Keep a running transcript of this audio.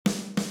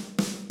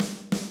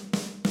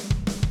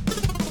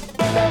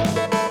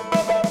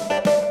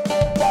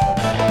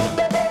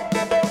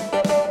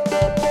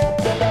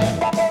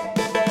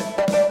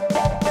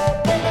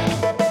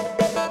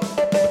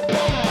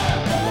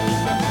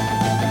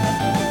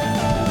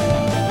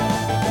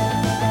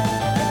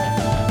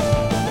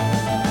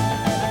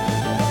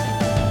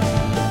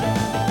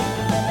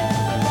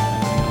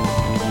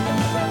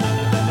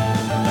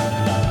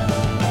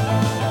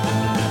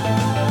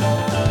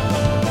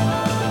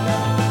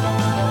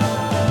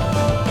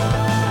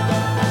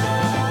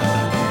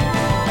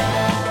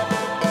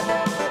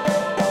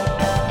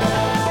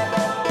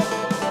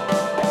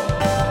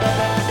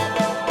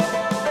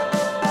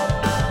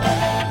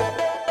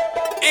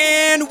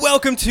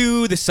Welcome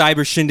to the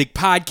Cyber Shindig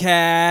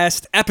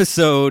Podcast,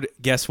 episode,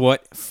 guess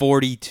what,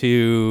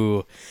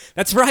 42.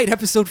 That's right,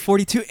 episode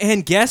 42.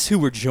 And guess who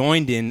we're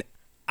joined in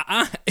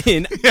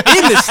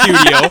the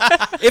studio,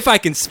 if I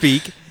can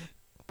speak.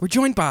 We're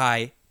joined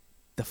by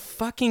the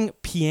fucking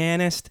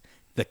pianist,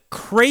 the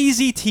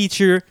crazy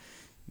teacher,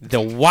 the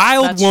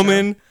wild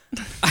woman.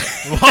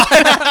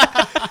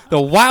 The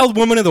wild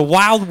woman of the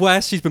Wild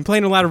West. She's been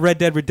playing a lot of Red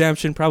Dead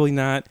Redemption. Probably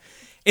not.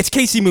 It's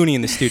Casey Mooney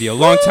in the studio.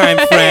 Longtime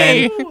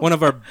friend. One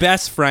of our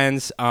best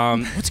friends.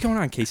 What's going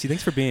on, Casey?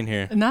 Thanks for being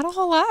here. Not a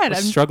whole lot.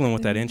 I'm struggling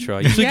with that intro.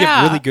 I usually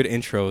get really good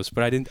intros,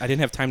 but I didn't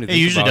have time to think about it. It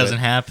usually doesn't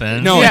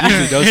happen. No, it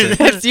usually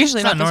doesn't. It's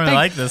usually It's not normally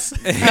like this.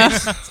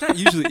 It's not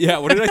usually. Yeah,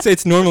 what did I say?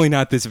 It's normally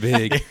not this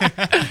big.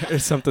 Or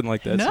something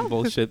like that. No. Some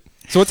bullshit.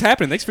 So what's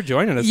happening? Thanks for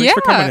joining us. Thanks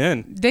for coming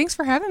in. Thanks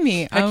for having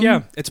me. Heck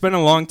yeah. It's been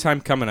a long time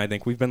coming, I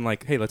think. We've been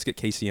like, hey, let's get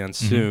Casey on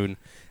soon.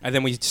 And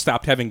then we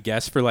stopped having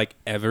guests for like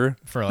ever.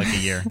 For like a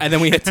year. And then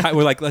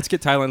we're like, let's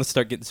get Tyler, let's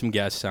start getting some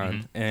guests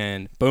on.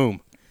 And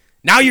boom.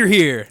 Now you're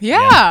here.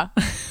 Yeah.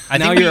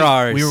 Now you're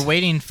ours. We were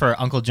waiting for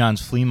Uncle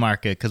John's Flea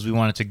Market because we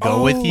wanted to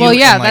go with you. Well,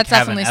 yeah, and, like, that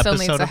have an definitely still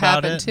needs episode to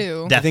about happen it.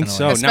 too. Definitely. I think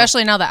so.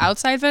 Especially now the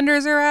outside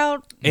vendors are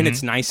out. And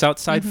it's nice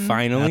outside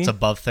finally. It's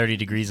above 30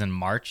 degrees in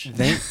March.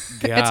 Thank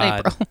God. It's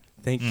April.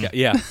 Thank God.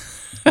 Yeah.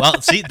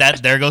 Well, see,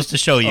 that there goes to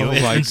show you. Oh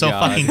It's my been so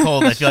God. fucking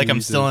cold. I feel like I'm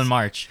still Jesus. in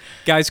March.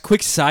 Guys,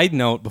 quick side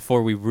note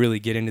before we really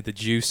get into the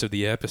juice of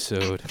the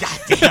episode.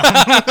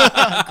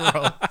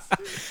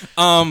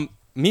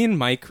 Me and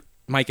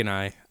Mike and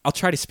I, I'll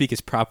try to speak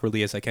as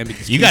properly as I can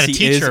because You got a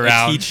Casey is teacher a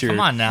out. teacher. Come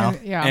on now.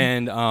 Yeah.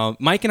 And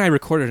Mike and I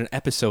recorded an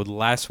episode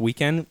last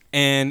weekend,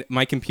 and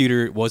my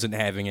computer wasn't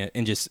having it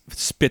and just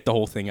spit the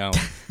whole thing out.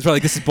 It's probably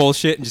like, this is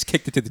bullshit, and just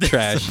kicked it to the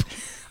trash.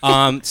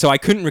 So I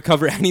couldn't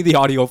recover any of the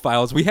audio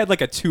files. We had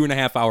like a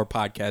 2.5 hour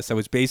podcast that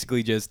was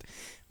basically just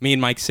me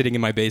and Mike sitting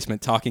in my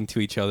basement talking to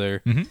each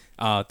other.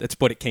 That's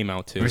what it came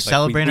out to. We're Like,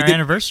 celebrating we our did-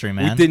 anniversary,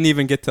 man. We didn't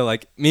even get to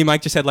like, me and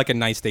Mike just had like a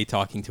nice day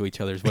talking to each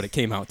other is what it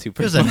came out to. It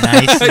was pretty a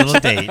much. nice little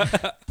date.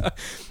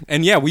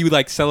 And yeah, we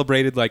like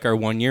celebrated like our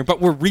 1 year, but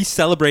we're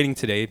re-celebrating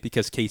today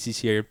because Casey's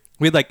here.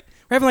 We're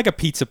having like a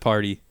pizza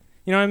party.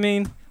 You know what I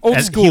mean? Old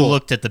As school. he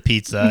looked at the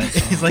pizza,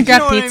 he's like, You got you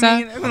know what pizza? I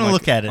mean? I'm going to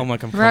look at it. I'm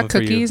like, I'm We're at coming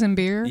for you. cookies and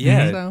beer.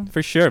 Yeah, So.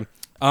 for sure.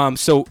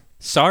 So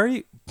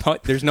sorry,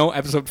 but there's no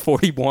episode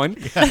 41.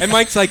 And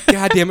Mike's like,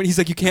 God damn it. He's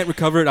like, you can't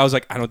recover it. I was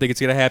like, I don't think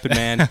it's gonna happen,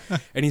 man.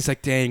 And he's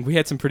like, dang, we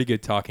had some pretty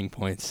good talking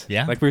points.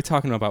 Yeah. Like we were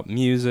talking about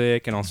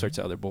music and all sorts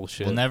of other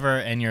bullshit. Well, never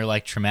in your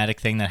like traumatic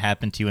thing that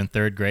happened to you in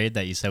 3rd grade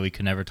that you said we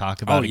could never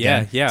talk about Oh, yeah,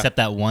 again. yeah. Except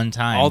that one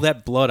time. all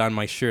that blood on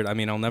my shirt. I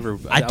mean, I'll never.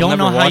 I I'll don't never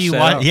know how wash you that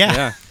wa- out.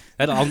 yeah.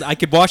 I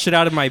could wash it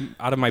out of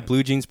my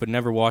blue jeans, but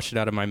never wash it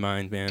out of my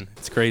mind, man.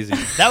 It's crazy.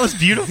 That was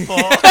beautiful.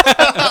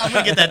 I'm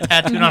going to get that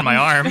tattooed on my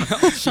arm.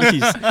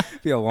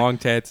 Jeez, be a long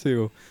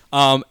tattoo.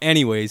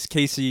 Anyways,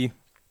 Casey,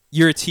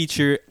 you're a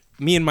teacher.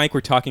 Me and Mike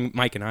were talking.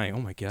 Mike and I. Oh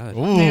my God.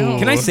 Ooh.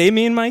 Can I say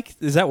me and Mike?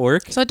 Does that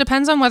work? So it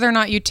depends on whether or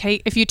not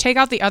if you take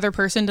out the other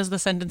person, does the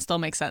sentence still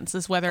make sense?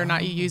 Is whether or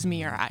not you use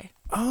me or I.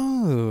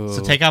 Oh.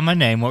 So take out my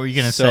name. What were you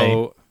going to say?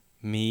 So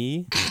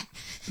me.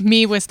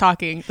 Me was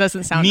talking.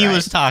 Doesn't sound Me right.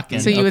 was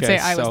talking. So you would Okay,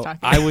 say I was so talking.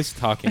 I was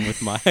talking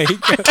with Mike,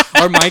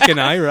 or Mike and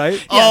I,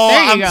 right? Oh,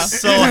 there you I'm go.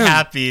 so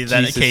happy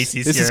that Jesus,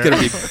 Casey's this here.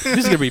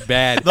 is gonna be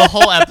bad. The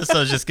whole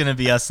episode is just going to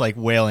be us like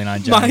wailing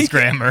on Johnny's Mike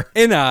grammar.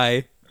 and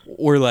I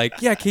were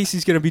like, yeah,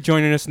 Casey's gonna be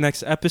joining us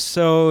next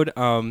episode.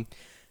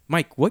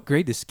 Mike, what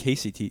grade does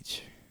Casey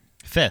teach?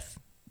 5th.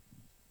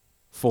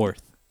 4th.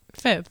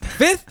 5th.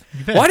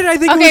 5th? Why did I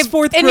think it was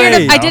 4th and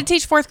grade? I did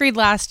teach 4th grade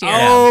last year.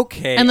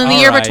 Okay. And then the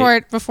all year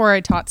right. before I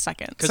taught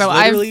 2nd. 'Cause So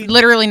I've literally-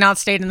 literally not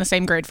stayed in the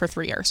same grade for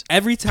 3 years.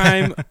 Every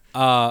time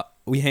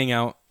we hang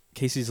out,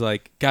 Casey's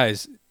like,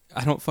 guys,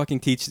 I don't fucking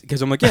teach,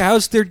 because I'm like, yeah,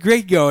 how's 3rd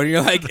grade going? And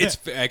you're like, it's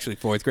actually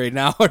 4th grade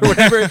now, or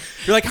whatever.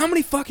 You're like, how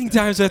many fucking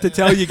times do I have to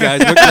tell you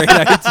guys what grade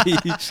I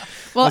teach?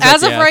 Well, I was like,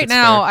 as of yeah, right that's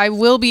now, fair. I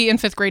will be in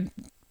 5th grade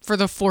for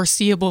the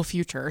foreseeable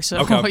future. So,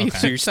 Okay.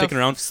 So you're sticking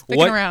around.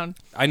 Sticking around.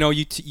 I know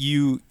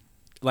you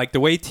like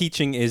the way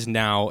teaching is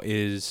now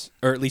is,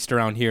 or at least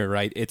around here,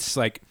 right? It's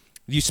like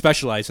you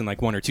specialize in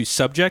like 1 or 2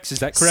 subjects. Is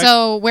that correct?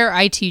 So where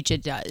I teach,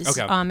 it does.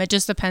 Okay. It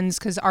just depends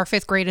because our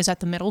 5th grade is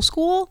at the middle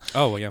school.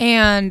 Oh, yeah.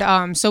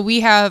 And so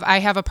I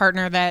have a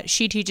partner that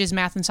she teaches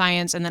math and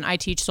science, and then I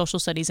teach social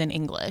studies and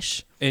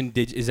English. And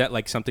is that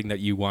like something that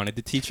you wanted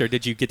to teach, or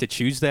did you get to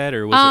choose that,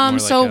 or was it more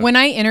So like when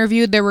I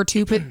interviewed, there were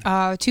two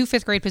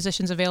 5th grade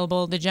positions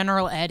available: the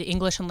general ed,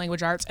 English and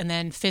language arts, and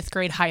then 5th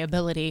grade high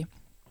ability.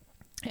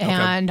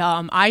 And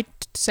I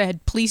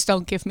said, please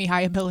don't give me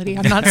high ability.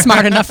 I'm not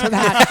smart enough for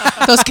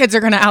that. Those kids are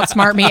going to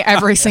outsmart me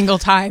every single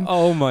time.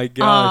 Oh my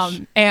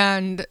gosh.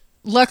 And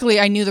luckily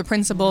I knew the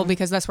principal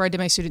because that's where I did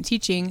my student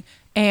teaching.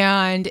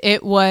 And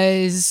it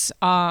was,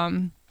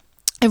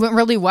 it went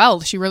really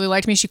well. She really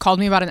liked me. She called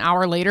me about an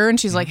hour later and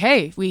she's like,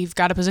 hey, we've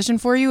got a position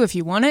for you if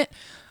you want it.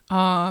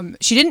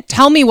 She didn't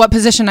tell me what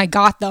position I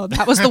got, though.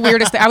 That was the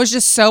weirdest thing. I was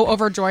just so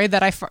overjoyed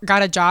that I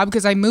got a job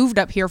because I moved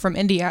up here from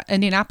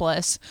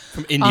Indianapolis.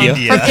 From India.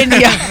 From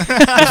India.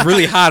 It's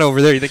really hot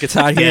over there. You think it's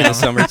hot here in the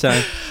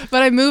summertime?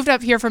 But I moved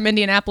up here from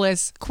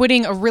Indianapolis,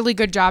 quitting a really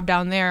good job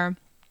down there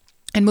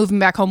and moving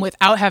back home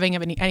without having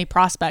any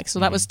prospects. So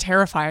that was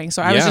terrifying.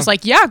 So I was just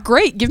like, yeah,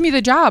 great. Give me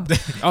the job.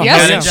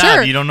 Yes,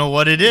 sure. You don't know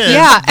what it is.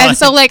 Yeah. And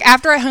so like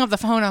after I hung up the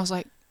phone, I was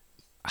like,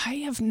 I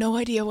have no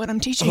idea what I'm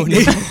teaching. You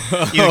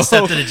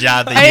accepted a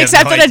job that you I have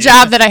accepted no a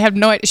job that I have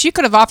no idea. She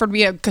could have offered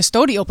me a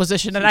custodial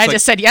position, and I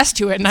just said yes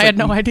to it, and I had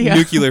no idea.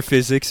 Nuclear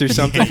physics or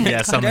something.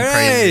 Yeah, something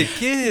Hey, crazy.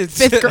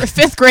 kids.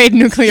 Fifth grade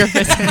nuclear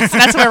physics.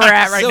 That's where we're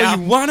at right so now.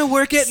 you want to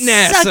work at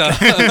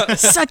NASA?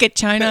 Suck it,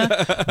 China.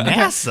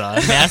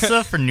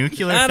 NASA for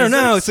nuclear I don't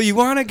know. physics? So you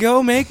want to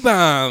go make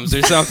bombs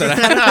or something? I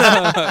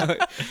don't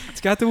know.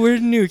 It's got the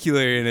word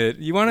nuclear in it.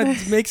 You want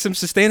to make some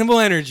sustainable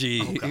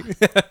energy.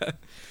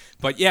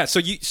 But yeah, so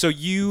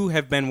you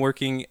have been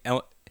working.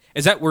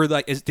 Is that where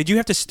did you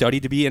have to study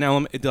to be an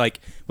element? Like,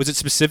 was it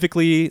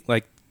specifically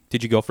like?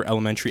 Did you go for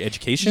elementary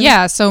education?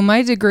 Yeah. So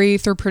my degree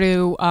through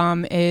Purdue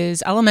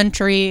is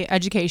elementary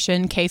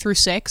education, K through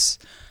 6.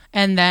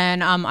 And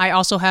then I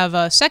also have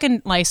a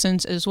second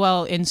license as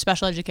well in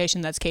special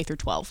education that's K through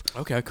 12.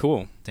 Okay,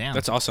 cool. Damn.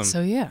 That's awesome.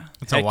 So yeah.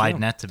 It's a wide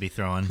net to be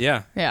throwing.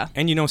 Yeah. Yeah.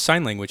 And you know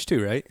sign language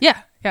too, right?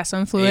 Yeah. Yeah, so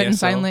I'm fluent in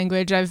sign ASL.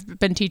 language. I've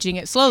been teaching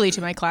it slowly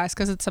to my class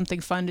because it's something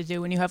fun to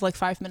do when you have like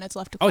 5 minutes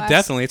left of Oh, class.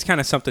 definitely. It's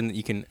kind of something that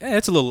you can.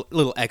 It's a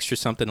little extra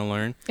something to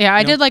learn. Yeah, I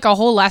you know? did like a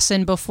whole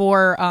lesson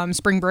before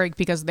spring break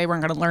because they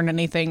weren't going to learn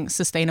anything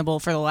sustainable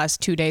for the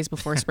last 2 days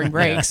before spring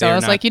break. Yeah, so I they're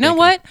was not like, you know thinking-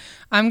 what?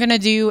 I'm going to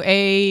do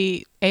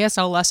a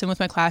ASL lesson with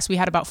my class. We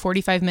had about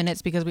 45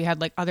 minutes because we had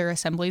like other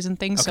assemblies and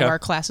things, so Okay. our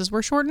classes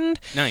were shortened.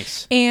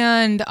 Nice.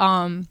 And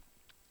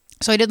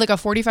so I did like a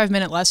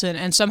 45-minute lesson,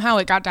 and somehow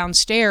it got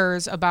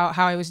downstairs about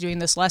how I was doing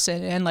this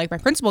lesson, and like my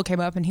principal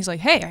came up and he's like,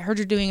 "Hey, I heard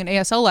you're doing an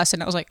ASL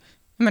lesson." I was like,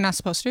 "Am I not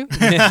supposed to?"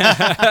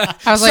 I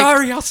was like,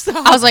 Sorry, I'll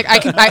stop. I was like,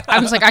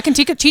 I can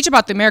teach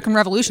about the American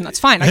Revolution. That's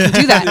fine. I can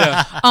do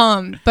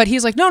that. But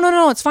he's like,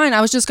 no, it's fine.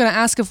 I was just going to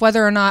ask if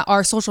whether or not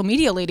our social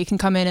media lady can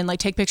come in and like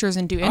take pictures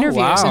and do interviews.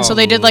 wow. And so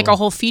they did like a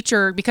whole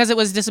feature because it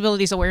was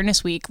Disabilities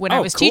Awareness Week when I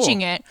Oh, was cool.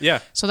 teaching it. Yeah.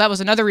 So that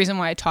was another reason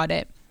why I taught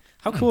it.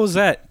 How cool is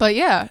that? But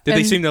yeah. Did they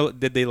and- seem to?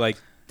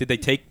 Did they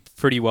take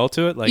pretty well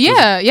to it? Like,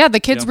 Yeah, the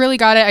kids Yeah. really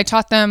got it. I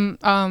taught them.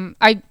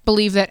 I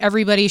believe that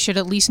everybody should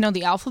at least know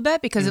the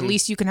alphabet because Mm-hmm. at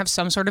least you can have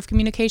some sort of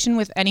communication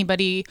with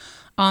anybody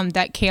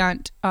that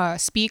can't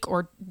speak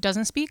or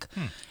doesn't speak.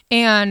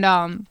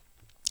 And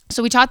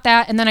so we taught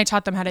that, and then I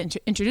taught them how to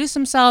introduce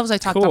themselves. I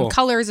taught Cool. them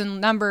colors and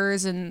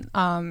numbers,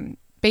 and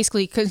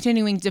basically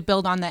continuing to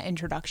build on that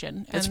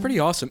introduction. That's And- pretty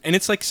awesome. And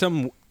it's like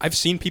I've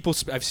seen people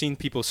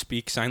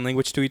speak sign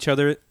language to each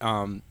other.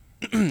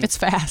 It's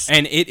fast.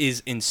 And it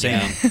is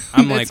insane.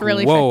 I'm like, It's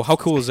really whoa, how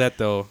cool is that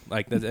though?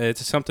 Like,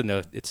 it's something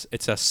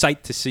it's a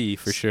sight to see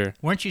for sure.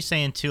 Weren't you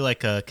saying too,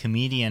 like a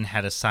comedian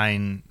had a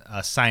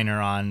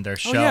signer on their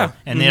show, yeah.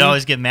 and they'd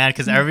always get mad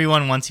because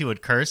everyone, once he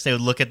would curse, they would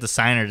look at the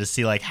signer to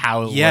see like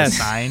how it was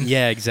signed.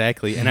 Yeah,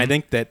 exactly. And I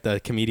think that the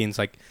comedians,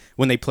 like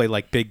when they play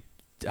like big,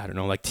 I don't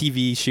know, like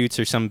TV shoots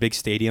or some big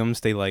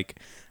stadiums, they like,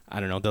 I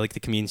don't know, the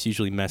comedians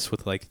usually mess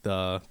with like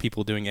the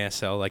people doing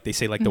ASL, like they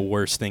say like the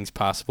worst things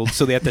possible,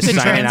 so they have to The sign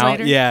it out.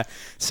 translator? Yeah,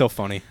 so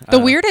funny. The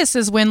weirdest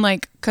is when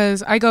like,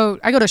 cause I go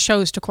to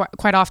shows to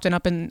quite often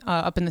up in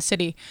the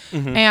city,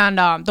 Mm-hmm.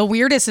 and the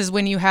weirdest is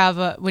when you have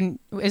when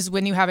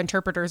you have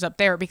interpreters up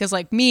there, because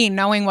like me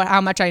knowing how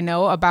much I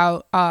know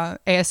about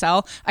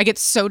ASL, I get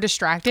so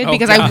distracted Oh,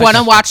 because gosh. I want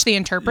to watch the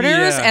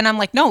interpreters, Yeah. and I'm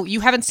like, no, you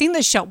haven't seen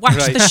this show. Watch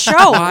Right. the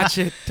show. Watch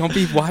it. Don't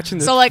be watching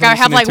the So like I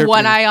have like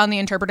one interpreter. eye on the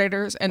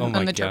interpreters and Oh my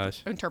on the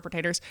gosh.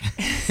 interpreters,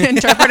 and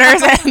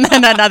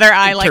then another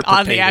eye like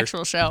on the Interpretator.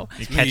 actual show.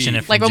 You're catching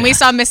it. From Like when we John.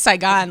 saw Miss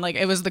Saigon, like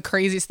it was the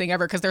craziest thing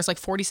ever because there's like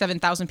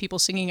 47,000 people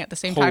singing at the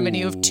same time, and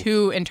you have Oh.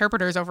 2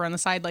 interpreters over on the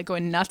side like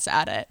going nuts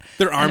at it.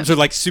 Their arms are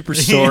like super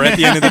sore at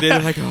the end of the day. They're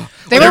like, oh.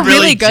 They They're were really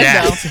really good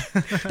jacked.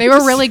 though. They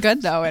were really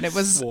good though, and it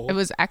was Swole.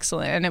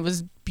 excellent, and it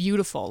was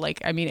beautiful.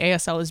 Like I mean,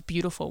 ASL is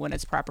beautiful when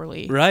it's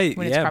properly Right,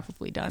 when yeah. it's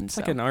properly done. It's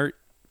so. like an art,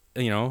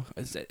 you know.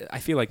 I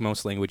feel like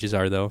most languages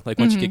are though. Like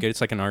once you get good,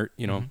 it's like an art,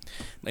 you know.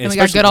 And we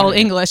got good old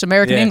English,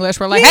 American Yeah. English.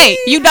 We're like, hey,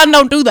 you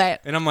don't do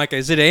that. And I'm like,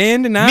 is it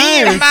and I?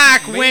 Me and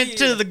Mike went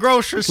to the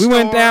grocery We store.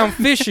 went down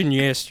fishing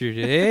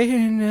yesterday,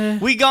 and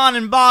We gone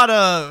and bought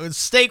a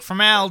steak from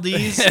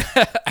Aldi's.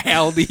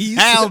 Aldi's.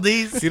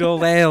 Aldi's. Good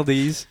old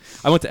Aldi's.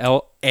 I went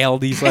to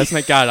Aldi's last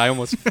night. God, I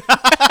almost.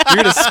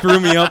 You're gonna screw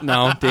me up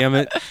now. Damn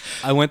it!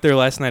 I went there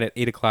last night at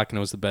 8 o'clock, and it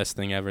was the best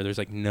thing ever. There's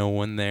like no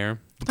one there.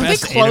 They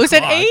Best close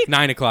at 8 o'clock. 8.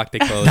 9 o'clock they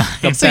closed.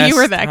 The So you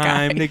were best that guy.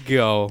 time to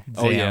go.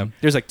 Oh yeah. Damn.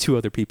 There's like 2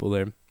 other people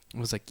there. I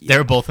was like,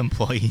 They're both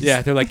employees.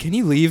 yeah. They're like, can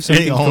you leave so we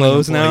They can own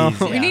close now?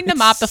 employees, We yeah. need to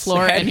mop the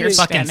floor, and you're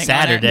Fucking standing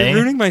Saturday. On it. You're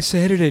ruining my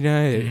Saturday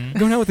night. Mm-hmm. I'm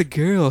going out with the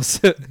girls.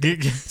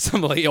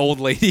 Some like old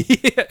lady.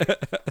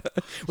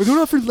 We're going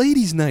out for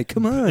ladies' night.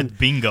 Come on.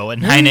 Bingo at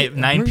Hurry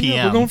 9 up.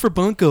 p.m. We're going for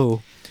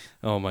Bunko.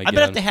 Oh my I god.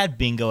 bet if they had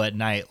bingo at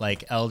night,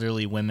 like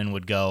elderly women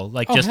would go,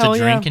 like Oh, just to hell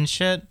drink yeah. and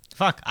shit.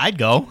 Fuck, I'd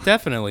go.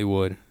 Definitely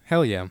would.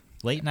 Hell yeah.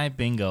 Late night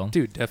bingo.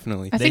 Dude,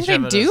 definitely. I think should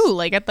they have do, us-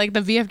 like at like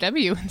the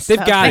VFW and They've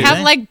stuff. got They it. have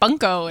Really? like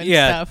bunko and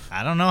Yeah. stuff.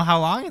 I don't know how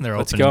long they're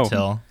Let's open go.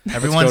 until. go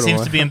Everyone to seems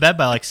one. to be in bed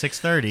by like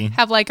 6:30.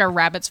 Have like a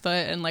rabbit's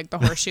foot and like the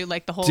horseshoe,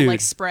 like the whole Dude. like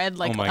spread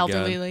like Oh my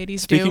elderly God.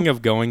 ladies Speaking do.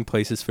 of going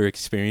places for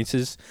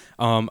experiences,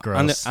 on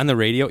Gross. the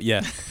radio,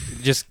 yeah,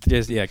 just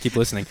yeah, keep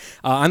listening.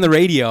 On the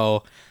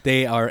radio,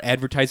 they are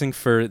advertising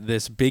for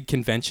this big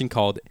convention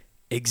called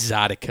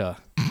Exotica,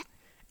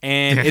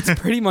 and it's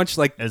pretty much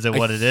like Is it a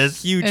what it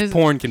is? Huge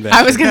porn convention.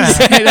 I was gonna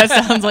say that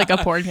sounds like a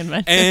porn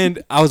convention.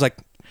 and I was like,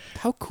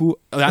 how cool?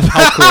 Not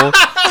how cool,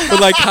 but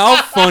like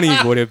how funny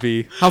would it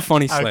be? How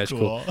funny How slash cool.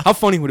 cool? How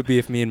funny would it be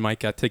if me and Mike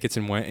got tickets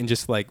and went and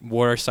just like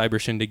wore our Cyber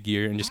Shindig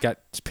gear and just got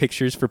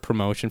pictures for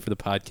promotion for the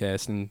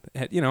podcast and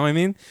you know what I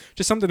mean?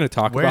 Just something to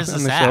talk Where about is on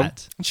this the show.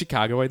 at? In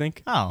Chicago, I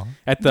think. Oh,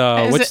 At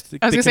the Is what's it- the,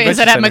 I was the gonna say, is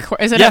it convention at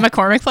center. is it Yeah, at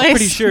McCormick Place?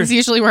 pretty sure. It's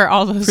usually where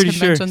all those Pretty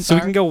sure. conventions So are.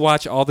 we can go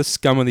watch all the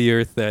scum of the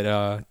earth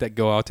that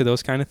go out to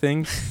those kind of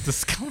things. the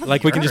scum of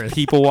Like the we can just earth.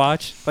 people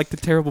watch, like the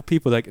terrible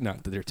people. Like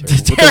not that they're terrible,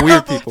 but the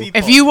weird Terrible people.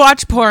 If you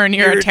watch porn,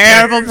 you're a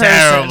terrible person.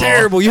 terrible.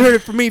 Terrible. You heard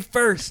it from me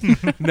first.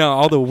 No,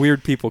 all the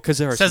weird people because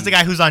there are Says some the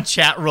guy who's on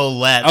chat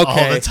roulette all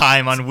Okay. the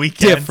time on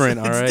weekends. different.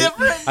 All It's right,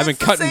 different. I've been It's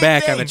the cutting same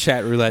back on thing. the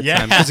chat roulette Yeah.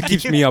 time because it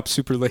keeps me up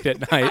super late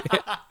at night.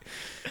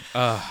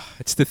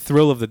 It's the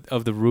thrill of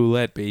the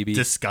roulette, baby.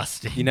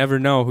 Disgusting. You never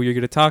know who you're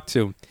gonna talk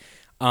to.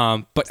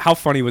 But how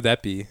funny would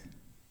that be?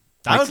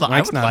 I would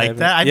Mike's not like having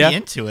that. it. I'd Yeah. be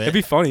into it. It'd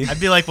be funny. I'd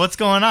be like, what's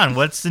going on?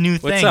 What's the new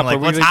What's thing? up? Like, Are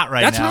we what's gonna- hot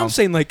right That's now? what I'm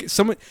saying. Like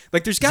someone,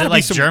 like there's Is gotta it be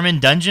like some.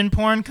 German dungeon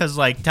porn? Because,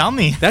 like, tell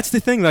me. That's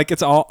the thing. Like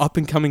it's all up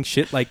and coming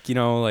shit. Like you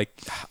know, like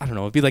I don't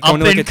know. It'd be like Up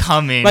going to like and a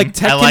coming. like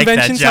tech I like that,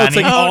 conventions. How it's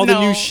like Johnny. Oh, all the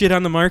new no. shit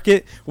on the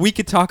market. We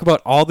could talk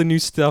about all the new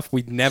stuff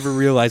we'd never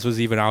realized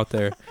was even out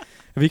there. It'd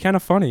be kind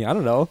of funny. I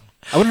don't know.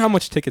 I wonder how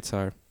much tickets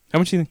are. How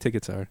much do you think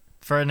tickets are?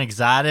 For an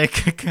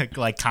exotic,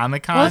 like,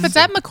 Comic-Con? Well, if it's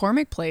at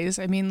McCormick Place,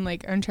 I mean,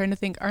 like, I'm trying to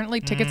think, aren't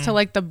like tickets to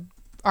like the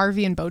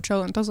RV and boat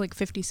show, aren't those like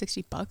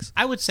 $50-$60?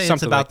 I would say Something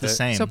it's about like the that.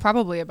 same. So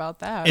probably about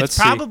that. Let's It's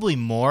see. probably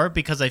more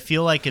because I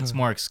feel like it's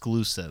more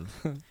exclusive.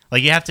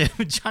 Like, you have to...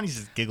 Johnny's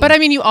just giggling. But I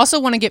mean, you also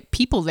want to get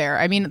people there.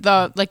 I mean,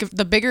 the like if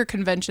the bigger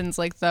conventions,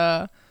 like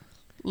the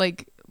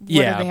what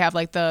Yeah. do they have,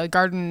 like the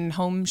Garden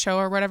Home Show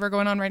or whatever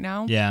going on right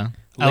now? Yeah.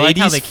 I like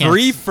how Ladies they can't...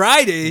 free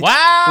Friday.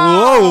 Wow!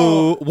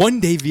 Whoa! 1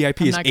 day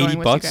VIP I'm is not going $80.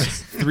 with you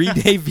guys. 3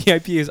 day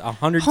VIP is Oh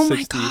 $160.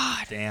 my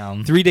god!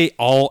 Damn. 3 day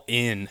all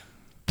in.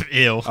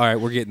 Ew. All right,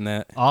 we're getting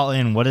that. All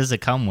in, what does it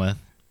come with?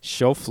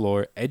 Show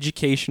floor,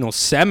 educational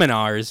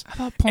seminars,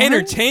 About porn?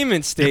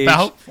 entertainment stage,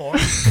 About four.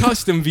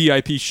 custom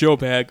VIP show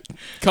bag,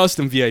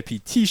 custom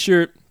VIP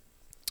T-shirt,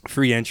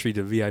 free entry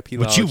to VIP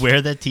Would lounge. you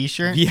wear that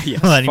T-shirt? Yeah, yeah.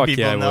 Letting Fuck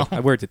people yeah, know. I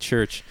wear it to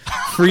church.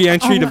 Free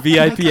entry to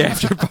VIP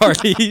after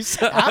parties.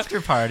 After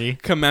party.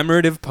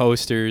 Commemorative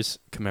posters,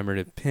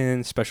 commemorative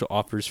pins, special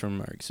offers from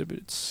our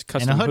exhibits,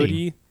 custom hoodie.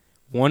 hoodie,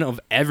 one of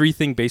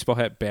everything, baseball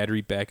hat,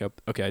 battery backup.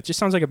 Okay, it just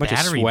sounds like a bunch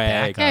Battery of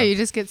swag. backup. Yeah, you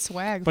just get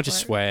swag. Bunch of for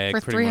it. swag,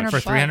 for pretty much.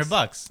 $300. For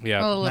 $300.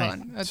 Yeah. Oh, a little Nice.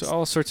 one. That's So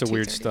all sorts of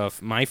weird $230.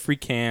 stuff. My free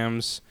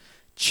cams,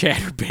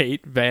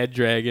 Chatterbait, Bad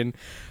Dragon.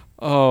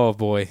 Oh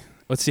boy.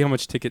 Let's see how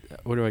much ticket.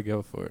 What do I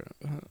go for?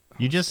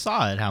 You just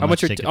saw it. How, How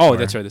much? tickets Oh, were.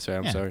 that's right. That's right.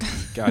 I'm Yeah. sorry.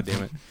 God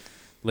damn it.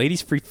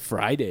 Ladies free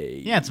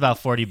Friday. Yeah, it's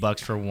about $40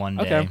 for one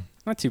day. Okay.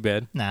 Not too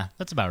bad. Nah,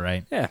 that's about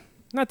right. Yeah.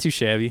 Not too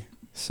shabby.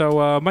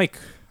 So, Mike,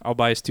 I'll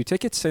buy us 2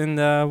 tickets and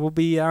we'll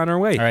be on our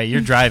way. All right,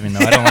 you're driving though.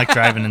 I don't like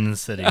driving in the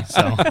city,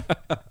 so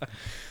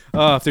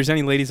If there's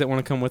any ladies that want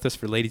to come with us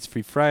for Ladies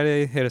Free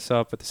Friday, hit us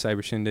up at the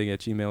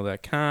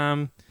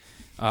cybershindig@gmail.com.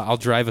 I'll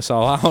drive us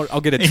all out.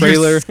 I'll get a In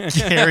trailer. your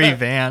scary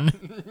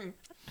van.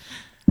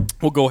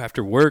 We'll go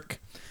after work.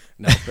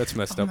 No, that's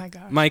messed Oh up. my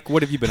gosh. Mike,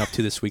 what have you been up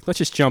to this week? Let's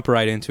just jump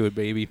right into it,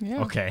 baby.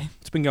 Yeah. Okay.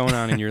 What's been going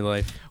on in your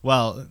life?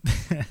 Well,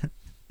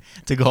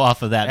 to go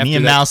off of that, me After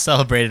and that- Mal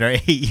celebrated our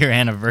 8-year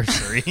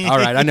anniversary. All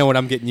right, I know what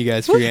I'm getting you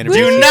guys for your Do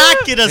anniversary. not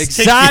get us tickets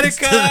to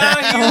Exotica,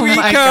 that. here Oh we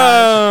my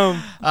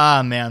come.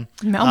 Ah, man.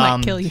 Mel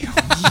might kill you.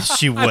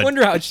 She would. I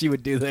wonder how she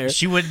would do there.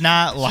 She would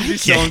not like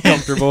She's so it.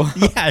 uncomfortable.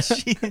 Yeah,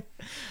 she.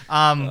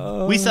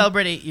 We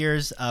celebrate 8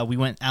 years. We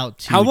went out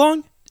to How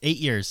long? 8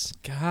 years.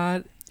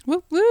 God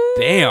Woo, woo.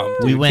 damn.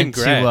 We dude, went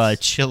congrats.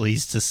 to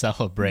Chili's to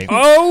celebrate.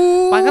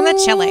 Oh, Welcome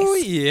to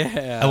Chili's.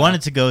 Yeah. I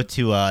wanted to go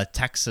to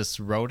Texas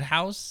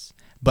Roadhouse,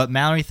 but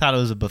Mallory thought it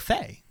was a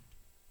buffet,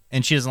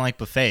 and she doesn't like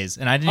buffets.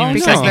 And I didn't Oh, even no.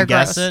 Because second they're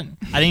guess gross. it.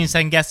 I didn't even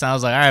second guess it. I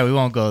was like, all right, we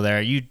won't go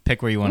there. You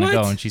pick where you want to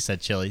What? go. And she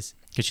said Chili's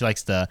because she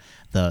likes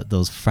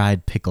those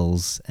fried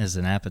pickles as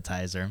an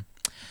appetizer.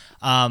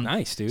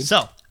 Nice, dude.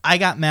 So I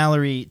got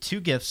Mallory 2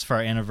 gifts for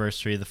our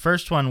anniversary. The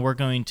first one, we're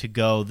going to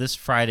go this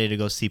Friday to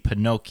go see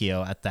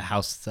Pinocchio at the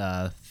House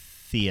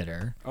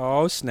Theater.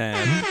 Oh,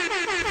 snap.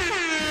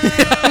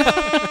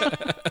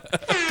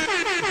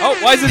 Oh,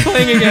 why is it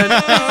playing again?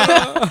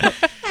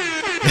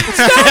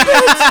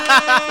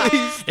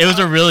 It was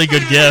a really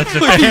good gift.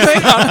 Please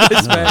stop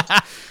this, man.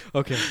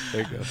 Okay,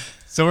 there you go.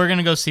 So we're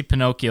gonna go see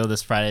Pinocchio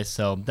this Friday,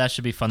 so that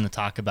should be fun to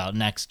talk about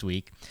next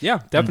week. Yeah,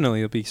 definitely.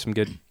 It'll be some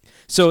good.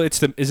 So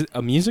is it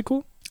a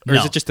musical? Or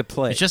is No, it just a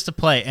play? It's just a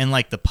play, and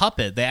like the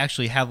puppet, they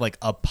actually have like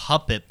a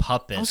puppet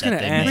I was that gonna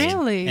they ask. made,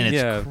 Really? and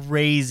it's Yeah.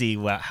 crazy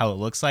how it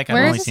looks like. Where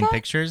I've is only this seen at?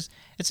 pictures.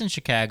 It's in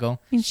Chicago.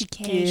 In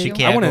Chicago.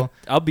 Chicago.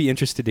 I'll be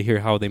interested to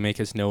hear how they make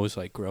his nose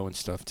like grow and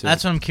stuff too.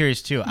 That's what I'm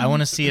curious too. I want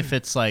to see if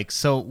it's like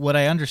so. What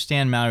I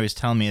understand, Mallory was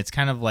telling me, it's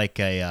kind of like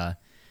a.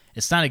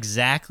 It's not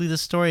exactly the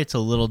story. It's a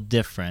little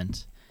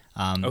different.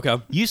 Okay.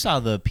 You saw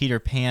the Peter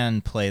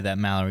Pan play that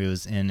Mallory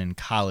was in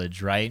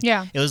college, right?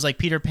 Yeah. It was like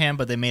Peter Pan,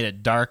 but they made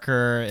it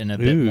darker and a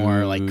bit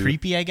more like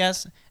creepy, I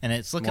guess. And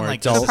it's looking More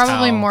like adult. this So is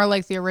probably how- more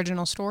like the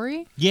original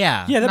story.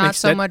 Yeah. Yeah, that Not makes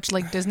so that, much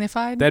like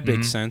Disneyfied. That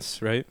makes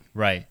sense, right?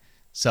 Right.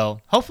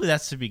 So hopefully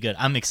that should be good.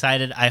 I'm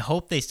excited. I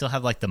hope they still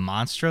have like the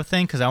Monstro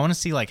thing because I want to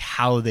see like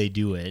how they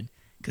do it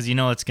because you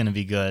know it's going to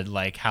be good,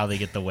 like how they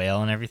get the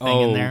whale and everything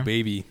in there. Oh,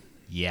 baby.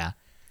 Yeah.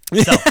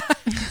 So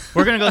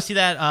we're gonna go see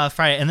that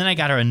Friday, and then I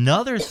got her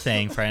another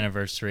thing for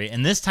anniversary,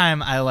 and this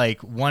time I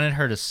like wanted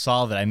her to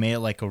solve it. I made it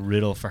like a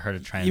riddle for her to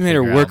try and You made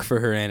her figure work out.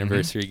 for her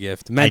anniversary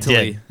gift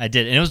mentally. I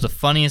did, and it was the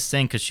funniest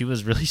thing because she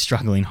was really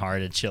struggling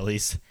hard at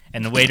Chili's,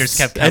 and the waiters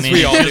kept As coming. we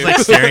And all she was do. like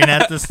staring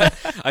at this thing.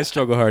 I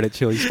struggle hard at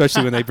Chili,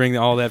 especially when they bring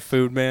all that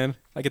food, man.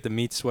 I get the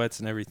meat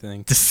sweats and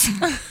everything.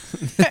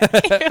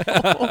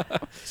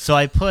 So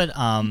I put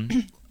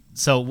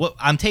So what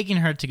I'm taking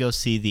her to go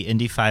see the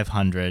Indy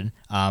 500.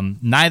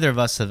 Neither of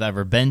us have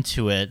ever been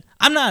to it.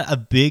 I'm not a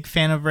big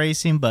fan of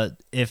racing, but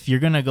if you're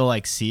gonna go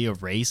like see a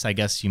race, I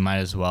guess you might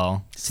as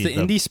well It's see the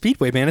Indy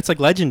Speedway, man. It's like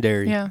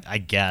legendary. Yeah. I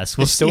guess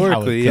we'll see how it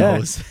Historically, yeah.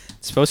 goes.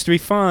 It's supposed to be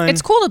fun.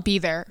 It's cool to be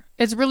there.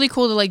 It's really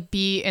cool to like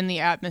be in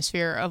the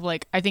atmosphere of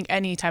like I think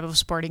any type of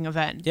sporting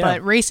event. Yeah.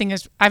 But racing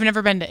is I've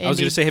never been to Indy. I was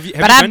going to say, have you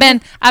but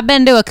I've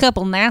been to a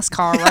couple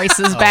NASCAR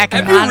races back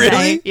in have you my day.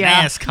 really?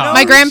 Yeah. NASCAR.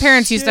 My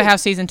grandparents used to shit. have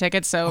season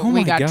tickets, so Oh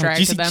we my got God. dragged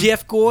Did you to see them.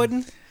 Jeff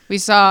Gordon? We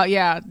saw,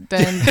 then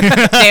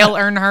Dale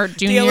Earnhardt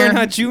Jr. Dale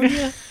Earnhardt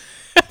Jr.?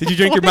 Did you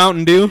drink your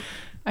Mountain Dew?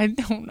 I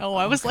don't know.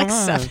 I was like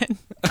Come on. 7.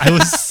 I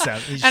was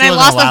 7. And I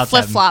lost a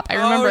flip flop. I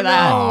remember Oh,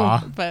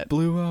 that. no. But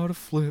Blew out a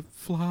flip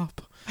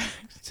flop.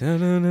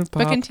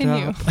 but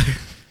continue. You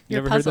Your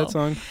ever heard that puzzle.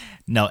 song?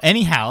 No,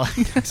 anyhow.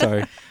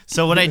 Sorry.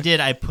 So what I did,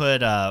 I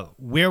put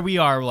where we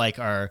are, like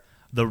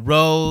the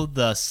row,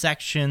 the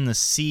section, the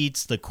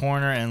seats, the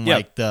corner, and Yep.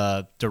 like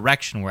the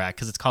direction we're at,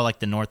 because it's called like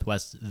the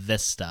Northwest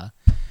Vista.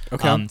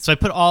 Okay. So I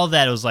put all of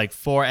that. It was like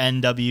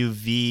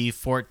 4NWV,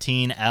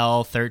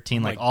 14L,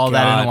 13, like my all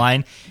that in God. a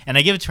line. And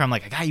I give it to her. I'm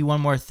like, I got you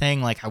one more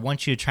thing. Like, I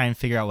want you to try and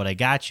figure out what I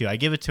got you. I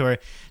give it to her.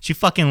 She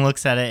fucking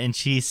looks at it and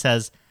she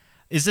says,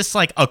 is this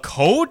like a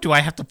code? Do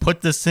I have to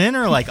put this in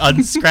or like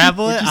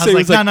unscrabble it? you I say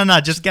was it like, was no.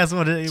 Just guess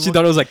what it is. She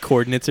thought it was like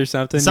coordinates or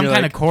something. Some You're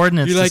kind like- of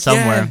coordinates You're to like,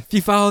 somewhere. yeah, if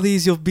you follow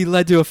these, you'll be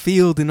led to a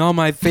field, and all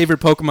my favorite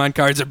Pokemon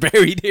cards are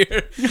buried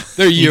here.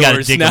 They're You gotta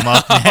yours dig now. them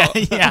up.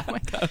 Yeah.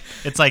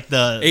 It's like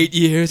the 8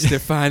 years, they're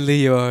finally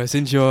yours.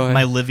 Enjoy.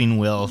 my living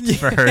will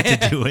for her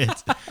to do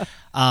it.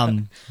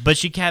 But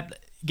she kept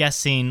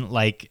guessing,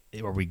 like,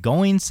 are we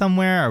going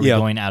somewhere? Are we Yeah.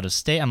 going out of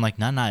state? I'm like,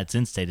 no, it's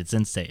in state. It's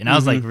in state. And I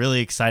was like really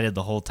excited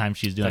the whole time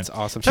she was doing That's it.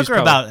 awesome. Took She's her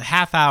probably- about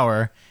half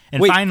hour.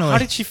 And Wait, finally, how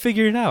did she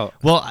figure it out?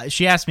 well,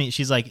 she asked me,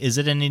 she's like, is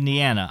it in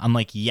Indiana? I'm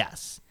like,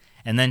 yes.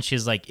 And then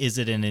she's like, is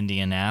it in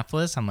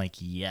Indianapolis? I'm like,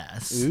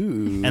 yes.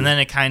 Ooh. And then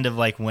it kind of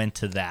like went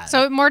to that.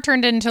 So it more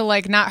turned into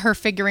like not her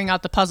figuring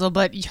out the puzzle,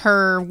 but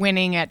her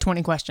winning at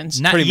 20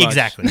 questions. Not pretty much.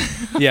 exactly.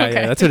 Yeah,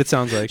 that's what it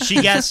sounds like.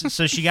 She guessed,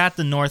 so she got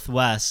the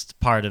Northwest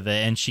part of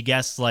it, and she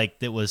guessed like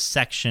it was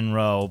section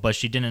row, but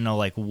she didn't know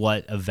like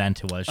what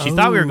event it was. She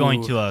thought we were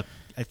going to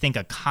I think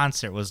a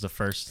concert was the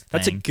first thing.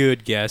 That's a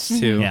good guess,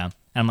 too. Yeah.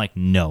 And I'm like,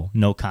 no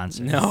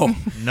concert. No.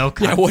 No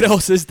concert. Yeah, what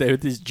else is there?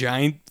 This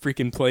giant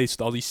freaking place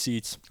with all these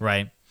seats.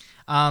 Right.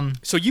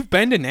 So you've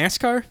been to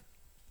NASCAR?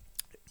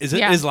 Is it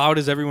Yeah. as loud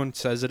as everyone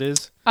says it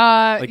is?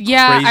 Yeah,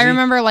 crazy? I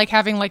remember like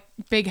having like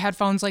big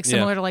headphones like Yeah.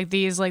 similar to like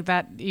these like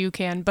that you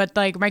can, but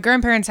like my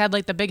grandparents had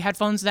like the big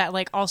headphones that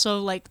like also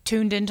like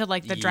tuned into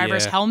like the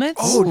driver's Yeah. helmets.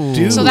 Oh,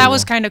 dude. So that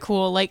was kind of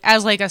cool. Like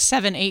as like a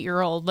 7-8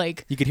 year old,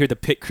 like You could hear the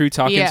pit crew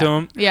talking Yeah. to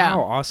him. Yeah.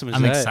 How awesome is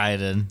I'm that?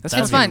 excited. That's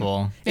That'd be fun.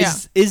 cool. yeah.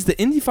 Is the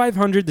Indy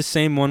 500 the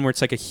same one where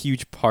it's like a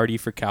huge party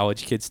for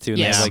college kids too? And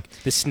they have, Yes. like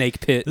the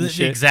snake pit and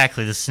shit.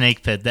 Exactly, the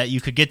snake pit. That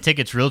you could get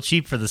tickets real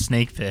cheap for the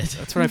snake pit.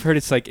 That's what I've heard.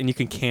 It's like, and you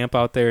can camp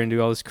out there and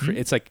do all this.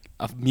 It's like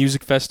a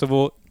music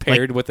festival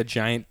paired with a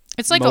giant.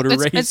 It's like motor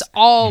it's, race. it's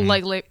all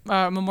like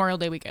Memorial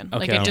Day weekend.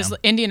 Like Okay. it just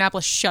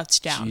Indianapolis shuts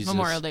down Jesus.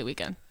 Memorial Day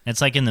weekend.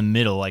 It's like in the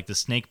middle, like the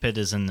snake pit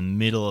is in the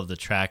middle of the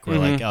track where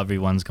Mm-hmm. like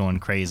everyone's going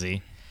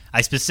crazy.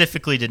 I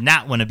specifically did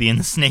not want to be in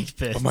the snake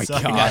pit. Oh my so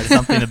I God. got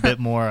something a bit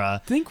more. I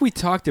think we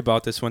talked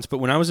about this once, but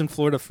when I was in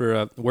Florida for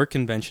a work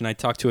convention, I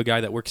talked to a guy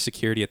that worked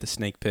security at the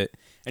snake pit.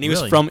 And he was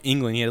Really? from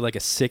England. He had like a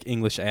sick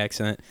English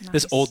accent.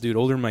 This Nice. old dude,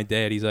 older than my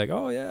dad, he's like,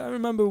 "Oh yeah, I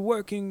remember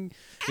working.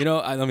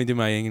 Let me do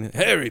my English.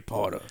 Harry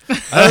Potter.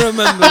 I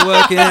remember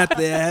working at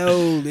the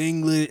old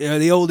English,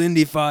 the old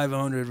Indy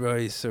 500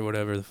 race or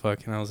whatever the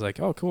fuck." And I was like,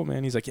 "Oh, cool,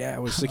 man." He's like, "Yeah, I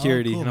was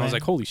security." cool, and I was man.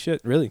 like, "Holy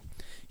shit, really?"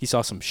 he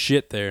saw some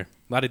shit there.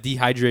 A lot of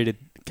dehydrated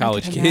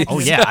college can kids. imagine. Oh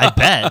yeah, I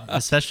bet.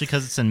 Especially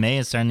because it's in May,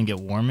 it's starting to get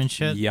warm and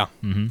shit. Yeah.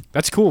 hmm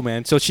That's cool,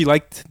 man. So she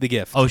liked the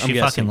gift. Oh, I'm she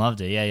guessing. fucking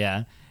loved it. Yeah,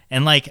 yeah.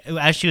 And like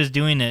as she was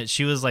doing it,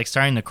 she was like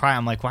starting to cry.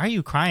 I'm like, "Why are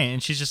you crying?"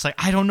 And she's just like,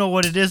 "I don't know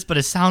what it is, but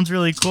it sounds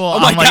really cool." Oh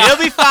my I'm like, God.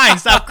 "It'll be fine.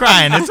 Stop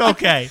crying. It's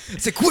okay."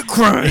 It's like, quit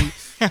crying.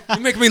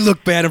 You make me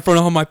look bad in front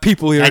of all my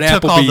people here I at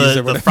took all Applebee's or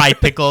the whatever. fried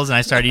pickles and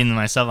I started eating them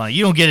myself. I'm like,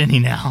 "You don't get any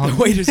now." The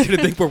waiter's gonna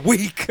think we're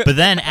weak. But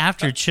then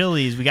after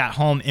Chili's, we got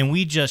home and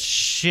we just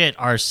shit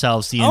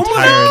ourselves the Oh my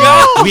entire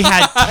God. night. We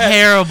had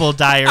terrible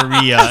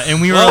diarrhea,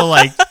 and we were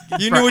like,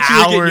 You for knew what you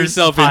were getting hours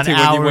yourself upon into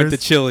when you went to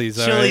hours. Chili's.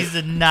 all right? Chili's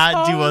did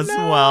not do us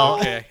well.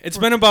 Okay. It's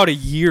been about a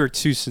year or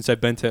two since I've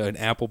been to an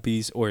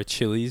Applebee's or a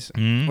Chili's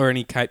or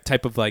any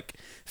type of like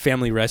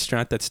family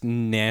restaurant that's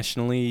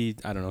nationally,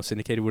 I don't know,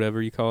 syndicated,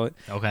 whatever you call it.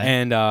 Okay.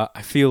 And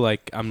I feel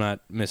like I'm not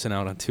missing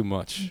out on too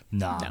much.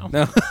 No.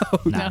 No.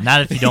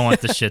 Not if you don't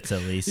want the shits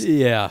at least.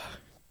 Yeah.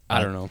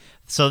 I don't know.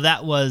 So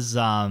that was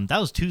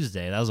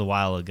Tuesday. That was a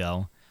while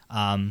ago.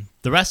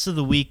 The rest of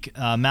the week,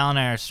 Mal and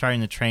I are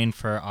starting to train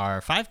for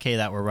our 5K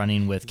that we're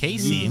running with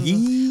Casey. Yeah,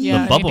 I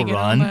the need bubble to get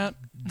on run that.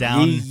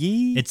 down.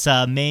 Yee. It's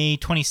May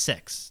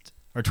 26th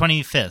or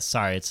 25th.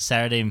 Sorry, it's a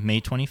Saturday, May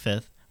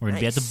 25th. We're gonna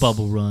be at the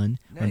bubble run.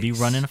 We're gonna be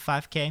running a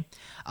 5K.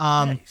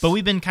 But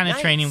we've been kind of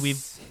training.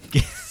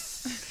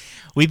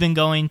 We've been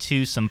going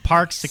to some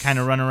parks to kind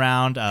of run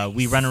around.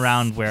 We run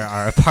around where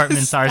our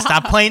apartments are.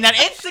 Stop playing that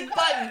instant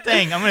button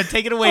thing. I'm gonna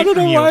take it away I don't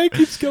from know you. why it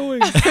keeps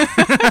going.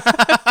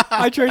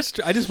 I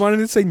just wanted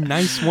to say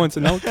nice once,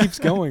 and now it keeps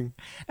going.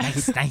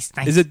 Nice.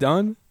 Is it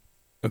done?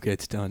 Okay,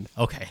 it's done.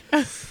 Okay.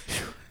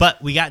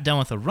 But we got done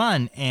with a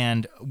run,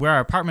 and where our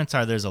apartments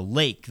are, there's a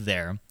lake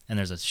there, and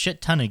there's a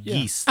shit ton of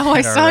geese. Oh,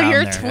 I that are saw around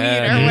your there. tweet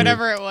Yeah, or dude.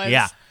 whatever it was.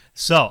 Yeah.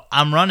 So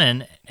I'm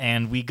running,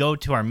 and we go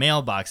to our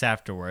mailbox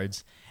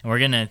afterwards, and we're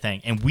getting a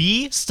thing, and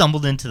we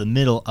stumbled into the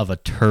middle of a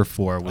turf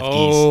war with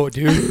Oh,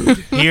 dude.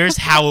 geese. Here's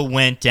how it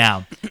went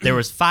down. There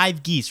was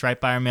 5 geese right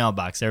by our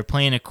mailbox. They were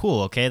playing it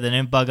cool, okay? They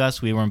didn't bug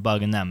us. We weren't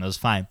bugging them. It was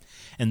fine.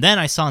 And then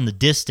I saw in the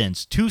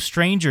distance 2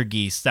 stranger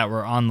geese that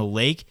were on the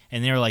lake,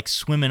 and they were like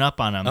swimming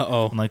up on them.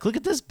 Uh-oh. I'm like, look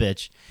at this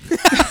bitch.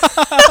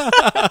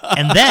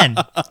 And then,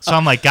 so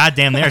I'm like, God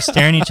damn, they're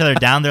staring each other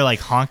down. They're like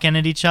honking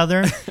at each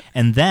other.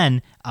 And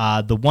then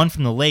the one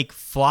from the lake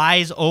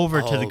flies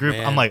over to the Oh, group.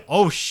 man. I'm like,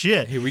 oh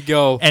shit. Here we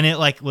go. And it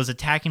like was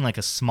attacking like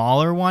a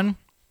smaller one.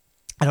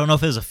 I don't know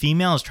if it was a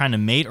female I was trying to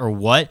mate or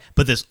what,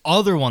 but this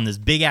other one, this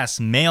big ass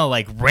male,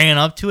 like ran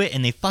up to it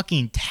and they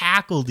fucking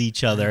tackled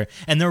each other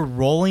and they're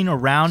rolling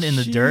around in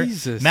the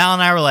Jesus. dirt. Mal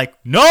and I were like,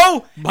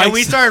 no! And we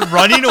Mike's- started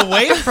running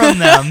away from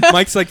them.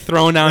 Mike's like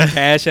throwing down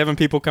cash, having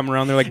people come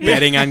around. They're like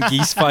betting on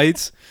geese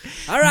fights.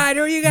 All right,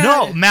 who you got?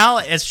 No, Mal,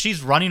 as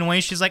she's running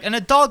away, she's like, an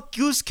adult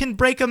goose can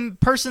break a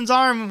person's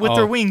arm with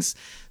their wings.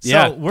 So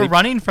Yeah, we're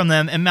running from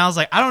them, and Mal's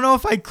like, I don't know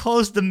if I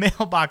closed the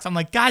mailbox. I'm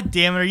like, God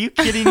damn it, are you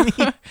kidding me?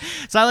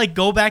 So I like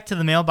go back to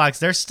the mailbox.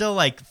 They're still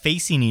like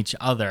facing each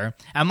other.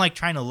 I'm like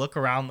trying to look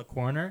around the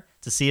corner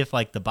to see if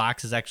like the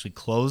box is actually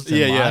closed and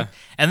Yeah, locked. yeah.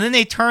 And then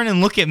they turn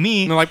and look at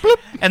me. And they're like, bloop.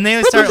 And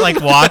they start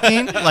like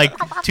walking, like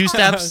 2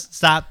 steps,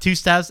 stop, 2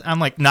 steps. I'm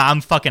like, nah,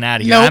 I'm fucking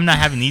out of here. Nope. I'm not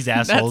having these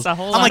assholes. a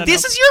whole I'm lot like, of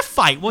this nope. is your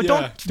fight. Well, Yeah.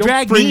 don't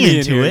drag bring me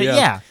into here, it.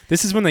 Yeah.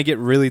 This is when they get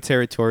really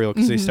territorial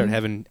because they start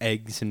having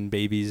eggs and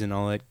babies and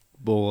all that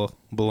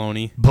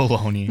baloney,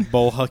 Baloney.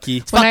 bull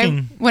hucky.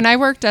 When I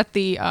worked at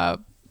the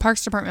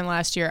parks department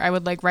last year, I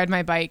would like ride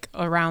my bike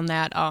around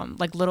that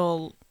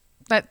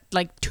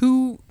like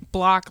 2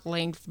 block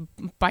length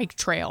bike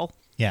trail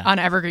Yeah. on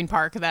Evergreen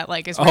Park that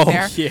like is right Oh,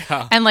 there.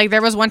 yeah. And like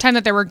there was one time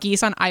that there were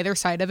geese on either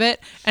side of it,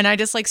 and I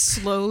just like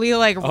slowly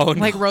like Oh,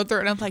 no. rode through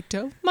it, and I'm like,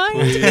 don't mind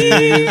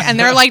me. And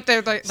their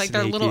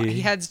little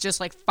Sneaky. heads just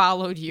like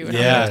followed you. And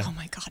Yeah. I'm like, oh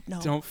my god,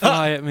 no. Don't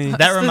fly at me. That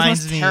That's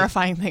reminds the most me.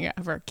 terrifying thing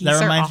ever. Geese That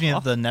are reminds me awful.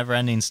 of the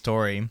Never-Ending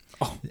Story.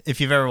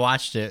 If you've ever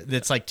watched it,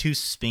 it's like 2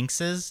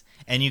 sphinxes,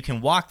 and you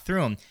can walk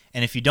through them.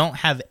 And if you don't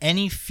have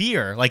any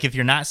fear, like if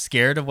you're not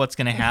scared of what's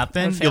going to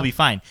happen, you'll be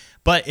fine.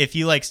 But if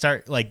you like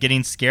start like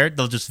getting scared,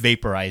 they'll just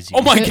vaporize you.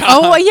 Oh my god.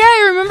 Oh yeah,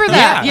 I remember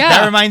that. Yeah,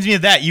 That reminds me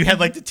of that. You had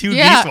like the 2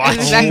 yeah, geese that's watching.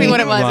 exactly what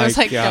it was. Oh It was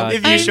my like, God. don't If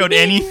you mind showed me.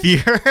 any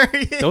fear,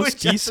 it Those would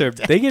geese just are,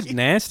 attack they get you.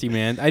 nasty,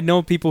 man. I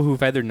know people who've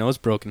had their nose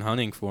broken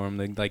hunting for them.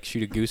 They like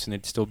shoot a goose and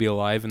it'd still be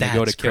alive, and they go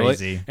to That's kill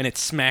crazy. it, and it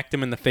smacked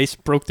them in the face,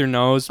 broke their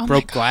nose, Oh my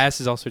broke God.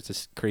 glasses, all sorts of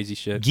crazy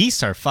shit.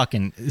 Geese are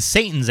fucking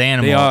Satan's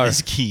animal. They are.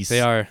 Is geese.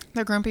 They are.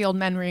 They're grumpy old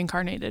men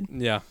reincarnated.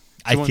 Yeah.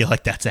 I One- feel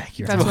like that's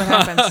accurate. That's what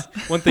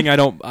happens. One thing I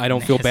don't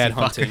feel bad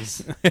Nasty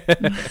hunting.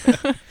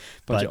 Bunch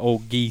But- of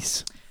old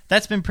geese.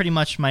 That's been pretty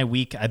much my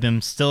week. I've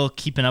been still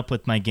keeping up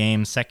with my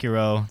game,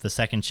 Sekiro, The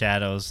Second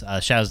Shadows,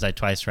 Shadows Die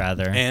Twice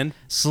rather. And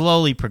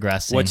Slowly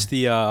progressing. what's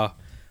the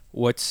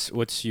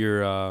what's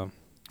your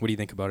what do you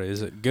think about it?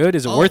 Is it good?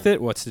 Is it Oh. worth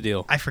it? What's the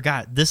deal? I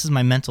forgot. This is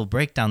my mental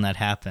breakdown that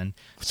happened.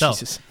 So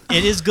Jesus.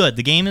 it is good.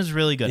 The game is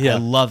really good. Yeah. I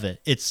love it.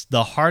 It's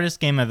the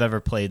hardest game I've ever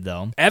played,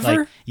 though.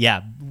 Ever? Like,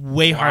 yeah,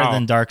 way harder Wow.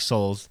 than Dark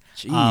Souls.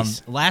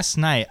 Jeez. Last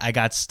night I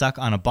got stuck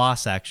on a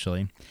boss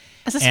actually,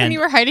 Is this when And- you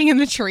were hiding in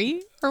the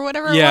tree or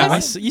whatever Yeah, it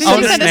was? you Did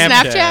sent you send a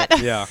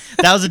Snapchat? Yeah,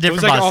 That was a it was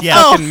different like boss. all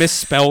Yeah. fucking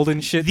misspelled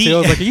and shit The- too. I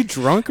was like, "Are you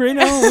drunk right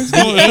now?" What's The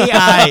going on?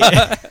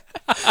 AI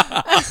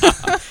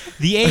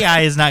The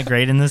AI is not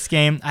great in this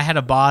game. I had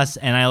a boss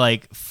and I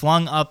like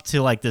flung up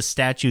to like the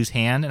statue's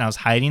hand and I was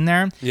hiding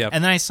there. Yep.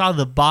 And then I saw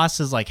the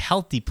boss's like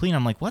health deplete.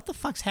 I'm like, what the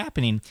fuck's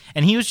happening?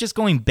 And he was just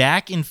going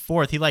back and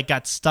forth. He like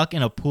got stuck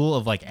in a pool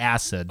of like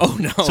acid. Oh,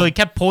 no. So he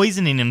kept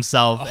poisoning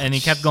himself and he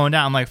kept going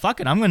down. I'm like, fuck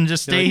it, I'm gonna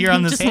just stay here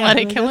on this Just hand. let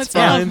it kill That's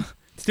itself. fine.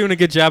 It's doing a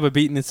good job of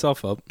beating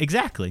itself up.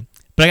 Exactly.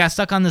 But I got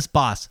stuck on this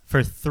boss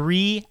for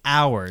 3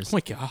 hours. Oh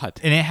my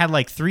god. And it had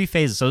like 3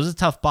 phases, so it was a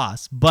tough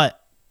boss. But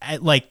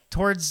like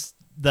towards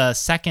the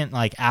second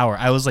like hour,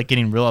 I was like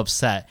getting real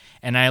upset,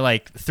 and I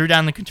like threw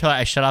down the controller.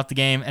 I shut off the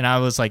game, and I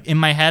was like, in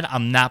my head,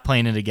 I'm not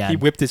playing it again. He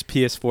whipped his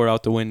PS4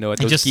 out the window at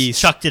He those just geese.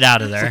 chucked it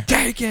out of there.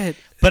 Dang it.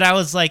 But I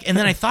was like, and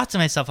then I thought to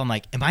myself, I'm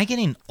like, am I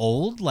getting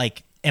old?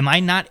 Like, am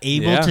I not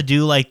able Yeah. to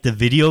do like the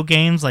video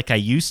games like I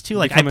used to?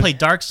 Like, I becoming- played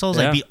Dark Souls.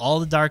 Yeah. I beat all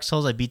the Dark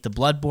Souls. I beat the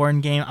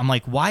Bloodborne game. I'm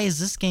like, why is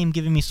this game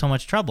giving me so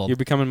much trouble? You're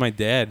becoming my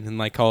dad in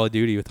like Call of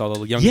Duty with all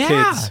the young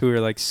Yeah. kids who are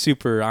like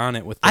super on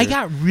it with I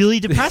their- got really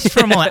depressed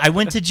for a moment. I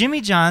went to Jimmy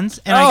John's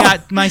and Oh. I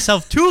got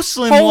myself 2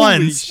 Slim Holy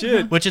Ones,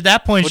 shit. which at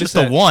that point What is is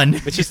just a that? 1.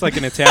 It's just like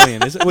an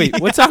Italian. Is it? Wait,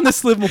 what's on the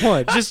Slim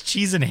one? Just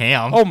cheese and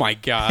ham. Oh my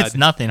god. It's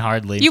nothing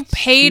hardly. You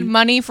paid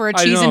money for a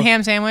I cheese and know.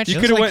 ham sandwich, You You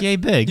It was could have like went yay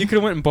big. You could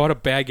have went and bought a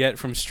baguette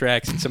from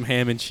Strax and some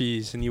ham and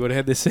cheese, and you would have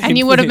had the same. and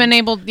you would have thing. been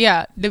able,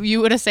 you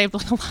would have saved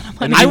like a lot of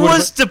money. And I you would've-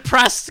 was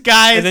depressed,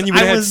 guys. And then you I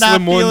would've had was not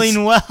Slim Ones.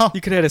 feeling well.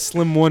 You could have had a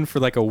Slim one for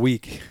like a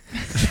week,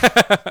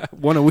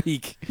 one a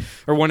week,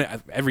 or one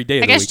every day.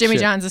 Of I the guess week. Jimmy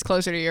Shit. John's is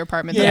closer to your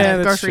apartment Yeah, than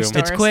the that's grocery true. store.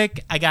 It's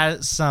quick. I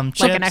got some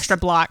chips. like an extra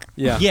block.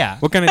 Yeah. Yeah.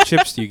 What kind of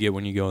chips do you get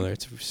when you go there?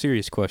 It's a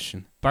serious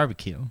question.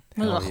 Barbecue.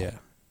 Hell Ugh. yeah,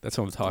 that's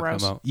what I'm talking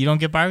Gross. about. You don't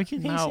get barbecue?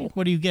 No. Casey?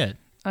 What do you get?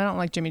 I don't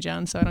like Jimmy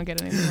John's, so I don't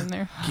get anything in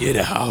there. Get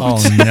out.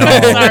 Oh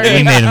no, Sorry.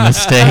 we made a I'm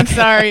mistake.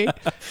 sorry.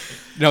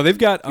 No, they've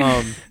got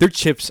their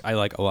chips. I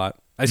like a lot.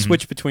 I Mhm.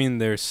 switch between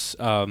their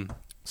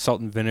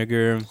salt and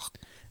vinegar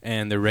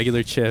and their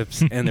regular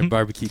chips and their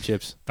barbecue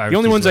chips. The only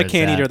Barbecue's ones I where it's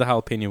can't eat at. are the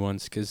jalapeno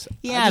ones because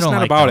Yeah, I'm I just don't not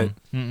like about them.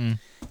 it. Mm-mm.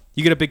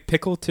 You get a big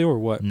pickle too, or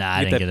what? Nah, I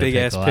you didn't get that a big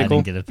pickle. ass I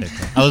pickle. didn't get a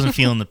pickle. I wasn't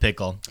feeling the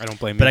pickle. I don't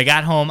blame you. But I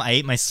got home. I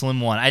ate my Slim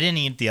One. I didn't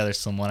eat the other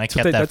Slim One. I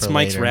kept that that's for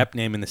Mike's later. rap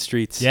name in the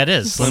streets. Yeah, it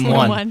is Slim, Slim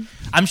One. One.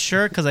 I'm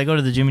sure because I go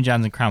to the Jimmy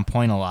John's in Crown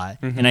Point a lot,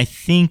 and I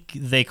think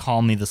they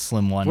call me the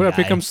Slim One. What up?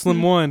 Here guy. comes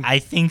Slim One. I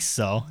think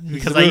so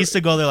because the I real- used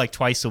to go there like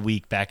twice a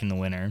week back in the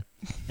winter.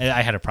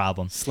 I had a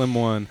problem. Slim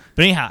One.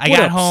 But anyhow, I What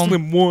got up, home.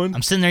 Slim One.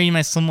 I'm sitting there eating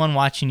my Slim One,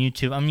 watching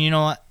YouTube. You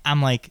know what?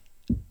 I'm like,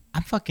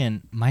 I'm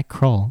fucking Mike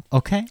Kroll,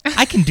 okay?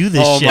 I can do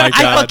this Oh shit. my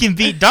I God. fucking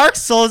beat Dark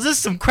Souls. This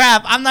is some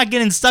crap. I'm not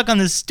getting stuck on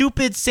this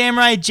stupid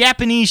samurai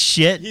Japanese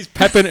shit. He's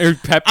pep I'm talking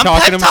pep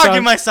talking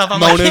himself. myself. I'm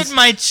like Mona's- hitting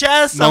my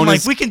chest. I'm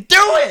Mona's- like, we can do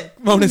it.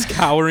 Mona's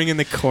cowering in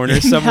the corner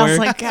somewhere.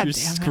 like, God You're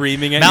damn it.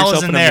 screaming at Mal yourself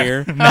was in in a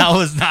there. mirror. Mal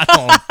was not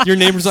home. Your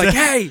neighbor's like,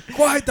 "Hey,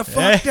 quiet the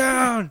fuck Hey.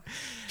 down.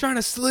 Trying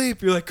to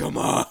sleep." You're like, "Come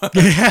on."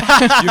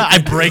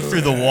 I break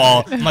through the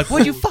wall. I'm like,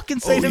 what'd you fucking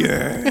say Oh to me?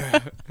 yeah.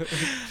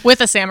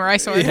 With a samurai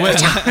sword.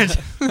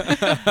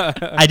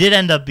 I did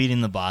end up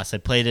beating the boss. I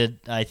played it,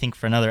 I think,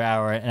 for another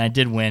hour, and I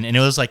did win. And it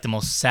was like the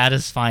most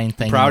satisfying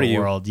thing Proud in of the you.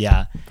 world.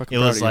 Yeah, Fucking it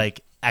proud was of you.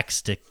 like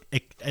ecstatic.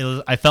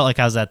 I felt like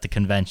I was at the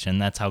convention.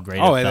 That's how great.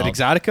 Oh, it at felt.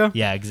 Exotica?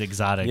 Yeah,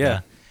 Exotica.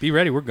 Yeah. Be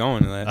ready. We're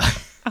going to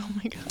that. Oh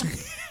my god.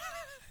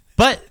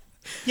 But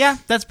yeah,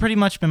 that's pretty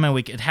much been my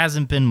week. It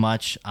hasn't been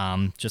much.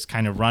 Just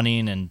kind of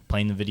running and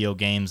playing the video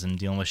games and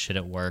dealing with shit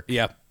at work.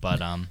 Yeah. But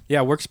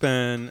Yeah,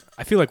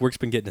 I feel like work's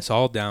been getting us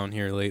all down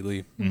here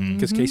lately.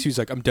 Because Casey's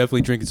like, "I'm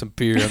definitely drinking some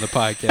beer on the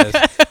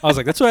podcast." I was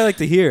like, "That's what I like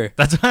to hear."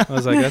 that's I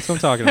was like, "That's what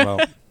I'm talking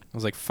about." I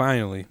was like,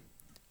 "Finally.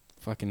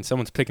 Fucking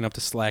someone's picking up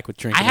the slack with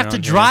drinking." I have to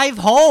around here. drive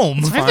home.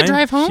 It's I have to fine.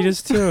 drive home? She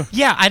does too.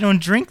 Yeah, I don't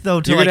drink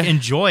though to You're like gonna-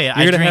 enjoy it. You're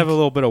I gonna drink, have a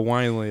little bit of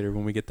wine later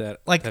when we get that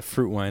Like, that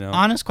fruit wine out.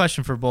 honest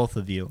question for both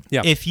of you.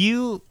 Yeah. If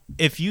you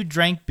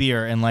drank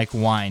beer and like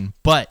wine,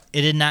 but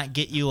it did not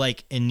get you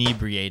like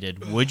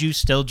inebriated, would you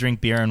still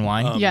drink beer and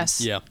wine? Yes.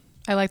 Yeah.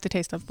 I like the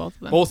taste of both of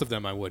them. Both of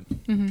them, I would.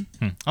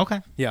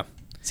 Okay. Yeah.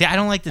 See, I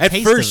don't like the At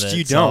taste first, of it.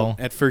 you so- don't.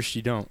 At first,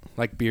 you don't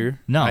like beer.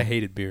 No. I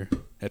hated beer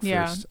at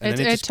Yeah, first, and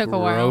then it just took a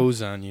while.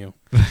 grows on you,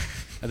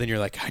 and then you're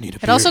like, "I need a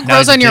It beer." also Now grows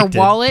he's on your addicted.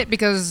 wallet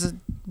because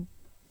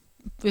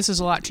this is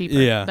a lot cheaper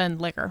Yeah. than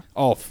liquor.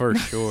 Oh, for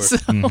sure. So,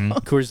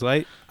 Coors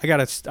Light.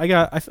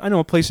 I know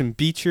a place in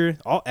Beecher.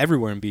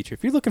 Everywhere in Beecher.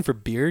 If you're looking for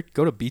beer,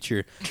 go to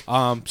Beecher.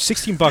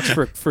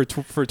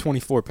 $16 for a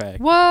 24 pack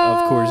what?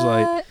 of Coors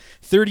Light.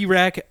 30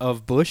 rack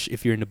of Busch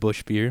if you're into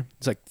Busch beer.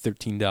 It's like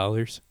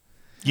 $13.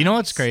 You know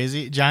what's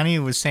crazy? Johnny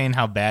was saying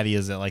how bad he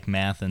is at like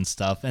math and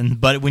stuff,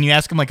 but when you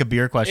ask him like a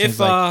beer question, If, he's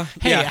like,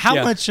 "Hey, yeah, how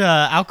yeah. much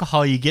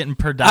alcohol are you getting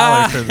per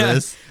dollar for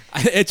this?"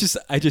 I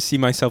just see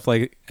myself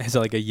like as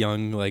like a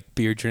young like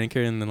beer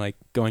drinker, and then like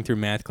going through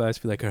math class,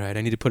 be like, all right,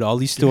 I need to put all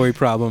these story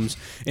problems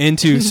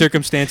into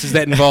circumstances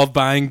that involve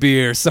buying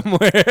beer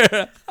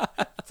somewhere.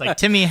 It's like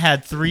Timmy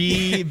had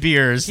 3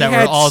 beers He that were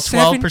had all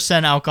 7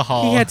 12%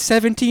 alcohol. He had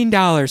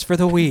 $17 for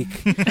the week.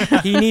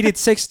 He needed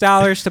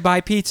 $6 to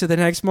buy pizza the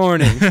next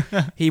morning.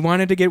 He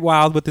wanted to get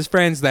wild with his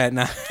friends that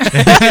night.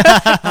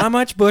 How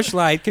much Busch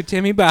Light could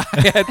Timmy buy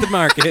at the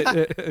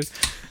market?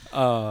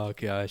 Oh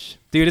gosh,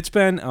 dude, it's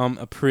been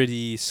a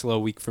pretty slow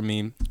week for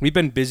me. We've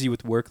been busy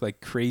with work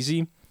like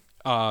crazy.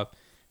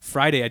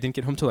 Friday I didn't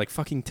get home till like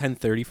fucking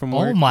 10:30 from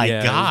work. Oh my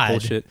yeah, God. it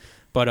was bullshit.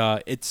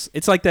 But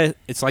it's like that.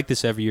 It's like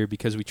this every year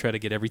because we try to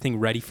get everything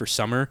ready for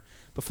summer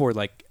before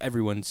like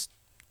everyone's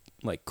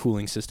like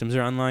cooling systems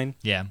are online.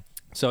 Yeah.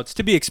 So it's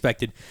to be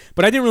expected.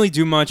 But I didn't really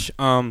do much.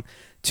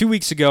 2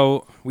 weeks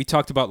ago, we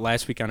talked about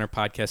last week on our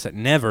podcast that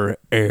never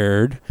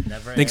aired.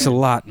 Thanks a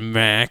lot,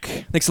 Mac.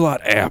 Thanks a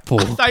lot,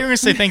 Apple. I thought you were going to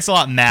say thanks a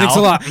lot, Mal. Thanks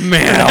a lot,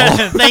 Mal.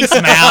 Thanks,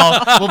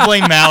 Mal. We'll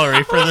blame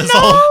Mallory for this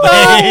whole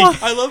thing.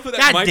 I love that.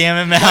 God Mike, damn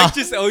it, Mal. Mike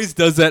just always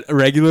does that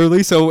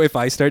regularly. So if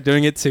I start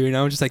doing it too,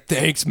 I'm just like,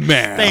 thanks,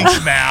 Mal.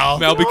 Thanks, Mal.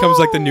 Mal becomes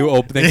like the new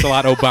thanks a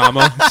lot,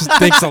 Obama. Just,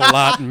 thanks a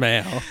lot,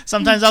 Mal.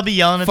 Sometimes I'll be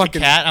yelling at the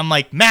Fucking- cat. I'm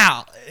like,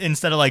 Mal.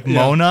 Instead of like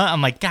Mona,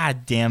 I'm like,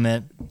 God damn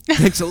it.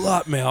 Thanks a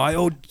lot, Mal. I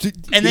owe.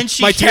 And then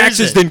she my hears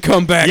taxes it. didn't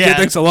come back. Yeah,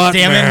 thanks a lot,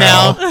 Damn it,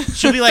 Mal. Mel.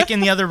 She'll be like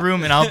in the other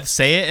room, and I'll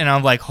say it, and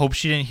I'm like, hope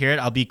she didn't hear it.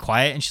 I'll be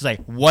quiet, and she's like,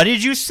 "What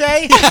did you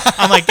say?"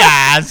 I'm like,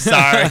 I'm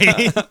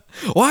sorry.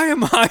 Why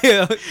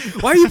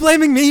are you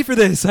blaming me for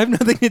this? I have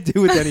nothing to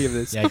do with any of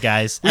this. Yeah,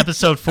 guys.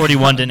 Episode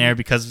 41 didn't air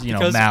because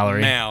Because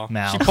Mallory. Mal.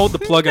 Mal. She pulled the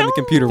plug on the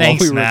computer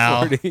Thanks, while we were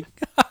Mal. recording.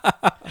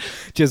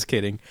 Just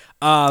kidding.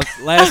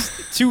 Last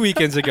 2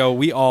 weekends ago,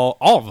 we all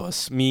of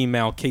us, me,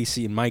 Mal,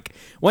 Casey, and Mike,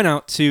 went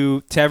out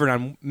to Tavern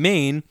on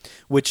Main,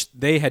 which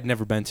they had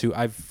never been to.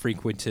 I've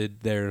frequented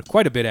there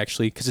quite a bit,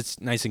 actually, because it's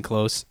nice and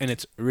close, and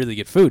it's really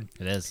good food.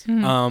 It is.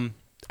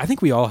 I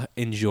think we all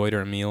enjoyed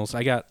our meals.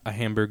 I got a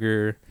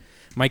hamburger.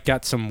 Mike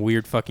got some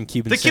weird fucking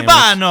Cuban The sandwich.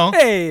 Cubano.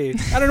 Hey,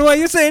 I don't know why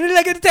you're saying it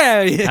like an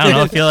Italian. I don't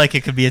know. I feel like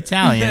it could be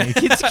Italian.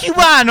 It's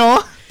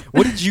Cubano.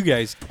 What did you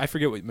guys? I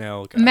forget what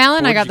Mal got. Mal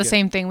and What I did got you the get?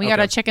 same thing. We got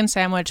Okay. a chicken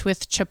sandwich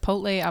with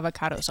chipotle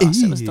avocado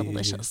sauce. It was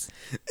delicious.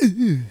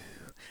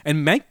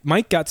 And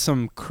Mike got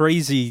some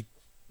crazy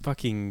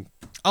fucking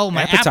Oh,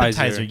 my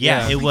appetizer.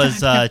 Yeah, Yeah. it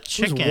was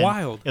chicken.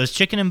 wild. It was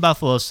chicken and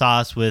buffalo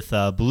sauce with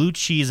blue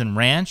cheese and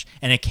ranch,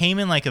 and it came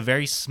in like a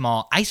very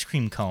small ice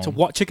cream cone.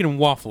 So chicken and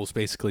waffles,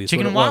 basically. is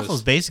Chicken what and it was.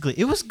 waffles, basically.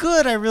 It was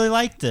good. I really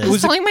liked it. I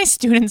was telling my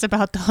students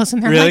about those,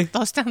 and they're Really? like,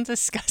 "Those sound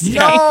disgusting."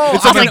 No! I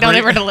was It's like, "No,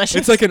 they were delicious."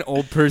 It's like an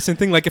old person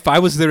thing. Like if I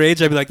was their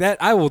age, I'd be like, "That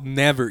I will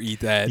never eat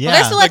that." Yeah. Well,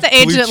 they're still at Like the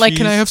age blue that, like,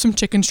 can I cheese. have some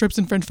chicken strips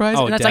and French fries?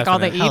 Oh, And that's like all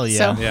they definitely. eat.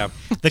 Hell So yeah.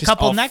 Yeah. The Just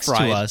couple all next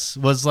fried. to us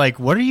was like,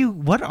 "What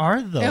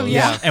are those?" Oh,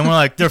 yeah. And we're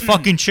like, "They're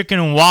fucking chicken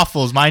and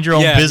waffles. Mind your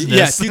own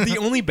business." Yeah, dude, the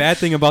only bad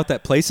thing about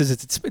that place is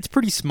it's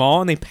pretty small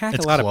and they pack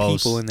It's a lot close. of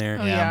people in there.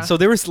 Oh, Yeah. yeah. So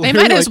there was They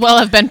literally, might as well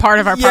have been part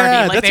of our party.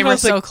 Like that's they what I were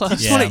was so like, close. You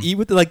just Yeah. want to eat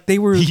with like they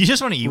were You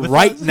just want to eat with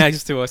right us?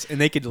 next to us and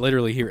they could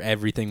literally hear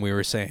everything we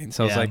were saying.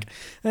 So I was Yeah. like,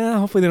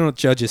 hopefully they don't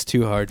judge us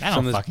too hard. for I don't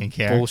some of this fucking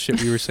care.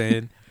 bullshit we were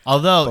saying.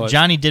 Although But-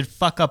 Johnny did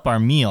fuck up our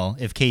meal,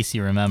 if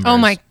Casey remembers. Oh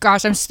my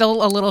gosh, I'm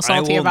still a little I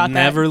salty will about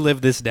never that. live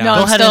this down. No,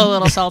 Go I'm ahead still and- a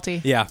little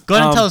salty. Yeah. Go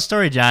ahead and tell a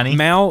story, Johnny.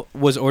 Mal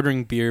was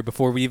ordering beer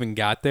before we even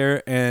got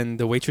there, and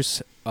the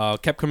waitress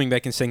kept coming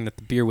back and saying that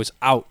the beer was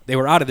out. They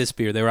were out of this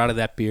beer. They were out of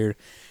that beer.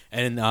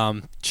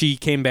 And she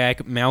came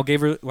back. Mal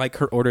gave her like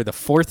her order the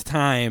 4th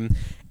time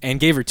and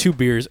gave her 2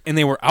 beers, and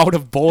they were out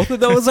of both of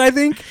those, I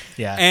think.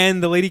 Yeah.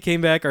 And the lady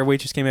came back. Our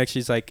waitress came back.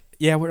 She's like,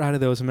 "Yeah, we're out of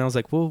those." And Mal's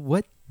like, "Well,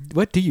 what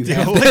do you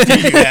have?" What do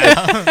you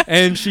have?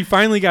 And she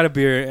finally got a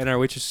beer, and our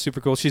waitress is super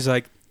cool. She's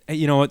like, "Hey,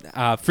 you know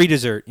what? Free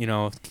dessert,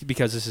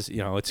 because this is,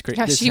 it's great."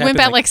 Yeah, This she went happened,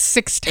 back like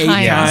 6 8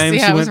 times. times.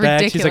 Yeah, She it was went back.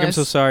 ridiculous. She's like, "I'm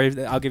so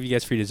sorry. I'll give you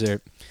guys free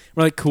dessert."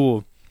 We're like,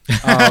 "Cool."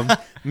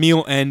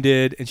 Meal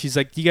ended, and she's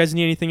like, "Do you guys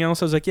need anything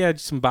else?" I was like, "Yeah,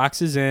 just some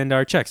boxes and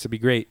our checks. That'd be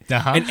great."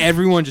 Uh-huh. And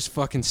everyone just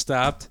fucking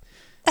stopped,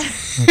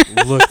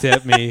 looked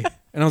at me,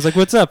 and I was like,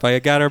 "What's up? I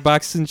got our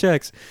boxes and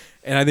checks."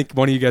 And I think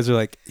one of you guys are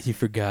like, "He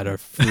forgot our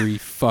free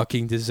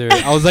fucking dessert."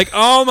 I was like,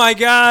 "Oh my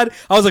god!"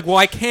 I was like, "Well,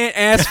 I can't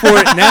ask for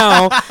it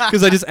now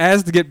because I just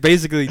asked to get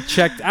basically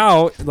checked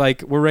out.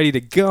 Like we're ready to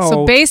go."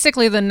 So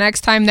basically, the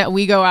next time that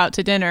we go out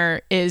to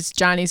dinner is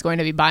Johnny's going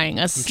to be buying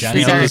us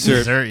Johnny dessert. owes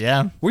dessert,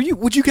 yeah.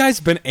 Would you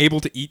guys been able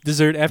to eat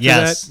dessert after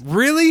Yes. that?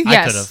 Really? I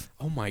Yes. could have.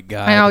 Oh my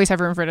god! I always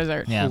have room for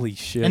dessert. Yeah. Holy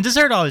shit! And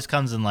dessert always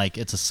comes in like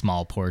it's a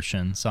small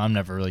portion, so I'm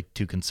never really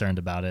too concerned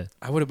about it.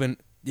 I would have been.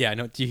 Yeah.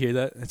 No. Do you hear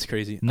that? That's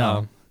crazy.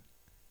 No.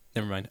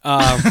 Never mind.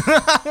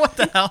 What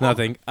the hell?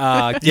 Nothing.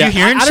 You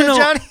hearing I don't shit, know,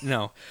 Johnny?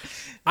 No.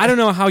 I don't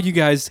know how you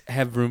guys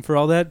have room for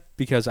all that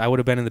because I would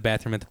have been in the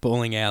bathroom at the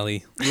bowling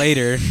alley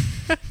later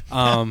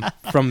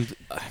from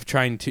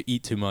trying to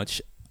eat too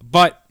much.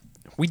 But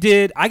we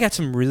did. I got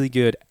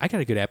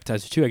a good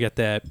appetizer too. I got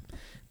that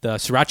the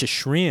sriracha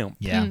shrimp.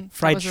 Yeah. that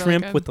Fried was really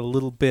shrimp good. with a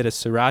little bit of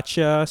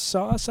sriracha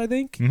sauce, I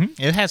think.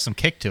 It has some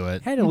kick to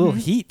it. Had a little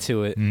heat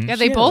to it. Yeah, She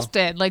they had both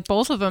did. Like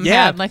both of them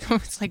Yeah. had. Like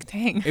it's like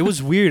dang. It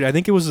was weird. I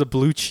think it was the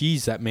blue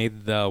cheese that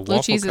made the Blue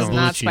waffle cheese is cone.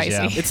 not Blue cheese,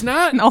 spicy. yeah. It's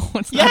not. No,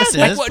 it's Yes,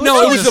 not. it is. What? Blue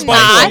No, it cheese was is the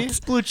buffalo.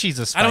 spicy. Blue cheese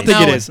is I don't spicy.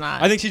 think No, it it's is.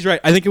 not. I think she's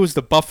right. I think it was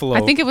the buffalo.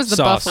 I think it was the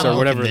sauce buffalo. or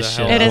whatever the This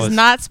hell shit. It it is was.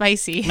 not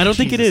spicy. I don't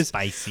think Cheese it is.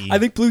 spicy. I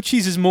think blue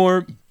cheese is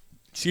more.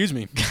 Excuse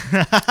me.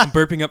 I'm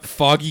burping up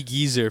Foggy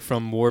Geezer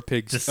from War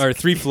Pigs Just- or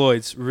Three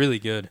Floyds. Really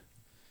good.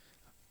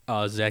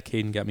 Zach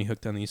Hayden got me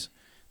hooked on these.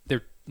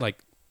 They're like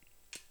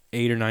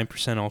 8 or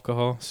 9%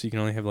 alcohol, so you can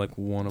only have like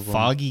one of them.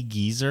 Foggy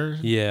Geezer.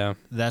 Yeah.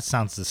 That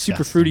sounds disgusting.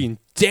 Super fruity and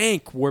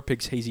dank War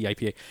Pigs hazy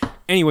IPA.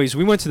 Anyways,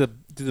 we went to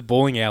the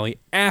bowling alley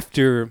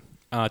after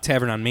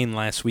Tavern on Main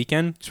last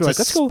weekend. So we're like, It's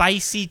let's a go.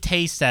 spicy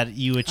taste that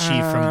you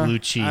achieve from blue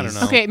cheese. I don't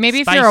know. Okay,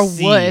 maybe if you're a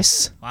Spicy.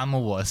 wuss. I'm a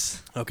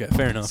wuss. Okay,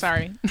 fair enough.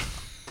 Sorry.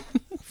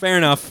 Fair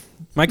enough.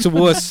 Mike's a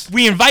wuss.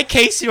 We invite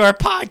Casey to our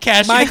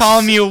podcast. Mike's- You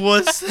call me a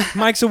wuss.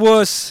 Mike's a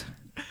wuss.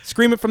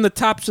 Scream it from the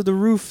tops of the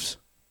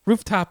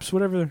rooftops,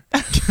 whatever.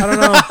 I don't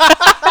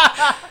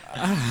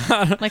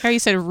know. Like how you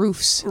said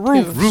roofs.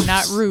 Roofs. too,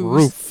 not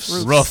roofs.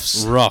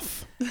 Roofs.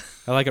 Rough.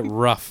 I like it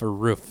rough or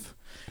roof.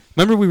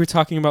 Remember we were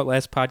talking about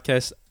last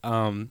podcast?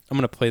 I'm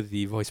gonna play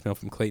the voicemail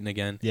from Clayton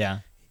again. Yeah.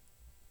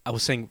 I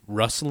was saying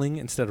rustling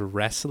instead of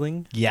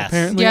wrestling. Yes.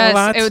 Apparently a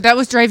lot. Yes, that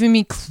was driving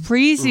me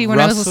crazy when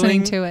I was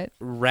listening to it.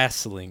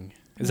 Wrestling.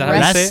 Is that how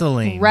you say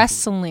it? Wrestling.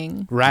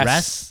 Wrestling.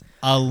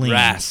 Wrestling.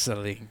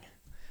 Wrestling.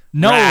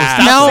 No,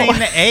 Wrestling. stop No. saying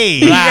the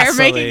A. You're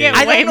making it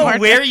I way don't know more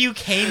where you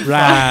came from,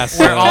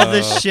 Wrestling. where all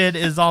this shit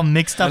is all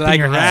mixed up I like in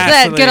your head.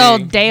 wrestling. That good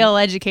old Dale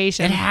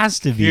education. It has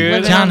to be. Good.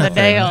 Living on the Jonathan.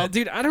 Dale.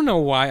 Dude, I don't know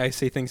why I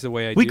say things the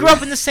way I We do. grew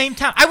up in the same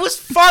town. I was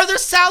farther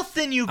south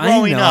than you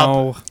growing I up.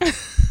 know.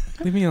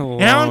 Leave me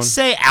alone. And I don't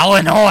say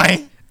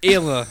Illinois.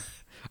 Illa.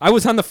 I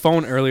was on the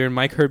phone earlier and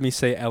Mike heard me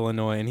say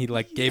Illinois and he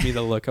like gave me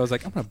the look. I was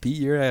like, I'm gonna beat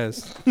your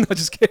ass. No,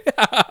 just kidding.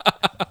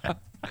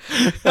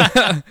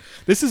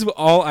 This is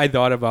all I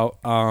thought about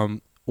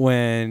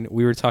when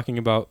we were talking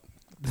about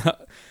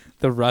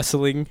the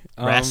wrestling.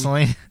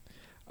 Wrestling.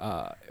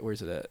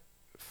 Where's it at?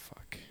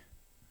 Fuck.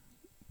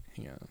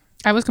 Hang on.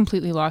 I was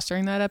completely lost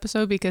during that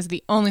episode because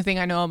the only thing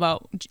I know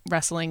about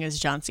wrestling is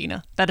John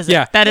Cena. That is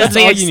Yeah, it. That is that's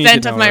the all you need to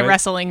extent know, of my right?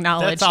 wrestling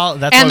knowledge. That's all.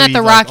 That's and why that we,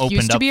 The like, Rock used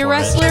opened to up be a for it.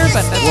 wrestler, but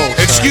that's Whoa,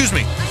 sorry. Excuse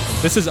me.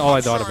 This is all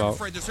I thought Sorry, I'm about.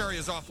 afraid this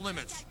area's off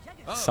limits.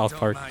 Oh, South don't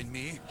Park. mind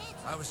me.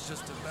 I was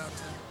just about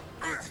to.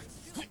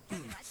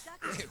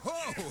 Hey,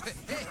 whoa!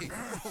 Hey,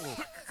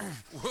 whoa!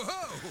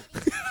 Whoa!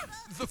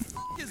 The f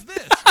is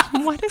this?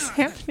 what is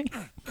happening?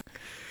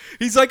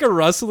 He's like a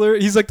wrestler.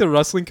 He's like the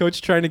wrestling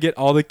coach trying to get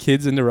all the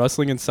kids into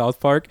wrestling in South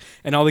Park,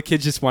 and all the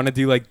kids just want to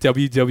do like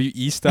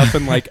WWE stuff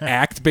and like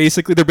act.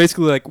 Basically, they're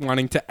basically like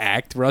wanting to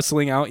act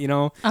wrestling out. You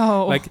know?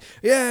 Oh. Like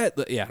yeah.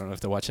 I don't have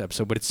to watch the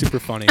episode, but it's super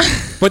funny.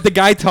 But the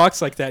guy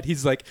talks like that.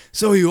 He's like,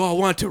 "So you all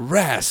want to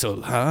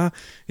wrestle, huh?"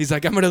 He's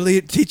like, "I'm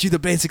gonna teach you the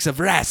basics of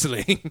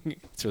wrestling."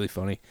 It's really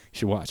funny. You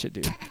should watch it,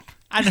 dude.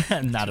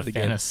 I'm not a Really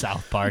fan good. of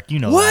South Park. You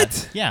know What?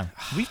 that. Yeah,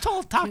 we've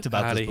talked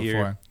about Outta this here.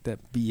 before.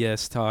 That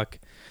BS talk.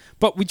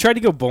 But we tried to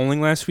go bowling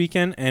last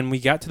weekend, and we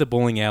got to the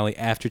bowling alley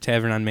after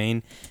Tavern on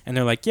Main, and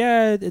they're like,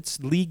 "Yeah,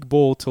 it's league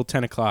bowl till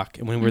 10 o'clock,"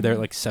 and we were there at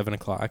like 7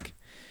 o'clock.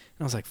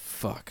 And I was like,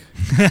 "Fuck!"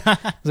 I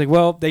was like,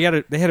 "Well, they had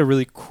a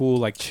really cool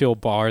like chill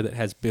bar that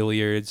has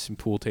billiards and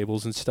pool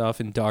tables and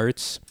stuff and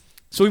darts."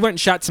 So we went and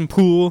shot some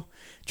pool,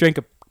 drank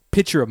a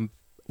pitcher of.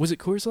 Was it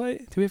Coors Light?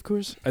 Do we have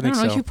Coors? I I think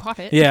don't know. so. You bought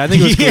it. Yeah, I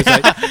think it was Coors Yeah.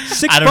 Light.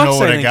 $6 I don't know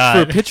what I think, got.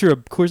 for a pitcher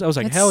of Coors. I was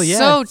like, It's "Hell yeah!"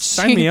 so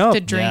Sign cheap me up.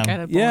 to drink Yeah. at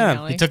a bowling Yeah.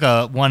 alley. He took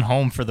a one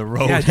home for the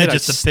road. Yeah, I did. I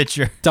just a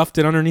picture. Stuffed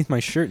it underneath my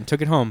shirt and took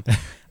it home.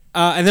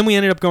 And then we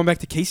ended up going back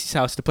to Casey's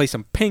house to play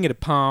some ping at a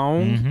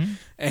pong. Mhm.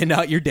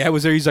 And your dad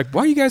was there. He's like,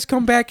 "Why you guys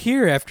come back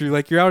here after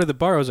like you're out of the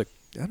bar?" I was like,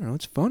 "I don't know.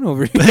 It's fun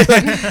over here.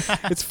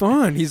 It's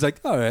fun." He's like,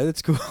 "All right,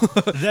 that's cool."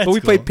 But we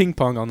played cool. ping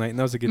pong all night, and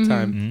that was a good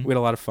time. Mhm. We had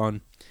a lot of fun.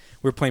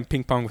 We were playing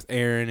ping pong with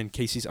Aaron and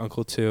Casey's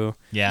uncle too.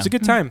 It Yeah. was a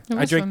good time. It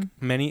I was drank fun.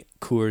 many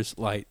Coors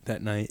Light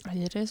that night, I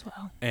did as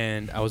well.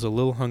 and I was a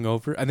little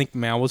hungover. I think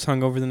Mal was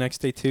hungover the next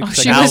day too. Oh, 'cause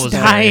she I got- was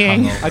very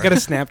dying. hungover. I got a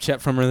Snapchat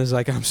from her that's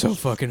like, "I'm so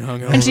fucking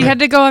hungover." And she had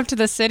to go up to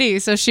the city,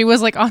 so she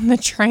was like on the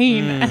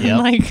train and Yep.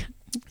 like, she's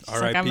like,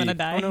 R.I.P. I'm gonna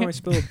die. Oh no, I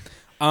spilled.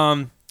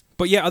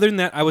 But yeah, other than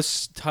that, I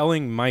was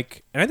telling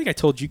Mike, and I think I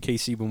told you,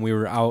 Casey, when we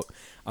were out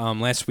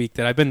last week,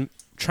 that I've been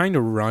trying to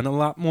run a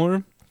lot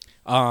more.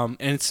 And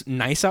it's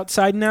nice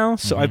outside now,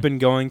 so I've been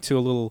going to a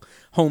little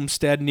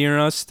homestead near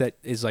us that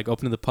is like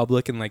open to the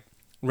public and like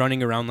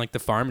running around like the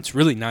farm. It's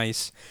really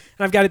nice,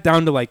 and I've got it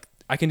down to like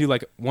I can do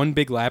like one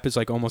big lap is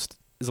like almost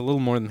is a little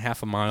more than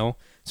half a mile.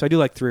 So I do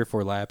like 3 or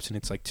 4 laps, and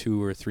it's like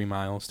 2 or 3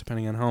 miles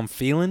depending on how I'm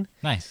feeling.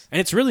 Nice.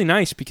 And it's really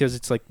nice because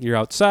it's like you're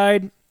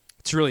outside.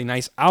 It's really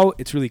nice out.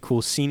 It's really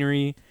cool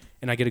scenery,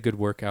 and I get a good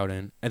workout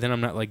in. And then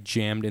I'm not like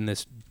jammed in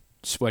this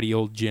sweaty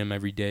old gym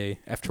every day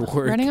after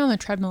work. Running on the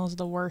treadmill is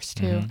the worst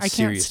too. Mhm. I can't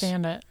Serious.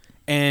 stand it.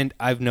 And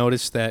I've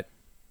noticed that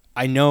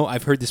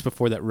I've heard this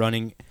before, that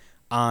running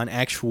on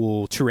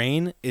actual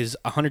terrain is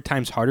 100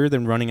 times harder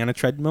than running on a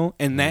treadmill,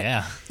 and that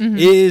Yeah.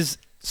 is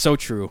so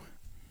true.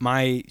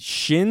 My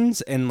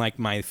shins and like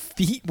my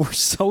feet were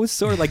so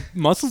sore. Like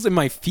muscles in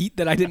my feet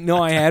that I didn't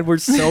know I had were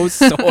so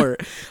sore.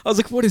 I was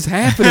like, "What is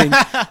happening?"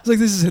 I was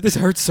like, "This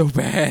hurts so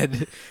bad."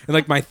 And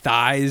like my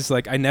thighs,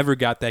 like I never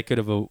got that good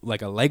of a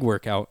leg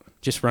workout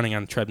just running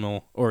on the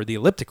treadmill or the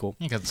elliptical.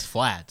 Yeah, 'cause it's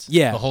flat.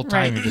 Yeah. The whole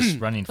time Right. you're just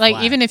running Like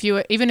flat. even if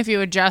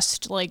you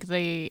adjust like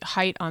the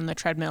height on the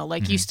treadmill,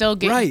 like you still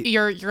get Right.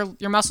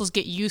 your muscles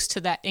get used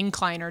to that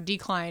incline or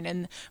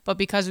decline, but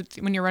because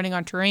when you're running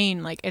on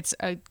terrain, like it's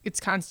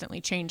constantly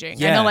changing.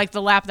 I Yeah. know like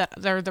the route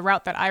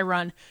that I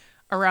run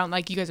around,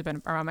 like you guys have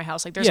been around my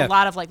house, like there's Yeah. a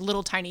lot of like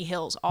little tiny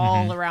hills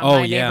all around Oh,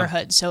 my yeah.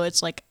 neighborhood, so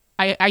it's like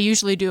I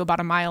usually do about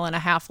 1.5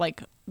 miles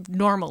like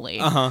normally,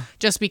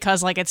 just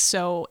because like it's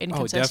so Oh,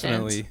 inconsistent.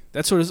 definitely.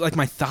 That's what it was like.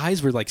 My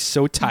thighs were like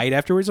so tight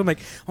afterwards. I'm like,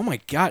 oh my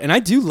God. And I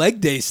do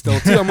leg days still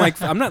too. I'm like,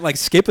 I'm not like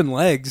skipping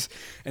legs.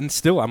 And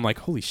still, I'm like,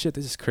 holy shit,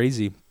 this is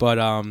crazy. But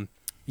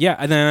yeah.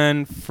 And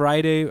then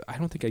Friday, I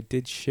don't think I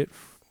did shit.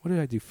 What did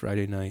I do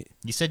Friday night?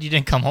 You said you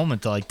didn't come home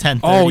until like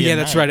 10:30. Oh, yeah, at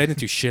that's night. right. I didn't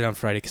do shit on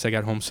Friday because I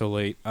got home so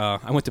late.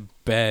 I went to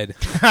bed.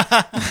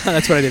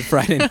 That's what I did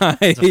Friday night.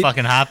 It's a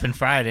fucking hopping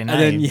Friday night. And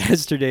then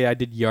yesterday I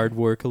did yard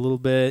work a little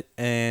bit,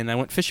 and I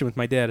went fishing with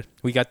my dad.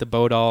 We got the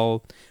boat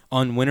all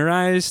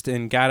unwinterized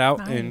and got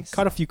out and Nice.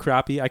 caught a few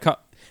crappie.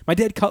 My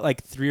dad caught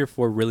like 3 or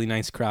 4 really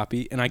nice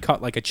crappie, and I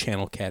caught like a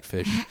channel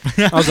catfish.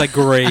 I was like,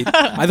 great.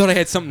 I thought I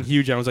had something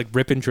huge. I was like,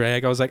 rip and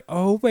drag. I was like,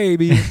 oh,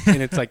 baby.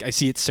 And it's like, I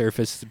see it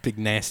surface, it's a big,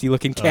 nasty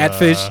looking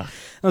catfish. I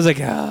was like,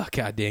 oh,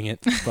 God dang it.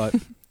 But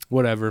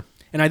whatever.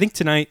 And I think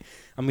tonight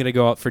I'm going to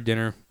go out for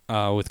dinner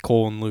with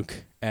Cole and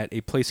Luke at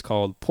a place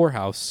called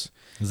Poorhouse.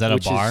 Is that a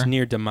which bar? is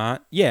near Demont.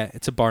 Yeah,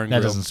 it's a bar and That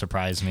grill. doesn't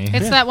surprise me.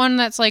 It's that one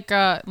that's like you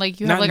have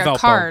Not like in a Valpo.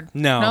 card.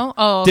 No.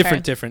 Oh, okay.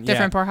 Different. Different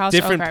Yeah. poorhouse.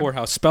 Different Okay.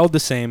 poorhouse. Spelled the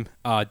same,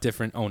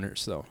 different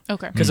owners though.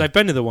 Okay. Because I've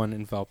been to the one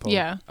in Valpo.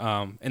 Yeah.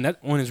 And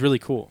that one is really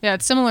cool. Yeah,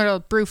 it's similar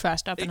to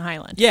Brewfest up in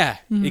Highland. Yeah,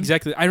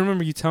 exactly. I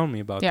remember you telling me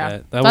about Yeah,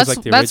 that. That was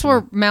like the that's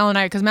original. where Mal and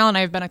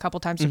I have been a couple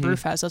times to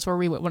Brewfest. That's where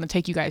we want to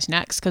take you guys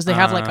next because they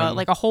have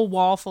like a whole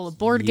wall full of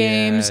board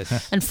games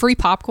Yes. and free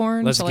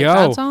popcorn. Let's so like, go.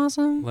 That's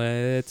awesome.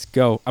 Let's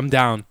go. I'm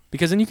down.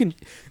 Because then you can,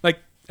 like,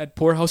 at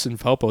Poorhouse in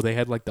Valpo, they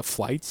had like the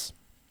flights.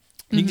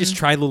 You can just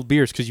try little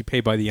beers because you pay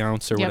by the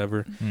ounce or Yep.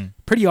 whatever.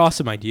 Pretty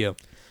awesome idea.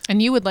 And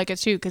you would like it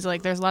too because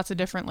like there's lots of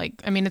different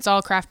it's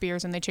all craft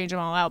beers and they change them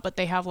all out, but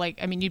they have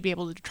you'd be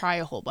able to try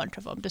a whole bunch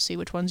of them to see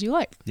which ones you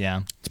like.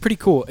 Yeah. It's pretty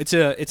cool. It's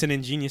an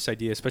ingenious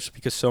idea, especially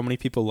because so many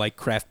people like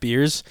craft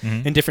beers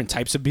and different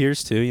types of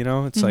beers too. You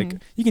know, it's like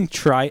you can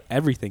try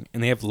everything,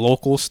 and they have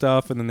local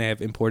stuff, and then they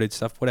have imported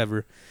stuff.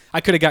 Whatever. I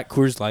could have got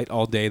Coors Light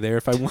all day there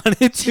if I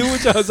wanted to,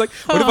 which I was like,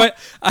 what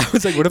if I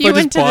was like, what if You I just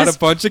went to bought this- a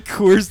bunch of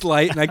Coors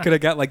Light and I could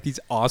have got like these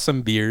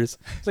awesome beers?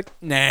 It's like,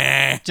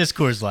 nah. Just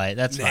Coors Light.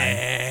 That's fine.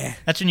 Nah.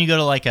 That's when you go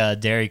to like a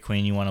Dairy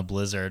Queen, you want a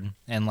Blizzard,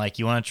 and like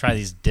you want to try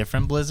these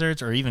different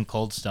Blizzards or even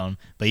Cold Stone,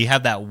 but you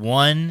have that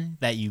one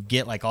that you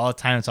get like all the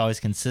time. It's always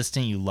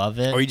consistent. You love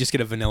it. Or you just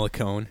get a vanilla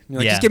cone. You're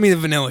like, Yeah. just give me the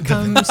vanilla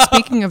cone.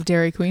 Speaking of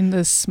Dairy Queen, the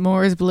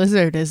S'mores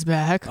Blizzard is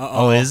back.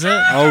 Oh, is it?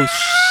 Oh, shit.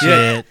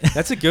 Shit.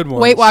 That's a good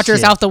one. Weight Watchers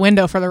shit. out the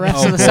window for the rest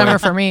Oh, of the boy. summer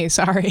for me.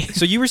 Sorry.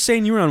 So you were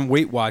saying you were on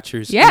Weight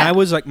Watchers. Yeah. And I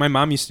was like, my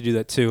mom used to do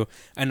that too.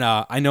 And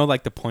I know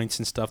like the points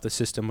and stuff, the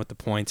system with the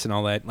points and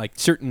all that. Like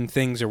certain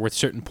things are worth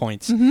certain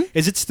points. Mm-hmm.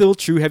 Is it still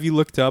true? Have you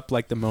looked up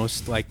like the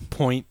most like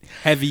point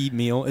heavy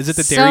meal? Is it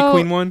the Dairy So,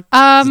 Queen one? Is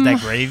that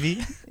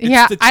gravy?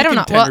 Yeah, the I don't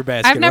know. chicken Well, tender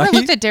basket, I've never right?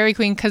 looked at Dairy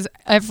Queen because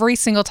every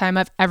single time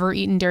I've ever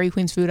eaten Dairy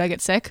Queen's food, I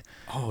get sick.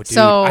 Oh, dude.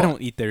 so I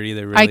don't eat there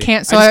either, really. I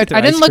can't. So just I get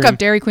their didn't ice look cream. up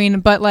Dairy Queen,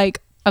 but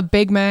like a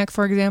Big Mac,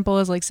 for example,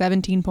 is like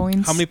 17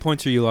 points. How many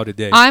points are you allowed a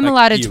day? I'm Like,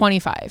 allowed at you.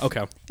 25.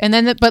 Okay. And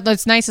then, but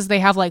what's nice is they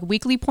have like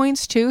weekly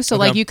points too. So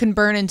Okay. like you can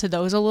burn into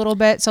those a little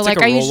bit. So It's like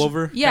a I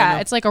rollover, yeah,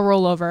 kinda? it's like a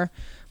rollover.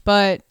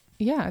 But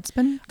yeah, it's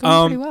been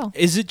going pretty well.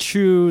 Is it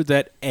true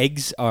that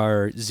eggs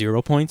are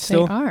 0 points They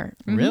still? are.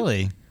 Mhm.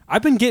 Really?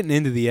 I've been getting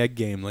into the egg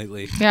game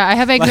lately. Yeah, I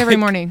have eggs every Like,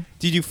 morning.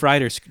 Do you do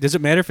fried or does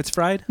it matter if it's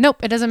fried?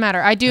 Nope, it doesn't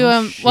matter. I do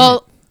Oh, shit.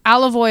 well,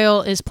 olive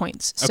oil is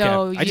points.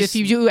 So Okay, I if just-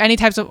 you do any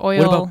types of oil,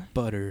 What about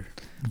butter?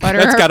 butter,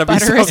 That's gotta be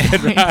butter is something,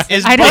 points. right?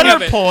 Is I don't butter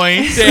have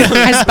points?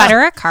 Is butter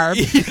a carb?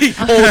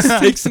 Whole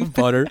sticks of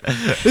butter.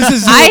 This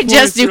is I 0 just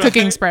points, do right?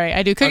 cooking spray.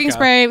 I do cooking Okay.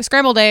 spray,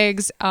 scrambled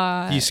eggs.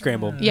 You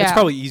scramble. Yeah. It's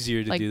probably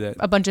easier to like do that.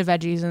 a bunch of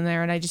veggies in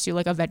there, and I just do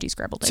like a veggie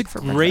scrambled It's egg for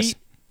great. breakfast.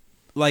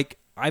 Like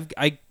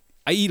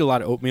I eat a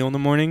lot of oatmeal in the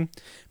morning,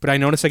 but I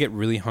notice I get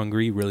really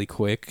hungry really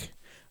quick.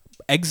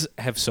 Eggs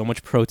have so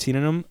much protein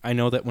in them. I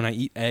know that when I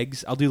eat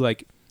eggs, I'll do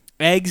like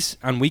eggs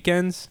on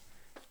weekends.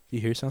 You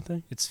hear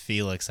something? It's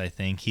Felix, I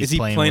think. He's Is he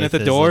playing with at the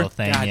his door? little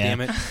thing, God yeah.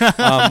 damn it!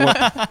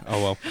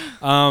 Oh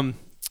well.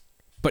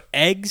 But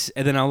eggs,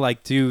 and then I'll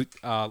like do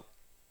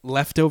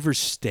leftover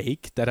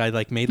steak that I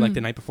like made like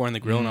the night before on the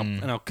grill,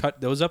 and I'll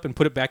cut those up and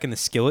put it back in the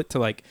skillet to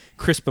like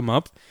crisp them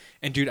up.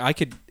 And dude, I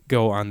could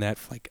go on that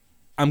for, like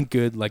I'm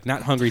good, like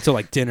not hungry till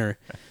like dinner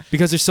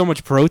because there's so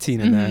much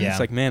protein in that. Yeah. It's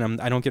like man,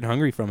 I don't get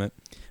hungry from it.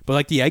 But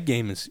like the egg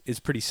game is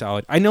pretty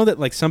solid. I know that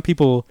like some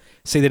people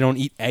say they don't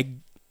eat egg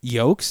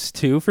yolks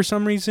too for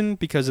some reason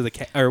because of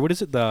or what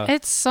is it?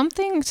 It's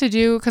something to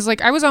do because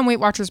like I was on Weight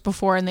Watchers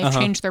before and they Uh-huh.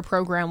 changed their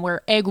program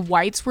where egg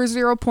whites were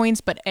 0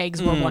 points but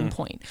eggs were 1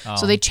 point.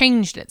 So they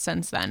changed it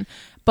since then.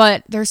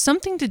 But there's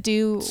something to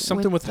do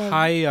something with the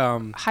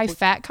high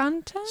fat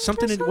content.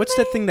 what's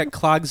that thing that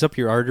clogs up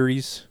your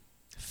arteries?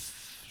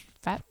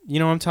 Fat You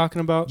know what I'm talking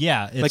about?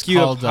 Yeah, it's like you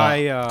called have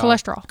high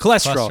cholesterol.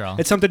 Cholesterol.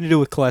 It's something to do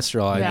with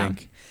cholesterol. Yeah.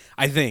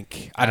 I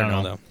think. I don't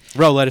know though.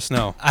 Ro, let us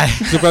know. I,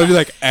 They'll probably be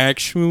like,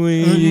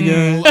 actually,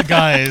 you guys.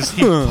 guys,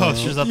 he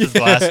posters up his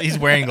glasses. He's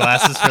wearing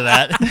glasses for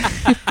that.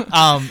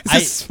 Is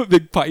this a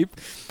big pipe?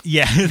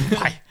 Yeah,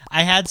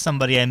 I had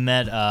somebody I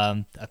met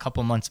a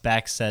couple months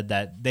back said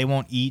that they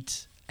won't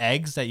eat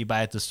eggs that you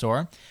buy at the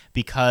store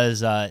because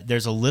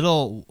there's a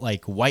little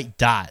like white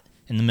dot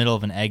in the middle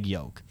of an egg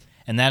yolk,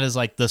 and that is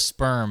like the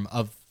sperm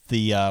of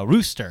the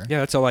rooster. Yeah,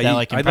 that's all I that eat.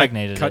 like I'd,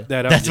 impregnated cut it.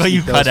 that out. That's and what just you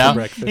eat those cut for out.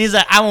 breakfast. And he's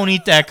like, I won't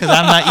eat that because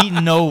I'm not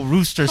eating no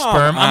rooster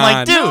sperm. I'm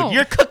like, dude, on.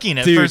 you're cooking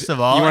it Dude, first of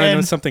all. you want to know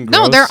and- something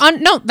gross?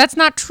 No, that's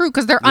not true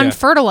because they're Yeah.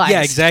 unfertilized.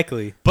 Yeah,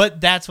 exactly.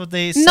 But that's what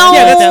they said. No,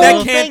 Yeah, in that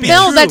little can't thing. be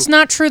No, true. that's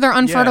not true. They're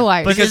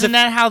unfertilized. But Because isn't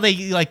that how they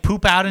like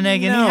poop out an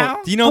egg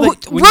anyhow? Do you know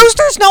that? when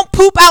Roosters don't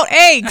poop out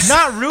eggs.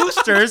 Not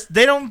roosters.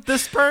 They don't. The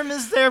sperm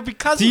is there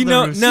because Do you of the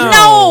know?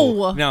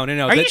 rooster. No. No.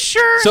 No. Are you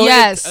sure? So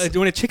Yes.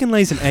 when a chicken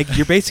lays an egg,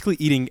 you're basically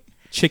eating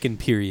chicken.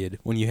 Period.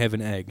 When you have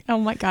an egg. Oh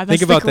my god, Think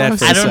that's about the that grossest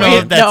for a I don't second. know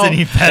if that's No.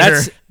 any better.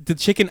 That's the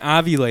chicken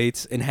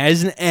ovulates and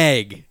has an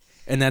egg,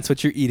 and that's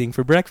what you're eating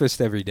for breakfast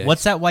every day.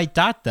 What's that white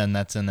dot then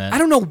that's in it? I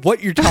don't know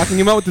what you're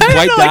talking about with this I don't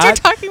white know dot. what you're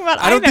talking about.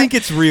 I don't either. think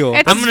it's real.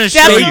 It's I'm gonna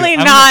show you. definitely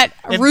I'm not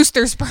gonna- if-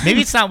 rooster sperm. Maybe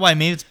it's not white.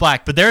 Maybe it's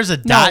black. But there's a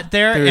dot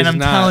there, There and is I'm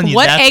not. telling you,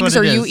 what that's eggs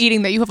what are it you is.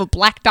 eating that you have a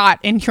black dot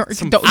in your?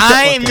 I'm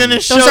gonna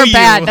show Those are you.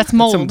 bad. That's Some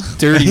mold.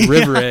 dirty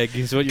river egg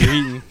is what you're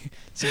eating.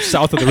 Some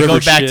south of the I river go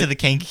back shit. to the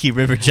Kankakee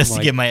River just Oh to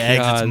my get my eggs.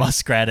 It's God.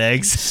 muskrat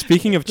eggs.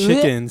 Speaking of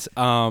chickens,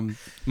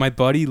 my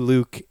buddy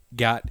Luke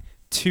got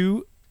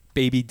 2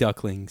 baby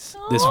ducklings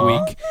this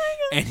week,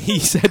 and he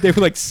said they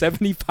were like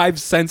 75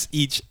 cents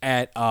each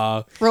at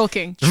Roll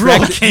King.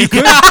 Roll King. You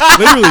could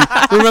literally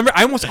remember.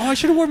 I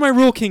should have worn my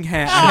Roll King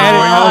hat. I had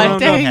Aw, it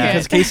dang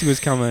because it. Casey was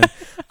coming.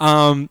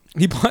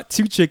 He bought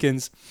 2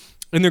 chickens,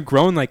 and they're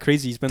growing like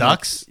crazy. He's been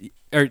Ducks?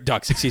 or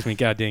ducks. Excuse me.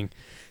 God dang.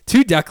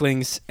 2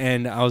 ducklings,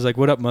 and I was like,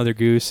 "What up, Mother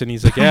Goose?" And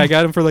he's like, "Yeah, I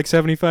got him for like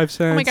 75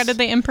 cents." Oh my god, did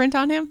they imprint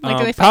on him? Like,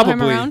 did they follow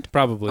probably, him around?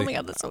 Probably. Oh my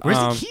god, that's so Where's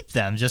weird. he keep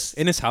them? Just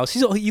In his house.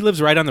 He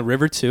lives right on the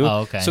river too. Oh,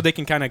 okay. So they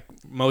can kind of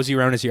mosey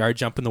around his yard,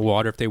 jump in the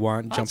water if they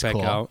want, and jump That's back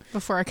cool. out.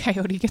 Before a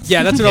coyote gets.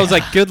 Yeah, that's what I was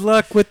like. Good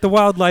luck with the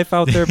wildlife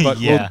out there, but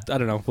Yeah. I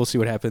don't know. We'll see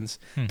what happens.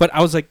 But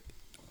I was like,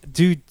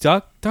 dude,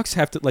 ducks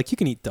have to like you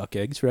can eat duck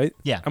eggs, right?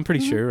 yeah, I'm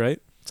pretty sure, right?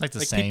 it's like the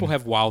Like same. people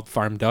have wild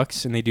farm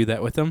ducks and they do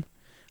that with them.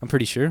 I'm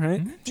pretty sure,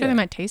 right? Sure, they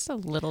might taste a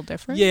little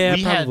different. Yeah,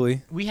 we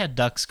probably. we had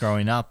ducks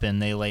growing up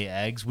and they lay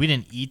eggs. We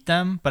didn't eat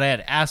them, but I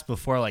had asked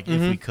before like if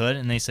we could,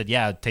 and they said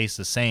yeah, it tastes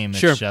the same.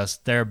 Sure. It's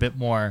just they're a bit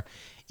more.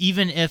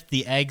 Even if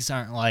the eggs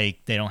aren't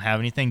like they don't have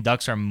anything,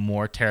 ducks are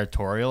more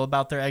territorial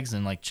about their eggs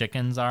than like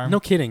chickens are. No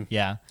kidding.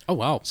 Yeah. Oh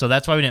wow. So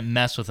that's why we didn't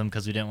mess with them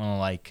because we didn't want to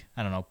like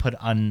I don't know put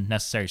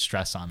unnecessary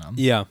stress on them.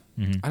 Yeah.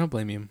 Mhm. I don't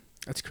blame you.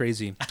 That's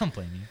crazy. I don't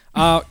blame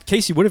you.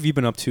 Casey, what have you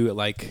been up to?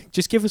 Like,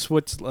 just give us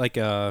what's like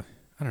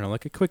I don't know,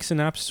 like a quick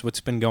synopsis. What's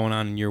been going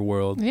on in your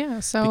world? Yeah.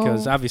 So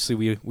Because obviously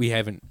we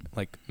haven't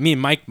like me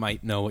and Mike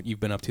might know what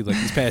you've been up to like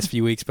these past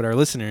few weeks, but our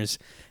listeners,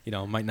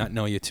 might not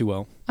know you too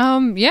well.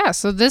 yeah.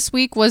 So this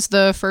week was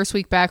the first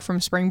week back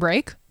from spring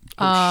break.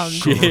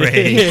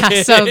 Great.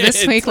 Yeah, so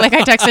this week, like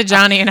I texted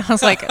Johnny and I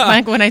was like,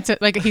 when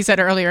like he said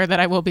earlier that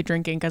I will be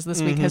drinking because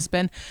this week has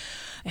been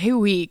a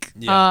week.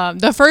 Yeah.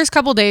 The first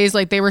couple days,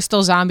 like they were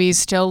still zombies,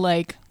 still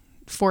like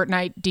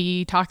Fortnite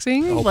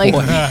detoxing. Oh, like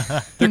boy.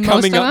 They're most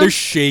coming of up. them. They're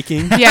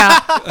shaking. Yeah.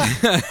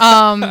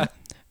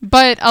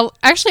 But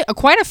actually,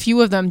 quite a few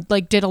of them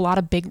like did a lot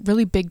of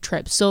really big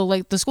trips. So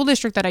like the school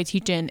district that I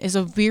teach in is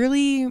a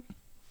really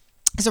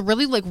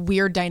like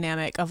weird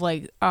dynamic of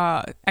like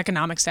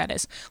economic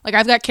status. Like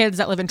I've got kids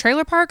that live in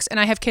trailer parks, and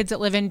I have kids that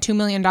live in $2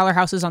 million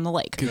houses on the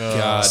lake. Good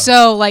God.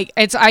 So like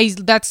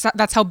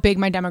that's how big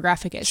my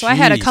demographic is. So I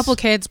had a Jeez. couple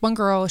kids. One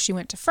girl, she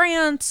went to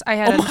France. I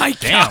had Oh my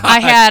God.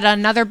 I had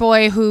another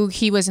boy who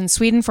he was in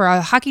Sweden for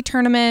a hockey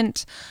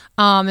tournament.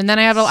 And then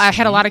I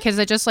had a lot of kids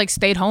that just like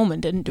stayed home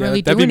and didn't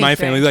really do that'd be anything. my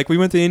family. Like we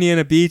went to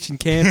Indiana Beach and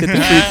camped at the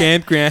free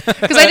campground.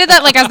 Because I did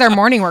that like as their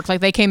morning work.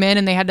 Like they came in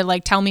and they had to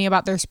like tell me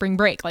about their spring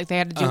break. Like they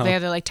had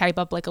to like type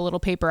up like a little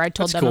paper. I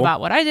told That's them cool. about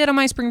what I did on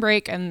my spring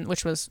break, and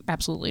which was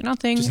absolutely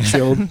nothing. Just except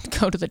chilled.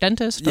 go to the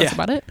dentist. That's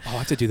about it. Oh, I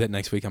have to do that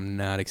next week. I'm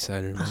not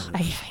excited about it. I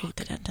hate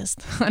the dentist,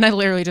 and I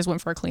literally just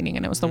went for a cleaning,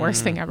 and it was the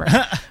worst thing ever.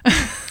 I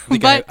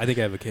think but- I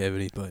have a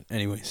cavity, but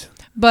anyways.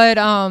 But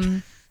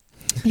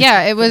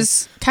yeah, it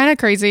was kind of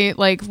crazy.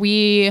 Like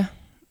we're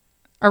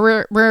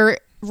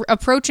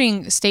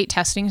approaching state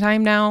testing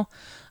time now.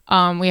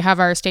 We have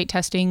our state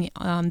testing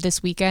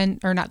this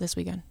weekend, or not this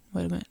weekend.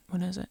 Wait a minute,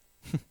 when is it?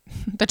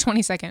 The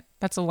 22nd.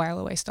 That's a while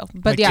away still.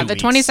 But Like yeah, 2 the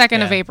weeks.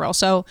 22nd of Yeah. April.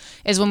 So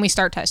is when we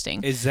start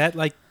testing. Is that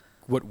like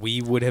what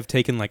we would have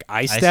taken, like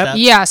iStep? iStep?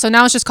 Yeah, so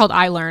now it's just called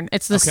iLearn.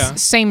 It's the Okay.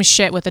 same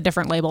shit with a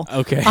different label.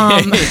 Okay.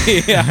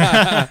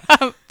 Yeah.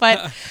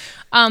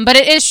 But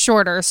it is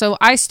shorter. So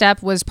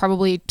iStep was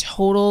probably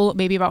total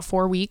maybe about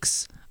 4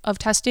 weeks of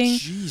testing.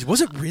 Jeez,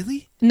 was it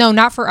really? No,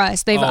 not for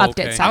us. They've Oh, upped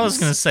okay. it. I was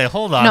gonna say,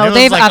 hold on. No, it was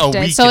they've like upped a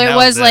it. week So and it that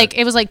was like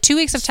it. it was like 2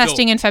 weeks of Still.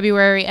 testing in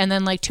February, and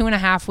then like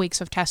 2.5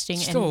 weeks of testing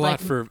Still in a like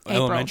lot for April.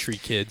 elementary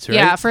kids, right?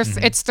 Yeah,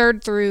 it's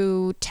 3rd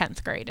through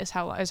 10th grade is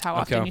how often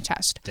Okay. you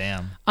test.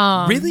 Damn.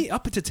 Really?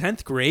 Up into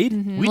 10th grade?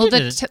 We Well,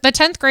 did the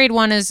 10th grade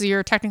one is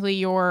technically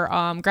your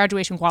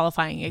graduation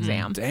qualifying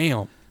exam.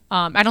 Damn.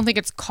 I don't think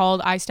it's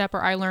called iStep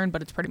or iLearn,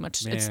 but it's pretty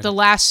much it's Man. the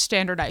last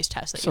standardized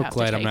test that you So have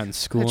glad to I'm take. not in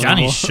school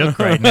Johnny's anymore. shook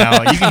right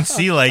now. You can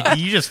see like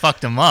you just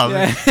fucked him up.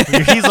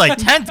 He's like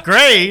 10th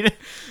grade.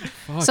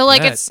 So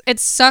like that. it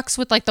sucks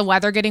with like the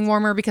weather getting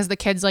warmer because the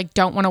kids like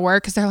don't want to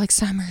work because they're like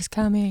summer's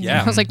coming. Yeah.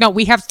 And I was like, no,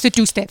 we have to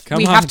do stuff. Come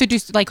We on. have to do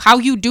like how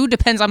you do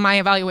depends on my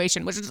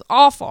evaluation, which is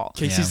awful.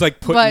 Casey's Yeah. like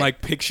putting But-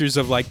 like pictures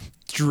of like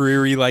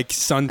dreary like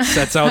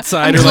sunsets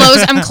outside. or,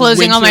 like, I'm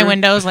closing all my winter.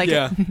 windows like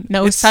Yeah.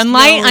 no It's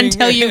sunlight snowing.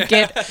 until you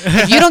get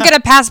if you don't get a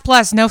pass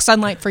plus, no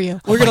sunlight for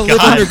you. We're gonna live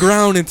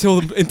underground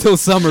until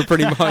summer,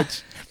 pretty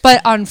much.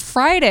 But on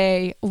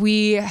Friday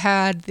we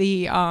had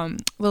the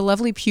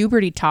lovely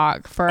puberty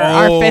talk for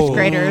our 5th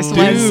graders.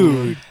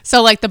 dude.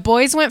 So like the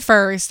boys went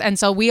first, and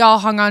so we all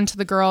hung on to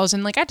the girls,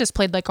 and like I just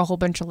played like a whole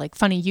bunch of like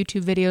funny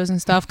YouTube videos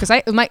and stuff because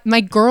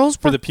my girls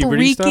were the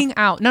puberty freaking stuff?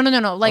 out. No.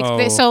 Like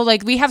Oh. so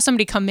like we have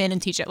somebody come in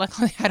and teach it.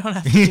 Luckily I don't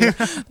have to do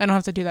I don't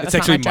have to do that. It's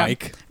That's actually not my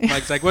job. Mike.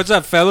 Mike's like, "What's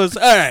up, fellas?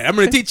 All right, I'm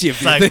gonna teach you a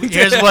few Like things."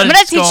 here's what I'm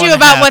gonna teach you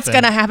about what's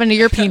gonna happen to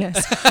your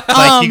penis.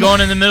 Like you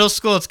going into middle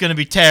school, it's gonna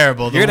be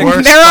terrible. The You're gonna-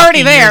 worst They're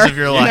already fucking there. years of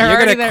your They're life. You're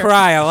already gonna there.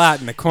 cry a lot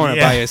in the corner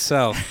Yeah. by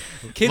yourself.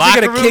 Kids Locker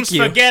are gonna rooms, kick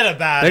you. forget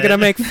about They're it. gonna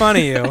make fun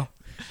of you.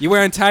 You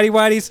wearing tidy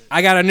whities?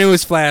 I got a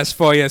news flash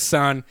for you,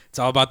 son. It's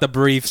all about the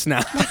briefs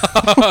now.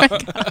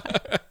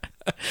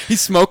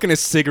 He's smoking a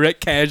cigarette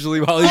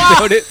casually while he's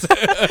doing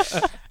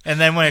it. And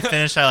then when I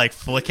finish, I like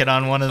flick it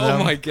on one of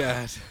them. Oh my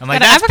god! I'm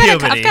like, I've that's got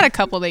puberty. I've got a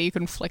couple that you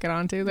can flick it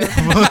onto there.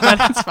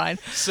 That's fine.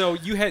 So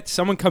you had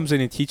someone comes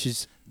in and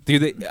teaches. Do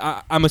they?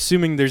 I'm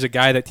assuming there's a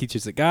guy that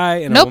teaches the guy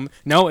and Nope. a woman.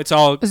 No, it's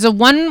all. There's a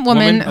one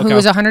woman Woman? who Okay.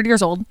 was 100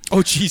 years old.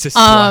 Oh Jesus! So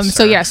bless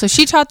her. yeah, so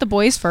she taught the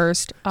boys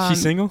first.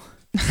 She's single.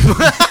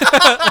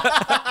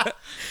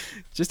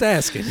 Just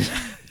asking.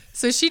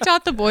 So she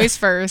taught the boys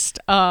first.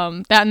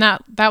 That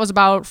was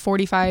about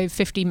 45,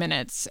 50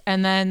 minutes,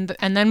 and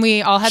then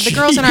we all had the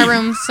girls in our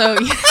room. So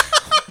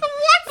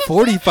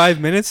 45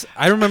 minutes.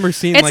 I remember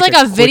seeing. it's like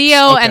a quick-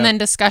 video okay. and then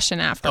discussion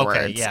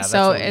afterwards. yeah, that's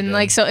so what we and did.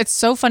 like so it's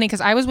so funny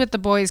because I was with the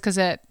boys because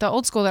at the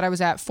old school that I was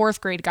at,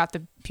 4th grade got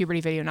the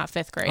puberty video, not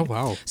 5th grade. Oh,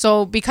 wow.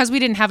 So because we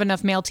didn't have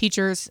enough male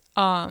teachers,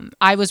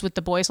 I was with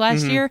the boys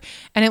last Mm-hmm. year,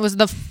 and it was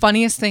the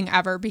funniest thing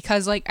ever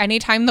because like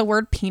anytime the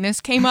word penis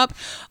came up,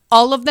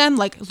 all of them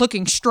like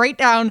looking straight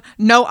down,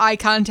 no eye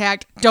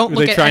contact, don't Were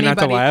look they at trying not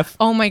anybody. to laugh?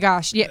 Oh my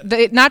gosh, yeah,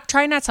 not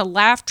trying not to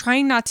laugh,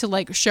 trying not to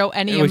like show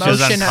any It was just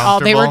emotion at all.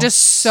 They were uncomfortable. just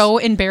so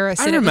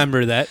embarrassed. I and it was-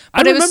 remember that.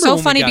 but it was so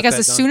funny because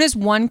because as soon as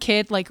one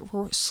kid like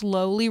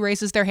slowly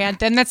raises their hand,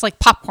 then that's like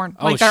popcorn.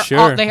 Oh, Like they're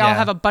sure. they all Yeah.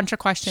 have a bunch of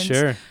questions.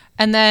 Sure.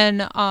 And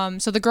then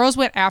so the girls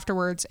went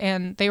afterwards,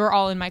 and they were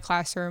all in my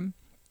classroom.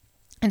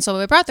 And so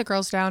they brought the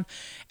girls down,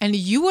 and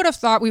you would have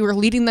thought we were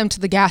leading them to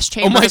the gas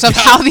chambers of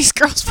how these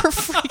girls were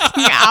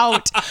freaking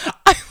out.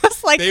 I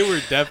was like, they were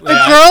definitely.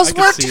 the girls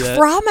were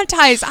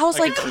traumatized. I was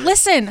like,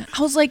 listen,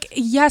 I was like,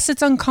 yes,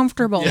 it's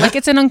uncomfortable. Like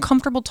it's an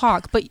uncomfortable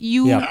talk, but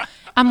you, Yeah.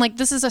 I'm like,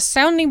 this is a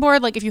sounding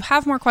board. Like if you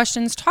have more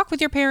questions, talk with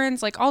your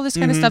parents, like all this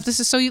kind of stuff. This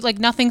is so you like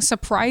nothing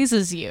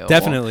surprises you.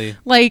 Definitely.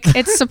 Like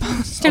it's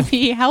supposed to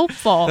be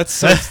helpful. That's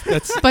so.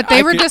 That's. but they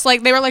I were could- just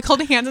like, they were like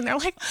holding hands and they're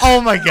like,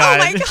 Oh my god.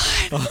 oh my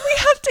God, we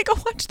have to go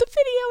watch the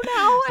video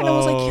now. And I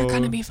was like, you're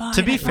going to be fine.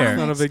 To be I fair,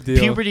 promise. Not a big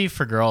deal. puberty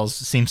for girls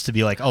seems to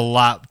be like a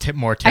lot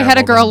more I terrible. had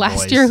a girl than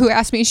last boys. year who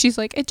asked me, she's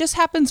like, it just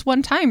happens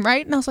one time,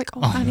 right? And I was like,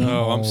 oh, honey.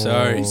 Oh, I'm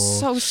sorry.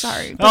 So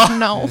sorry, but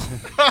no.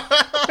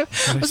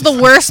 It was the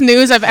worst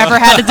news I've ever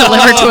had to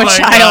deliver to a my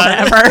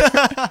child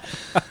ever.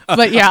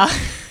 But yeah,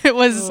 it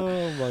was. Oh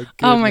my goodness.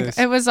 Oh my god,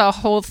 it was a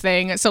whole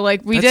thing. So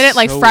like we That's did it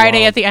like so Friday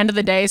wild. at the end of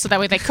the day, so that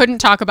way they couldn't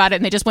talk about it,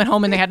 and they just went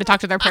home and they had to talk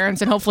to their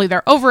parents, and hopefully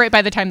they're over it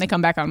by the time they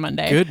come back on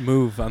Monday. Good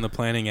move on the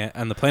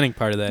planning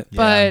part of that.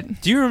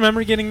 But Do you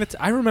remember getting the?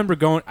 I remember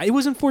going. It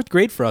was in 4th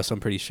grade for us. I'm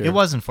pretty sure. It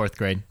was in 4th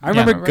grade. I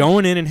remember Yeah.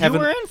 going in and You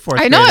having. were in 4th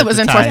grade. I know at it was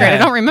the in 4th time. grade. I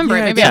don't remember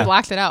Yeah, it. Maybe yeah. I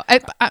blocked it out.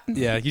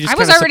 Yeah, you just I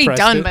was kinda already suppressed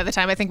done it. by the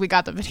time I think we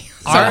got the video.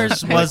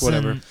 Ours Like, was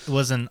whatever.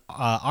 an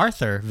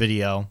Arthur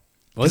video.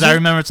 Was Because I it?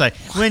 remember it's like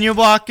when you're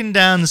walking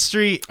down the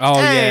street. Oh,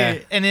 hey, yeah.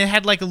 and it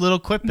had like a little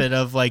quippet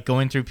of like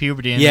going through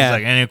puberty and Yeah. it's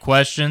like any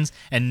questions,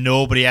 and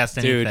nobody asked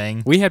Dude,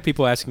 anything. we had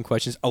people asking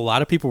questions. A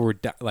lot of people were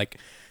like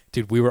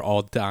Dude, we were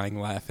all dying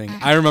laughing.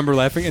 I remember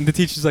laughing, and the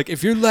teacher's like,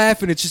 if you're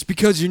laughing, it's just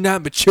because you're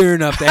not mature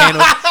enough to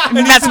handle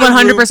it. That's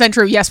 100%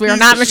 true. Yes, we are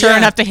not mature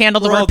enough to handle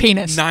the We're all word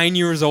penis. 9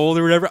 years old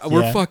or whatever.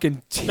 We're Yeah.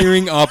 fucking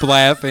tearing up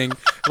laughing,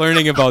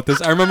 learning about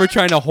this. I remember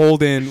trying to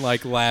hold in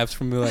like laughs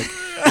from like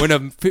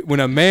when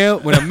a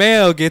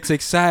male gets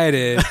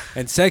excited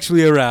and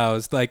sexually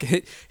aroused, like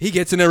he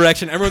gets an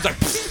erection. Everyone's like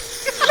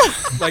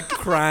like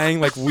crying,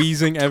 like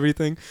wheezing,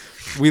 everything.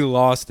 We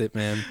lost it,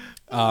 man.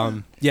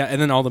 Yeah,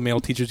 and then all the male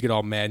teachers get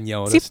all mad and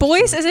yell at See, us.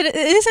 boys, isn't it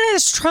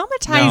as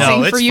traumatizing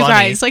No, for it's you funny.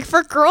 guys? Like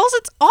for girls,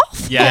 it's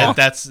awful. Yeah,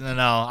 that's no.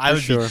 I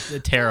would sure. be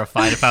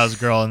terrified if I was a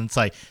girl, and it's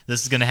like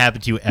this is gonna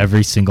happen to you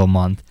every single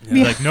month.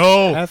 Like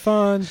no. Have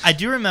fun. I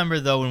do remember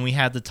though when we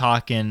had the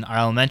talk in our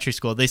elementary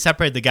school, they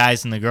separated the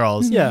guys and the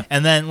girls. Yeah.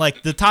 And then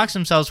like the talks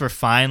themselves were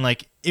fine.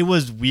 Like it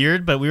was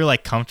weird, but we were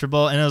like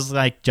comfortable, and it was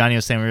like Johnny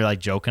was saying, we were like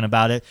joking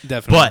about it.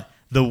 Definitely. But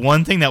the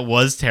one thing that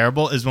was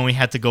terrible is when we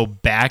had to go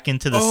back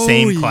into the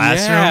same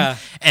classroom, yeah.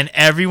 and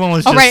everyone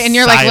was Oh just right, and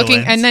you're like looking,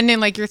 silent. and then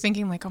like you're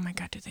thinking like, oh my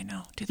god, do they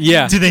know? Do they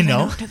Yeah. know? Do they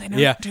know? Do they know?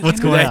 Yeah. Do they What's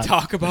know? going Did on? I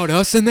talk about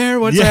us in there?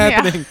 What's Yeah.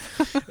 happening?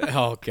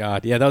 Oh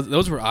God, yeah,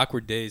 those were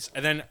awkward days.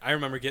 And then I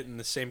remember getting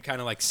the same kind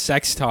of like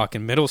sex talk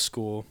in middle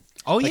school,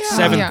 Oh like yeah.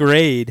 7th Yeah.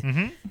 grade,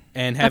 Mm-hmm.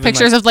 and The having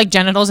pictures like, of like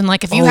genitals and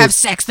like if you Oh, have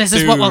sex, this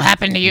is what will dude.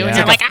 happen to you. And Yeah.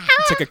 you're like, ah.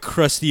 it's like a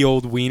crusty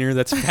old wiener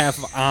that's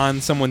half on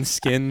someone's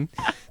skin,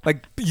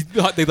 like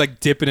they like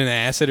dip it in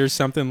acid or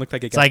something. Looked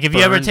like it It's got like if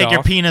you ever burned take your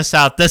off. penis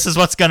out, this is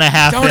what's gonna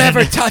happen. Don't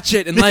ever touch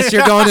it unless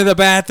you're going to the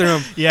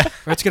bathroom, Yeah.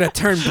 or it's gonna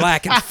turn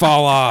black and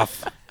fall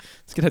off.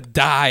 It's gonna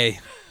die.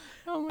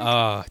 Oh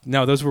my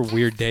No, those were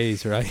weird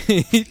days, right?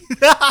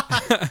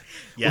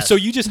 Yes. So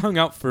you just hung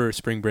out for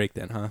spring break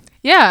then, huh?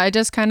 Yeah, I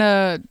just kind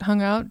of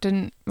hung out.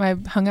 I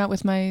hung out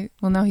with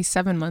now he's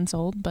 7 months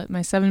old, but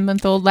my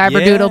 7-month-old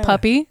Labradoodle Yeah.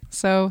 puppy.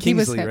 So he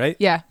was Kingsley, right?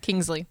 Yeah,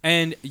 Kingsley.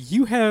 And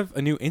you have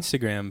a new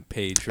Instagram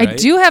page, right? I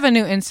do have a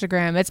new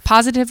Instagram. It's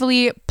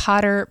positively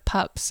Potter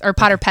Pups or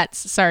Potter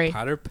Pets. Sorry.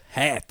 Potter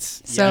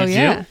Pets. So you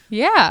yeah, do?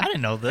 yeah. I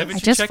didn't know this. I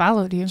just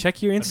followed you.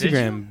 Check your did you?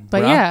 Instagram.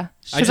 But brah. yeah,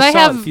 I because just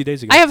saw it a few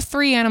days ago. I have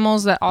 3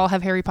 animals that all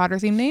have Harry Potter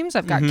themed names.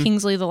 I've got Mhm.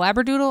 Kingsley the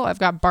Labradoodle. I've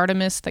got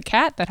Bartimus the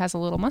cat that has a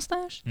little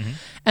mustache, Mhm.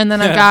 and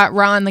then I've got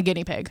Ron the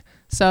guinea pig.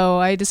 So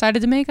I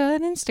decided to make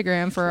an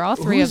Instagram for all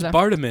 3 Who's of them.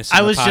 Bartimus? in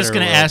I the was just Potter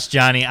gonna world? ask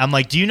Johnny. I'm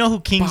like, do you know who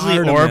Kingsley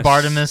or Bartimus.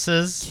 Bartimus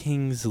is?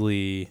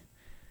 Kingsley.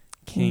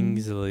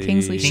 Kingsley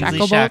Kingsley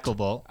Shacklebolt?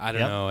 Shacklebolt. I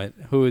don't Yep. know it.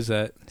 Who is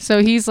that?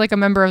 So he's like a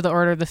member of the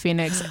Order of the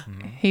Phoenix.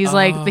 He's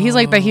like the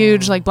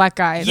huge like black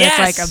guy Yes!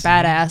 that's like a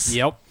badass.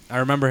 Yep, I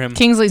remember him.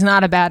 Kingsley's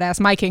not a badass.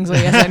 My Kingsley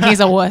isn't. He's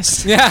a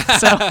wuss. Yeah.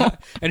 So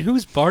And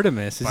who's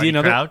Bartimus? Is Barty he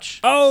another? Crouch.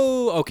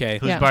 Oh, okay.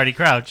 Who's Yeah. Barty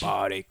Crouch?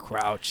 Barty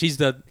Crouch. He's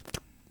the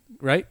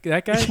right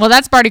that guy. well,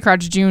 that's Barty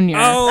Crouch Jr.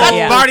 Oh, That's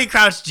yeah. Barty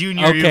Crouch Jr.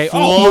 Okay. You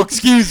fool. Oh,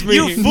 excuse me.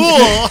 You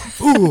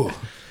fool. Ooh,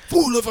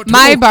 fool of a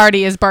My dog.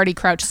 Barty is Barty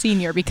Crouch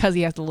Sr. because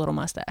he has the little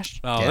mustache.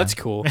 Oh, Yeah. that's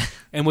cool.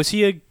 And was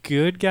he a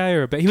good guy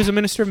or a bad? He was a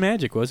minister of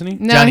magic, wasn't he?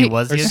 No, Johnny, he-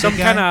 was or he a some good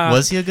guy? kinda-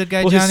 Was he a good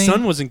guy, Well, Johnny? his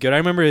son wasn't good. I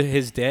remember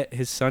his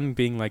son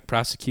being like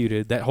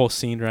prosecuted. That whole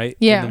scene, right?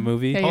 Yeah. In the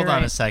movie. Yeah, Hold you're on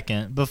a right.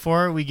 second.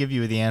 Before we give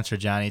you the answer,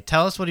 Johnny,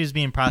 tell us what he was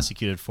being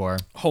prosecuted for.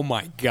 Oh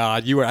my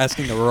God, you were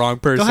asking the wrong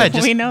person. Go ahead.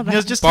 Just, We know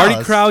that. Just Barty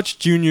tell us. Crouch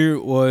Jr.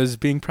 was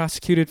being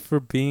prosecuted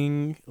for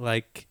being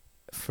like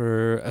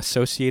for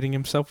associating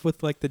himself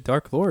with like the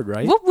Dark Lord,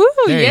 right? Woo woo!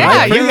 There you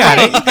Yeah, go. you're You got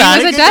right. it. You got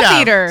He it. was a Good Death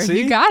job. Eater. See?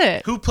 You got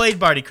it. Who played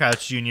Barty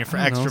Crouch Jr. for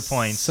I don't know, extra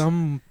points?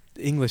 Some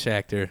English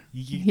actor.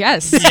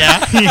 Yes.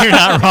 Yeah, you're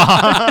not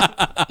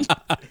wrong.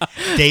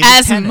 David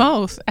As Tennant.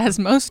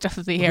 most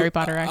of the Harry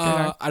Potter actors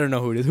are. I don't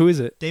know who it is. Who is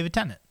it? David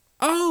Tennant.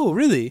 Oh,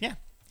 really? Yeah.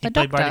 He The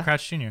played Barty Doctor.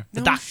 Crouch Jr. The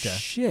No Doctor.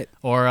 Shit.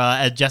 Or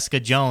Jessica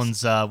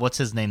Jones, what's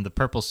his name? The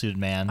purple suited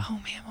man. Oh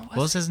man, what What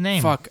was was his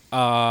name? Fuck.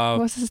 what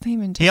was his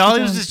name in He Jessica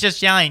always Jones? was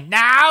just yelling,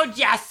 "Now,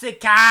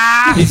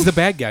 Jessica!" He's the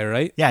bad guy,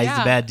 right? Yeah, he's Yeah.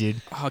 the bad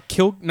dude. Not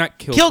Kilgore.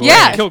 Kilgrave.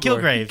 Yeah.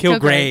 Kilgrave.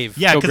 Kilgrave.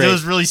 Yeah, because it Kilgrave.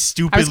 was really I was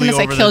stupidly gonna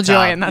say over the Killjoy,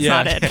 top. and that's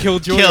yeah. not it.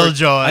 Killjoy.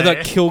 Killjoy. I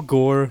thought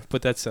Kilgore,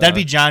 but that's That'd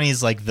be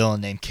Johnny's like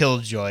villain name,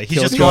 Killjoy. He's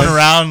just Killjoy. going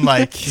around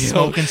like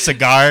smoking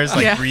cigars,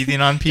 like Yeah.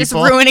 breathing on Just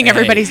people. ruining Hey.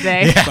 everybody's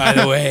day. By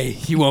the way,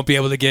 you won't be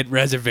able to get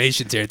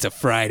reservations here. It's a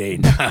Friday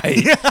night.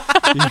 You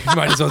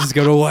might as well just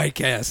go to White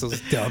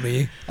Castle's,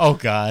 dummy. Oh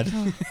God.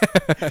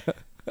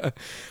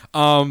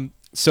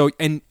 So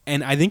and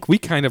I think we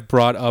kind of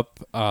brought up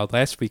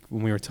last week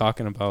when we were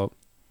talking about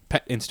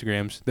pet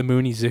Instagrams, the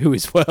Mooney Zoo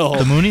as well.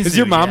 The Mooney Does Zoo,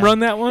 your mom yeah. run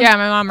that one? Yeah,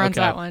 my mom runs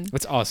Okay. that one.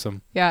 That's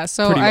awesome. Yeah,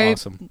 so Pretty I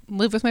awesome.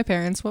 live with my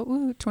parents. What?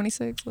 Woo,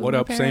 26. live What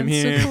with up? my Same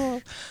parents. here.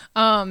 So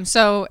cool.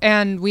 So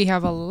and we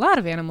have a lot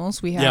of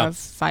animals. We have Yeah.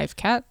 5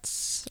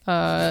 cats,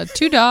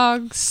 2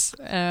 dogs,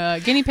 a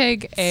guinea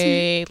pig,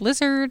 a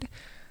lizard,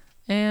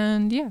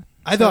 and yeah.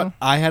 I thought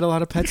I had a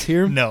lot of pets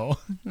here, No.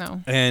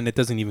 No. and it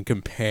doesn't even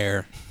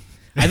compare.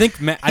 I think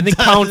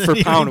pound for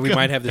Doesn't pound, even we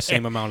might have the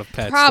same amount of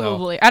pets. though.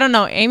 Probably. I don't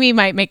know. Amy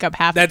might make up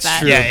half That's of that.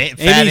 true. Yeah,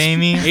 Fat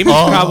Amy. Amy's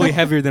Oh. probably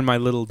heavier than my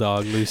little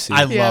dog Lucy.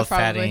 I Yeah, love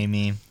Fat probably.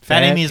 Amy. Fat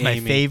Fat Amy is my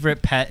Amy.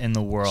 favorite pet in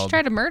the She world.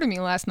 tried to murder me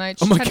last night.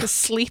 Oh She my tried God. to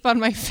sleep on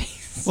my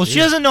face. Well, she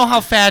doesn't know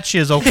how fat she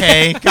is,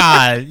 okay?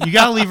 God, you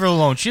gotta leave her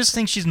alone. She just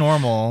thinks she's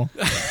normal,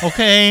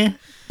 okay?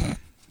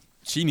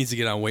 She needs to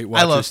get on Weight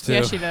Watchers love- too.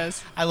 Yeah, she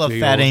does. I love Big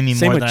Fat ol'- Amy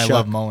same more with than I Chuck.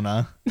 love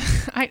Mona.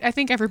 I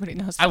think everybody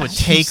knows that. I would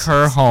take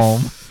her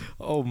home.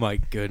 Oh my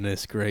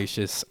goodness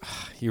gracious.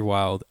 You're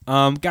wild.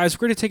 Guys,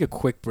 we're going to take a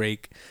quick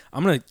break.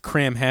 I'm going to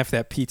cram half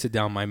that pizza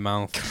down my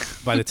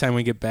mouth by the time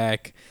we get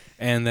back,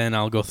 and then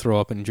I'll go throw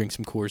up and drink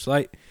some Coors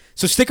Light.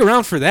 So stick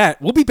around for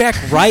that. We'll be back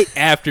right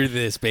after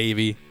this,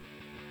 baby.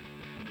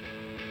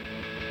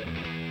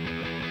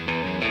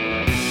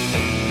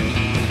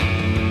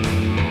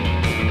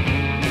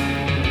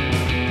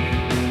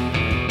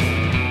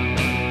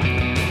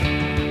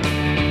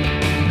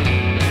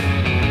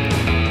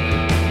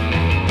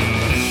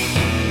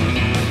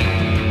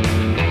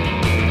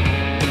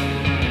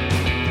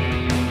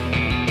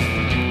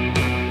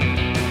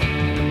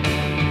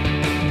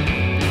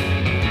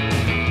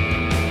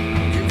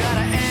 You gotta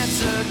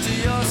answer to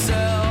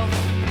yourself.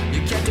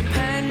 You can't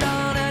depend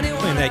on anyone.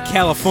 Playing that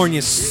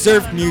California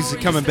surf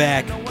music coming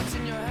back.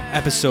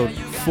 Episode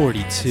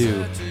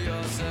 42.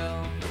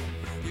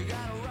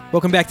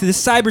 Welcome back to the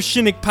Cyber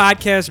Shindig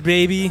podcast,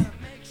 baby.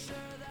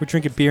 We're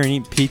drinking beer and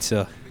eating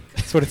pizza.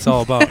 That's what it's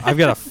all about. I've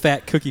got a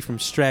fat cookie from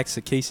Strax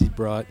that Casey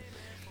brought.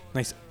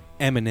 Nice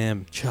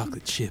M&M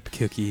chocolate chip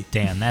cookie.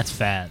 Damn, that's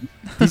fat.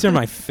 These are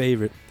my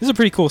favorite. This is a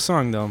pretty cool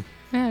song, though.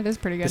 Yeah, it is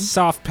pretty The good.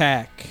 soft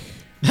pack.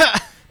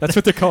 That's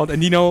what they're called. And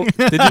do you know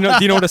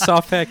what a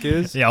soft pack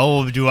is? Yeah,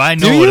 oh, do I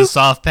know Do what you? a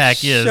soft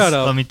pack is? Shut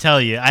up. Let me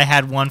tell you. I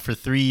had one for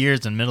 3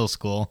 years in middle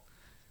school.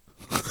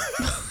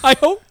 I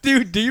hope,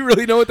 dude. Do you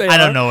really know what they are? I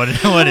don't know what it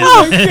is.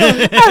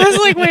 I was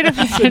like, wait a It's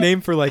a minute.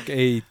 name for like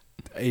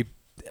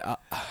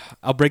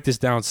I'll break this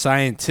down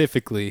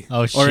scientifically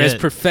Oh, or as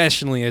shit.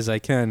 professionally as I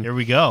can. Here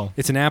we go.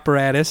 It's an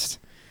apparatus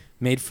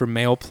made for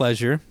male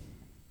pleasure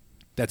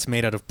that's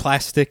made out of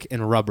plastic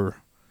and rubber.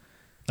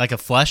 Like a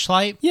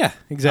fleshlight? Yeah,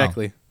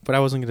 exactly. But I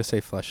wasn't going to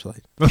say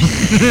fleshlight.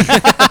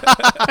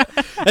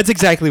 That's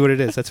exactly what it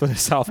is. That's what a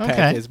soft pack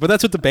Okay. is. But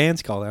that's what the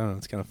band's called. I don't know.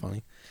 It's kind of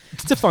funny.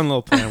 It's a fun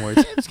little play on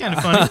words. It's kind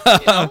of funny.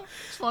 You know,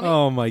 it's funny.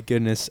 Oh my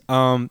goodness.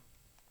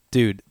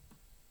 Dude,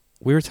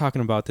 we were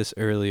talking about this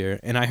earlier,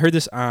 and I heard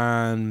this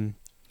on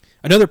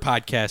another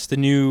podcast. The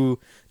new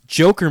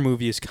Joker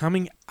movie is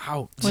coming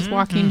out. With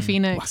Joaquin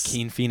Phoenix.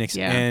 Joaquin Phoenix.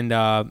 Yeah. And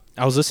I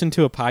was listening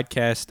to a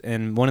podcast,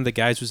 and one of the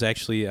guys was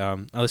actually, I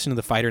listened to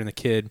The Fighter and the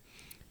Kid,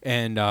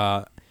 and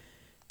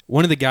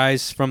one of the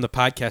guys from the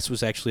podcast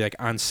was actually like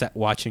on set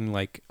watching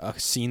like a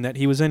scene that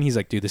he was in. He's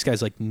like, dude, this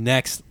guy's like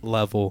next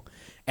level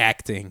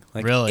acting.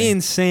 Like Really?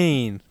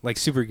 insane. Like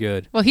super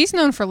good. Well, he's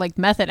known for like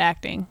method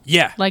acting,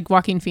 Yeah. like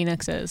Joaquin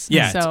Phoenix is.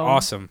 Yeah, so, it's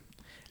awesome.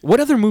 What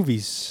other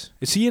movies?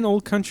 Is he in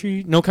Old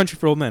Country? No Country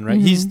for Old Men, right?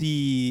 He's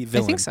the I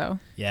villain. think so.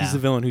 Yeah. He's the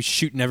villain who's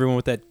shooting everyone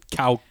with that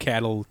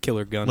cattle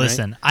killer gun.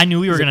 Listen, right? I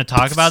knew we were He's going a- to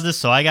talk about this,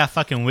 so I got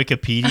fucking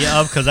Wikipedia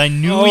up because I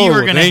knew we Oh,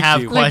 were going to thank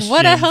have you. Like, questions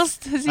what else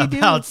does he do?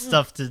 about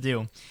stuff to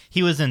do.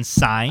 He was in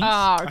Signs. Oh,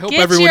 I hope get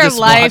everyone your just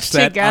life watched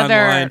that together.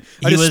 online.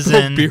 I He just was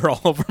spilled in- beer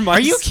all over my. Are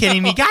you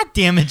kidding me? God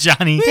damn it,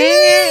 Johnny.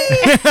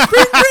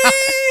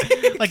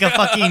 Like a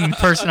fucking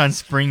person on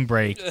spring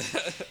break.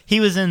 He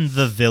was in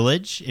The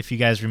Village, if you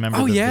guys remember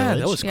Oh, The yeah, Village.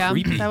 that was Yeah,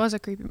 creepy. that was a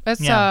creepy.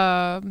 That's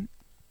Yeah.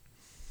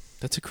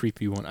 That's a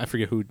creepy one. I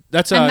forget who.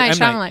 That's M.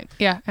 Night M. Night. Shyamalan.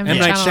 Yeah, M.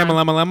 Night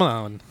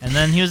Shyamalan. And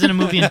then he was in a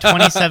movie in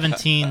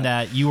 2017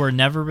 that You Were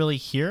Never Really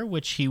Here,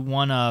 which he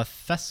won a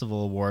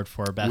festival award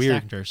for Best Weird.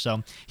 Actor.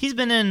 So he's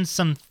been in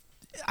some,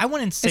 I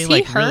wouldn't say Is he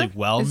like her? really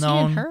well Is he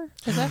known. in her?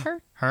 Is that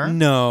her? Her?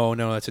 No,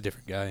 that's a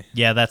different guy.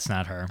 Yeah, that's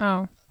not her.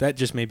 Oh, That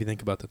just made me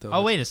think about that though.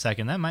 Oh, wait a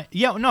second. That might.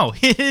 Yeah, no,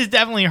 it is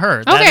definitely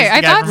her. That okay. is the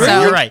I guy thought from so.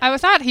 her. You're right. I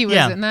thought he was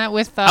Yeah. in that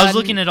with. I was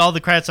looking at all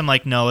the credits. I'm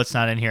like, no, it's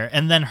not in here.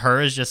 And then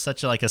her is just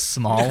such a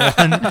small one.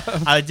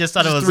 I just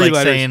thought it Just was 3 like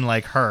letters. saying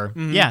like her.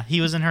 Yeah,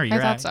 he was in her. You're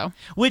thought right. so.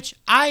 Which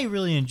I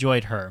really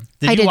enjoyed her.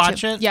 Did I you did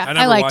watch too. it? Yeah, I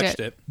never liked watched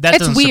it. That It's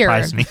doesn't weird.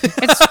 surprise me.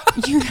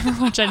 It's you never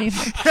watch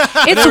anything.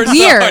 never It's saw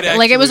weird. it,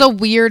 Like it was a actually.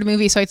 weird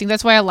movie, so I think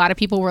that's why a lot of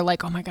people were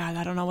like, "Oh my god,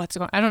 I don't know what's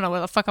going. I don't know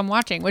what the fuck I'm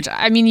watching." Which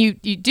I mean, you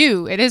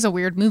do. It is a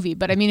weird movie,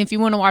 but I mean, if you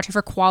want to watch it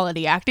for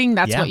quality acting,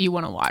 that's Yeah. what you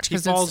want to watch He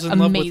because falls it's in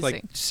love amazing. with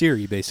like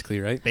Siri, basically,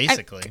 right?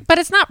 Basically. But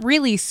it's not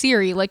really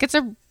Siri. Like it's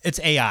a It's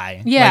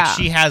AI. Yeah. Like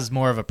she has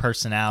more of a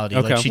personality.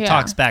 Okay. Like she Yeah.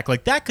 talks back.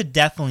 Like that could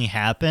definitely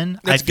happen.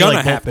 That's I feel gonna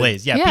like both happen.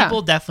 ways. Yeah, Yeah.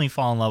 people definitely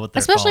fall in love with their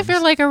especially if phones.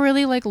 you're like a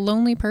really like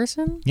lonely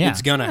person. yeah.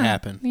 It's gonna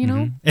happen. You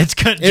know, It's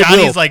good. It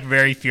Johnny's will. like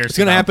very fierce. It's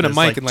gonna about happen to this,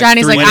 Mike like, in like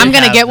Johnny's 3 like, When I'm it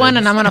gonna get happens. one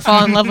and I'm gonna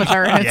fall in love with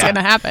her and it's Yeah.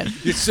 gonna happen.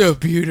 You're so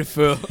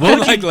beautiful. would I'm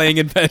like laying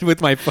in bed with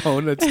my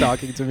phone that's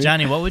talking to me.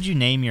 Johnny, what would you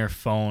name your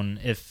phone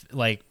if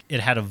like it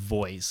had a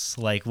voice?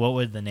 Like what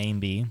would the name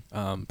be?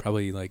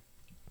 Probably like,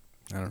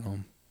 I don't know,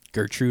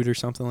 Gertrude or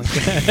something like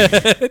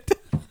that.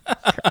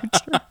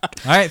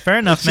 All right, fair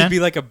enough, She'd man. be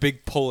like a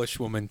big Polish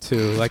woman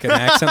too, like an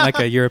accent, like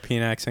a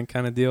European accent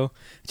kind of deal.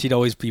 She'd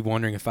always be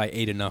wondering if I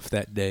ate enough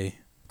that day.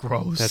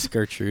 Gross. That's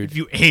Gertrude. if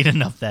you ate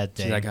enough that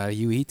day. She's like, "Are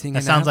you eating?"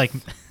 that sounds enough?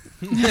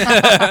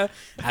 like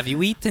Have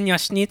you eaten your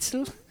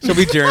schnitzel? She'll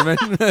be German.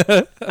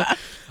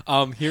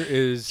 Here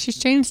is. She's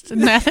changed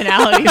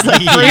nationalities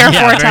like 3 or 4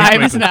 very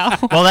times quickly. now.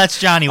 Well, that's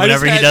Johnny. I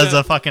just Whenever he had does to-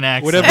 a fucking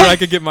accent. Whatever I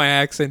could get my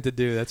accent to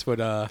do, that's what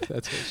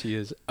she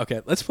is.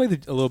 Okay, let's play a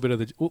little bit of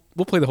the.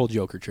 We'll play the whole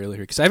Joker trailer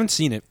here because I haven't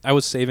seen it. I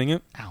was saving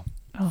it Ow.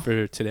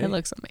 for today. It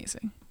looks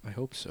amazing. I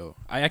hope so.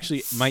 I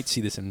actually might see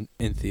this in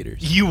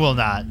theaters. You will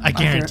not. I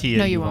guarantee you.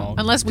 No, you won't.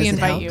 Unless we Does it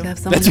invite help you. to have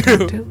someone That's to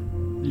talk true.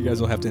 to? You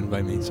guys will have to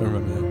invite me, so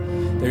remember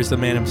that. There's the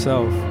man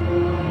himself.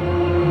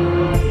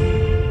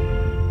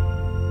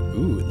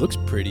 Ooh, it looks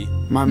pretty.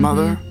 My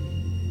mother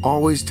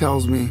always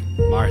tells me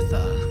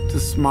Martha. to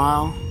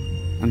smile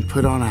and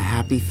put on a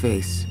happy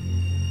face.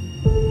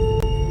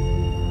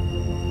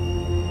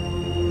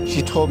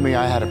 She told me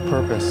I had a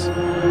purpose.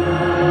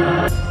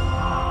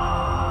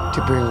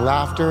 To bring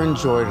laughter and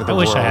joy to the I world.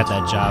 wish I had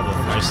that job of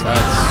voice.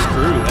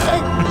 Screw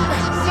that.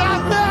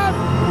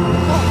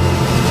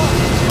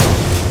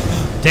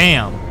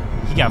 Damn.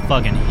 He got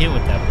fucking hit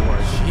with that board.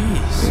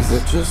 Jeez. Is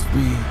it just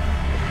me?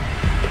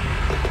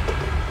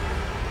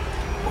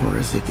 Or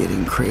is it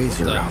getting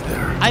crazier out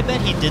there? I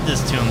bet he did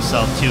this to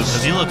himself too,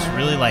 because he looks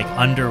really like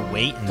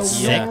underweight and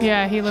sick.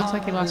 Yeah, he looks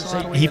like he lost a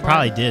lot of weight. He for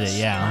probably it. did it,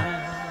 yeah.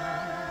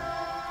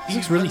 He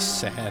looks really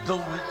sad.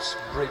 Well,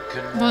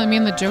 I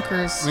mean, the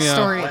Joker's Yeah.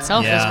 story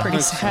itself Yeah. is pretty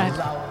That's sad.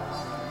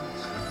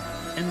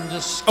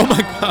 Oh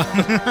my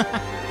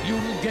god.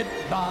 You'll get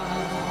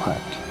by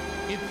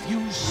if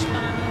you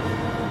smile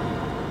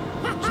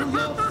through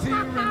your fear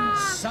and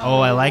sorrow. Oh,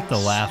 I like the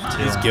laugh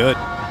too. He's good.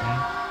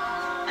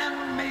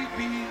 And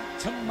maybe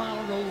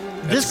tomorrow.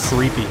 That's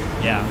creepy.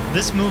 Yeah,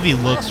 this movie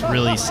looks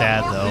really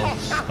sad though.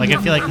 Like I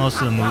feel like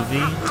most of the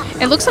movie.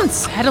 It looks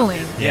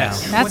unsettling.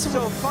 Yes. That's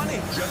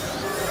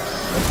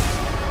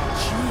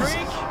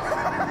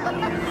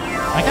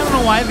Like I don't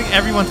know why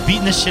everyone's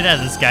beating the shit out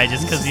of this guy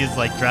just because he's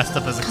like dressed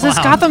up as a because clown. it's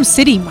Gotham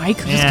City, Mike.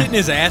 He's Yeah. getting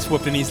his ass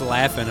whooped and he's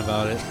laughing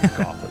about it.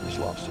 Gotham's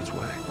lost its way.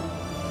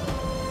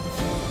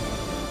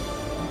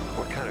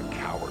 What kind of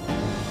coward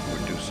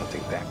would do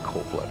something that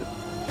cold-blooded?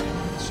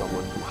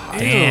 Someone who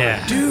hides.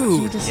 Damn.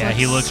 Dude. just Yeah,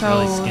 he looks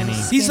really skinny.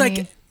 He's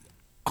like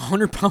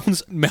 100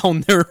 pounds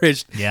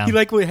malnourished. Yeah. He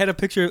like had a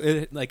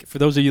picture, like for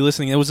those of you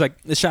listening, it was like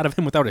a shot of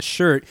him without a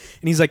shirt,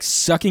 and he's like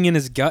sucking in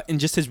his gut, and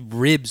just his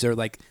ribs are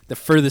like the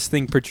furthest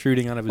thing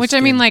protruding out of his Which skin.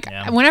 I mean, like,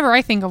 Yeah. whenever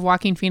I think of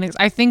Joaquin Phoenix,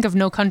 I think of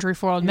No Country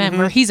for Old Men,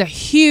 where he's a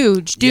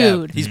huge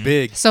dude. Yeah, he's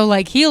big. So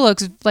like, he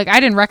looks like I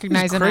didn't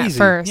recognize him at crazy.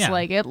 first. Yeah.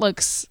 Like, it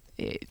looks.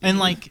 And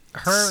like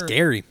her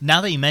Scary.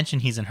 Now that you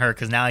mentioned he's in her,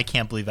 because now I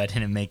can't believe I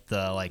didn't make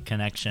the like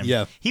connection.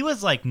 Yeah. He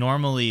was like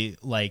normally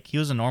like he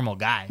was a normal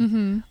guy.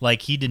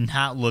 Like he did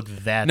not look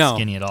that No.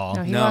 skinny at all.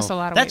 No, he No. lost a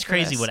lot of That's weight for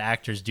crazy this. what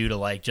actors do to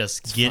like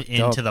just get fucked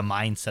into up. the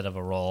mindset of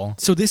a role.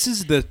 So this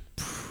is the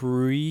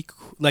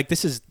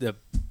this is the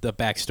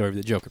backstory of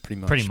the Joker, pretty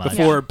much. Pretty much.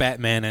 Before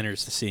Batman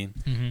enters the scene,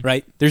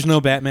 right? There's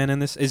no Batman in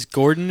this. Is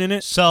Gordon in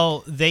it?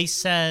 So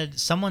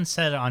someone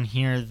said on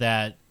here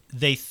that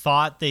they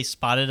thought they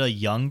spotted a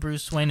young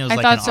Bruce Wayne. It was I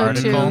like thought an so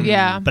article, too.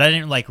 Yeah. but I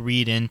didn't like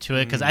read into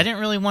it because I didn't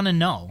really want to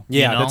know.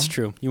 you Yeah, know? that's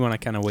true. You want to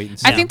kind of wait and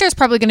see. I think there's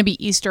probably going to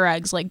be Easter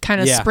eggs, like kind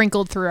of Yeah.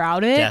 sprinkled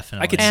throughout it.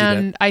 Definitely. I could see that.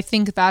 And I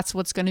think that's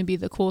what's going to be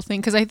the cool thing,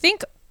 because I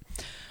think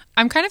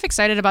I'm kind of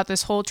excited about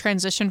this whole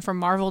transition from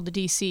Marvel to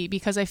DC,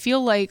 because I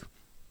feel like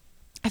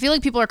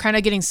people are kind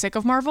of getting sick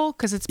of Marvel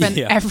because it's been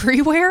Yeah.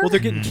 everywhere. Well, they're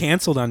getting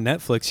canceled on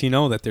Netflix. You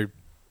know that they're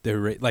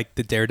like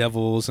the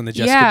Daredevils and the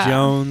Jessica Yeah.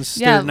 Jones.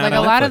 Yeah, they're not like on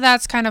a lot of Netflix.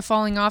 that's kind of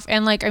falling off.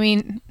 And like, I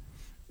mean,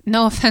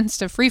 no offense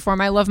to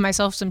Freeform, I love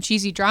myself some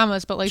cheesy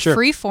dramas, but like Sure.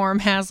 Freeform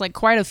has like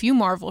quite a few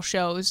Marvel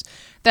shows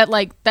that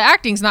like the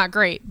acting's not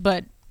great,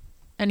 but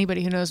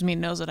anybody who knows me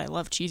knows that I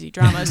love cheesy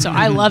dramas, so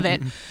I love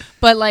it.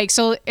 But like,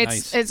 so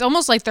Nice. it's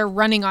almost like they're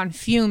running on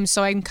fumes.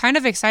 So I'm kind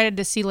of excited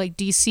to see like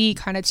DC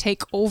kind of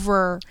take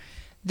over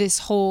this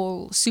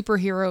whole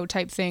superhero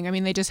type thing. I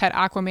mean, they just had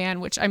Aquaman,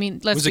 which I mean,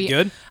 Was it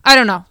good? I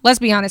don't know. Let's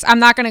be honest. I'm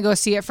not going to go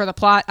see it for the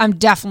plot. I'm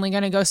definitely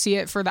going to go see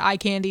it for the eye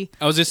candy.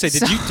 I was just say,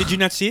 did you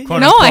not see it?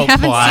 Quote No, I unquote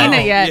haven't plot. seen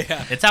it yet.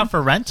 Yeah. It's out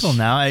for rental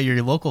now at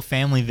your local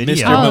family video.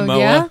 Mr. Oh, Momoa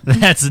yeah?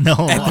 That's no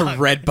at the lie.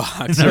 Red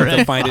Box. The You have to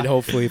Red find it,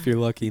 hopefully, if you're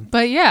lucky.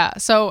 But yeah,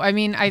 so I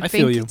mean, I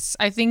feel think you.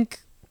 I think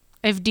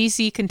if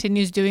DC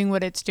continues doing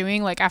what it's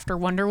doing, like after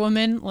Wonder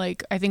Woman,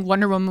 like I think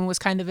Wonder Woman was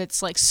kind of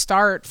its like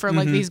start for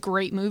like these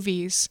great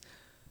movies.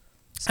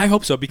 I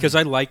hope so, because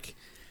I like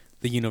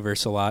the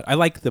universe a lot. I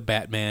like the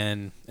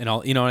Batman and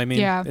all. You know what I mean?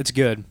 Yeah. It's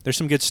good. There's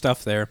some good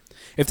stuff there.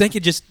 If they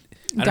could just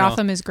I don't know.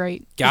 Gotham is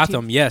great.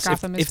 Gotham, yes.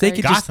 Gotham is if they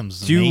great. could Gotham's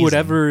just do amazing.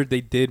 whatever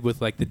they did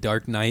with like the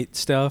Dark Knight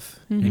stuff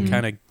and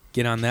kind of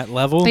get on that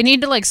level. They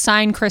need to like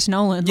sign Chris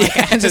Nolan.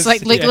 Like, and just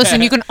like, Yes, yeah.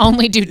 listen, you can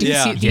only do DC,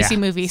 Yeah. DC Yeah.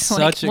 movies. Like,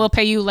 Such a- we'll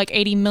pay you like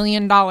 $80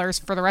 million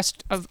for the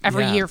rest of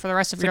every Yeah. year for the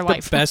rest of It's your like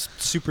life. the best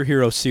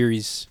superhero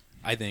series,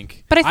 I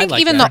think. But I think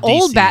like even that. the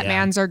old DC, yeah.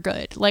 Batmans are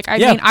good. Like I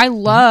Yeah. mean, I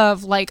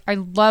love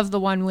the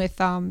one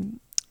with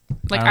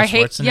Like Arnold I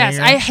hate, yes,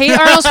 Schwarzenegger? I hate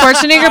Arnold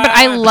Schwarzenegger, but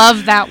I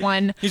love that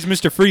one. He's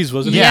Mr. Freeze,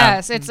 wasn't he? Yeah.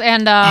 Yes, it's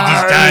and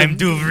time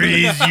to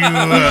freeze you.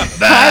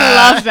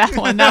 I love that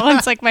one. That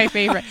one's like my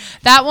favorite.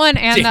 That one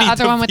and Danny the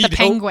other one with the DeVito.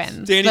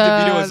 penguin. Danny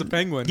DeVito as a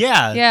penguin.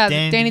 Yeah, Yeah,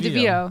 Danny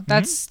DeVito.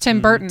 That's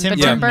Tim Burton. Tim the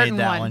Tim Burton Burton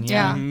made that one. one,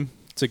 Yeah. yeah. Mhm.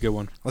 It's a good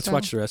one. Let's So-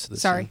 watch the rest of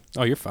this. sorry. thing.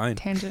 Oh, you're fine.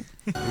 Tangent.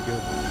 You're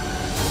good.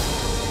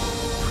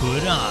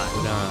 Put on.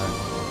 Put on.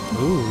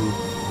 Ooh.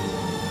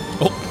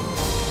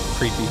 Oh,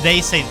 creepy.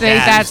 They say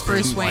That's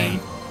Bruce Wayne.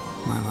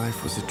 My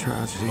life was a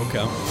tragedy.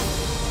 Okay.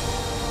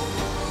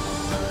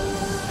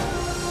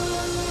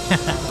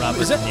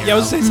 Robert Is that? De Niro. Yeah, I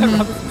was saying Mm-hmm.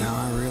 Robert. But now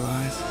I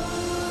realize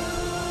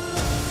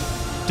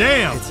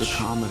Damn. it's a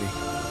comedy.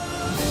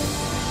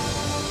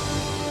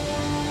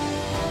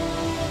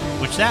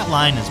 Which that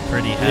line is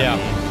pretty heavy.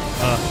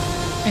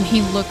 Yeah. And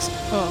he looks.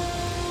 Oh,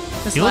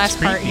 this He looks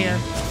last part creepy. here.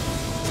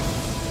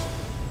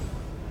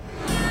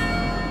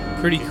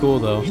 Pretty cool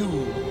though.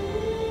 You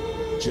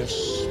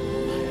just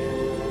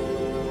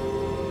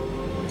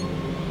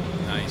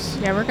Nice.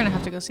 Yeah, we're gonna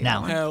have to go see Now.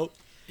 that one. Hell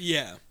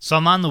yeah. So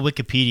I'm on the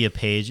Wikipedia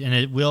page, and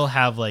it will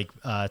have like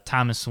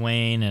Thomas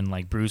Wayne and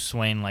like Bruce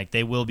Wayne. Like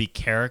they will be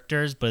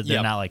characters, but they're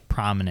Yep. not like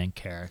prominent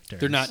characters.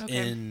 They're not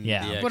Okay. in.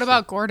 Yeah. the What What actual-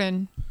 about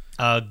Gordon?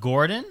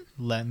 Gordon.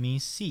 Let me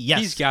see. Yes,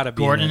 He's gotta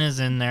be in Gordon it. is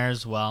in there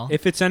as well.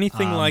 If it's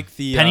anything like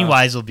the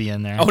Pennywise will be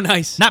in there. Oh,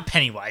 nice. Not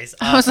Pennywise.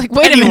 I was like,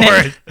 wait a minute.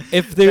 Pennyworth.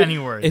 If there,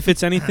 Pennyworth. if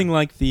it's anything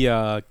like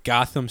the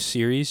Gotham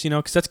series,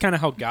 because that's kind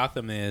of how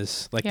Gotham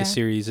is, like Yeah. the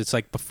series. It's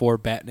like before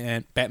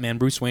Batman.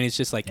 Bruce Wayne is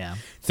just like Yeah.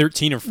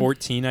 13 or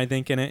 14, I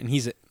think, in it, and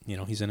he's in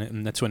it,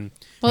 and that's when.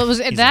 Well, it was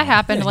in that it.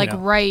 happened like Yeah.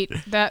 right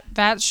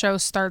that show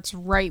starts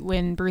right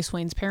when Bruce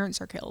Wayne's parents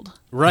are killed.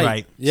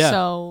 Right. Yeah.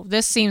 So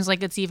this seems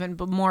like it's even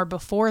more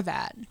before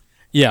that.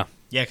 Yeah.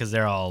 Yeah, because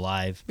they're all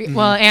alive.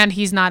 Well, and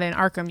he's not in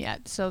Arkham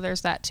yet, so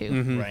there's that too.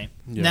 Mhm. Right.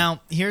 Yeah.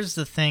 Now, here's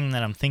the thing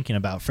that I'm thinking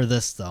about for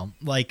this, though.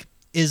 Like,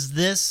 is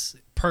this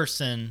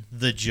person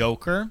the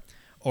Joker,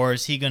 or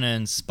is he going to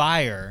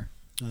inspire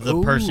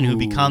the person who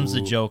becomes the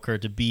Ooh. Joker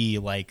to be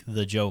like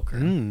the Joker?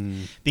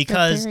 Mm.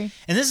 Because, theory.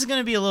 and this is going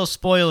to be a little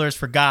spoilers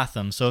for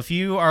Gotham. So if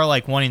you are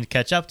like wanting to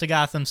catch up to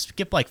Gotham,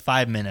 skip like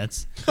 5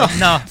 minutes.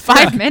 No,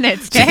 5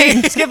 minutes,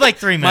 dang. skip like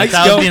 3 minutes. Mike's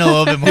I was going- being a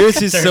little bit more Here's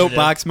his conservative.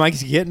 soapbox.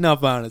 Mike's getting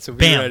up on it, so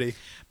be Bam. ready.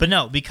 But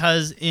no,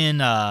 because in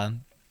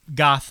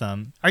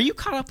Gotham, are you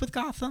caught up with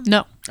Gotham?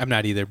 No. I'm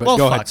not either, but Well,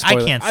 go fuck, ahead. Spoil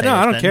I it. can't say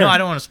I don't it. care. No, I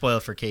don't want to spoil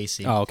it for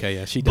Casey. Oh, okay,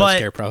 yeah, she does But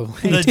care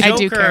probably. the I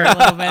do Joker- care a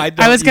little bit. I I,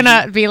 don't was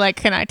gonna be like,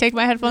 can I take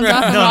my headphones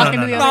off and No, walk no,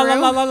 into no, the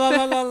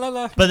no.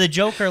 other room? But the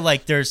Joker,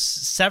 like, there's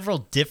several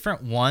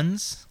different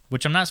ones,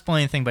 which I'm not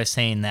spoiling anything by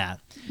saying that.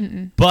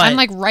 But I'm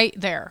like right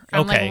there.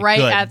 I'm Okay, like right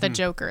good. at the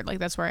Joker. Like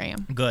that's where I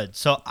am. good.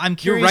 So I'm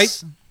You're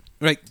curious.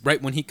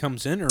 right when he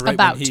comes in, or right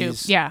About when to.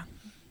 he's Yeah.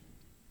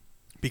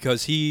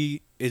 because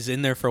he is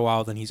in there for a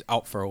while, then he's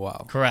out for a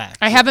while. Correct.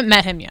 I haven't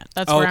met him yet.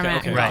 That's Oh, where okay, I'm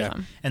at okay, in right.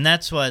 Gotham. And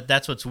that's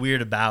what's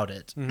weird about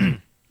it.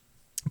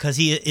 Because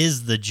he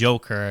is the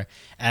Joker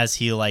as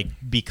he like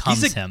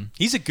becomes him.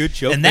 He's a good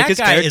joke. And like that his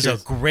guy is a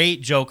characters-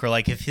 great Joker.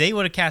 Like if they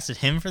would have casted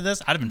him for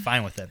this, I'd have been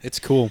fine with it. It's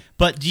cool.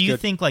 But do you good.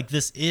 think like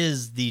this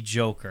is the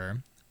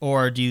Joker,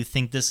 or do you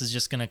think this is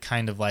just gonna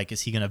kind of like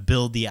is he gonna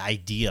build the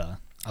idea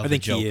of I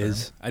think the Joker? he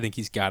is. I think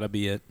he's got to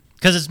be it.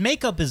 Because his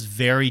makeup is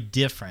very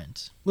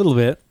different. A little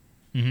bit.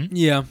 Mhm.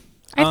 Yeah.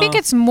 I think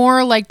it's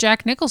more like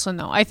Jack Nicholson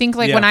though. I think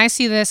like Yeah. when I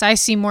see this, I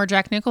see more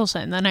Jack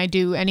Nicholson than I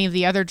do any of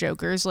the other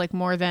Jokers. Like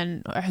more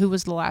than who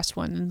was the last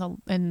one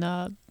in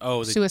the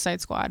Oh, the,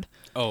 Suicide Squad.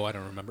 oh, I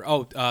don't remember.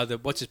 Oh, the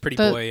what's his pretty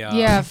The, boy?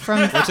 yeah,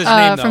 from what's his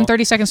name, from though?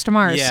 30 Seconds to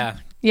Mars. Yeah,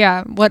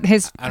 Yeah, what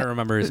his I don't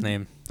remember his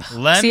name.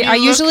 Let See, me I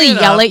look usually it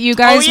yell up. at you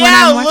guys oh, when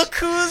yeah, I'm watch- look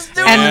who's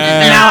doing and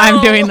it now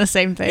I'm doing the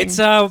same thing. It's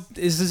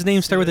is his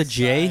name start with a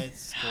J? Suicide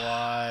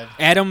Squad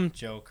Adam.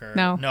 Joker.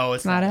 No, no,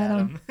 it's not not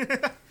Adam.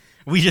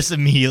 We just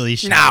immediately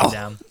shut No. it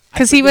down.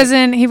 Because he was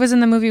in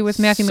the movie with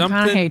Matthew Something-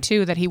 McConaughey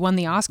too that he won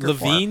the Oscar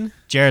Levine.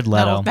 Jared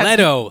Leto. No,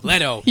 that-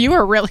 Leto. You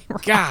were really wrong.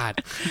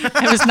 God.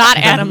 It was not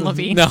Adam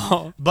Levine.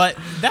 No. But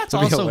that's That'd be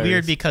also hilarious.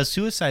 weird because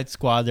Suicide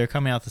Squad, they're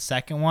coming out the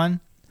second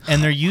one,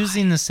 and they're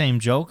using the same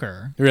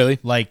Joker, Really?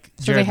 like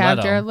So Jared they have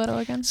Leto. Jared Leto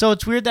again. So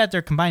it's weird that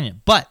they're combining it.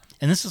 But,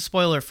 and this is a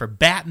spoiler for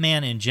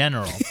Batman in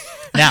general.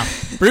 Now,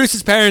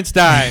 Bruce's parents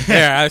die.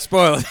 There, I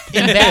spoiled it.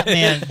 in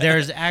Batman,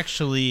 there's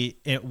actually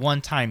at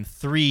one time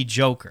 3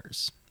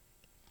 Jokers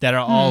that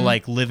are all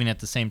like living at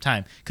the same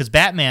time. Because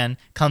Batman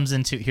comes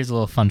into, here's a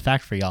little fun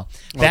fact for y'all.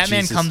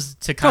 Batman Jesus. comes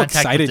to How contact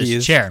excited with he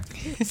this is. chair.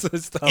 So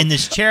stuff. And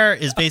this chair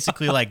is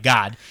basically like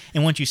God.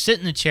 And once you sit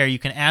in the chair, you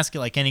can ask it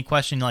like any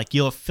question, like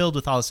you're filled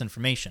with all this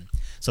information.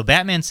 So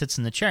Batman sits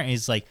in the chair and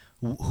he's like,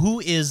 who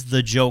is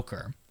the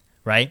Joker?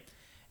 Right?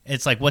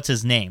 It's like, what's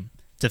his name?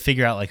 To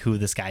figure out like who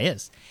this guy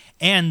is.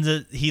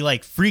 And he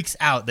like freaks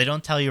out. They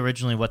don't tell you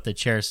originally what the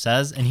chair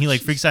says. And he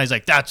like freaks out. He's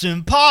like, that's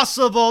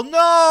impossible.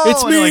 No.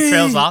 It's and he like me.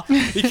 trails off.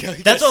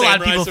 That's what a lot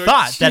of samurai people sword.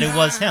 thought, that it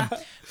was him.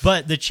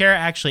 But the chair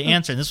actually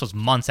answered, and this was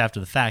months after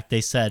the fact,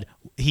 they said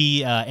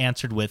he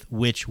answered with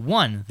which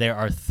one. There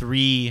are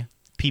 3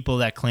 people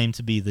that claim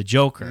to be the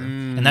Joker,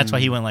 and that's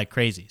why he went like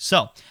crazy.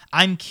 So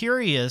I'm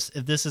curious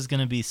if this is going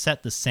to be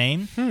set the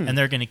same, and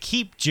they're going to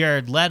keep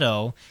Jared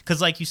Leto,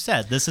 because like you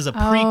said, this is a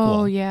prequel.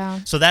 Oh, yeah.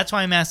 So that's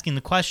why I'm asking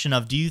the question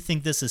of, do you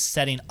think this is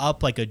setting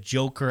up like a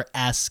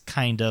Joker-esque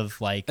kind of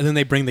like And then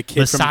they bring the kid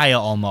Messiah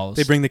from, almost?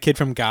 They bring the kid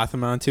from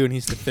Gotham on too, and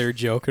he's the third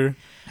Joker.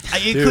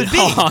 It Dude, could be.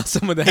 how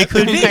awesome would that It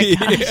could be?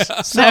 be.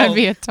 Yeah. So That would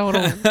be a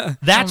total.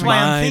 that's why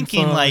I'm Mind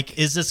thinking, fuck. like,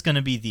 is this going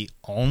to be the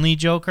only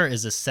Joker?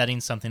 Is this setting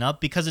something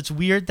up? Because it's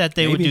weird that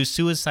they would Maybe. do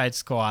Suicide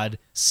Squad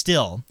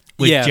still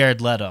with Yeah.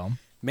 Jared Leto.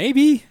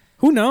 Maybe.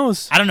 Who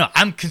knows? I don't know.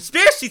 I'm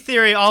conspiracy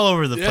theory all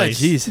over the Yeah,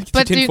 place. jeez. Get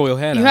But your dude, tinfoil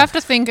hat you on. have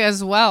to think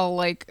as well.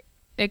 Like,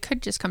 it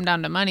could just come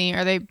down to money.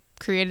 Are they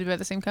created by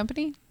the same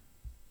company?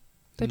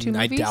 The two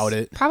I movies? doubt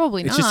it.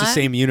 Probably It's not. just the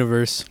same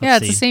universe. Yeah,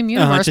 Let's it's the see. same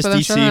universe, just but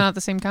I'm sure DC. they're not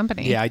the same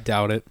company. Yeah, I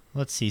doubt it.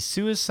 Let's see.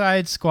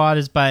 Suicide Squad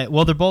is by,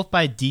 well, they're both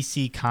by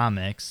DC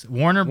Comics.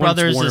 Warner One's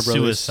Brothers Warner is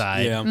Brothers,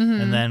 Suicide. yeah.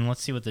 Mm-hmm. And then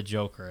let's see what the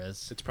Joker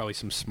is. It's probably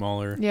some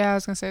smaller. Yeah, I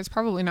was gonna say it's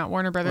probably not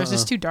Warner Brothers.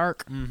 It's too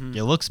dark.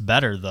 It looks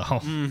better, though.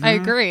 Mm-hmm. I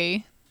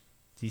agree.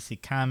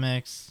 DC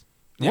Comics.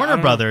 Yeah, I Warner don't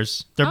know.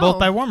 Brothers. They're both Oh.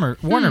 by Warmer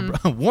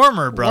Brothers.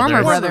 Warner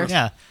Brothers.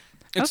 Yeah.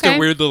 It's Okay. the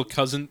weird little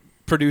cousin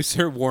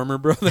producer, Warner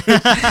Brothers.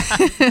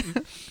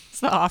 It's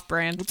the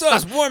off-brand. It's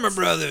us, Warner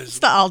Brothers. It's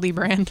the Aldi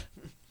brand.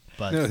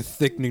 But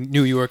Thick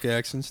New York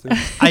accents. There.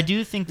 I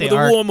do think they the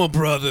are. Warner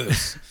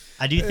Brothers.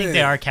 I do think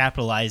they are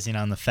capitalizing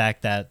on the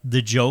fact that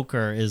the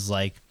Joker is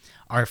like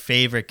our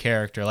favorite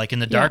character. Like in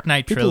the Dark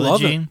Knight People love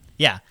trilogy. him.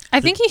 Yeah. I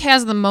think he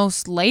has the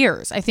most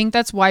layers. I think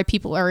that's why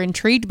people are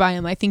intrigued by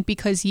him. I think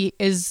because he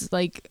is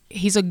like,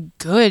 he's a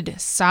good,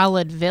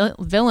 solid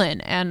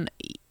villain. And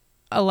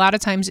a lot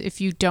of times if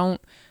you don't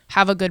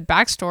have a good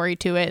backstory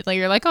to it, like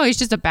you're like, oh, he's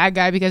just a bad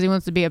guy because he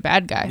wants to be a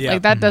bad guy. Yeah.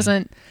 Like that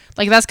doesn't,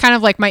 like that's kind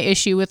of like my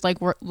issue with like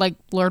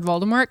Lord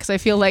Voldemort, because I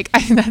feel like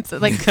that's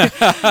like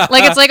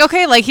like it's like,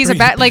 okay, like he's a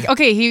bad, like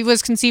okay, he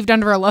was conceived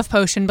under a love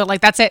potion, but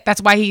like that's it,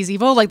 that's why he's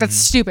evil. Like that's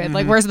stupid.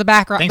 Like where's the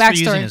Thanks for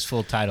using backstory? his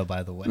full title,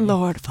 by the way.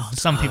 Lord Voldemort.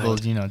 Some people,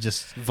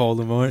 just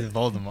Voldemort.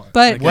 Voldemort.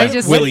 But Like, I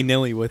just Willy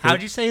nilly with how'd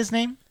it. you say his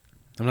name?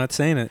 I'm not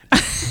saying it.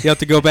 You have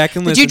to go back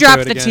and did listen you drop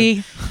to it the again.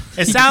 T?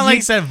 It sounded like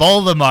you said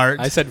Voldemort.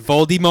 I said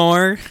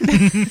Voldemort.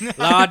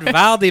 Lord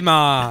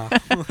Voldemort.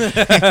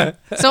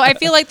 So I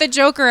feel like the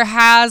Joker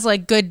has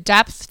like good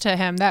depth to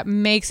him that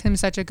makes him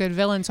such a good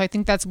villain. So I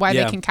think that's why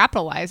Yeah. they can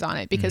capitalize on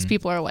it, because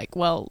people are like,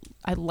 well,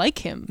 I like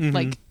him.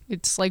 Like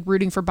it's like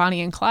rooting for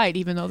Bonnie and Clyde,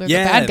 even though they're the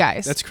bad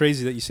guys. That's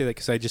crazy that you say that,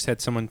 because I just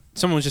had someone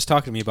was just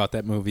talking to me about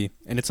that movie,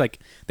 and it's like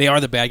they are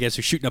the bad guys who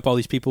are shooting up all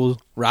these people,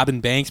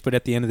 robbing banks, but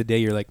at the end of the day,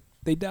 you're like,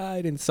 they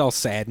died, and it's all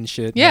sad and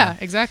shit. yeah,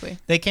 exactly.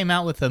 They came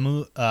out with a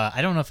movie.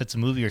 I don't know if it's a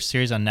movie or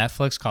series on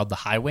Netflix called The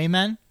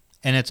Highwaymen,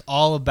 and it's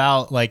all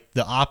about like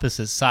the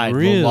opposite side,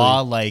 Really? the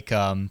law, like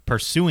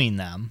pursuing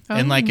them,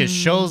 and like it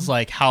shows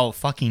like how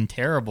fucking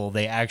terrible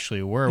they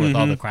actually were with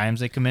all the crimes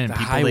they committed, The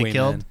and people they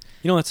killed. Highwaymen.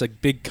 You know, that's a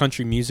big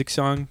country music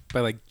song by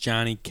like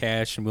Johnny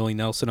Cash and Willie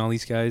Nelson, all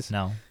these guys.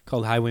 No,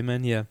 Called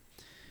Highwaymen. Yeah.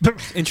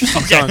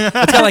 Interesting song.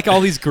 It's got like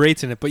all these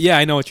greats in it, but yeah,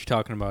 I know what you're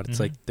talking about. It's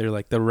like they're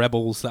like the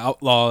rebels, the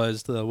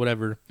outlaws, the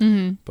whatever.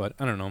 But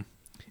I don't know.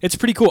 It's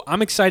pretty cool.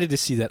 I'm excited to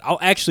see that. I'll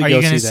actually are go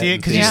you gonna see that. see it? in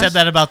Because you theaters. said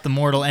that about the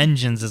Mortal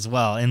Engines as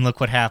well, and look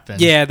what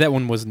happened. Yeah, that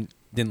one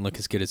didn't look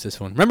as good as this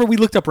one. Remember we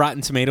looked up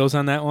Rotten Tomatoes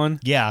on that one?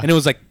 Yeah. And it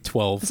was like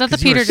 12. Is that the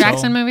 'Cause you were Peter so-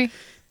 Jackson movie?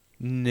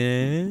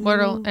 No.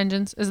 Mortal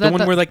Engines? Is The that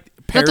one where like is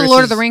that Paris the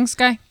Lord of the is- Rings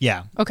guy?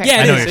 yeah. Okay. Yeah,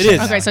 I know it what is. you're It saying is.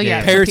 now. Okay, so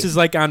yeah. Paris is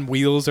like on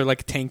wheels or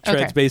like tank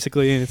treads Okay.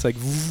 basically, and it's like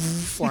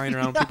flying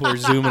around. People are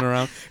zooming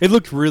around. It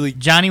looked really.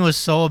 Johnny was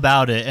so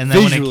about it, and then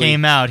when it Visually.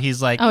 came out,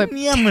 he's like, Oh, it-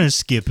 "Yeah, I'm gonna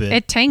skip it."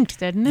 It tanked,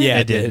 didn't it? Yeah,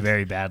 it it did did.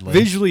 very badly.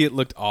 Visually, it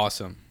looked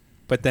awesome,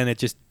 but then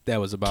that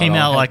was about Came all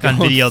out it like had on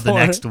going video the for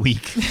it. next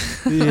week.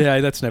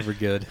 Yeah, that's never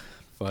good.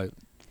 But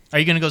Are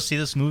you gonna go see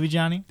this movie,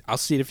 Johnny? I'll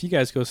see it if you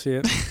guys go see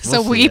it.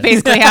 So We'll we see it.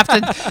 basically have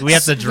to. We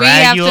have to we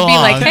drag have you to be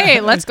like, along. hey,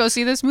 let's go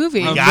see this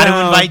movie. You gotta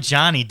no. invite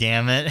Johnny,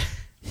 damn it.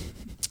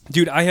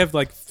 Dude, I have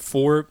like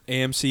 4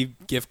 AMC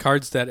gift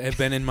cards that have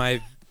been in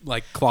my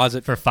like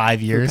closet For 5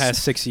 for the years.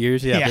 past 6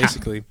 years. Yeah, Yeah.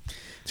 basically,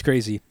 it's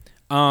crazy.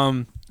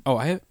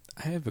 I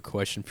have a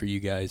question for you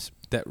guys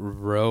that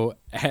Ro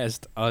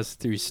asked us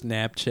through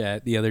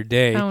Snapchat the other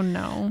day. Oh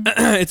no.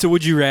 It's a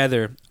would you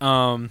rather.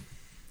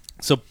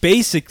 So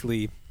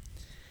basically,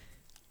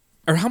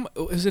 or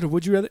is it a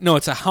would you rather? No,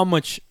 it's a how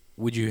much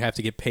would you have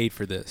to get paid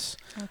for this?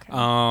 Okay.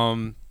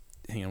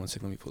 Hang on one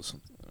second. Let me pull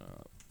something.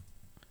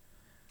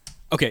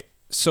 Okay,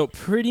 so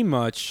pretty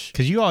much.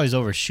 Because you always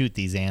overshoot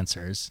these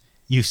answers.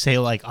 You say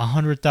like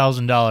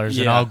 $100,000 and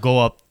Yeah. I'll go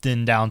up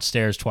and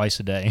downstairs twice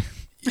a day.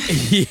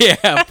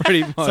 Yeah,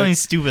 pretty much. Something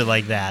stupid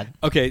like that.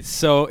 Okay,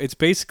 so it's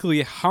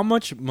basically how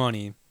much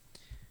money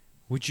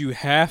would you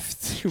have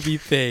to be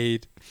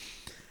paid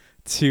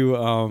to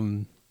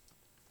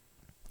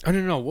I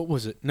don't know, what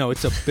was it? No,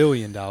 it's $1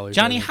 billion.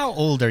 Johnny, how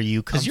old are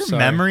you? Because I'm your sorry.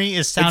 memory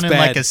is sounding bad.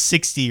 like a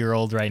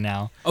 60-year-old right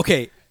now.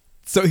 Okay,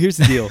 so here's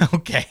the deal.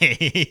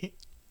 Okay.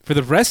 For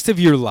the rest of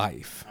your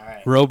life, All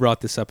right. Ro brought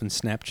this up in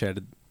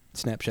Snapchat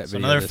So video.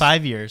 another this.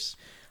 5 years.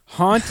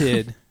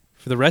 Haunted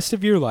for the rest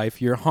of your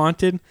life, you're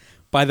haunted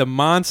by the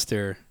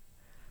monster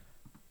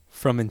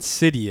from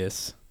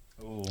Insidious,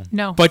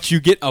 No. but you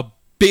get $1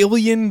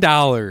 billion.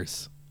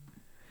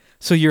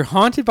 So you're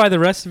haunted by the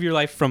rest of your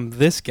life from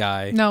this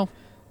guy. No.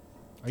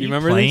 Are you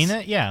remember playing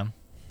this? it? Yeah.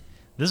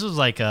 This was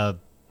like a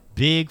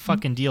big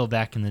fucking deal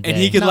back in the day. And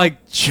he could No.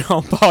 like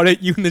jump out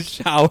at you in the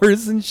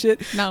showers and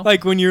shit. No.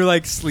 Like when you're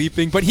like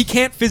sleeping, but he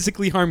can't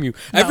physically harm you.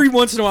 Every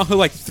once in a while, he'll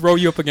like throw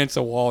you up against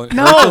a wall. And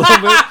No. hurt you a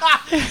little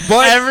bit.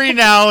 But every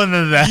now and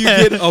then. you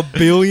get $1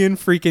 billion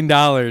freaking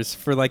dollars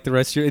for like the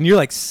rest of your, and you're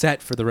like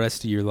set for the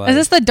rest of your life. Is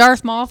this the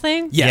Darth Maul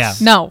thing?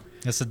 Yes. Yeah. No.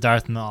 It's a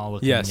Darth Maul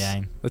looking Yes.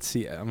 guy. Let's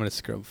see. I'm gonna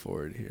scrub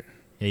forward here.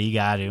 Yeah, you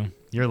got to.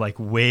 You're like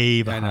way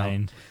I know.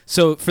 behind.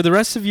 So for the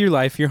rest of your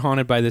life, you're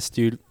haunted by this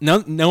dude. No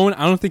one.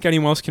 I don't think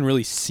anyone else can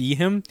really see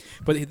him,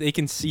 but they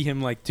can see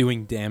him like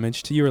doing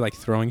damage to you or like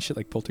throwing shit,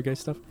 like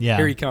poltergeist stuff. Yeah.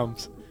 Here he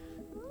comes.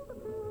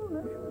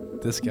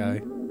 This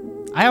guy.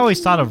 I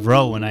always thought of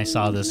Ro when I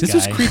saw this This guy.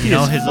 was creepy You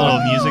know as his fuck.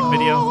 little music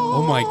video?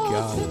 Oh my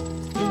god.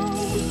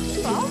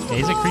 Yeah,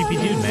 he's a creepy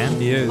dude, man.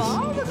 He is.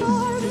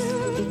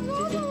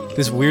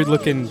 This weird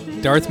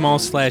looking Darth Maul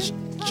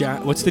 /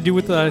 John. What's the dude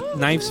with the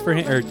knives for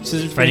him or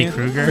scissors? Freddy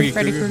for him? Krueger?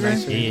 Freddy Krueger.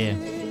 knives for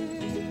him.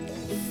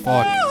 Yeah.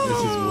 Fuck. This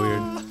is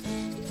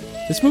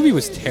weird. This movie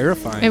was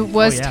terrifying. It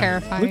was yeah.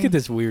 terrifying. Look at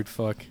this weird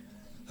fuck.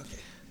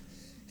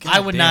 I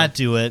would damn. not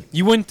do it.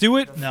 You wouldn't do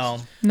it No.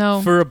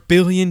 No. for $1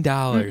 billion.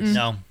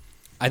 No.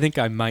 I think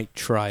I might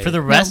try For it.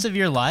 the rest of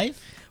your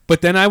life?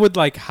 But then I would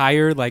like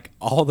hire like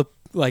all the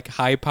like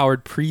high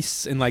powered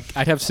priests and like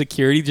I'd have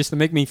security just to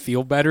make me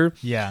feel better.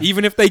 Yeah.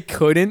 Even if they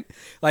couldn't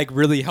like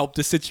really help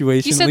the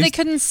situation. you at said they least.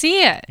 couldn't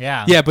see it.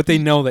 Yeah. Yeah, but they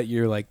know that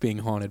you're like being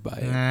haunted by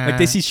it. Like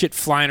they Nah. see shit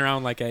flying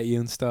around like at you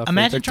and stuff. Like,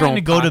 Imagine they're trying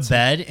to throwing go to pots.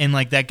 bed and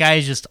like that guy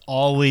is just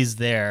always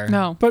there.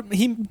 No. But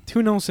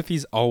who knows if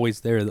he's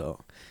always there though?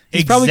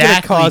 He's probably gonna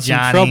Exactly, cause some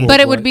Johnny. trouble. But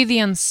it would be the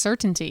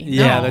uncertainty.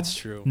 Yeah, No. that's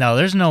true. No,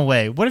 there's no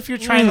way. What if you're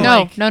trying to No.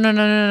 like No.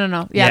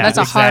 Yeah, Yeah, that's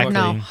a hard exactly.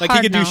 no. Like he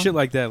Hard could no. do shit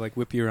like that, like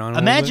whip you around. a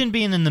little imagine bit.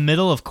 being in the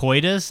middle of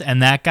coitus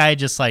and that guy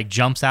just like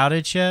jumps out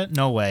at you?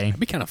 No way. It'd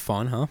be kind of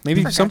fun, huh?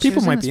 Maybe forgot some she people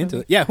was in might this be into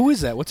movie. it. Yeah, who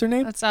is that? What's her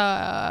name? That's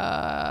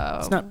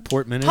It's not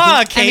Portman, is Huh,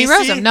 it? Casey?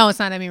 Emmy Rossum. No, it's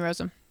not Emmy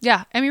Rossum.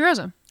 Yeah, Emmy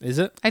Rossum. Is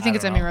it? I think I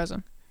it's don't Emmy know.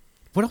 Rossum.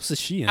 What else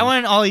is she in? I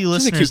want all you She's a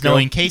listeners cute girl.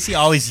 knowing Casey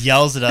always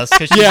yells at us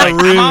because she's Yeah, like,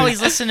 really. I'm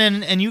always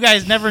listening and you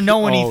guys never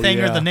know anything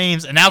or yeah. the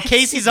names. And now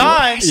Casey's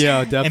on. Yeah,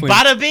 And definitely.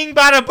 bada bing,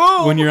 bada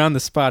boom. When you're on the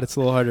spot, it's a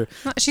little harder.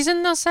 No, she's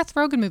in those Seth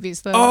Rogen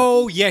movies. The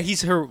Oh yeah,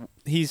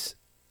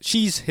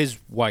 she's his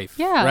wife.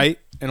 Yeah. Right.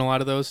 In a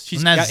lot of those, she's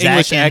Isn't that got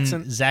English Zach and,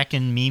 accent. Zach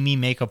and Mimi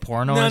make a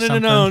porno No, or no, no,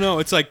 something? no.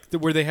 It's like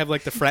where they have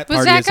like the frat with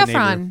party Zac as a neighbor.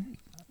 Efron.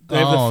 They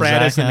have the Oh,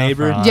 frat as a Zac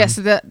neighbor. Efron. Yes,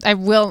 I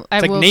will. I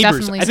It's like will Neighbors.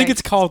 definitely. I think say-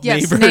 it's called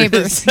yes,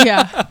 Neighbors.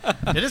 Yeah,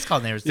 It is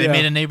called Neighbors. They Yeah.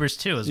 made a Neighbors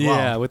too as well.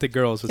 Yeah, with the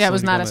girls. With Yeah, it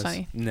was Selena not as Gomez.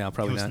 funny. No, It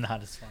probably was not.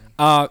 not as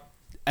funny.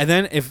 And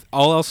then if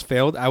all else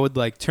failed, I would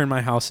like turn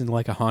my house into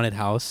like a haunted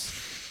house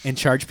and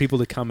charge people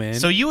to come in.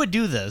 So you would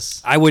do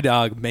this. I would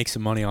make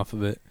some money off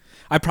of it.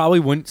 I probably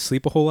wouldn't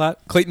sleep a whole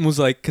lot. Clayton was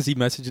like, because he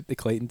messaged it to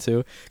Clayton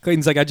too.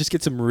 Clayton's like, I just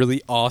get some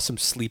really awesome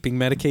sleeping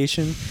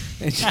medication,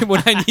 and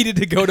when I needed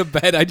to go to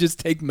bed, I just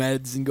take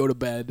meds and go to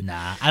bed.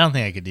 Nah, I don't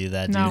think I could do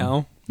that, dude.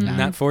 No. No,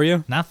 not for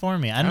you. Not for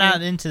me. I'm All not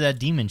right. into that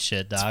demon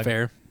shit, That's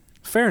dog.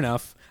 fair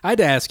enough. I had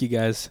to ask you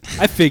guys.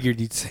 I figured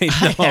you'd say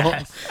no.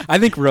 I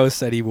think Rose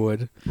said he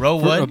would. Ro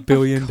For would? $1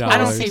 billion. I don't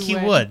Dollars. think he He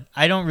would. would.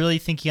 I don't really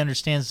think he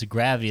understands the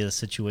gravity of the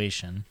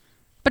situation.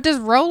 But does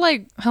Ro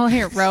like? Oh,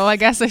 here, Ro. I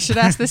guess I should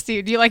ask this to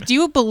you. Do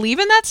you believe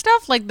in that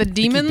stuff, like the he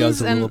demons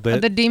does a little and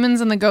bit. the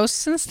demons and the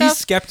ghosts and He's stuff?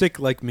 skeptic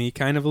like me,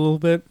 kind of a little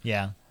bit.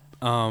 Yeah.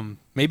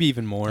 Maybe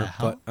even more, The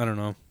hell? but I don't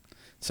know.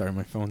 Sorry,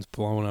 my phone's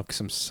blowing up because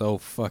I'm so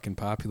fucking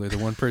popular. The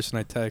one person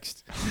I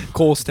text,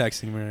 Cole's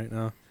texting me right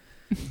now.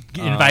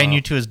 Inviting you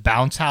to his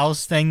bounce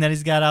house thing that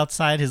he's got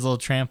outside, his little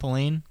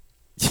trampoline.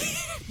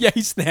 Yeah,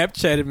 he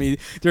Snapchatted me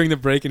during the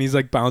break, and he's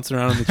like bouncing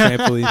around on the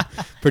trampoline.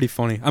 Pretty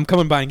funny. I'm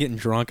coming by and getting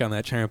drunk on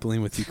that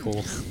trampoline with you,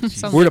 Cole.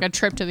 Sounds Where like to- a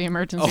trip to the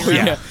emergency Oh room.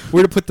 yeah,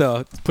 we're to put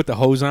the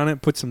hose on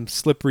it, put some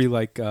slippery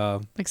like.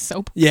 Like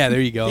soap. Yeah,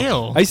 there you go.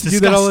 Ew, I used to do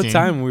that all the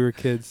disgusting. time when we were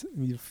kids.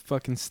 You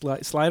fucking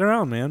slide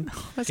around, man. That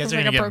You guys sounds are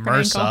like gonna a get broken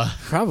ankle. MRSA.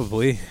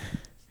 Probably. It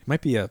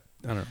might be I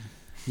don't know.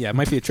 Yeah, it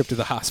might be a trip to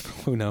the hospital.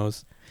 Who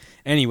knows?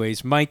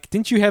 Anyways, Mike,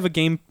 didn't you have a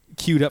game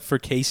queued up for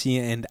Casey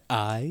and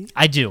I?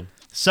 I do.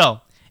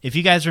 So, if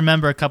you guys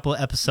remember a couple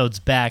of episodes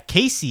back,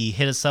 Casey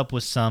hit us up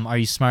with some "Are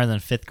you smarter than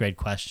fifth grade?"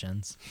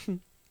 questions.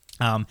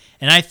 And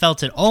I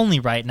felt it only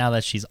right now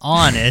that she's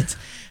on it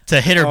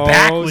to hit her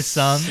back with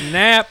some.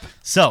 Snap.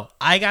 So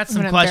I got some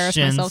gonna embarrass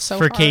questions myself so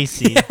for hard.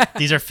 Casey.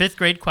 These are fifth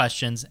grade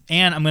questions,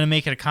 and I'm going to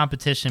make it a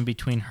competition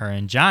between her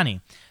and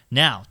Johnny.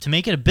 Now, to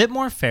make it a bit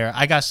more fair,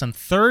 I got some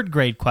third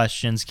grade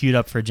questions queued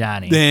up for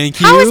Johnny. Thank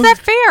you. How is that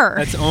fair?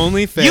 That's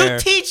only You fair.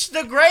 teach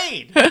the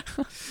grade.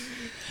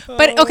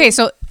 But okay,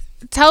 so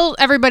tell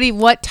everybody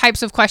what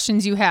types of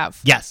questions you have.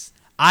 Yes,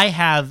 I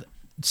have.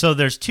 So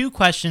there's 2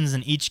 questions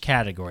in each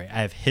category.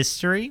 I have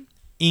history,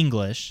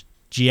 English,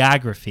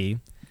 geography,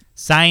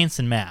 science,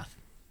 and math.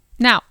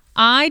 Now,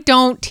 I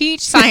don't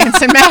teach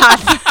science and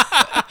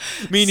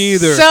math. Me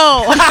neither.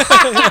 So,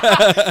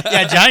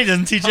 Yeah, Johnny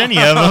doesn't teach any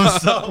of them.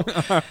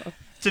 So,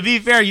 to be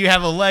fair, you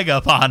have a leg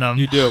up on him.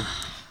 you do.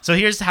 So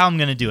here's how I'm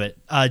gonna do it.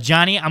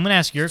 Johnny, I'm gonna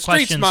ask your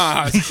Street questions.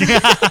 smarts.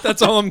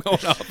 That's all I'm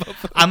going off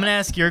of. I'm gonna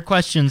ask your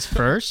questions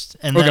first,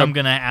 and then Okay. I'm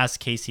gonna ask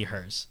Casey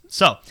hers.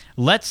 So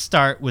let's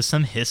start with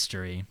some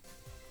history.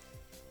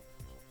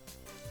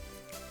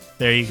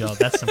 There you go.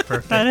 That's some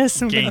perfect. that is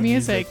some game good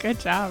music. Good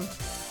job.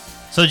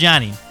 So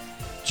Johnny,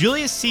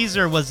 Julius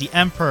Caesar was the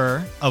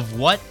emperor of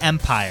what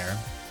empire?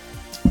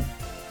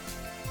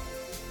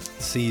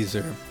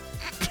 Caesar.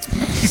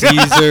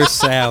 Caesar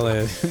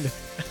salad.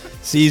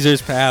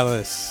 Caesar's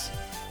palace.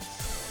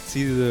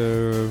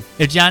 Caesar.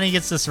 If Johnny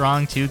gets this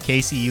wrong too,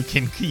 Casey, you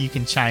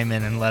can chime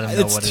in and let him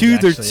know It's what two.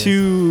 it There's actually is.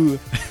 two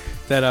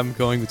that I'm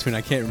going between.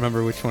 I can't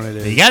remember which one it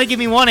is. You got to give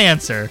me one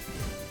answer.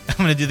 I'm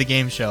gonna do the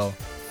game show.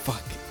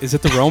 Fuck. Is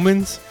it the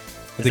Romans?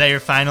 Is that your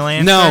final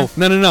answer? No.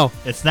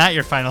 It's not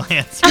your final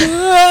answer.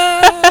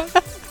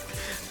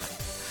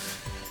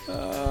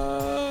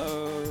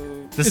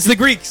 It's the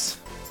Greeks.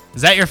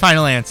 Is that your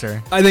final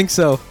answer? I think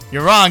so.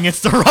 You're wrong.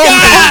 It's the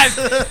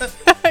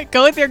Romans.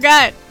 Go with your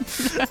gut.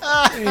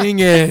 Dang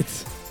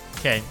it.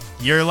 Okay,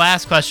 your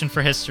last question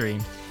for history.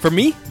 For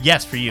me?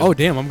 Yes, for you. Oh,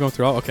 damn. I'm going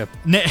through all. Okay.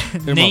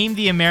 Name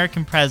the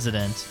American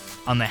president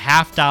on the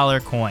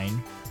 $50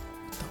 coin.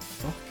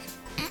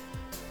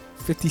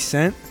 50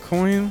 cent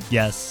coin?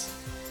 Yes.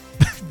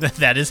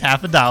 That is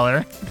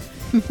 $50.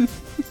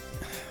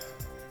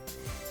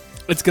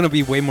 It's going to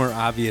be way more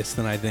obvious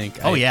than I think.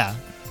 Oh, yeah.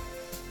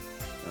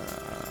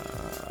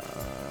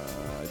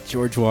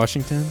 George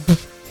Washington?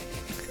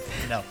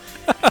 No.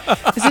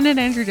 Isn't it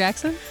Andrew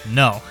Jackson?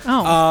 No.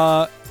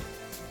 Oh.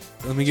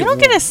 Let me you don't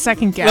get a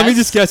second guess. Let me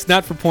just guess,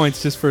 not for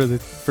points, just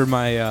for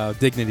my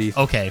dignity.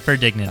 Okay, for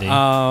dignity.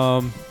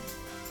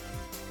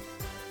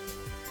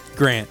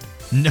 Grant.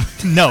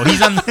 No,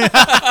 he's on.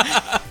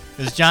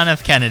 It's John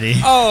F. Kennedy.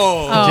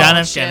 Oh, John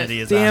F. shit. Kennedy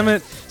is damn on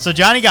it. So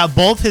Johnny got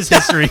both his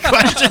history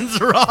questions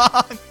wrong.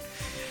 All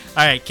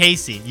right,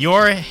 Casey,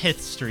 your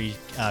history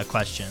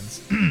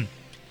questions.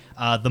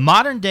 The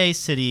modern-day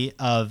city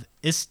of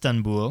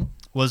Istanbul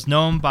was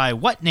known by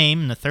what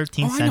name in the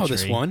 13th Oh, century? I know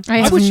this one. I I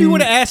have wish you n-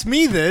 would have asked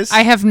me this.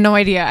 I have no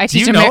idea. I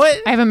teach you know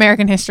it? I have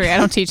American history. I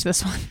don't teach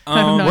this one. I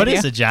have no What idea.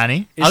 is it,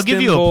 Johnny? I'll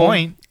give you a Istanbul,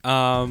 point.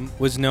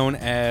 Was known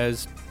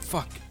as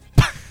fuck.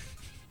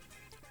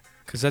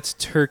 Because that's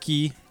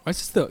Turkey. Why is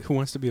this the Who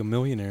Wants to Be a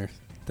Millionaire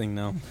thing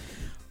now?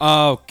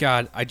 Oh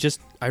God,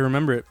 I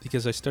remember it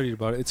because I studied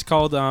about it. It's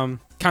called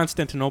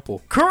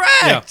Constantinople.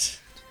 Correct.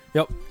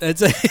 Yep,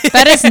 that's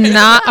That is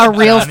not a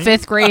real Johnny?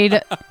 5th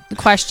grade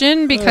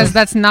question because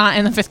that's not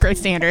in the 5th grade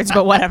standards,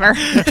 but whatever.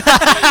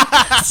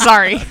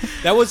 Sorry.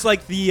 that was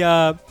like the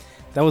hub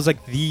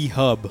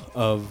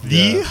of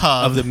The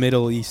hub. of the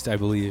Middle East, I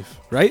believe.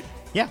 Right?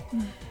 Yeah,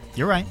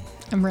 you're right.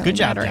 I'm really Good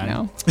job, mad right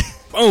Johnny.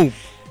 now. Boom.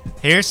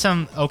 Here's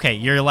some. Okay,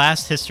 your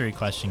last history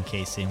question,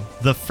 Casey.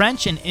 The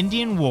French and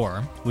Indian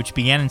War, which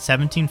began in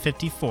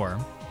 1754,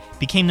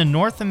 became the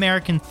North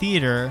American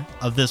theater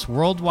of this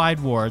worldwide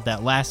war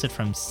that lasted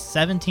from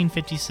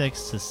 1756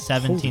 to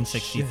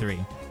 1763.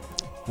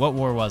 What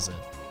war was it?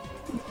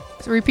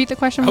 So repeat the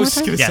question I one more was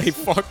time. gonna Yes. say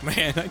fuck,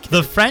 man. I can't-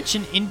 The French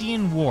and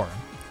Indian War,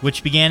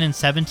 which began in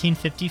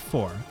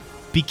 1754,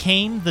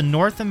 became the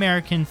North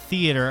American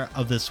theater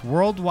of this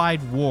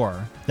worldwide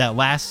war that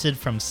lasted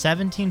from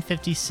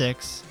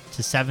 1756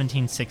 to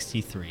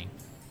 1763.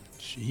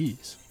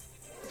 Jeez.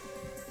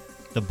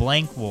 The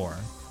Blank War.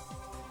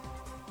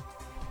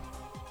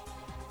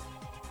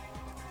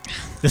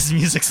 This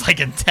music's like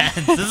intense.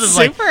 This is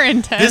like Super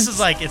intense. This is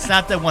like, it's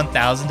not the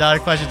 $1,000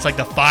 question. It's like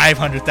the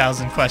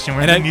 $500,000 question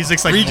where the then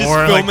music's like Regis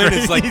more like Philbin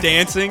is crazy. like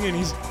dancing and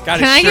he's got Can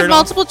his I shirt give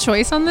multiple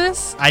choice on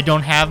this? I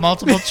don't have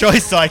multiple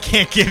choice, so I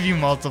can't give you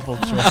multiple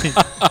choice.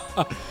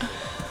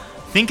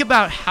 Think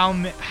about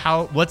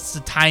how what's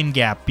the time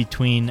gap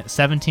between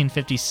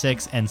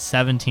 1756 and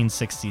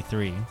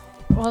 1763?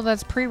 Well,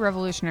 that's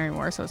pre-Revolutionary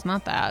War, so it's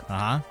not that.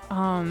 Uh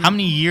huh. How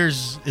many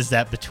years is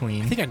that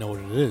between? I think I know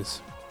what it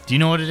is. Do you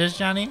know what it is,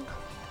 Johnny?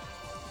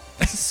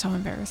 This is so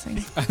embarrassing.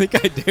 I think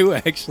I do I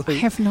actually.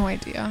 have no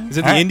idea. Is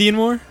it All the right. Indian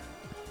War?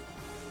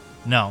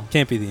 No,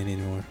 Can't be the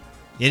Indian War.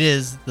 it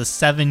is the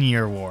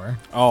 7-Year War.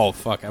 Oh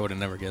fuck! I would have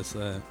never guessed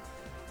that.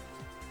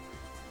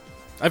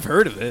 I've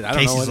heard of it. I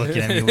don't Casey's know what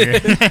looking it at me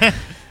weird. The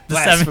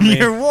Blasphemy.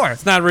 7-Year War.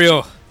 It's not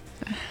real.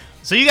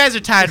 So you guys are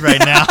tied right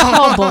now.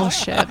 Oh,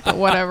 bullshit, but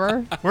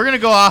whatever. We're gonna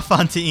go off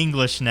onto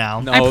English now.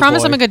 No, I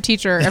promise boy. I'm a good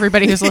teacher,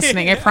 everybody who's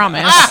listening. I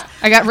promise.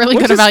 I got really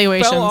What good just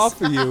evaluations. fell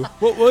off of you?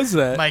 What was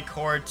that? My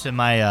cord to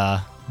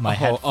my my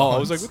headphones. I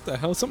was like, what the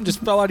hell? Something just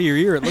fell out of your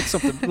ear. It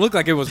looked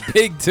like it was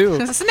big too.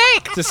 It's a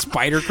snake. It's a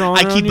spider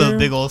crawling. I keep around a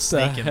big here? old What the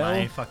snake in my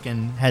hell?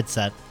 fucking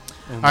headset.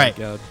 Oh All my right,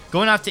 God.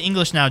 going off to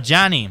English now,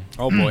 Johnny.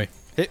 Oh boy.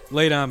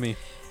 Lay it on me.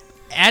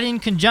 Adding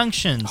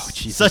conjunctions Oh,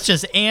 Jesus. such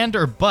as and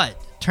or but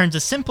turns a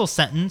simple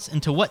sentence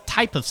into what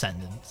type of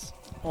sentence?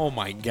 Oh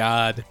my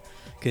God.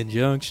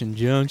 Conjunction,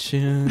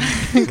 junction.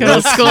 Good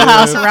old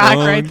Schoolhouse Rock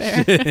right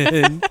there.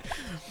 there.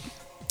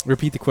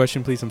 Repeat the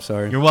question, please. I'm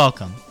sorry. You're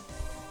welcome.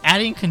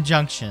 Adding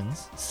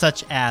conjunctions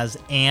such as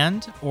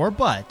and or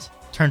but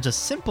turns a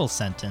simple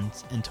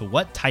sentence into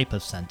what type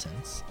of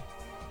sentence?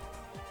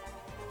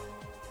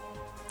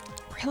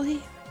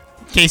 Really?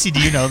 Casey, do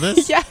you know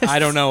this? Yes. I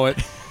don't know it.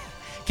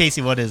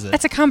 Casey, what is it?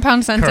 That's a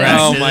compound sentence. Correct.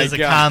 Oh It my is a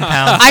God.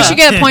 compound. I should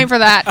get a point for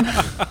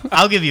that.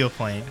 I'll give you a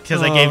point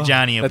because I gave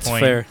Johnny a That's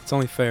point. fair. It's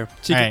only fair.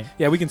 So you All can- right.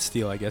 Yeah, we can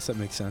steal. I guess that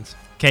makes sense.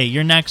 Okay,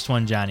 your next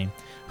one, Johnny.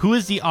 Who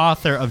is the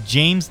author of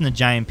James and the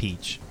Giant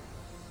Peach?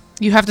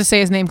 You have to say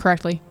his name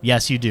correctly.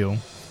 Yes, you do.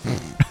 I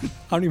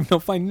don't even know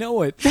if I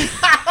know it.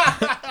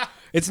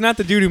 It's not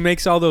the dude who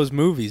makes all those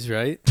movies,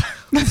 right?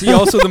 Is he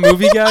also the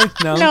movie guy?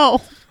 No.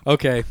 No.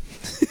 Okay.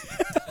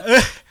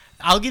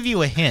 I'll give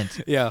you a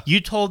hint. Yeah.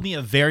 You told me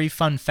a very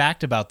fun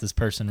fact about this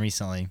person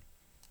recently.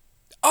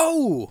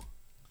 Oh,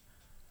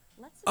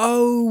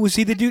 was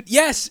he the dude?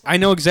 Yes, I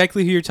know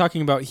exactly who you're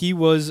talking about. He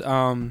was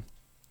on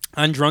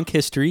Drunk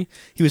History.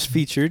 He was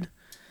featured.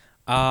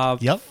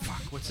 Yep.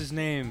 Fuck, what's his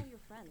name?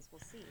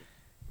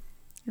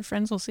 Your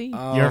friends will see.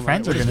 Your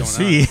friends are what going is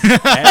to going see.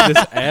 on?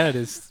 This ad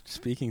is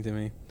speaking to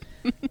me.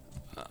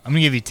 I'm going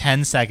to give you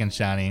 10 seconds,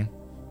 Johnny.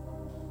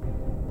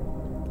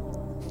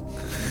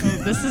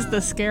 This is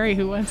the scary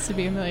Who Wants to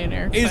Be a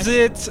Millionaire. Is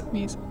it?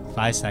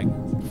 5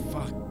 seconds.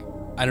 Fuck.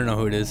 I don't know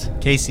who it is.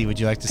 Casey, would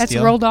you like to That's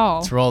steal? Roald Dahl.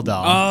 It's Roald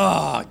Dahl.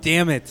 Oh,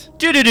 damn it.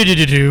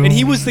 Do-do-do-do-do-do. And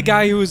he was the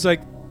guy who was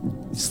like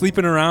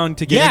sleeping around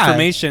to get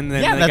information.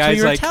 And yeah, the that's what guy's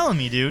you were like, telling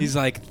me, dude. he's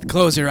like,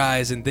 close your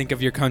eyes and think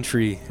of your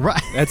country.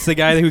 Right. That's the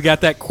guy who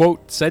got that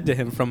quote said to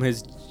him from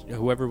his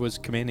whoever was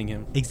commanding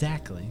him.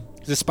 Exactly.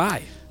 He's a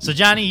spy. So,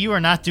 Johnny, you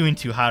are not doing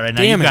too hot right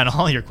now. Damn You've it. got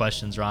all your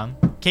questions wrong.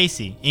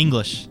 Casey,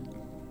 English.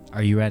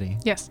 Are you ready?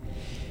 Yes.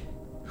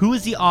 Who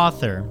is the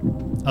author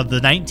of the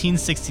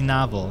 1960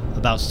 novel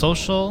about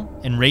social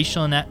and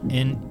racial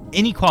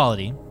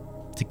inequality,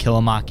 To Kill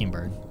a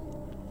Mockingbird?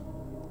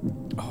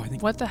 Oh, I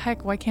think What the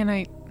heck? Why can't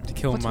I? To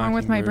Kill a What's wrong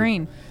with my Mockingbird.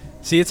 brain?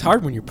 See, it's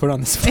hard when you're put on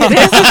the spot. It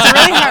is. It's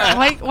really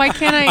hard. Why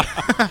can't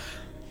I?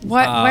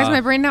 Why is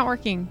my brain not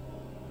working?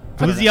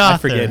 Who's the I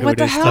author forget who What it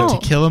the is. hell?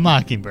 of To Kill a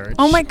Mockingbird?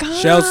 Oh my god.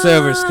 Shel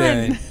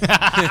Silverstein.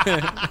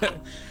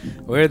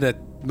 Where the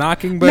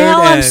Mockingbird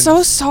Mel, I'm ends.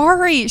 so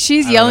sorry.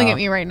 She's don't yelling know. at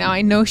me right now.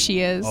 I know she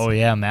is. Oh,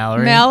 yeah,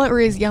 Mallory.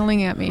 Mallory is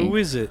yelling at me. Who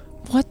is it?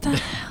 What the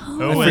hell?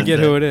 Who I is forget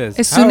it? who it is.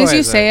 As soon as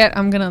you say it,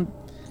 I'm gonna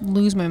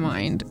lose my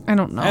mind. I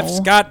don't know. F.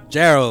 Scott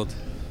Gerald.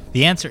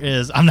 The answer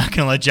is, I'm not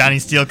going to let Johnny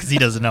steal because he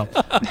doesn't know.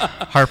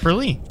 Harper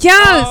Lee.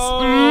 Yes.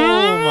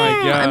 Oh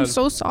my God. I'm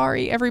so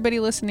sorry,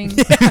 everybody listening.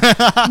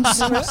 I'm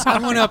so sorry. I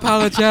want to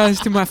apologize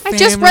to my I family.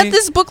 just read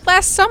this book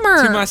last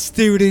summer. to my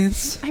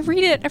students. I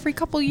read it every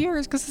couple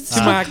years because it's To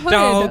so my good.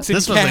 dogs and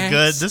This was a good.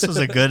 cats. This was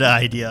a good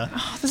idea.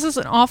 Oh, this is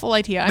an awful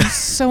idea. I'm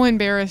so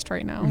embarrassed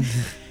right now.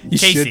 You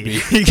should be.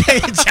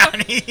 Casey,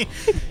 Johnny.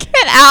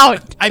 Get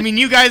out. I mean,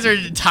 you guys are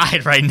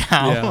tied right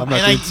now. Yeah, I'm not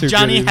and doing too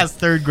Johnny good either. has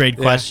third grade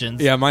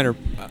questions. Yeah, mine are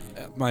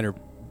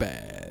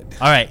bad.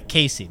 All right,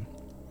 Casey.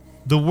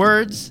 The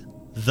words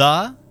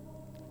the,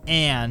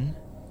 and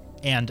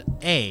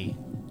a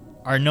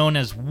are known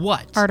as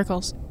what?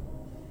 Articles.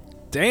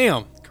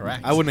 Damn.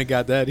 Correct. I wouldn't have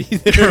got that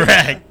either.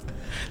 Correct.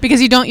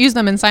 Because you don't use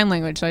them in sign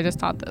language, so I just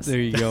taught this. There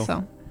you go. So.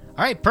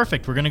 All right,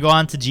 perfect. We're going to go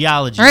on to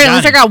geology. All right, at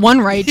least I Johnny, got one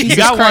right. Jesus You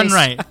got Christ. one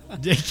right.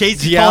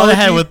 Casey, Geology? fall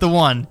ahead with the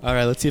one. All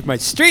right, let's see if my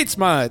street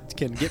smart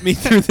can get me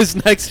through this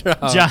next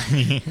round.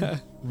 Johnny,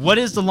 what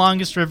is the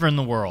longest river in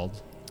the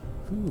world?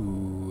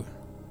 Ooh.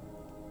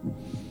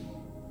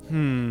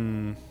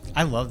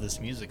 I love this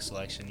music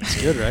selection.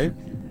 Good, right?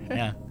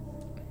 Yeah.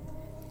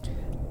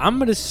 I'm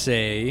going to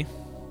say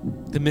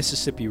the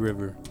Mississippi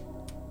River.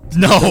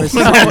 No,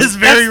 that is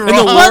very in wrong.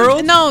 the Well,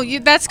 world? no,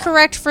 that's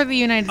correct for the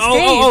United States.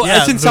 Oh, Yeah,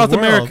 that's in the South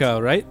world.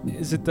 America, right?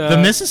 Is it The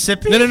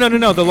Mississippi?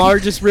 No. The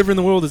largest river in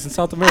the world is in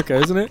South America,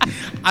 isn't it?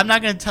 I'm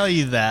not going to tell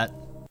you that.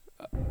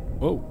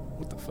 Whoa,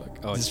 what the fuck?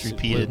 Oh, Just it's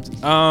repeat it.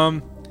 flipped.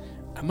 I'm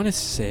gonna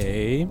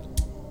say,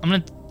 I'm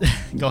going to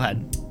go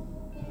ahead.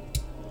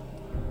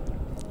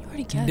 You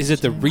already guessed. is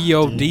it the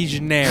Rio de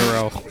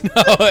Janeiro?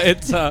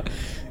 No,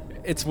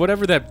 it's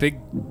whatever that big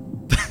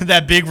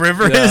That big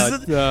river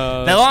is?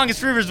 That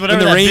longest river is in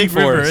whatever the that big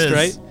river rainforest, is.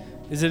 right?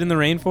 Is it in the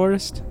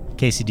rainforest?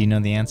 Casey, do you know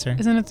the answer?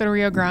 Isn't it the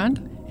Rio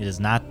Grande? It is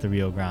not the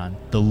Rio Grande.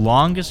 The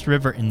longest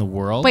river in the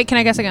world. Wait, can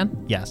I guess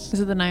again? Yes. Is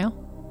it the Nile?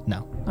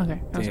 No.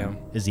 Okay. I was Damn.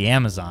 Is the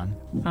Amazon.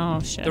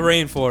 wrong. Oh shit. The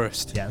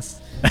rainforest. Yes.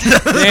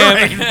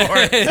 Damn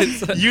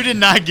Rainforest. You did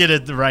not get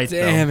it right,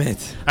 Damn though.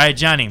 it. All right,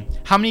 Johnny.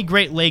 How many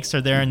Great Lakes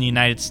are there in the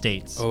United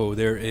States? Oh,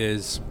 there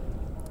is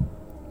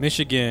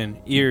Michigan,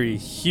 Erie,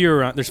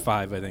 Huron. There's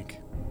 5, I think.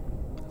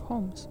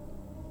 Holmes.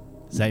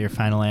 Is that your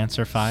final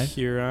answer, 5?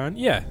 Huron.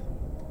 Yeah,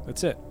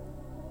 that's it.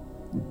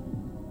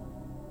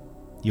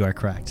 You are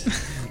correct.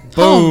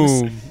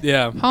 Holmes. Boom.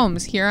 Yeah.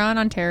 Holmes. Huron,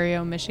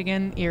 Ontario,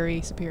 Michigan,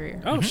 Erie,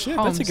 Superior. Oh shit,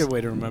 Holmes. that's a good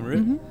way to remember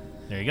it.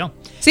 There you go.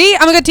 See,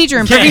 I'm a good teacher.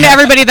 I'm proving to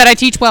everybody that I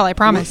teach well. I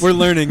promise. We're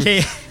learning.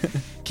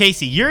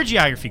 Casey, your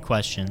geography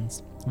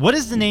questions. What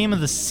is the name of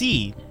the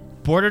sea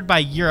bordered by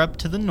Europe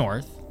to the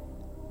north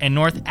and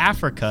North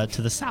Africa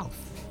to the south?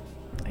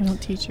 I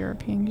don't teach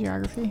European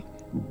geography.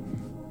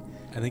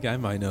 I think I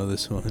might know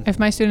this one. If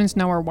my students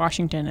know where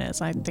Washington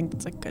is, I think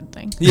it's a good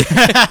thing.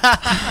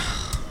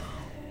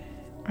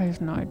 I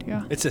have no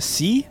idea. It's a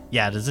sea?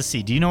 Yeah, it is a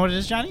sea. Do you know what it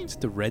is, Johnny? It's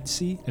the Red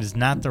Sea? It is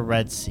not the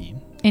Red Sea.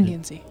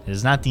 Indian Sea. It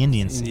is not the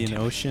Indian Sea.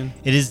 Indian Ocean?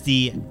 It is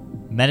the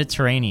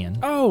Mediterranean.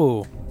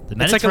 Oh. The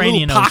It's like a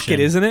Mediterranean little pocket, Ocean.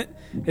 isn't it?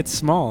 It's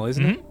small,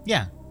 isn't it?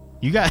 Yeah.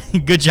 You got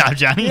good job,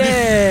 Johnny.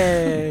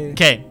 Yay!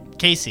 Okay,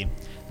 Casey.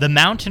 The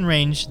mountain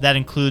range that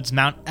includes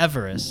Mount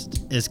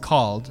Everest is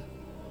called...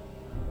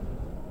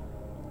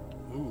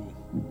 Ooh.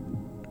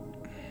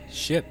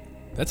 Shit.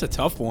 That's a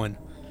tough one.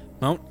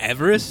 Mount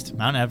Everest?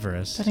 Mount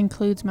Everest. That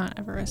includes Mount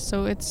Everest,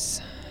 so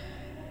it's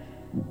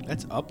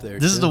That's up there.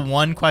 This is too. the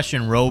one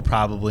question Ro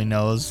probably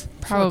knows.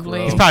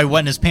 probably. He's probably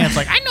wetting his pants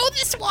like, I know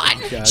this one.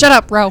 God. Shut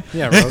up, Ro.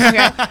 Yeah, Rose.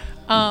 Okay.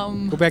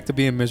 Go back to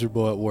being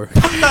miserable at work.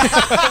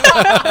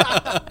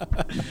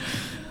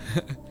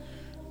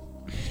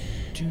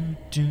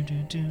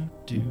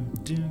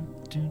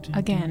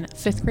 Again,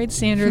 5th grade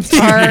standards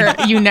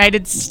are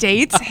United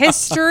States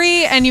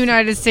history and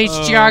United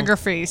States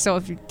geography. So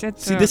if you did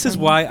See, this is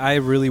why I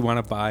really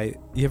want to buy.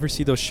 You ever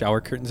see those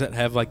shower curtains that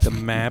have like the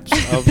maps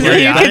of Where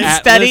you like, can atlas?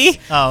 study.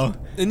 Oh.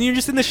 And you're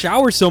just in the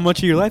shower so much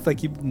of your life,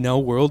 like you know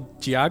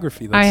world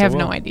geography. Like, I so have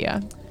well. no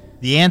idea.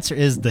 The answer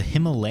is the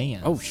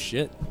Himalayas. Oh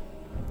shit!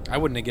 I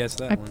wouldn't have guessed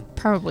that I one.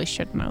 probably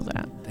should know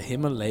that. The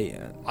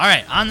Himalayan. All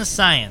right, on the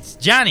science.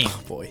 Johnny,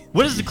 Oh boy,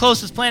 what is the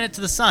closest planet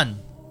to the sun?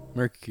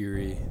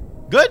 Mercury.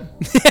 Good. Wow,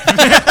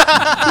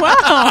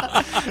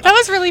 that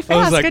was really I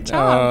fast. was like, Good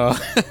job.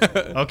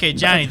 Okay,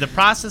 Johnny, the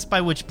process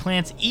by which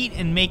plants eat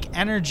and make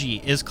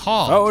energy is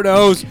called...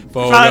 Photos.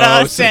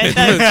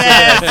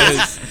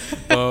 Photosynthesis.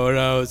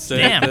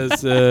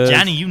 Photosynthesis.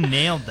 Johnny, you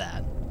nailed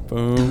that.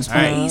 Boom. All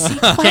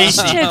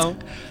right.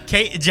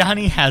 Casey,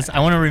 Johnny has... I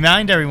want to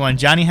remind everyone,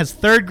 Johnny has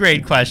 3rd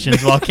grade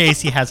questions while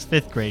Casey has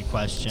 5th grade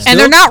questions. And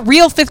they're not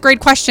real 5th grade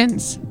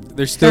questions.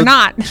 They're still They're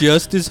not.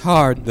 just as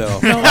hard though.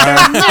 No,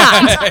 they're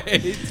not.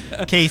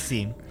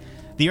 Casey,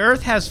 the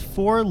Earth has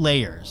 4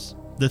 layers,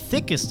 the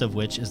thickest of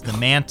which is the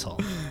mantle.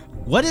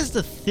 What is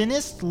the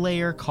thinnest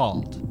layer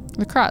called?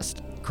 The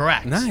crust.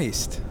 Correct.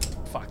 Nice.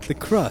 Fuck the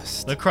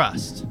crust. The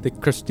crust. The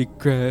Krusty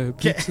Krab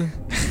pizza.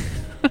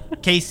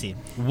 Casey,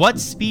 what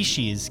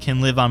species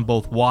can live on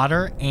both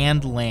water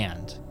and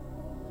land?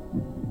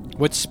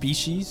 What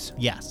species?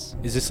 Yes.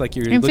 Is this like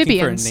you're looking for a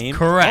Amphibians. name?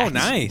 Correct. Oh,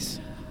 nice.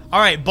 All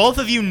right, both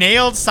of you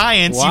nailed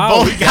science.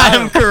 Wow, You both got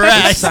them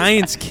correct.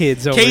 Science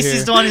kids over Casey's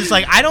here. the one who's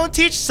like, I don't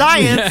teach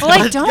science. Well,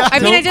 I don't. I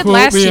mean, I did quote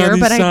last me on year, these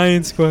but I.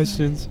 science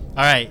questions.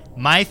 All right,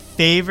 my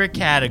favorite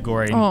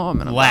category. Oh, I'm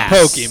gonna last.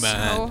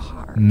 Pokemon. So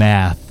hard.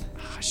 Math.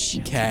 Oh,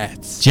 shit.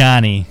 Cats.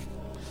 Johnny.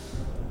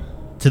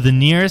 To the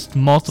nearest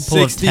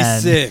multiple of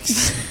 10.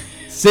 66.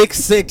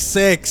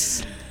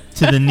 666.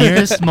 To the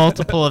nearest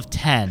multiple of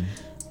 10.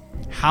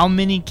 How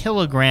many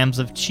kilograms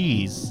of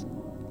cheese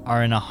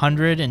are in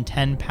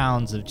 110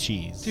 pounds of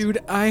cheese? Dude,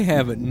 I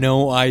have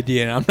no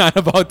idea. I'm not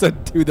about to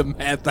do the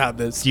math on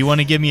this. Do you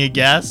want to give me a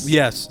guess?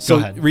 Yes. So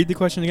ahead. read the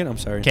question again. I'm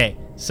sorry. Okay,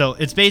 so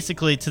it's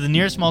basically to the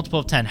nearest multiple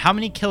of 10. How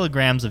many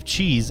kilograms of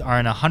cheese are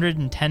in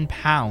 110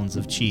 pounds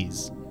of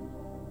cheese?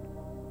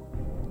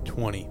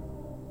 20.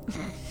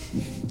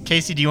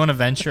 Casey, do you want to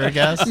venture a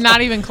guess? Not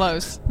even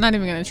close. Not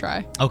even gonna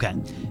try. Okay,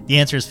 the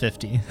answer is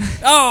 50.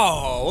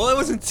 Oh, well, it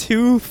wasn't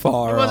too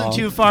far. It wasn't off.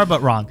 too far,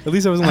 but wrong. At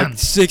least I wasn't like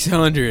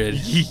 600.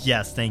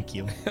 Yes, thank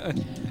you. All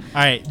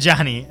right,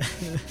 Johnny.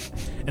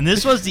 And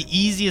this was the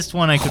easiest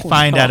one I could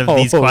find out of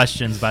these no.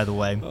 questions, by the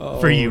way,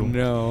 for you. Oh,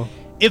 no.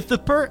 If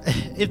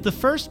the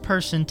first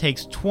person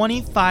takes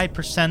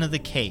 25% of the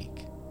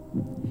cake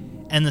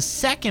and the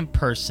second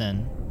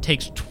person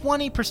takes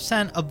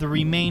 20% of the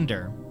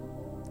remainder,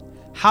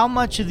 how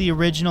much of the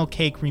original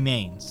cake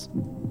remains?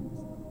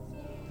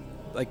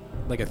 Like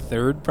a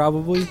third,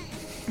 probably?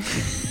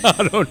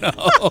 I don't know.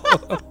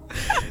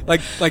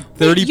 like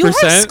 30%? You have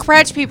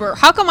scratch paper.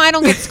 How come I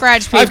don't get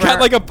scratch paper? I've got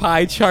like a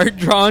pie chart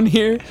drawn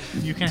here.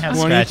 You can have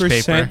scratch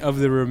 20% paper. of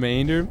the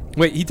remainder.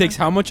 Wait, he takes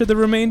how much of the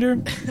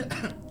remainder?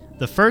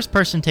 The first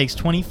person takes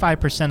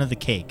 25% of the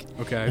cake.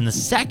 Okay. And the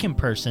second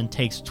person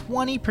takes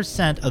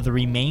 20% of the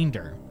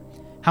remainder.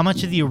 How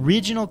much of the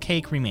original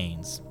cake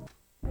remains?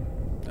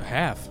 A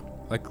half.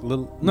 Like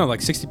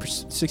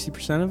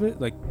 60% of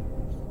it? Like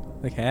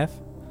half?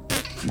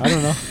 I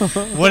don't know.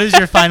 What is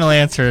your final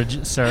answer,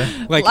 sir?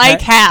 Like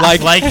half.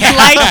 Like Like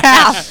half.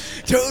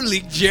 half.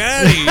 Totally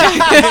Johnny.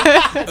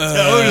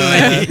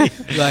 Totally.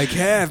 Like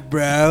half,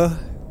 bro.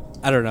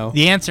 I don't know.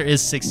 The answer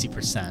is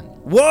 60%.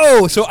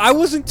 Whoa, so I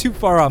wasn't too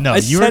far off. No, I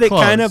you said were it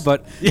close. kind of,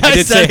 but Yeah, I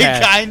did said say it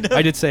half. kinda.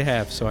 I did say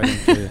half, so I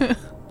didn't get it.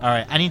 All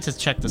right, I need to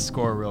check the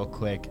score real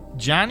quick.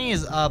 Johnny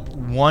is up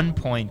 1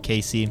 point,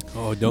 Casey.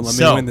 Oh, don't let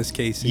So, me win this,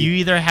 Casey. You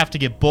either have to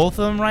get both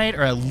of them right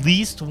or at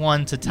least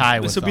one to tie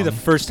with This will be the them.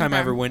 first time I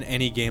ever win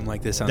any game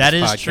like this on That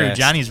this is podcast. true.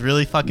 Johnny's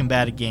really fucking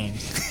bad at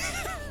games.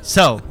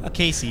 So,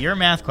 Casey, your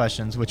math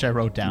questions, which I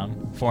wrote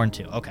down, 4 and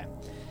 2. Okay.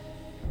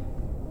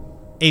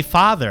 A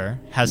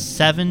father has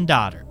 7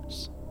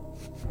 daughters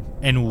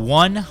and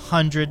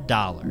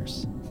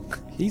 $100.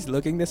 He's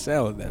looking to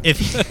sell them.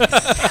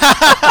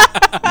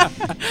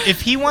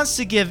 If he wants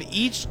to give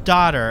each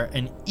daughter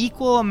an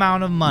equal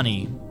amount of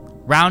money,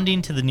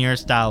 rounding to the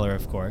nearest dollar,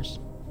 of course,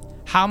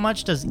 how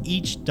much does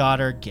each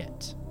daughter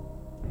get?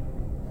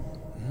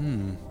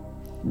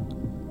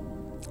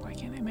 Why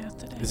can't I math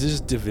today? Is this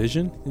just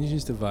division? Can you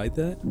just divide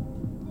that?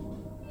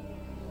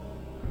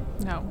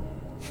 No.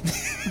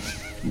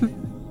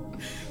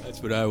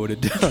 That's what I would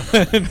have done.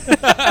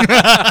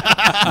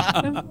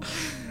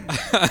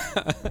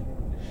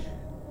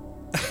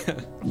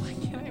 Why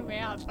can't I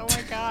math? Oh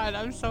my god,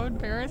 I'm so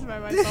embarrassed by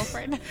myself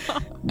right now.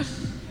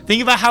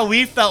 Think about how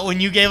we felt when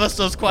you gave us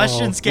those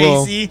questions,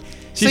 well, Casey.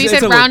 So you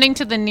said rounding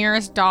to the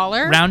nearest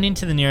dollar? Rounding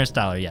to the nearest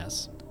dollar,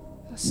 yes.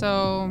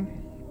 So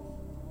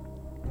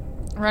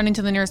rounding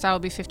to the nearest dollar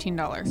would be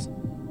 $15.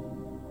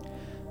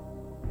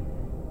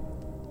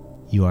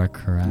 You are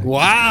correct.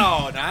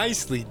 Wow,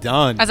 nicely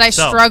done. As I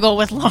struggle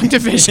with long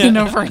division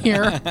over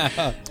here.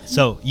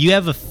 So you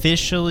have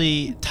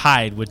officially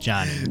tied with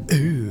Johnny.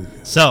 Ooh.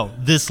 So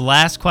this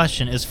last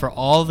question is for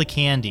all the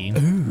candy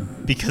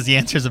because the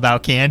answer is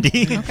about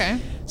candy. Okay.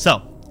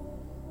 So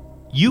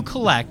you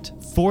collect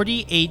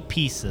 48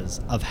 pieces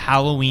of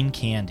Halloween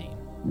candy.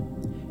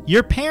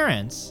 Your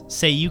parents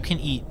say you can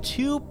eat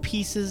 2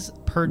 pieces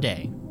per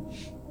day,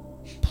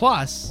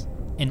 plus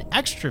an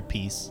extra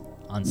piece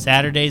on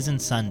Saturdays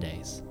and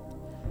Sundays.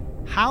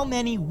 How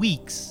many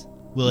weeks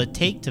will it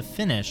take to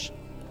finish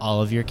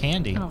all of your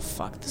candy? Oh,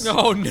 fuck.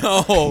 Oh,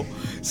 no.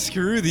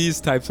 Screw these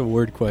types of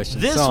word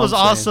questions. This That's all was I'm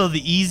saying. also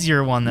the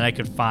easier one that I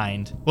could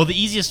find. Well, the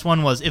easiest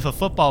one was if a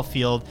football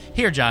field.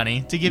 Here,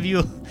 Johnny,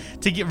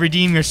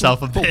 redeem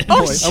yourself a bit. Boy, I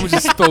almost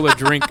just stole a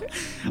drink.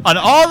 On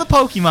all the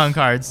Pokemon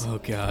cards. Oh,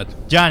 God.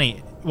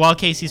 Johnny, while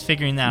Casey's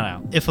figuring that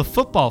out, if a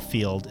football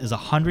field is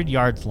 100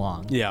 yards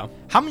long, Yeah.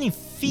 how many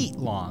feet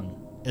long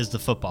is the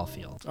football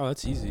field? Oh,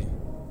 that's easy.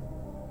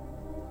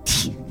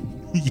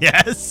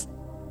 Yes.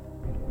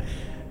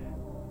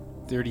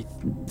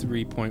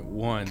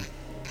 33.1.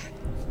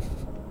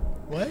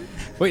 What?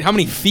 Wait, how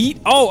many feet?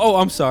 Oh,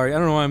 I'm sorry. I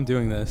don't know why I'm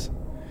doing this.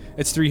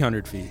 It's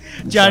 300 feet.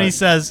 Johnny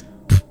Sorry. says,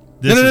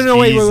 this is No,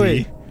 wait.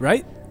 easy.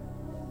 Right?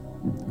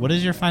 What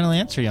is your final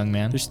answer, young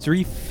man? There's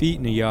 3 feet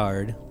in a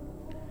yard.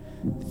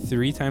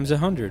 3 times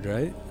 100,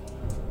 right?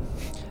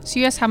 So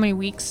you asked how many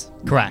weeks?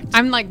 Correct.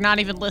 I'm like not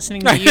even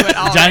listening to you at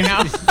all right Johnny-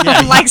 now. Yeah.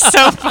 I'm like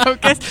so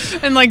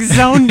focused and like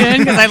zoned in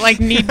because I like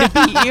need to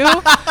beat you,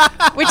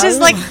 which is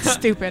like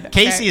stupid.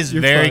 Okay. Casey is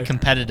You're very fine.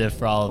 competitive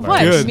for all of our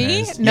What, listeners. me?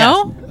 Yes.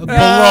 No?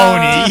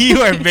 Baloney.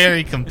 You are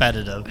very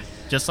competitive,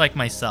 just like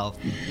myself.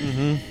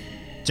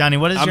 Johnny,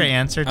 what is your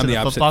answer to I'm the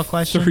opposite. football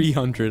question?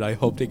 300. I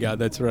hope to God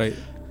that's right.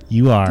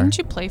 You are. Didn't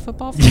you play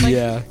football for like?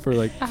 Yeah, for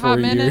like a 4 hot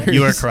minute? years.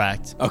 You are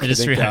correct. Okay, it is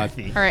thank 300 God.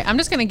 feet. All right, I'm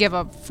just gonna give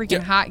a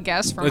freaking hot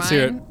guess for Let's mine.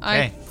 hear it. I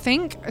Okay.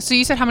 think so.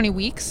 You said how many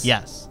weeks?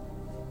 Yes.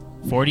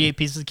 48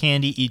 pieces of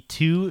candy, eat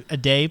 2 a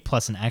day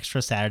plus an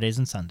extra Saturdays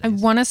and Sundays. I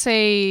want to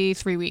say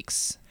 3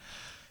 weeks.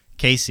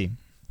 Casey.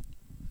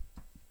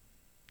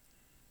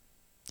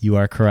 You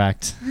are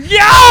correct.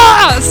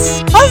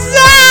 Yes!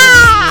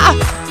 Huzzah!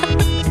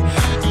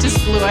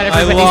 Just blew out I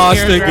everybody's lost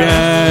eardrum.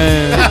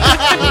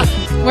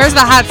 again. Where's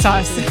the hot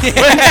sauce?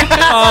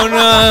 Oh,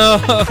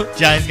 no.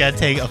 Johnny's got to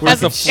take a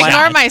Where's the fucking flat-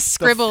 Ignore shot. my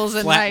scribbles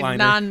and my flatliner.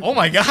 non. Oh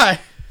my God.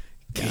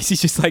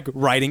 Casey's just like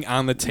writing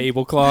on the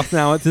tablecloth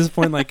now at this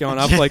point, like going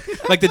up like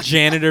the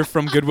janitor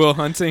from Goodwill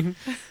Hunting.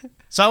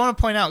 So I want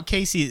to point out,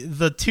 Casey,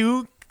 the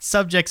 2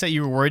 subjects that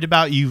you were worried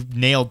about, you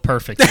nailed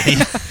perfectly.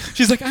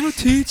 She's like, I don't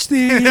teach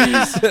these.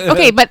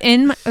 Okay, but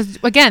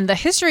again, the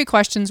history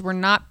questions were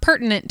not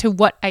pertinent to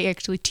what I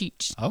actually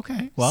teach.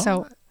 Okay. Well,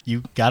 So-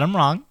 you got them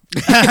wrong.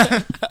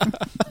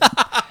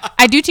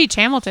 I do teach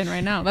Hamilton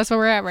right now. That's where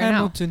we're at right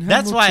Hamilton,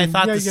 That's why I Hamilton.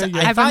 thought Yeah, this. yeah, yeah.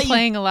 now. I've been thought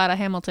playing a lot of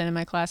Hamilton in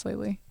my class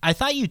lately. I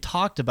thought you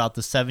talked about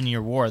the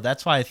 7-Year War.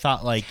 That's why I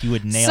thought like you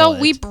would nail So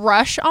it. we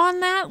brush on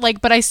that,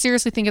 like, but I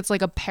seriously think it's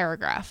like a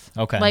paragraph.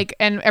 Okay. Like,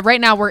 and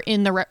right now we're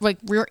in the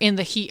we're in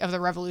the heat of the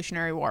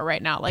Revolutionary War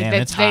right now. Like, Damn,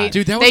 they it's hot.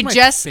 Dude, that was they my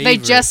just they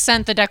favorite. just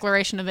sent the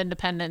Declaration of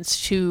Independence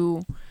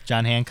to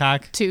John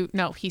Hancock.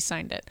 no, he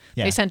signed it.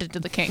 Yeah. They sent it to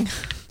the king.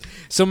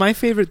 So my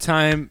favorite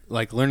time,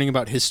 like learning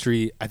about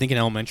history, I think in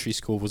elementary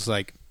school was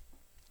like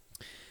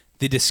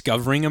the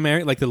discovering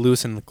America, like the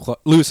Lewis and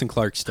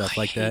Clark stuff,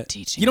 like hate that.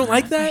 teaching You don't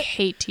like I that?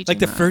 hate teaching Like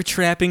the that. fur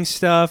trapping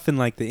stuff and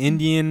like the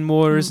Indian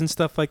wars and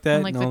stuff like that.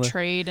 and like all the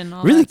trade and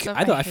all Really, that stuff.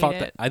 I thought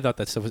hate it. I thought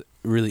that stuff was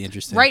really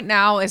interesting. Right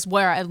now is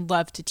where I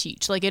love to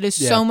teach. Like, it is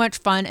Yeah. so much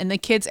fun, and the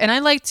kids, and I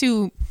like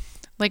to,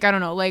 like, I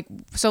don't know, like,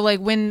 so like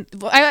when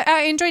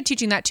I enjoyed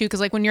teaching that too, because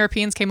like when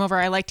Europeans came over,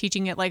 I liked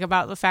teaching it like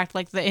about the fact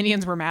like the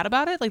Indians were mad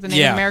about it, like the Native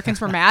Yeah. Americans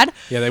were mad.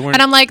 Yeah, they weren't.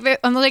 And I'm like,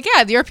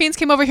 yeah, the Europeans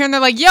came over here and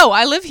they're like, yo,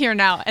 I live here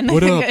now, and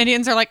What the up?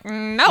 Indians are like,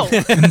 no.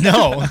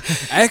 No.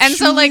 And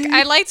so like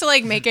I like to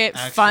like make it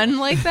fun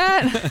like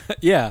that.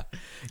 yeah,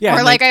 yeah. Or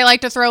and, like I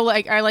like to throw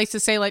like I like to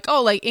say like,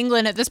 oh, like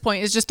England at this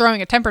point is just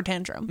throwing a temper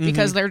tantrum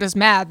because they're just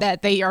mad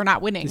that they are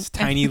not winning. this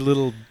tiny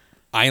little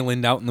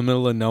island out in the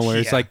middle of nowhere.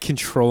 It's Yeah. like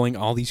controlling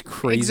all these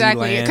crazy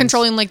Exactly, lands.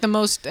 controlling like the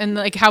most, and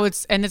like how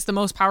it's the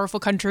most powerful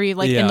country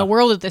like Yeah. in the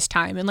world at this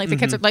time, and like the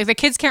kids are like, the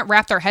kids can't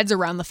wrap their heads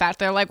around the fact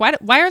they're like,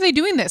 why are they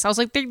doing this? I was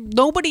like,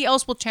 nobody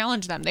else will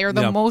challenge them. They are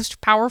the Yeah.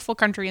 most powerful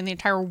country in the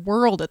entire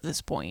world at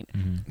this point.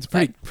 It's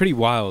pretty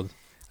wild.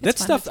 That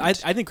fun stuff, to I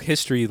teach. think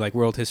history, like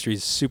world history,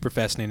 is super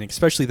fascinating,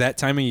 especially that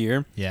time of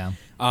year. Yeah.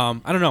 I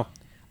don't know.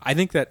 I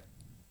think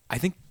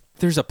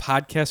there's a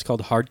podcast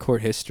called Hardcore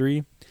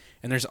History,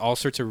 and there's all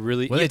sorts of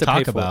really. What do you they have to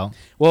pay talk for it. about?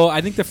 Well,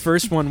 I think the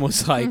first one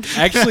was like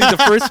actually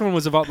the first one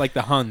was about like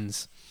the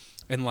Huns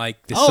and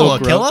like the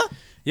Silk Road. Aquila?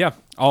 Yeah,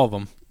 all of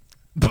them.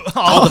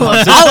 All of them.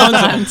 All of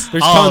them.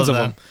 There's All tons of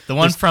them. The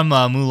one from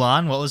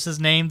Mulan, what was his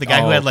name? The guy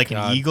who Oh, had like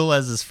God. an eagle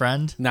as his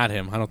friend? Not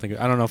him. I don't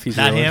know if he's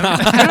Not real or him?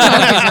 not.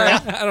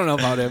 I don't know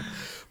about him.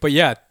 But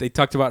yeah, they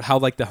talked about how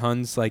like the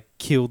Huns like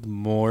killed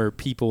more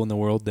people in the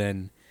world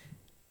than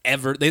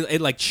ever.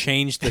 It like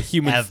changed the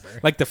human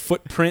Ever. like the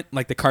footprint,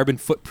 like the carbon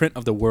footprint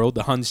of the world.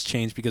 The Huns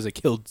changed because it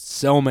killed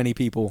so many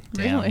people.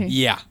 Damn. Really?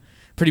 Yeah,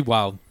 pretty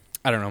wild.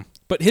 I don't know,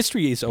 but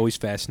history is always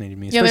fascinating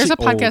me. Yeah, there's a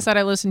especially podcast old. that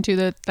I listen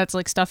to that's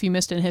like stuff you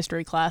missed in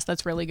history class.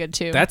 That's really good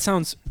too. That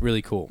sounds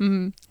really cool.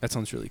 Mm-hmm. That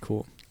sounds really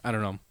cool. I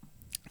don't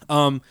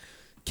know.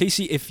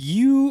 Casey, if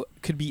you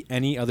could be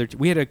any other,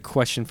 we had a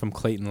question from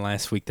Clayton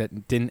last week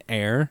that didn't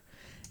air,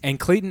 and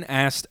Clayton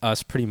asked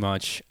us pretty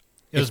much.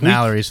 It was if we-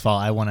 Mallory's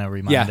fault. I want to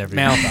remind Yeah, everyone.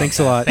 Mal, about thanks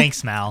a that. lot.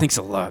 Thanks, Mal. Thanks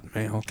a lot,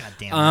 Mal. God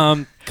damn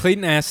it.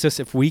 Clayton asked us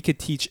if we could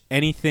teach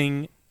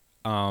anything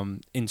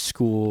in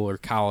school or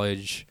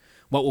college.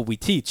 What will we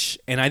teach?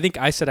 And I think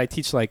I said I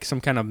teach like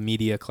some kind of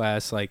media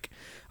class, like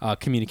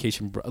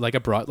communication, like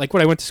like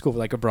what I went to school for,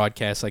 like a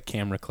broadcast, like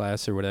camera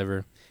class or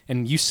whatever.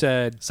 And you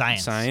said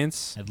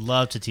Science. I'd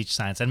love to teach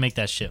science. I'd make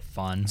that shit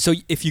fun. So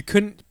if you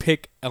couldn't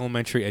pick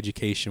elementary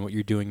education, what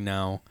you're doing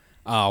now,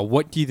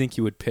 what do you think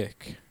you would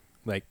pick?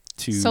 Like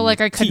to so like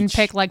I couldn't teach?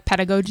 pick like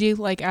pedagogy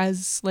like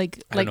as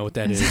like I don't know what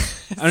that is.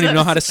 I don't even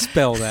know how to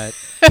spell that.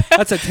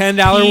 That's a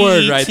 $10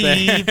 word right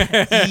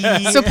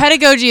there. So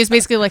pedagogy is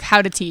basically like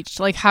how to teach,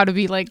 like how to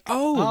be like,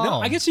 Oh, no,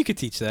 Oh. I guess you could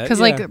teach that. because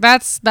yeah. like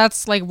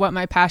that's like what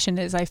my passion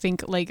is. I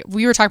think like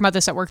we were talking about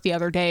this at work the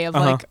other day of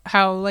like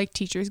how like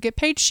teachers get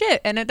paid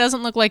shit, and it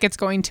doesn't look like it's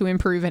going to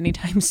improve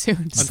anytime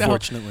soon. So,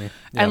 Unfortunately.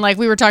 Yeah. and like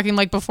we were talking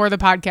like before the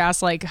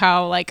podcast, like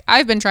how like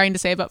I've been trying to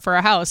save up for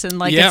a house, and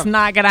like Yeah. it's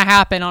not gonna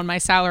happen on my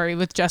salary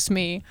with just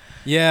me.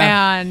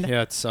 yeah. and-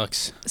 yeah, it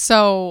sucks.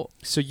 So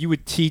So you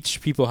would teach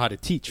people how to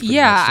teach. pretty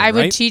yeah, much then, I would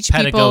right? teach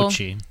people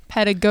Pedagogy.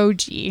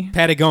 pedagogy.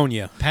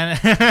 Patagonia.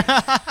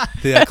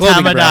 The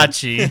clothing brand.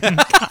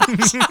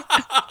 Tamagotchi.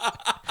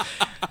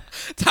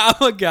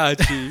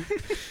 Tamagotchi.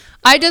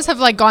 I just have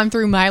like gone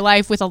through my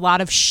life with a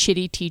lot of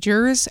shitty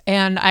teachers,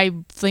 and I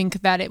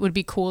think that it would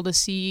be cool to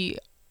see.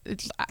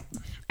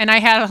 And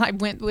I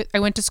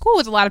went to school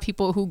with a lot of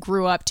people who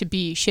grew up to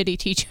be shitty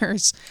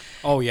teachers.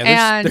 Oh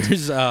yeah, And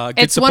there's good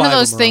It's one supply of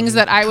those them things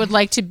around that I would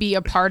like to be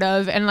a part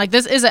of, and like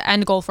this is an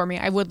end goal for me.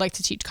 I would like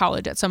to teach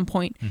college at some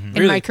point in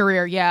Really? my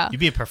career. Yeah, You'd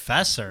be a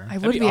professor. I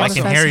would be be a like in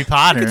professor. Harry here. I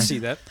Potter. can see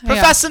that.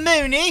 Professor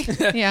Mooney.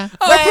 Yeah.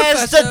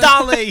 Where's the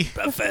dolly?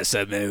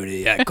 Professor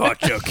Mooney, I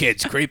caught your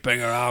kids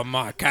creeping around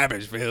my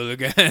cabbage field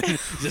again.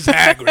 This is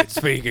Hagrid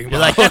speaking. You're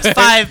like, that's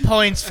 5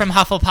 points from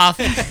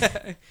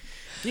Hufflepuff.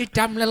 you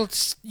dumb little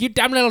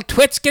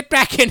twits, get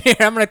back in here.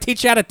 I'm gonna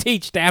teach you how to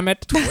teach. Damn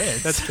it,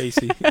 twits. That's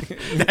Casey. That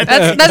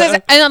is,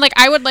 and then, like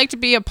I would like to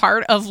be a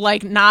part of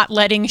like not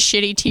letting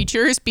shitty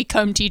teachers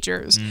become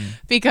teachers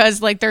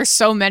because like there's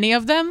so many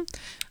of them.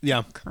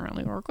 Yeah.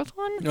 Currently work with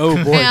one.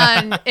 Oh boy.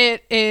 And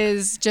it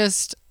is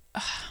just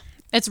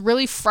it's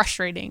really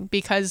frustrating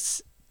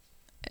because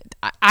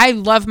I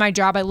love my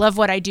job. I love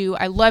what I do.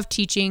 I love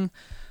teaching.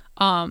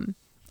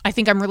 I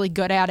think I'm really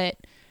good at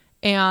it,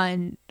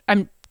 and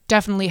I'm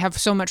definitely have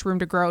so much room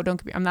to grow.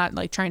 I'm not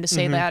like trying to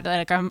say that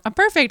like I'm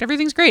perfect.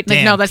 Everything's great. Like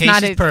Damn, no, that's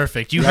not Casey's it.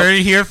 perfect. You heard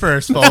it here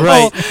first, folks.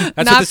 Right. That's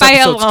what not this by a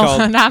episode's long,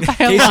 called. not by a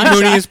Casey long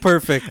Mooney shot. is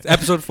perfect.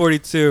 Episode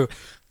 42.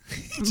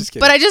 Just kidding.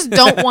 But I just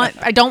don't want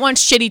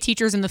shitty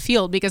teachers in the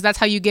field because that's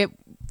how you get.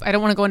 I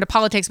don't want to go into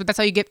politics, but that's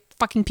how you get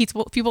fucking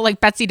people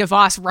like Betsy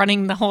DeVos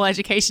running the whole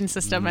education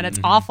system, and it's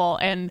awful.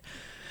 And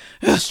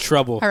It's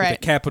trouble with a right.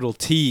 capital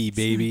T,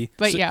 baby.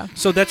 But so, yeah.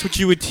 So that's what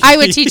you would teach. I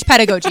would teach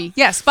pedagogy.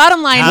 Yes.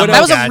 Bottom line, What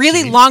that was else? a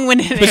really Gotcha.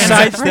 long-winded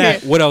Besides answer.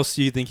 that, what else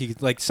do you think you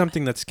could, like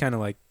something that's kind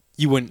of like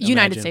you wouldn't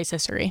United imagine? States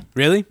history.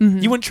 Really?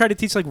 You wouldn't try to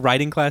teach like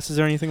writing classes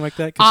or anything like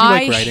that? 'Cause you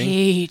I like writing.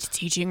 hate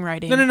teaching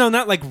writing. No,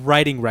 not like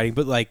writing,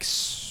 but like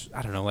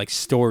I don't know, like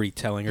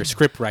storytelling or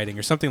script writing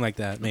or something like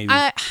that. Maybe.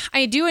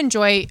 I do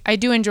enjoy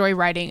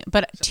writing,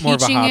 but more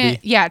of a teaching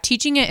hobby.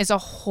 teaching it is a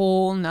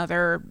whole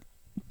nother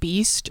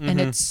beast, and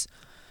it's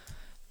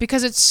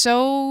because it's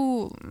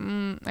so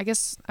I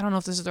guess I don't know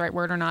if this is the right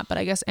word or not, but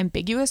I guess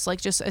ambiguous. Like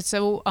just it's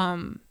so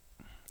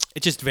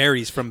it just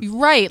varies from.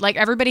 Right. Like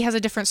everybody has a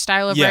different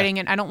style of Yeah. writing,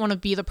 and I don't want to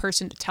be the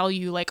person to tell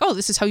you like, oh,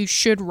 this is how you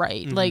should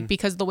write. Like,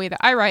 because the way that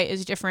I write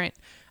is different.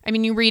 I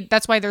mean, you read,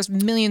 that's why there's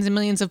millions and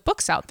millions of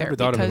books out there. Never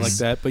thought of it like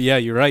that, but yeah,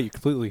 you're right. You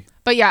completely.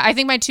 But yeah, I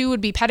think my 2 would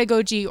be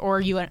pedagogy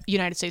or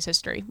United States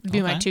history would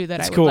be my Okay. 2 that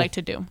That's I would cool. like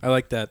to do. I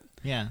like that.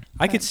 Yeah.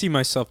 I could see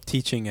myself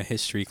teaching a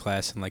history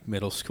class in like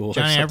middle school. or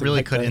Johnny, I something really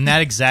like could. that. In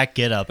that exact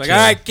get up. Like, all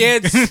right,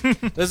 kids,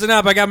 listen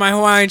up. I got my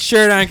Hawaiian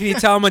shirt on. Can you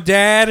tell I'm a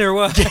dad or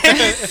what?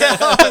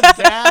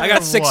 I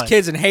got 6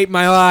 kids and hate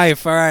my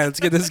life. All right, let's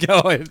get this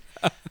going.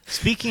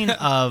 Speaking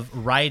of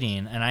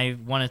writing, and I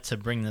wanted to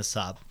bring this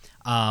up,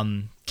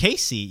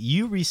 Casey,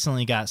 you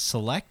recently got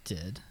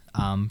selected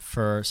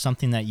for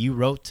something that you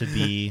wrote to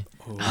be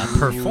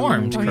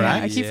performed, Oh, correct?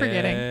 yeah, I keep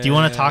forgetting. Do you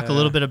want to talk a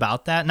little bit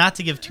about that? Not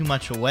to give too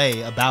much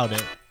away about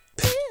it,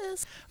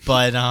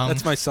 but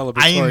That's my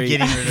celebratory I am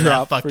getting rid of that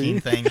drop for fucking you.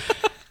 thing.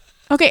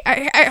 Okay,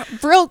 I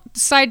real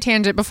side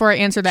tangent before I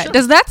answer that.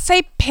 Does that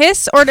say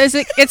piss or does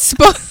it's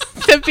supposed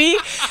to be?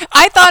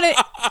 I thought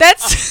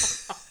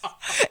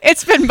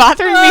it's been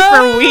bothering me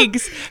for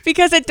weeks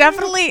because it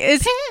definitely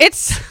is.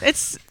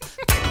 It's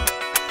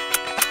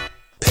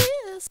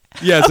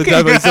Yes, it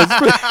definitely says.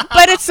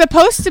 but it's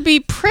supposed to be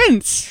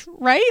Prince,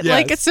 right?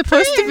 Like Yes. it's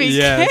supposed to be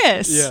Yeah,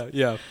 Kiss.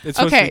 yeah. It's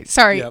supposed Okay, to be-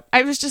 sorry. yep.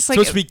 I was just It's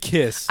like, supposed to be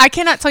Kiss. I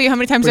cannot tell you how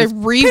many times I But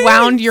it's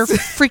rewound your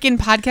freaking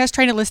podcast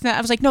trying to listen to that.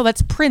 I was like, no,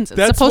 that's Prince.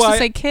 It's supposed to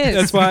say Kiss.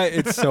 That's why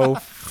it's so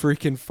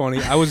freaking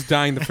funny. I was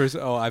dying the first.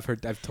 Oh,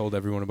 I've told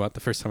everyone about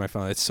the first time I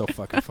found it. It's so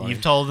fucking funny.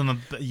 You've told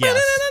them,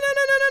 yes.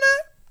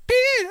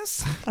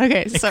 Piss.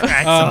 Okay, so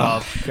Cracks them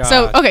up. God.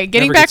 So okay,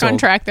 getting Never back gets on old.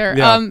 track there.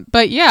 Yeah.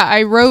 But yeah,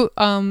 I wrote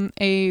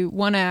a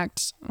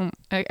 1-act.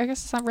 I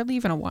guess it's not really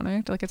even a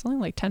 1-act. Like it's only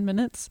like 10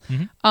 minutes.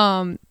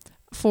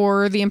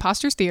 For the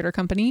Imposters Theater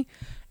Company,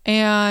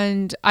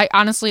 and I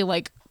honestly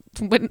like.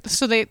 There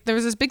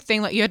was this big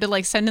thing like you had to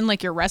like send in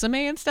like your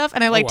resume and stuff,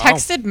 and I like wow.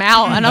 texted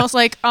Mal, and I was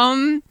like,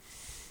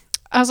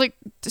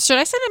 should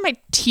I send in my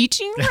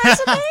teaching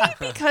resume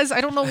because I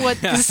don't know what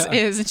this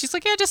is? And she's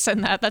like, yeah, just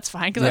send that. That's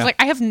fine. Because I was Yeah. like,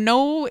 I have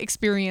no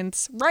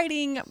experience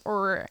writing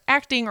or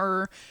acting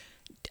or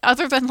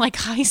other than like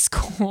high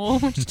school,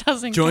 which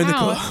doesn't Join the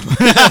count.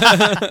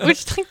 club.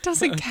 Which like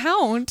doesn't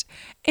count.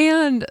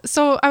 And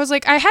so I was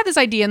like, I had this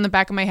idea in the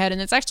back of my head, and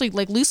it's actually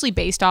like loosely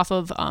based off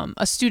of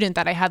a student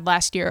that I had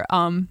last year.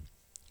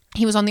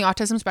 He was on the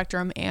autism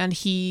spectrum, and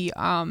he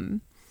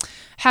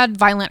had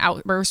violent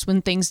outbursts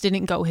when things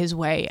didn't go his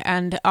way.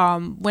 And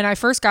when I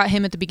first got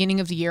him at the beginning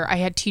of the year, I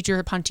had teacher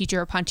upon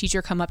teacher upon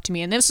teacher come up to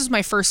me, and this was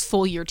my first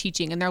full year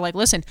teaching, and they're like,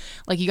 listen,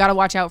 like you got to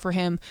watch out for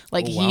him,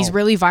 like he's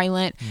really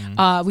violent.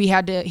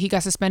 He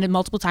got suspended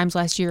multiple times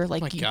last year,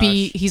 like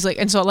he's like,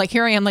 and so like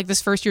here I am, like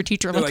this first year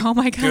teacher, like, oh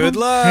my god, Good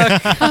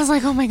luck. I was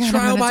like, oh my god, I'm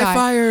Trial gonna by die.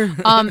 fire.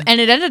 And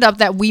it ended up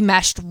that we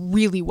meshed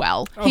really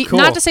well. cool.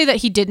 Not to say that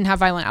he didn't have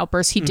violent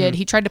outbursts. He did.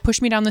 He tried to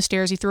push me down the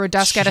stairs. He threw a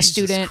desk at a Jesus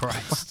student.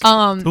 Christ.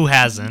 Who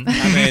hasn't?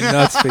 I mean,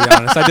 let's be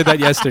honest. I did that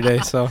yesterday.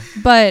 So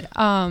But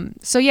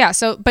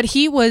but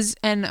he was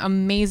an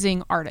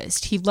amazing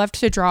artist. He loved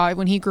to draw.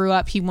 When he grew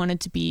up, he wanted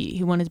to be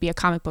a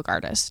comic book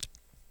artist.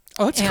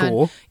 oh, that's And-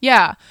 cool.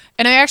 Yeah.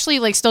 And I actually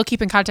like still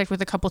keep in contact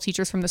with a couple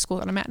teachers from the school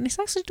that I'm at, and he's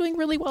actually doing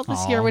really well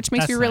this year, Aw, which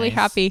makes me that's really nice.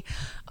 happy.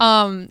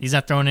 He's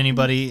not throwing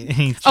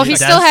anybody. Oh, he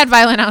still had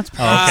violent outbursts.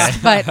 Oh,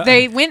 okay. But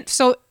they went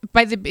so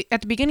at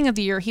the beginning of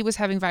the year, he was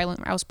having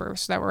violent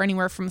outbursts that were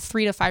anywhere from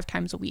 3 to 5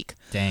 times a week.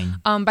 Dang.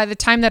 By the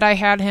time that I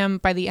had him,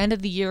 by the end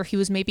of the year, he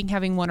was maybe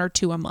having 1 or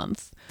 2 a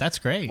month. That's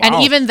great. And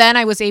even then,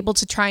 I was able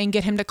to try and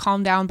get him to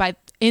calm down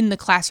in the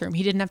classroom.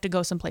 He didn't have to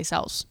go someplace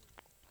else.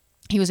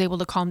 He was able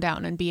to calm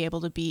down and be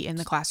able to be in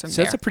the classroom.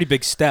 So that's a pretty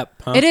big step,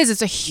 huh? It is.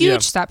 It's a huge Yeah.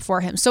 step for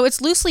him. So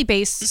it's loosely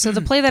based. So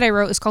the play that I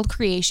wrote is called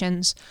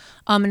Creations,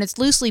 and it's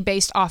loosely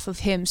based off of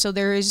him. So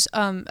there is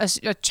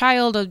a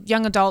child, a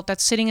young adult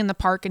that's sitting in the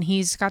park, and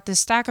he's got this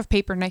stack of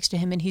paper next to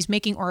him, and he's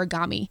making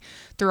origami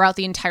throughout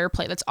the entire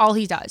play. That's all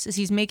he does is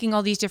he's making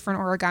all these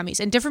different origamis,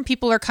 and different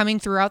people are coming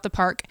throughout the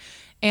park,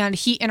 and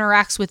he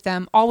interacts with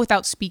them all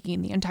without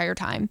speaking the entire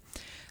time.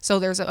 So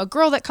there's a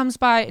girl that comes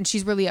by, and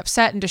she's really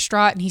upset and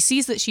distraught, and he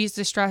sees that she's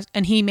distressed,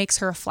 and he makes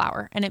her a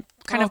flower, and it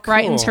kind of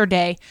brightens cool. her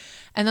day.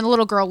 And then the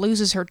little girl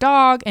loses her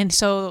dog, and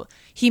so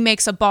he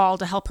makes a ball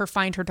to help her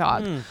find her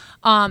dog.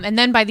 And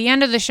then by the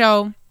end of the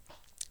show,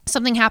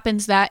 something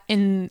happens that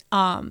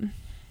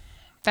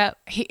that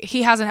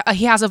he has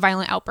a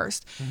violent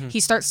outburst. He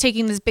starts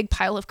taking this big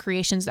pile of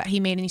creations that he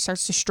made, and he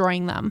starts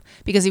destroying them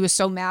because he was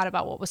so mad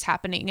about what was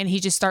happening, and he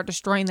just started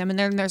destroying them. And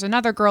then there's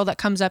another girl that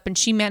comes up, and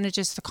she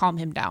manages to calm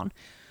him down.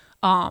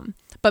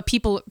 But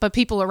people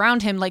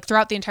around him, like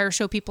throughout the entire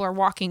show, people are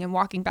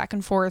walking back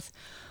and forth,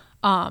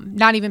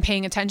 not even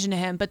paying attention to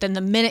him. But then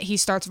the minute he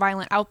starts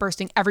violent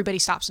outbursting, everybody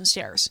stops and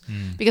stares,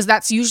 because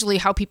that's usually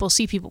how people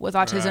see people with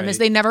autism is Right.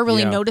 they never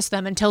really Yeah. notice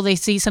them until they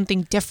see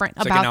something different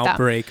It's about like an them.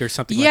 outbreak or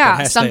something like that. Yeah,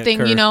 has to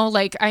something, occur.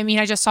 like, I mean,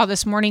 I just saw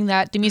this morning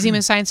that the Museum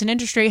of Science and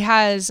Industry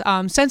has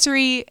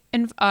sensory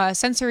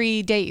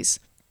days.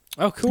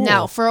 Oh, cool.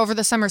 now for over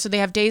the summer. So they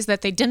have days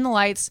that they dim the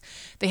lights,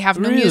 they have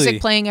no Really?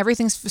 music playing,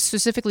 everything's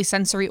specifically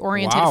sensory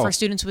oriented Wow. for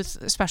students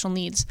with special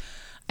needs.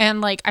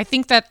 And like I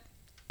think that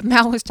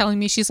Mal was telling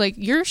me, she's like,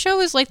 your show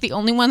is like the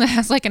only one that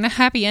has like a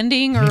happy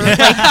ending, or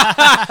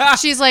like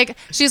she's like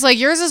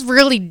yours is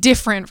really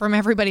different from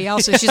everybody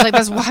else's. She's like,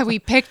 that's why we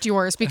picked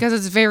yours, because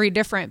it's very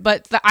different.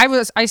 But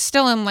I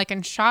still am like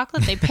in shock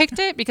that they picked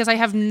it, because I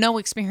have no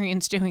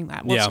experience doing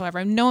that whatsoever.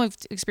 I have no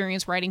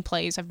experience writing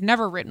plays. I've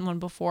never written one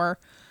before.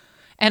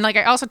 And like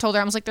I also told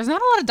her, I was like, there's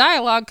not a lot of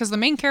dialogue because the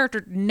main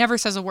character never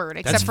says a word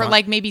except for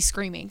like maybe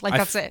screaming. Like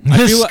that's it.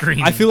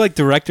 I feel like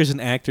directors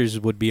and actors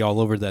would be all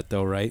over that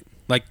though, right?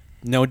 Like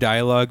no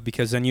dialogue,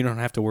 because then you don't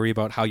have to worry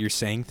about how you're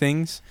saying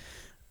things,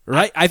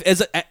 right?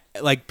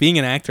 Like being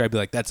an actor, I'd be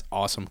like, that's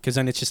awesome, because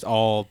then it's just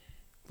all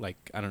like,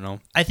 I don't know.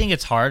 I think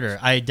it's harder.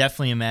 I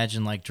definitely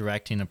imagine like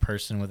directing a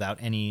person without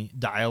any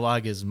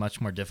dialogue is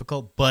much more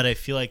difficult, but I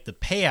feel like the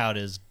payout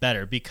is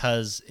better,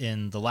 because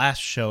in the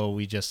last show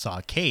we just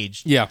saw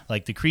Caged,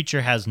 like the creature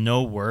has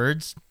no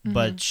words,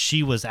 but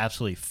she was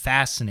absolutely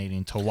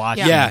fascinating to watch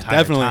the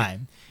entire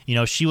time. You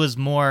know, she was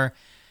more...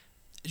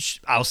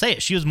 I'll say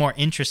it. She was more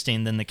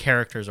interesting than the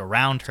characters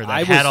around her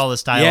that had all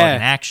this dialogue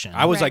and action.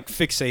 I was like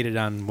fixated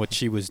on what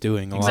she was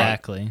doing.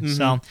 Exactly. Mm-hmm.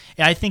 So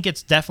yeah, I think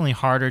it's definitely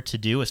harder to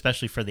do,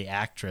 especially for the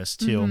actress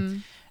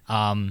too.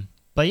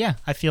 But yeah,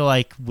 I feel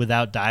like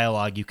without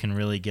dialogue, you can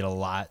really get a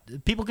lot.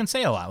 People can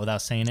say a lot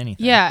without saying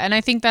anything. Yeah, and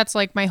I think that's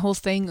like my whole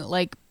thing.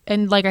 Like,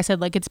 and like I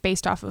said, like it's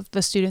based off of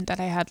the student that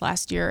I had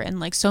last year, and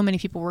like so many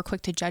people were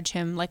quick to judge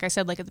him. Like I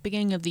said, like at the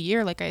beginning of the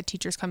year, like I had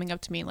teachers coming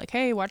up to me like,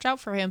 "Hey, watch out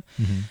for him,"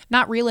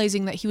 not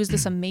realizing that he was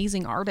this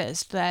amazing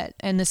artist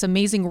and this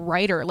amazing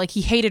writer. Like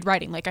he hated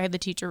writing. Like I had the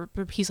teacher,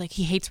 he's like,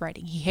 he hates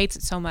writing. He hates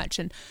it so much,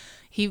 and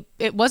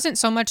it wasn't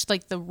so much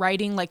like the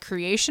writing, like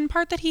creation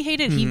part that he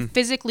hated. He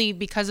physically,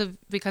 because of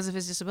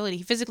his disability,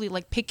 he physically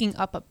like picking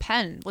up a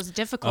pen was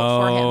difficult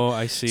for him. Oh,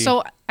 I see.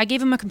 So I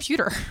gave him a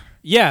computer.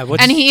 Yeah,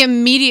 and he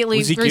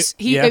immediately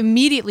he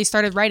immediately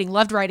started writing,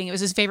 loved writing. It was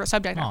his favorite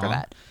subject after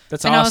that.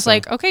 That's and awesome. I was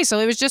like, okay, so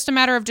it was just a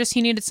matter of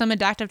he needed some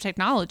adaptive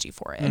technology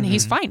for it, and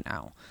he's fine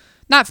now.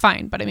 Not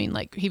fine, but I mean,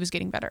 like he was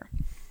getting better.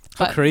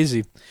 How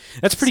crazy!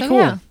 That's pretty so, cool.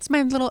 Yeah, it's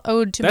my little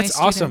ode to my student. That's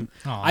awesome.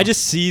 I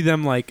just see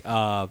them like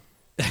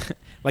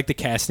like the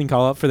casting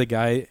call out for the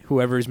guy,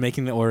 whoever is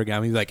making the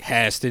origami, like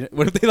has to.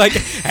 What if they like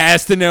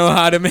has to know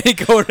how to make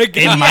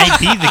origami? It might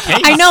be the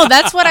case. I know,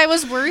 that's what I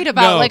was worried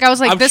about. No, like I was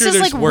like, I'm this sure is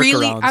like there's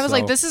really. workarounds, I was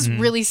like, though. this is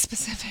really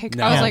specific.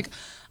 No. I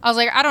was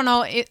like, I don't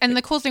know. And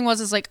the cool thing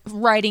was like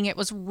writing it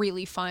was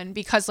really fun,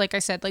 because like I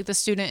said, like the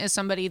student is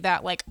somebody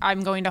that like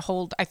I'm going to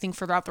hold, I think,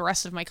 throughout the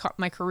rest of my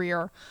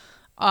career.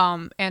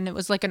 And it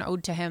was like an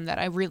ode to him that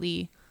I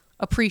really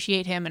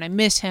appreciate him and I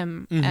miss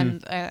him.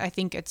 And I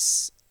think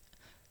it's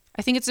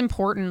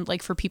important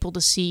like for people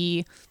to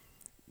see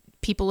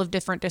people of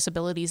different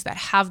disabilities that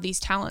have these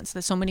talents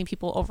that so many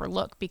people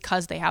overlook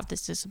because they have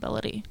this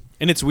disability.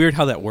 And it's weird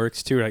how that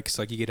works too, right? Because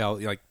like you get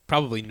out like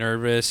probably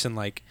nervous and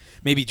like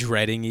maybe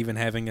dreading even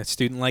having a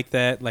student like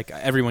that. Like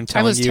everyone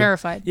telling you. I was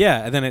terrified.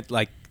 Yeah, and then it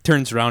like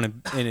turns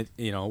around and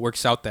it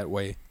works out that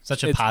way.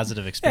 Such a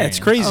positive experience. Yeah,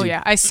 it's crazy. Oh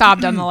yeah, I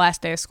sobbed on the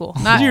last day of school.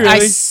 Did you really? I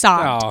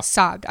sobbed. Oh.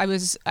 Sobbed.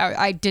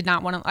 I did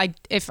not want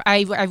to.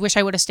 I wish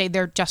I would have stayed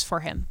there just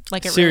for him.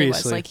 Like it really was.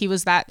 Seriously. Like he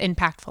was that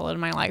impactful in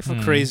my life.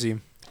 Crazy.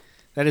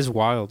 That is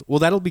wild. Well,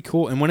 that'll be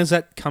cool. And when is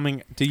that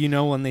coming? Do you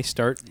know when they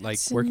start like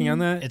working on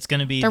that? It's going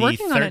to be They're the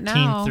working on it now.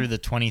 13th through the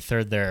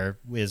 23rd. There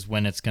is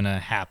when it's going to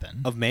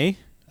happen. Of May?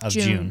 Of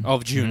June. Oh,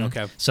 of June.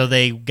 Okay. So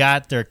they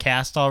got their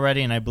cast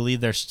already, and I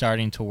believe they're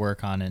starting to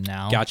work on it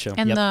now. Gotcha.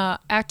 And the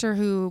actor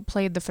who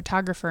played the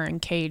photographer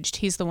in Caged,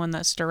 he's the one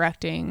that's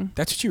directing.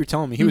 That's what you were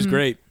telling me. He was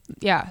great.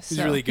 Yeah, He's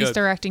so really good. He's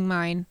directing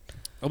mine.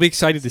 I'll be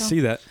excited to see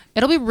that.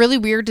 It'll be really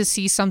weird to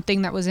see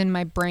something that was in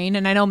my brain.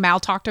 And I know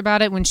Mal talked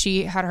about it when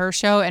she had her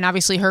show. And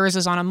obviously hers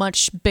is on a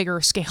much bigger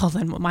scale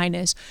than what mine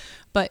is.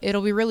 But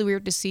it'll be really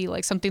weird to see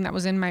like something that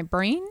was in my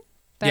brain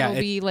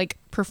that'll be like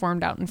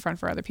performed out in front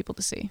for other people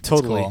to see.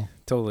 Totally. cool.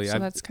 Totally. So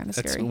that's kind of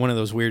scary. That's one of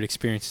those weird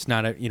experiences.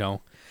 Not a,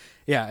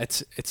 yeah,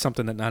 it's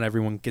something that not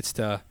everyone gets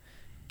to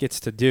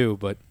do,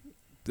 but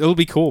it'll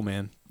be cool,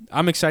 man.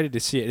 I'm excited to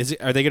see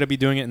it. Are they going to be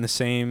doing it in the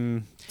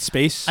same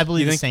space? I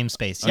believe you the think? same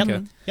space. Yep.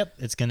 Okay. Yep.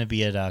 It's going to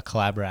be at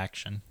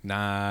Collaboration.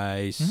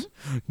 Nice.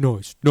 Mm-hmm.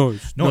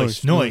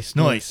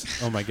 Noise.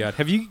 Oh my God.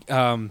 Have you,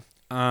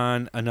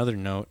 on another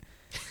note,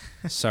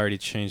 sorry to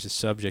change the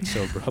subject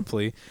so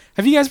abruptly,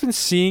 have you guys been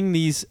seeing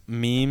these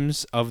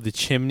memes of the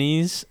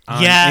chimneys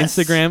on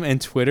Instagram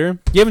and Twitter?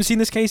 You haven't seen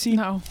this, Casey?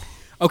 No.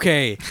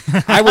 Okay.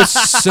 I was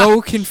so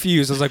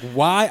confused. I was like,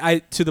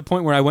 why? To the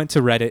point where I went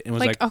to Reddit and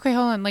was like okay,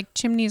 hold on. Like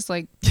chimneys,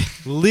 like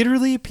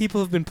literally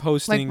people have been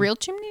posting. like real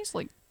chimneys?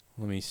 Like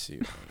Let me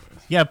see.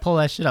 Yeah, pull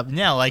that shit up.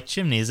 Yeah, like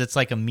chimneys. It's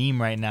like a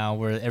meme right now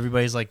where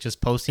everybody's like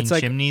just posting It's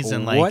like, chimneys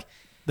and like what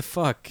the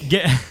fuck?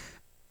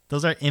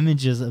 Those are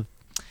images of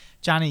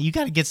Johnny. You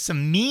got to get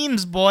some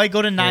memes, boy.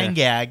 Go to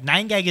 9gag.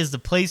 9gag is the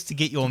place to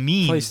get your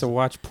memes. Place to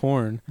watch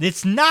porn.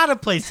 It's not a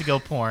place to go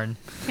porn.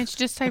 can't you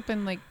just type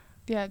in like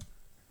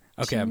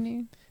Okay.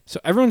 chimney? So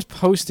everyone's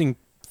posting.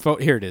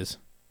 Here it is.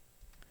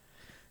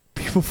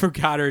 People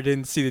forgot or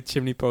didn't see the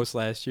chimney post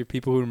last year.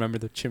 People who remember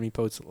the chimney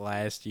post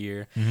last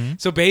year. Mm-hmm.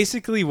 So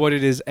basically, what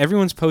it is,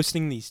 everyone's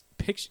posting these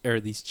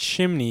these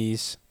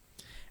chimneys,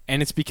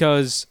 and it's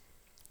because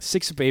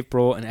 6th of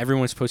April, and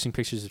everyone's posting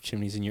pictures of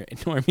chimneys, and you're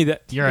ignoring me.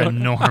 You're a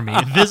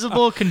normie.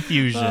 Visible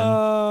confusion.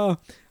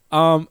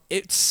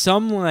 It's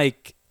some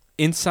like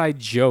inside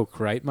joke,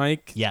 right,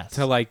 Mike? Yes.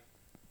 To like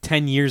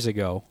 10 years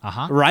ago.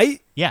 Uh-huh.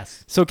 Right?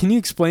 Yes. So can you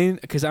explain?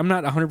 Because I'm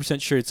not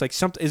 100% sure. It's like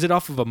something. Is it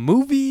off of a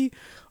movie?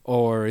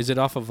 Or is it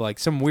off of like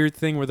some weird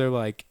thing where they're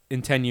like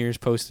in 10 years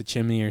post a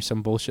chimney or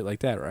some bullshit like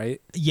that,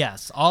 right?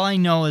 Yes. All I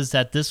know is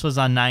that this was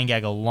on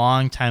 9gag a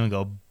long time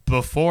ago,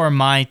 before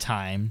my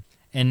time,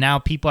 and now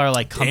people are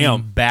like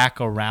coming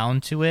back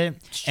around to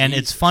it. Jesus. And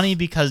it's funny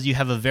because you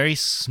have a very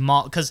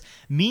small, because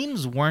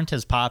memes weren't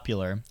as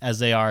popular as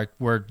they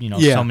were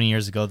so many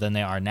years ago than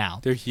they are now.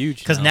 They're huge.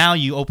 Because now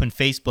you open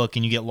Facebook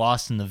and you get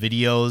lost in the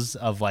videos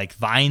of like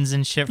Vines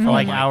and shit for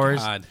like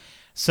hours. God.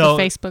 So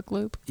The Facebook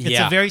loop. it's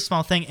a very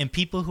small thing, and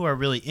people who are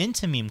really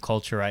into meme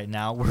culture right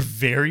now were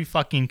very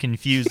fucking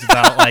confused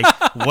about like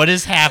what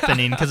is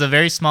happening, because a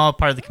very small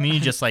part of the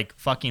community just like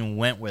fucking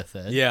went with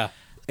it. Yeah.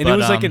 And But, it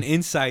was like an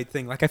inside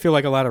thing. Like I feel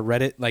like a lot of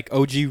Reddit, like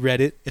OG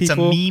Reddit It's a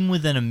people. meme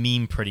within a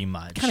meme, pretty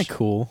much. Kind of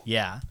cool.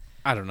 Yeah.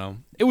 I don't know.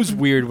 It was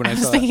weird when I I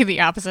was saw thinking the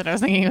opposite. I was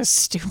thinking it was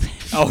stupid.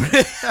 Oh,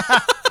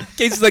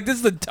 Casey's like, this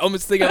is the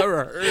dumbest thing I've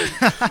ever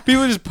heard.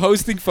 People are just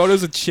posting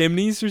photos of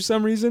chimneys for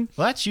some reason.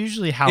 Well, that's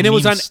usually how And it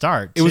memes was on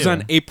start. It was too.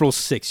 on April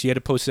 6th. You had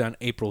to post it on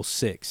April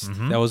 6th.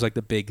 Mm-hmm. That was like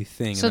the big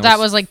thing. So And that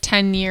was like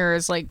 10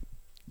 years, like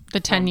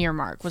the 10-year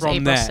mark was from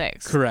April that.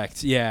 6th.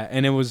 Correct. Yeah,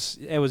 and it was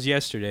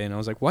yesterday, and I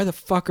was like, why the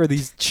fuck are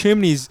these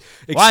chimneys?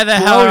 Why the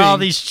hell are all exploding-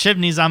 these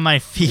chimneys on my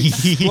feed?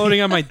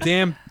 floating on my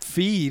damn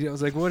feed? I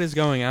was like, what is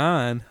going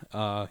on?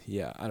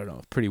 Yeah, I don't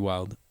know. Pretty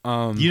wild.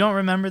 You don't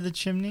remember the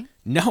chimney?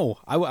 No,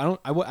 I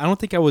don't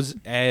think I was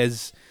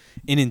as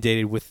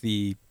inundated with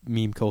the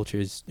meme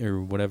cultures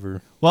or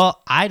whatever.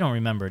 Well, I don't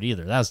remember it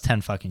either. That was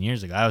 10 fucking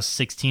years ago. I was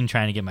 16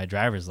 trying to get my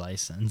driver's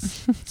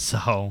license.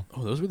 So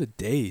Oh, those were the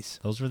days.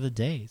 those were the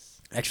days.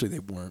 Actually, they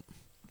weren't.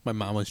 My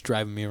mom was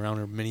driving me around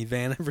her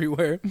minivan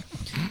everywhere.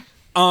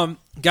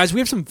 Guys, we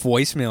have some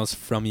voicemails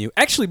from you.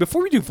 Actually,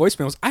 before we do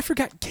voicemails, I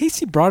forgot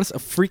Casey brought us a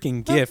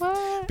freaking gift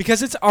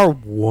because it's our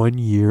 1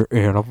 year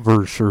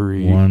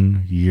anniversary.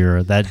 1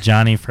 year that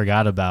Johnny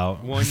forgot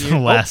about 1 year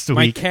last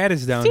My week. cat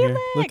is down here.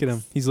 Look at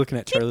him. He's looking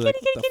at Charlie like,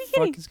 what the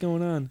fuck is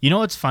going on? You know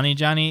what's funny,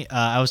 Johnny?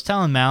 I was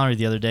telling Mallory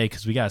the other day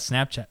because we got a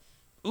Snapchat.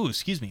 Ooh,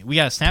 excuse me. We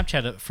got a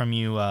Snapchat from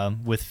you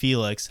with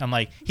Felix. I'm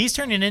like, he's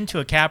turning into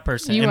a cat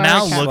person. You and are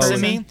Mal a cat looks at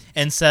person. me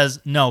and says,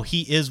 no,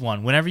 he is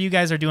one. Whenever you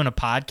guys are doing a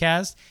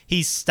podcast,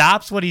 he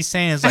stops what he's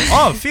saying and is like,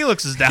 oh,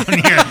 Felix is down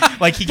here.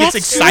 Like, he gets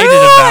That's excited true.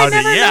 I about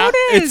never it. Yeah. noticed.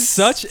 It's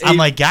such a... I'm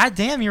like, God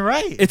damn, you're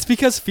right. It's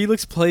because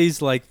Felix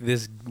plays like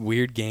this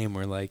weird game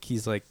where like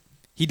he's like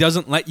he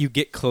doesn't let you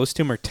get close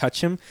to him or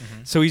touch him.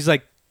 So he's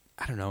like,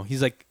 I don't know.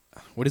 He's like,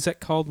 what is that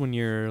called when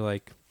you're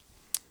like,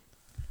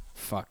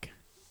 fuck.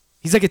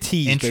 He's like a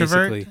tease.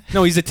 Introvert? Basically.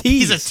 No, he's a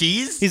tease. He's a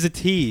tease? He's a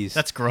tease.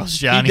 That's gross,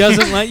 Johnny. He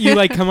doesn't let you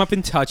like come up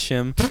and touch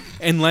him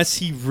unless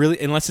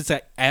it's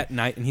at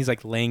night and he's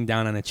like laying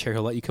down on a chair.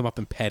 He'll let you come up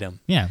and pet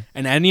him. Yeah.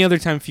 And any other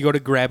time, if you go to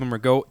grab him or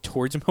go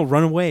towards him, he'll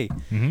run away.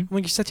 Mhm. I'm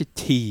like, you're such a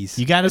tease.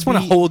 You gotta I just want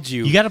to hold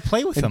you. You got to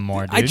play with And him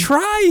more, dude. I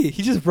try.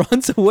 He just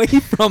runs away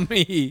from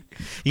me. You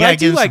But gotta I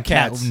do give him like some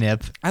cat cats.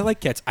 nip. I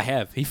like cats. I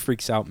have. He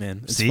freaks out, man.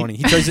 It's See? funny.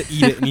 He tries to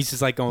eat it, and he's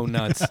just like going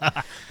nuts.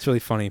 It's really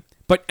funny.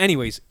 But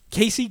anyways,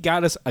 Casey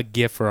got us a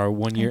gift for our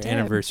 1 year did.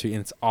 anniversary,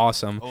 and it's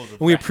awesome. Oh, the and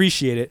we back.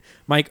 appreciate it.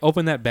 Mike,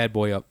 open that bad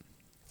boy up.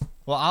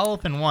 Well, I'll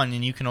open one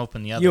and you can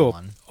open the other Yo,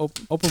 one.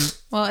 open.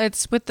 Well,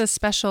 it's with the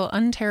special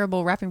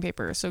untearable wrapping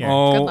paper, so good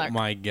Oh luck.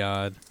 my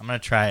God. I'm going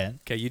to try it.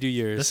 Okay, you do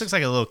yours. This looks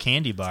like a little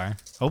candy bar.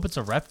 Hope it's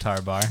a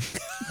Reptar bar.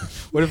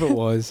 What if it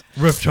was?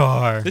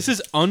 Reptar. This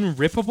is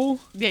unrippable.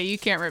 Yeah, you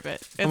can't rip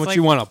it. It's How much like,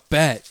 you want to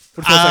bet?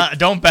 What if it was like,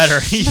 Don't bet her.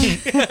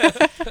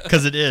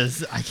 Because it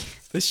is.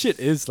 this shit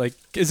is like.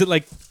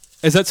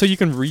 Is that so you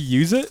can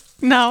reuse it?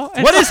 No.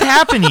 What is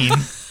happening?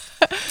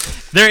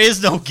 There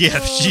is no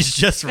gift. She's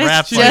just It's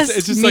wrapped. just,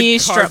 it's just me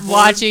like cardboard.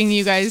 watching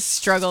you guys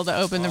struggle to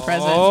open the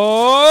present.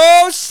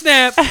 Oh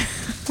snap!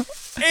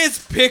 It's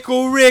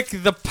Pickle Rick,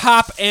 the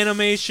pop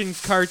animation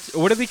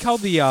cartoon. What are they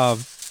called? The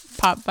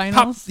Pop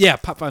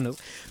vinyls. pop vinyl.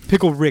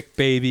 Pickle Rick,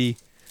 baby.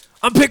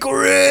 I'm Pickle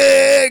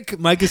Rick.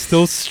 Mike is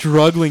still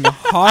struggling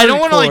hard. I don't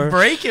want to like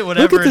break it.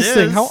 Whatever Look at this it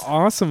is. thing. How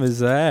awesome is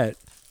that?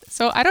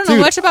 So I don't know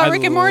Dude, much about I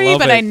Rick and Morty, love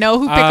but it. I know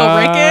who Pickle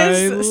Rick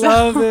is. I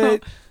love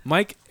it.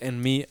 Mike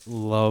and me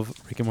love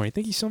Rick and Morty.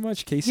 Thank you so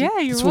much, Casey. Yeah,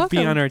 you're this will be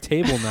welcome. on our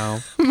table now.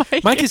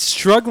 Mike, Mike is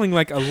struggling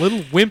like a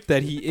little wimp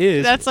that he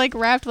is. that's like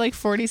wrapped like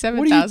 47,000.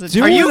 What are you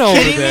doing? Are you over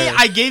kidding there? me?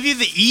 I gave you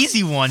the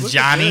easy one, Look at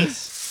Johnny.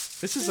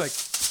 This is like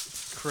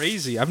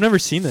crazy. I've never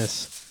seen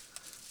this.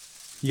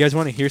 You guys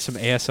want to hear some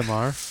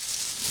ASMR?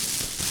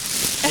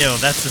 Ew,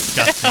 that's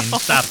disgusting.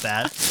 Stop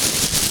that.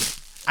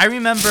 I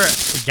remember.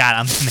 God,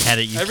 I'm mad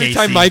at you, Every Casey.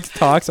 time Mike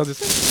talks, I'll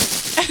just.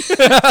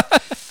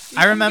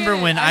 I remember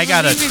when I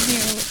got believe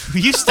a.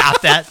 in you. You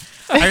stop that.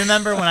 I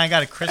remember when I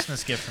got a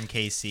Christmas gift from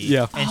Casey.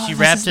 Yeah. And she this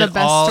wrapped is the it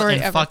best all story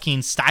in ever. fucking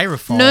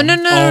styrofoam.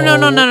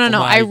 No.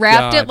 Oh I my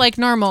wrapped God. it like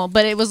normal,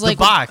 but it was like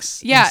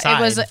box Yeah, inside.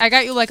 it was. I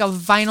got you like a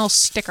vinyl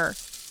sticker.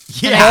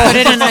 Yeah. And I put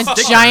it in a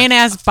giant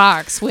ass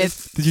box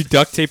with. Did you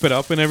duct tape it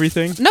up and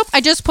everything? Nope,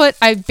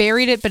 I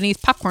buried it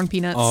beneath popcorn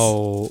peanuts.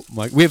 Oh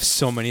my! We have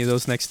so many of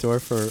those next door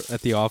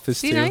at the office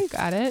See, too. now you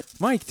got it.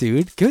 Mike,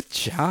 dude, good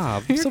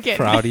job. I'm You're so kidding.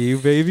 proud of you,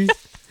 baby.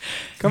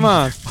 Come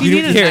on. Do you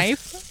need a here.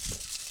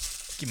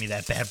 knife? Give me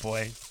that bad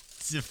boy.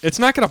 It's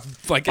not gonna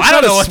like. It's I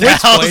not don't know a what the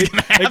hell's switchblade.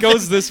 gonna It happen.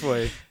 goes this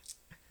way.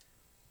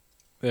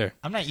 There.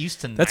 I'm not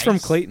used to That's from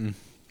knives. Clayton.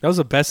 That was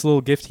the best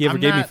little gift he ever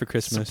I'm gave me not for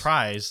Christmas.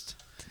 Surprised.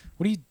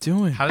 What are you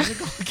doing? How does it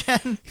go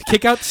again?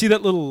 Kick out. See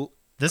that little.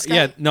 This guy?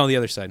 Yeah. No, the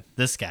other side.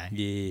 This guy.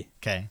 Yeah.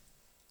 Okay.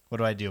 What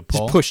do I do? Just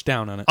Pull? push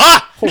down on it.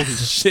 Ah! Holy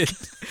shit!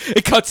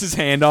 It cuts his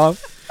hand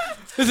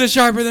off. This is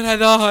sharper than I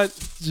thought.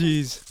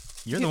 Jeez.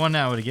 You're the one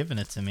that would have given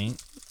it to me.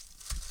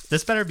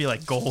 This better be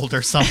like gold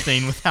or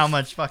something with how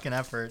much fucking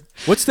effort.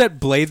 What's that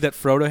blade that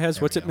Frodo has?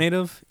 There What's we it go. made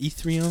of?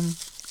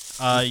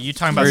 Ethereum? You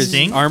talking Or about his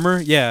Sting?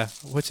 armor? Yeah.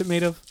 What's it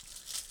made of?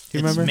 Do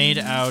you It's remember? made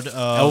out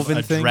of Elven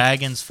a thing?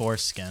 dragon's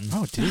foreskin.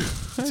 Oh, dude.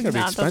 That's gotta be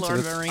Not the Lord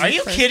expensive. of the Rings. Are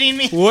you person. kidding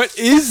me? What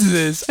is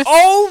this?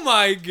 Oh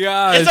my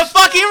god! It's a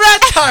fucking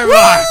reptar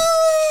mark!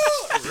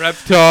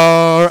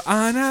 Reptar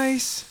on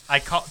ice.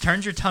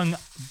 Turned your tongue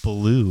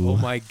blue. Oh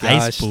my Ice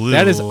gosh, blue.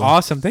 that is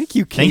awesome! Thank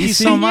you, Casey. Thank you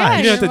so much.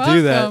 You didn't have Yeah, to do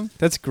you're welcome. that.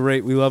 That's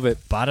great. We love it.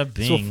 Bada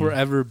This will bing.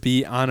 forever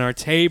be on our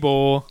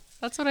table.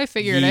 That's what I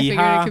figured. I figured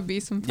Yeehaw. it could be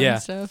some fun Yeah,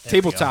 stuff. There we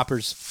table go.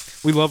 toppers.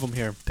 We love them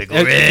here. Big If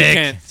you Rick.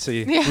 can't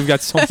see, we've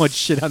got so much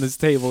shit on this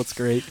table. It's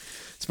great.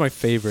 It's my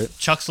favorite.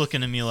 Chuck's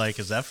looking at me like,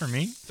 is that for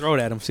me? Throw it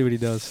at him. See what he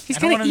does. He's I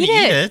don't gonna want him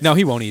eat to it. No,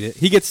 he won't eat it.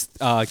 He gets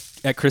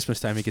at Christmas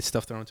time. He gets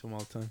stuff thrown to him all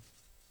the time.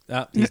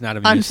 He's not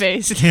amused.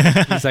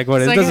 Unfazed. He's like,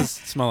 what? It's It like doesn't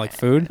smell like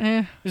food.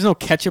 Eh. There's no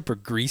ketchup or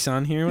grease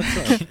on here.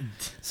 What's up?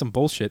 Some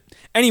bullshit.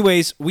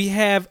 Anyways, we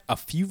have a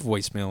few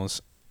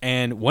voicemails,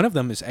 and one of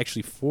them is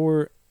actually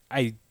for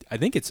I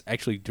think it's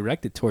actually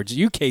directed towards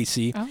you,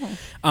 Casey.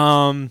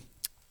 Oh.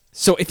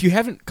 So if you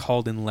haven't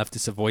called and left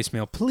us a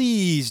voicemail,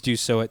 please do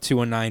so at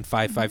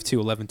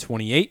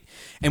 219-552-1128,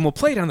 and we'll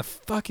play it on the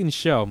fucking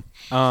show.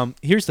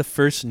 Here's the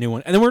first new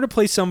one, and then we're going to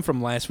play some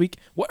from last week.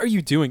 What are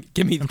you doing?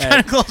 Give me Trying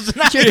that. to close the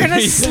knife. You're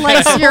gonna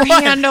slice your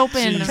hand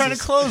open. I'm trying to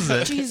close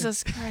it.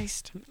 Jesus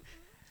Christ.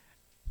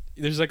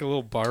 There's like a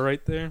little bar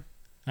right there.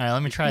 All right,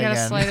 let me try You gotta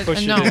again. slide it.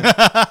 Push it no. in.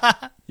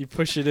 You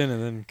push it in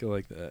and then go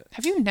like that.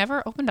 Have you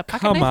never opened a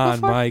pocket Come knife on,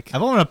 before? Mike.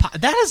 I've opened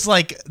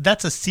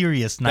that's a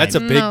serious knife. That's a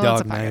big No,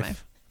 that's dog a pocket knife.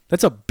 knife.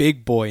 That's a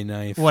big boy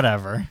knife.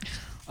 Whatever.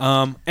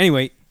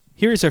 Anyway,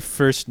 here's our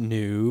first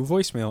new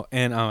voicemail,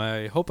 and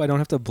I hope I don't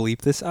have to bleep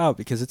this out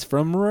because it's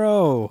from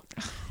Ro.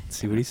 Let's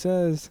see what he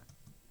says.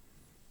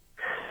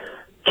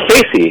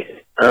 Casey,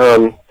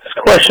 this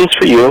question's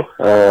for you.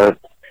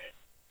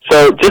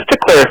 So just to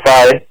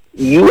clarify,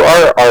 you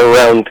are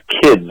around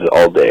kids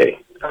all day,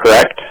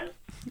 correct?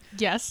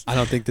 Yes. I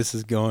don't think this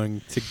is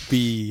going to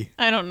be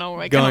I don't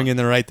know. going in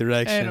the right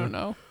direction. I don't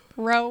know.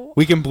 Row.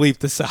 We can bleep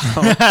this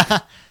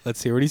out.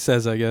 Let's hear what he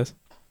says, I guess.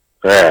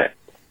 All right.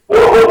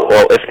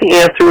 Well, if the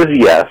answer is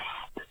yes,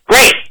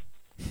 great.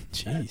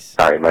 Jeez.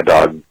 Sorry, my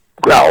dog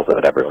growls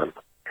at everyone.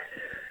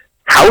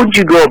 How would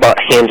you go about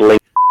handling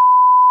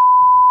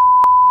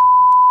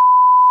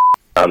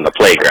on the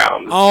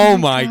playground? Oh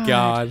my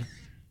god.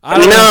 I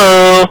Let me don't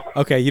know.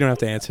 know. Okay, you don't have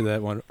to answer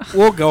that one.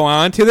 We'll go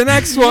on to the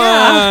next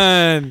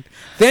one.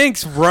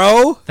 Thanks,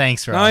 Ro.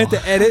 Thanks, Ro. Now I have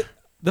to edit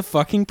the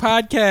fucking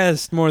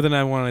podcast more than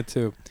I wanted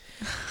to.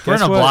 We're Guess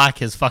gonna what? block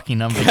his fucking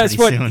number Guess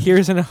pretty what? soon.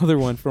 Here's another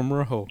one from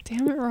Ro.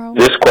 Damn it, Row.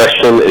 This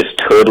question is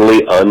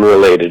totally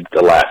unrelated to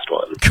the last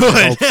one.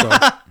 Good.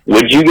 Hope so.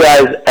 Would you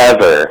guys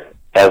ever,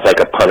 as like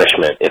a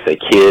punishment, if a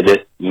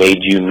kid made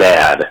you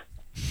mad,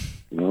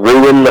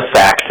 ruin the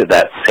fact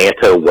that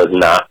Santa was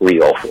not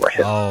real for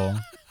him? Oh,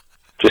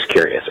 Just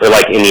curious. Or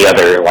like any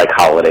other like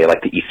holiday,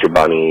 like the Easter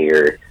Bunny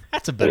or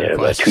that's a you better know, the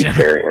question. Tooth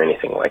Fairy or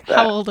anything like How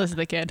that. old is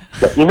the kid?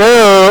 Let me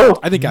know.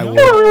 I think I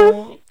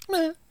would.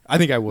 I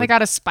think I would. They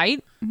got a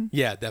spite?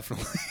 Yeah,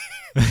 definitely.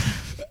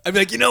 I'd be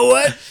like, you know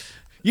what?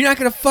 You're not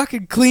gonna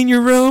fucking clean your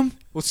room?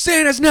 Well,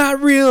 Santa's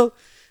not real.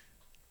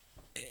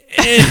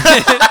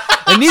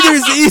 And neither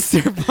is the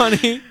Easter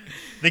Bunny.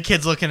 The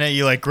kid's looking at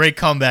you like, "Great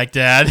comeback,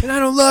 Dad." And I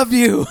don't love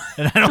you.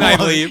 And I don't I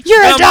want- leave.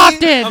 You're I'm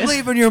adopted. I'm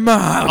leaving your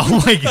mom.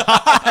 Oh my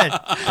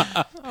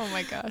god. Oh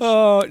my gosh.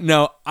 Oh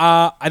no,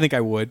 I think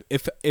I would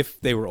if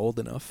they were old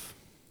enough.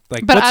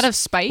 Like, But what's- out of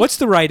spite? What's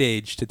the right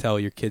age to tell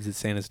your kids that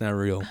Santa's not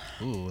real?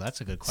 Ooh, that's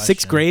a good question.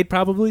 6th grade,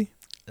 probably.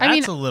 That's I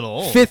mean, a little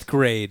old. 5th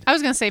grade. I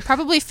was going to say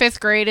probably 5th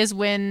grade is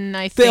when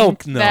I They'll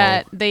think know.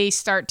 that they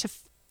start to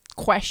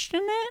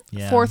question it.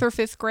 Yeah. 4th or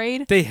 5th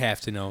grade. They have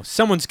to know.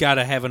 Someone's got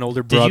to have an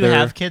older Did brother. you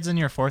have kids in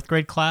your 4th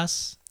grade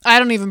class? I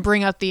don't even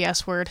bring up the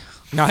S word.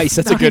 Nice.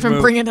 That's Don't a good even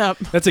move. bring it up.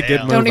 That's a good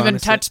Damn. move. Don't even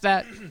honestly. touch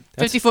that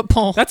 50-foot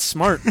pole. That's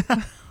smart.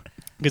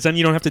 Because then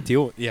you don't have to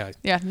deal with. Yeah.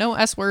 Yeah, no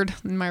S word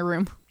in my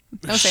room.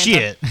 No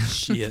Santa. Shit.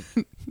 Shit.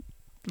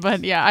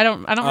 But yeah, I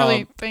don't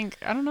really think,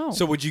 I don't know.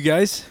 So would you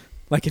guys,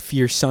 like if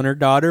your son or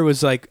daughter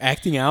was like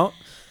acting out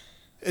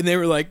and they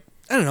were like,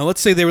 I don't know,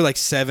 let's say they were like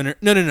 7 or,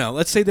 no.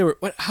 Let's say they were,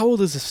 how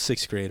old is a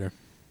 6th grader?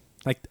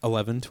 Like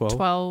 11, 12?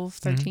 12,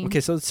 13.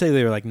 Okay, so let's say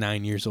they were like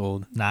 9 years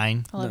old.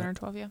 9. 11 or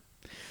 12, yeah.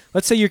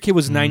 Let's say your kid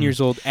was 9 years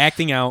old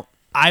acting out.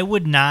 I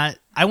wouldn't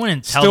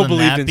tell Still them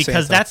believe that in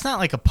because Santa. that's not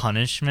like a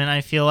punishment,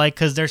 I feel like,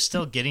 because they're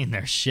still getting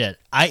their shit.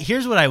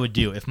 Here's what I would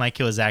do if my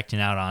kid was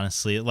acting out,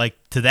 honestly. Like,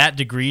 to that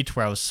degree to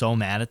where I was so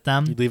mad at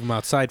them. You'd leave them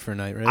outside for a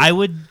night, right? I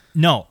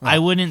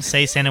wouldn't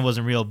say Santa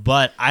wasn't real,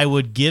 but I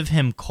would give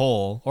him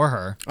coal, or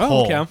her,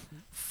 coal, okay.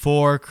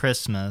 for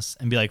Christmas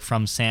and be like,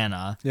 from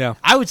Santa. Yeah.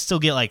 I would still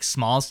get like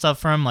small stuff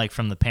from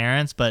the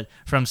parents, but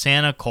from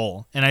Santa,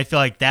 coal. And I feel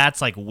like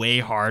that's like way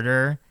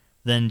harder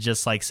than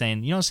just like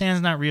saying,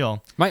 Santa's not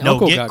real. My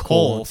uncle get got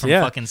coal once. from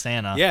Yeah. fucking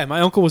Santa. Yeah, my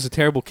uncle was a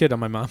terrible kid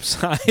on my mom's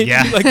side.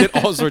 Yeah. He like did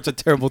all sorts of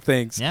terrible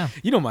things. Yeah.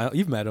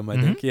 You've met him, I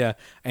think. Yeah.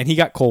 And he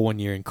got coal one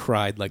year and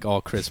cried like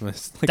all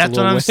Christmas. Like That's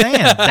what I'm saying.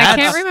 I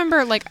can't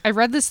remember, like, I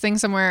read this thing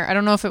somewhere. I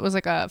don't know if it was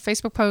like a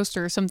Facebook post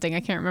or something. I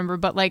can't remember.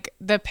 But like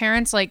the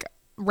parents like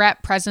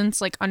wrap presents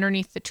like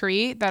underneath the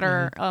tree that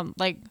are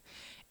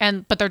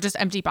but they're just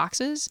empty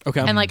boxes. Okay.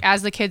 And like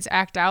as the kids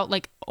act out,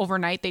 like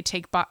overnight they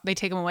take them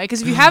away.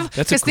 Because if you have, That's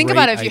a because think great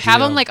about it, if you have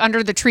idea. them like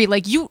under the tree,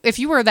 like if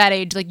you were that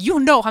age, like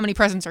how many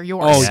presents are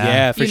yours. Oh,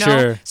 yeah, for you know?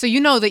 sure. So you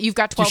know that you've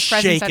got 12 Just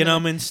presents. shaking under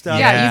them and stuff.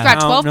 Yeah, you've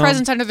got 12 Counting 'em.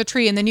 presents under the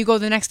tree, and then you go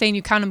the next day and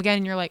you count them again,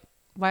 and you're like,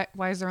 why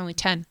is there only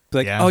 10?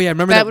 Like, Yeah. oh yeah,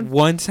 remember That that, would-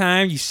 one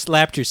time you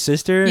slapped your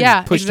sister Yeah,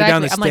 and pushed exactly. her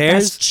down the I'm like,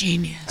 stairs? that's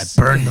genius.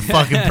 Burn the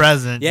fucking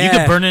present. You Yeah.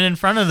 could burn it in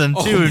front of them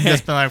too, and man.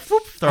 just be like,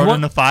 whoop, throw it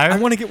in the fire. I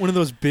want to get one of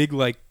those big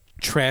like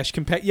trash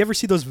compact. You ever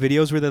see those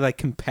videos where they like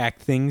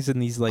compact things and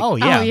these like Oh,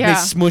 yeah. Oh, yeah. they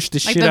smush the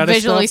Like shit the out of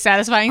visually stuff?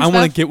 satisfying I stuff.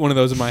 want to get one of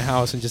those in my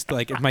house and just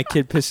like if my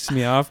kid pisses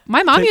me off.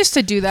 My mom used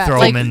to do that. Throw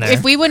Like 'em in there.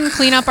 if we wouldn't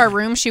clean up our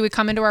room, she would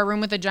come into our room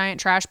with a giant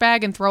trash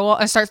bag and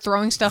start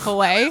throwing stuff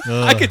away.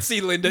 I could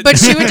see Linda. But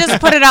she would just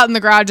put it out in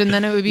the garage, and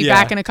then it would be Yeah.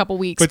 back in a couple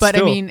weeks. But But I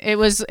still. mean, it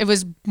was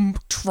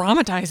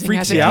traumatizing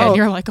Freaks as a you kid. out.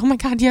 You're like, oh my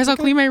god, yes, I'll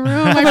clean my room.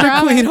 I I'm gonna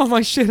promise. clean all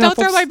my shit Don't up.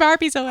 throw my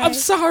Barbies away. I'm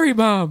sorry,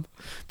 Mom.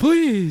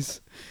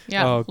 Please.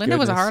 Yeah, Oh, Linda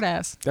was a goodness. hard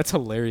ass. That's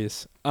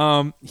hilarious.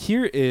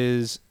 Here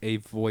is a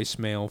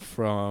voicemail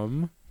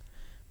from.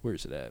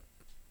 Where's it at?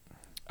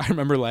 I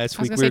remember last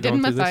I was week gonna we say, were going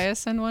didn't through this. Matthias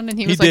send one? And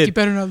he He was like, did. you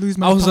better not lose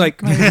my I was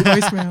like, my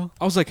voicemail.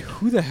 I was like,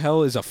 who the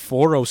hell is a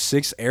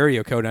 406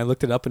 area code? And I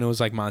looked it up and it was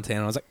like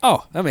Montana. I was like,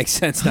 oh, that makes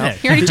sense now.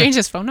 He already changed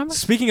his phone number?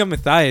 Speaking of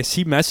Matthias,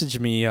 he messaged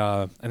me,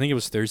 I think it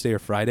was Thursday or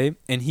Friday,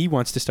 and he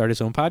wants to start his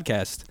own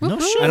podcast. No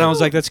shit. And I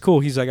was like, that's cool.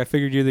 He's like, I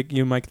figured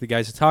you and Mike the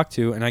guys to talk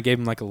to. And I gave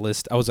him like a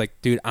list. I was like,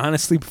 dude,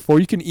 honestly, before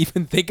you can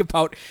even think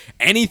about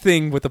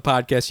anything with the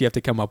podcast, you have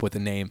to come up with a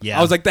name. Yeah.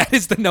 I was like, that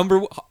is the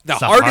the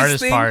hardest hardest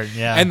thing. part,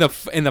 yeah. And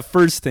the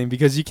first thing,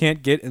 because you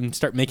can't get and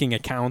start making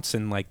accounts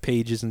and like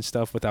pages and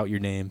stuff without your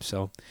name.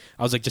 So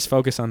I was like, just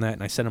focus on that.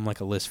 And I sent him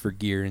like a list for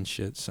gear and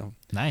shit. So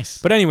Nice.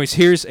 but anyways,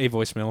 here's a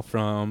voicemail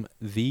from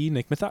the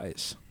Nick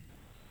Matthias.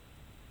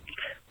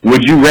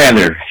 Would you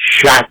rather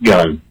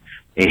shotgun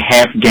a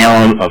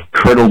half-gallon of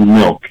curdled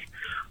milk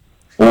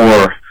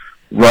or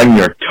run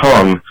your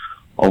tongue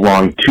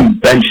along two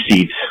bench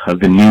seats of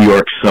the New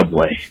York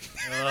subway?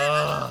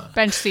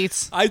 Bench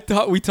seats. I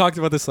thought we talked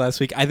about this last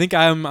week. I think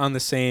I'm on the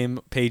same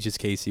page as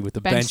Casey with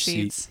the bench, Bench seat.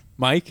 seats.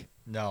 Mike?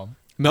 No.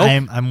 Milk?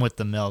 I'm with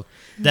the milk.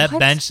 That What?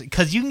 bench,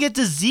 because you can get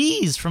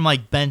disease from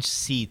like bench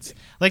seats.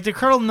 Like the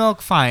curdled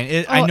milk,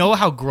 fine. I know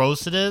how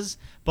gross it is,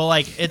 but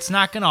like it's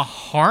not gonna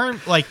harm.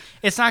 Like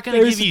it's not gonna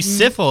There's give you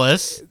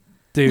syphilis.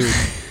 Dude.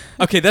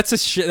 Okay, that's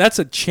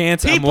a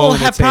chance I'm People willing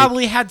to have take.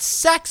 probably had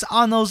sex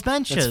on those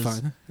benches. That's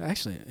fun.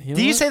 Actually, you know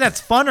Did you what? say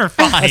that's fun or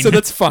fine? I said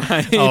that's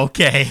fine.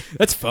 Okay.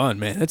 That's fun,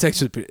 man. That's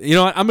actually pretty, you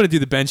know what? I'm going to do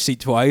the bench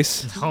seat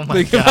twice. Oh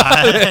my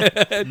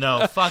god.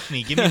 No, fuck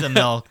me. Give me the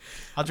milk.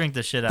 I'll drink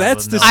the shit out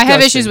That's of it. I have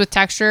disgusting. issues with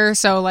texture,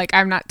 so like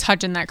I'm not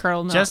touching that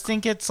curdled milk. Just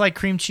think it's like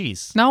cream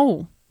cheese.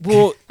 no,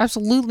 Well,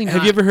 absolutely not.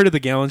 have you ever heard of the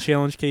gallon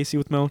challenge, Casey,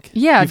 with milk?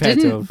 Yeah, You've had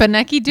to didn't have.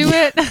 Benecki do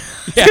it? I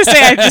was gonna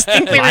say I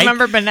distinctly Mike?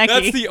 remember Benecki.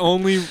 That's the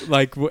only,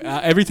 like,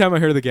 every time I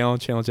heard of the gallon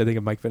challenge, I think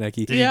of Mike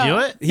Benecki. Did Yeah. you do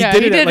it? He Yeah,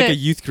 did he it at did like a it.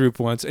 youth group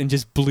once and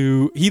just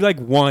blew. He like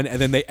won, and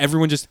then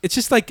everyone just. It's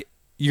just like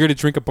you're gonna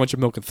drink a bunch of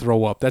milk and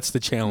throw up. That's the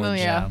challenge.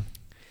 Oh, yeah.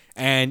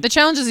 And The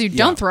challenge is you Yeah.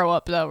 don't throw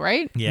up though,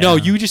 right? Yeah. no,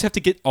 you just have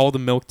to get all the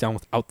milk down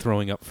without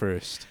throwing up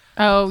first.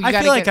 Oh, you I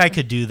gotta feel like get, I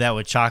could do that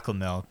with chocolate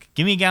milk.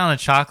 Give me a gallon of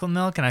chocolate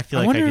milk, and I feel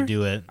I like I wonder- could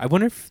do it. I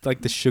wonder if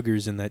like the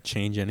sugars in that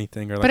change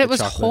anything or like But it the was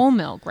chocolate. whole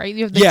milk, right?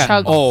 You have to Yeah.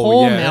 chug Oh,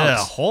 whole yeah. milk. Yeah,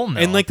 whole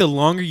milk. And like the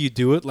longer you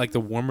do it, like the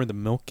warmer the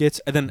milk gets,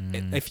 and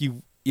then if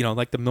you know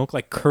like the milk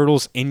like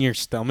curdles in your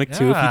stomach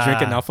too if you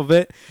drink Yeah. enough of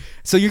it,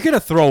 so you're gonna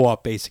throw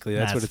up basically.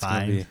 That's what That's it's gonna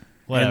fine. be.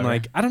 Whatever. And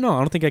like I don't know, I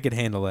don't think I could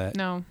handle that.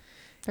 No,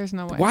 there's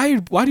no way.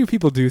 Why do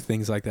people do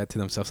things like that to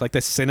themselves? Like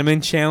the cinnamon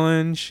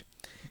challenge.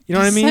 You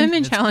know what I mean? Cinnamon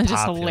It's challenge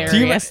popular. is Do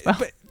you- hilarious though.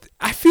 but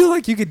I feel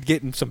like you could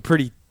get in some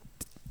pretty.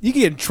 You could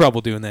get in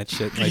trouble doing that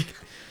shit. Like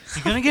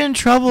You're gonna get in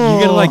trouble.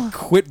 you gotta like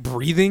quit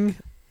breathing,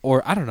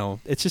 or I don't know.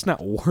 It's just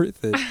not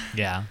worth it.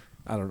 Yeah.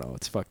 I don't know.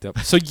 It's fucked up.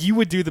 So you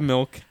would do the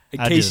milk,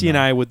 and I'd do Casey the and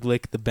milk. I would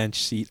lick the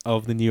bench seat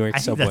of the New York I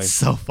think subway. that's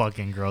so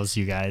fucking gross,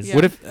 you guys. Yeah.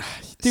 What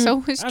if? Dude,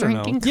 So is I don't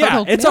know. drinking Yeah,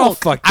 curdled it's all milk.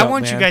 fucked up. I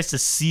want you man. guys to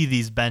see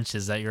these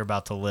benches that you're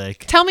about to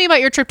lick. Tell me about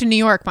your trip to New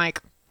York,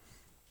 Mike.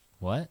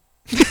 What?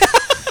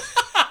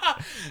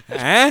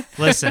 Huh?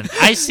 Listen,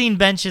 I've seen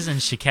benches in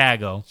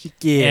Chicago,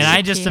 and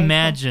I just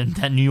imagine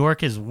that New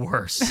York is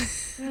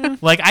worse.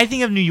 Like, I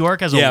think of New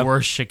York as Yeah. a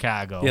worse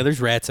Chicago. Yeah,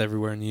 there's rats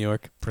everywhere in New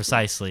York.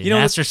 Precisely. You know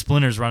Master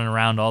Splinter's running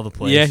around all the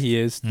place. Yeah, he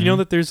is. You Mhm. know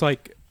that there's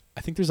like,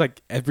 I think there's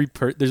like every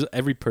person.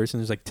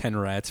 There's like 10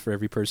 rats for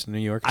every person in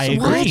New York. I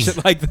Some agree.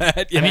 shit like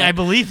that. I mean, yeah. I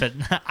believe it.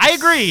 I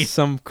agree.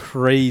 Some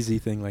crazy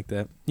thing like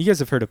that. You guys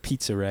have heard of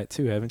Pizza Rat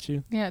too, haven't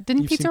you? Yeah,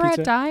 didn't You've Pizza seen Rat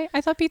Pizza? die? I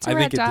thought Pizza I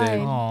Rat think it did. died.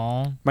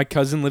 Aw. My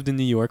cousin lived in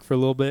New York for a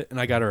little bit, and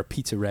I got her a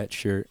Pizza Rat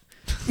shirt.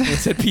 And it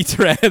said Pizza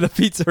Rat, the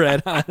Pizza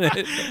Rat on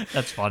it.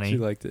 That's She funny.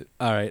 liked it.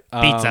 All right,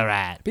 Pizza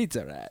Rat.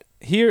 Pizza Rat.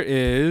 Here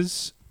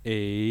is another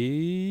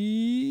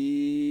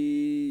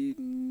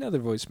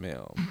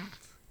voicemail.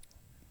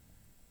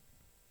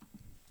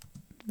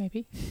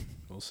 Maybe.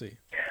 We'll see.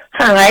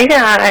 Hi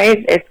guys,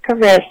 it's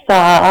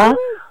Carissa.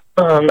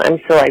 I'm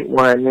still like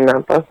one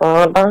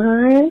episode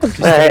behind,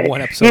 but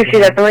one episode you should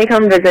behind. definitely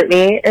come visit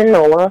me in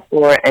NOLA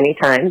for any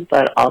time,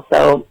 but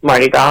also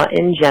Mardi Gras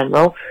in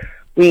general.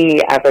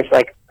 We average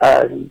like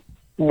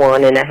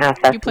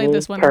 1.5 You played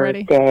this festivals one per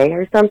already. day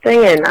or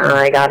something, and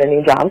I got a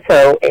new job,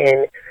 so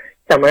in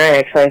summer I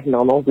actually have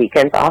normal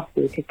weekends off,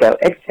 so we could go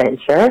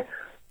adventure.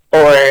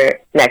 Or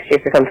next year,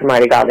 if you come to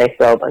Mardi Gras, they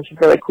throw a bunch of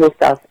really cool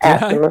stuff at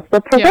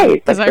the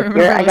parade. 'cause Like I this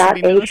remember year, I got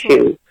listening to a this one.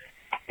 shoe.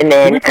 And Did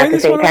then we play at the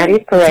this St. one already?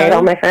 Patty's Parade, Tyler?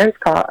 all my friends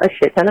caught a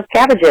shit ton of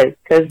cabbages.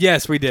 Because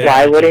Yes, we did.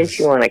 why wouldn't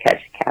you want to catch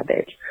a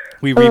cabbage?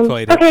 We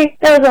replayed it. Okay,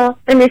 that was all.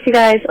 I miss you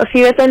guys. I'll see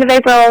you at the end of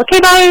April.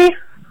 Okay, bye.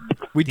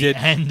 We did.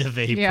 End of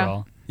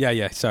April.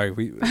 Yeah. Sorry.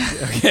 We.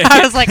 Okay.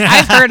 I was like,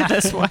 I've heard of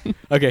this one.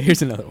 Okay.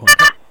 Here's another one.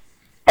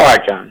 All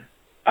right, John.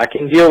 I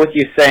can deal with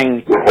you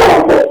saying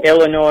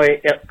Illinois.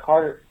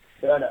 Carter,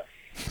 shut up.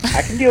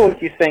 I can deal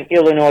with you saying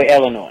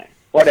Illinois.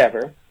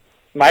 Whatever.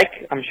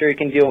 Mike, I'm sure you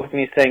can deal with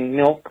me saying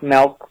milk,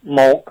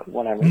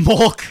 whatever.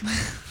 Milk.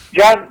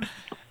 John,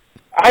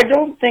 I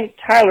don't think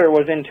Tyler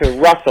was into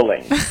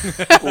rustling.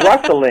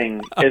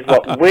 Rustling is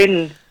what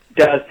wind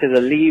does to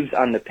the leaves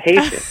on the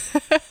pavement.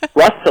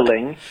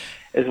 Rustling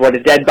is what a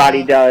dead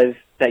body does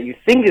that you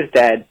think is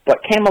dead,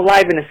 but came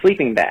alive in a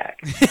sleeping bag.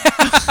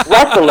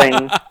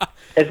 Rustling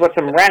is what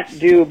some rats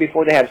do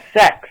before they have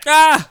sex.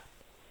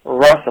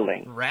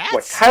 Rustling. Rats?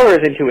 What Tyler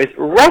is into is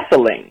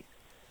wrestling.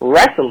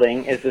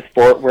 Wrestling is the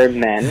sport where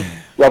men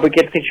rub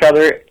against each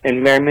other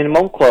in bare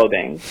minimum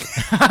clothing,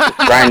 just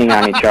grinding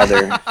on each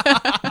other,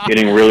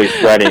 getting really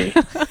sweaty.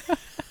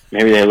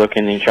 Maybe they look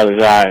in each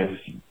other's eyes.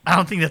 I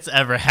don't think that's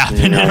ever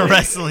happened in a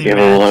wrestling Give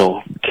match. a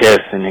little kiss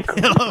and they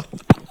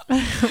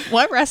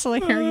What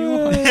wrestling are you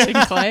watching,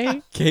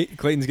 Clay?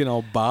 Clayton's getting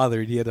all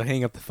bothered. He had to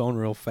hang up the phone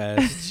real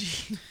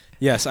fast.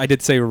 Yes, I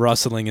did say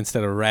rustling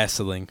instead of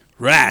wrestling.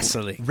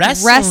 Wrestling.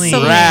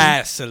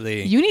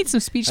 Wrestling. You need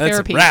some speech That's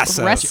therapy.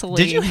 wrestle. Wrestling.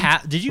 Did you go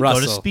to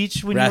Russell.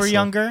 speech when you Wrestle. were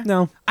younger?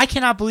 No. I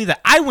cannot believe that.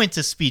 I went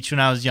to speech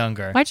when I was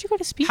younger. Why'd you go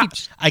to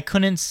speech? I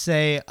couldn't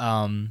say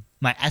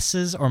my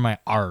S's or my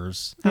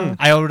R's.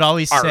 I would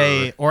always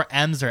say, or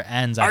M's or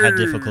N's I had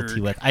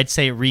difficulty with. I'd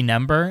say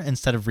remember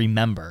instead of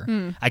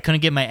remember. I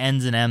couldn't get my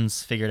N's and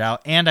M's figured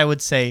out. And I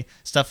would say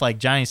stuff like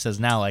Johnny says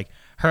now, like,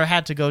 her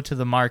had to go to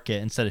the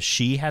market instead of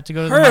she had to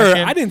go to the Her.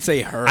 market. I didn't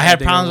say her. I had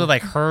problems with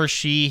like her,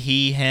 she,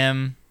 he,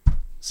 him.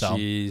 So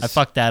Jeez. I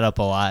fucked that up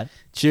a lot.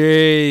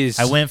 Jeez.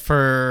 I went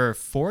for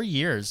 4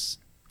 years.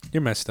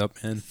 You're messed up,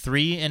 man.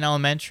 3 in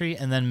elementary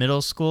and then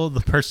middle school.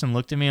 The person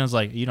looked at me and was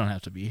like, "You don't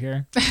have to be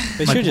here." They I'm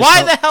should like, just why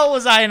tell- the hell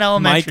was I in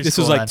elementary Mike, this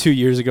school was like then? 2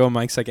 years ago.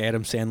 Mike's like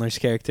Adam Sandler's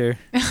character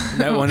in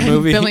that one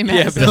movie. Billy Yeah,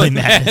 Madison. Billy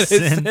Billy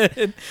Madison.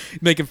 Madison.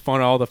 Making fun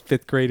of all the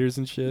 5th graders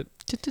and shit.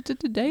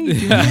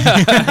 Today.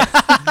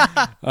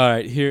 All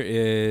right, here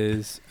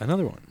is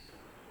another one.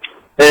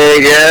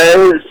 Hey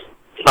guys,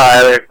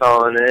 Tyler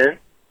calling in.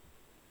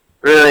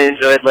 Really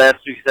enjoyed last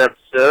week's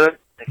episode.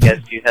 I guess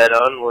you had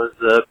on was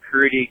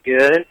pretty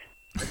good.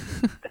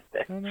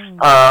 Anyway,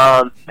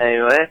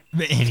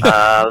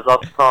 I was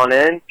also calling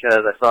in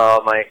because I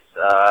saw Mike's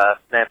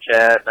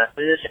Snapchat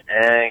message,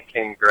 and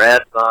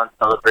congrats on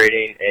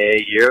celebrating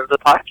a year of the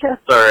podcast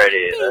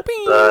already. That's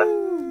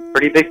a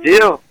pretty big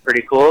deal.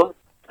 Pretty cool.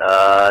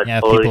 Yeah,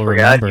 Totally people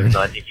forgot, remembered. even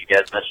though I think you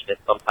guys mentioned it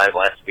sometime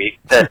last week,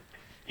 that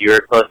you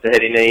were close to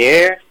hitting a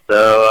year.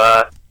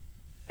 So,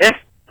 yeah,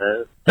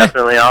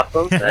 definitely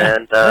awesome,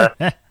 and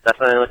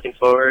definitely looking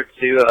forward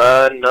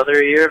to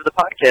another year of the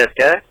podcast,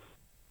 guys.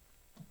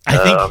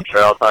 I'm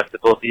sure I'll talk to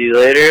both of you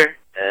later,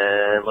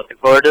 and looking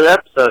forward to the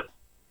episode.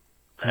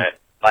 All right,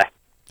 bye.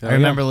 I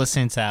remember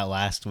listening to that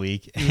last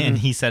week, and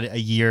he said a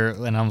year,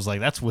 and I was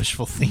like, "That's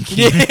wishful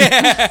thinking."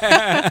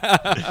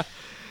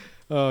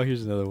 Oh,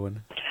 here's another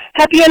one.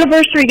 Happy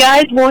anniversary,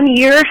 guys. 1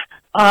 year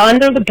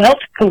under the belt.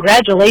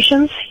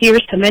 Congratulations.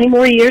 Here's to many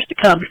more years to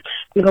come.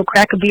 We go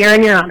crack a beer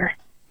in your honor.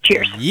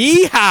 Cheers.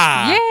 Yeehaw!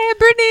 Yeah,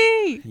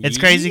 Brittany. It's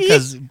crazy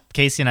because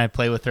Casey and I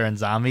play with her in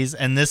Zombies,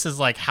 and this is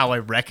like how I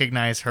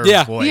recognize her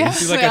Yeah. voice. Yeah,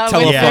 She's like a with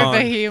telephone.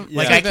 Like the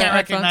I can't headphones.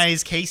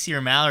 recognize Casey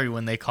or Mallory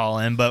when they call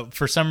in, but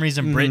for some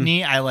reason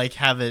Brittany, I like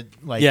have it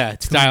like Yeah,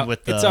 it's tuned dialed.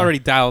 with the. It's already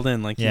dialed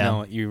in. Like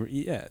Yeah. you know,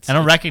 it's, I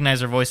don't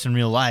recognize her voice in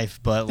real life,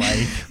 but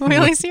like We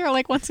only see her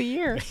like once a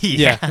year.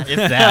 yeah, if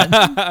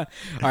that.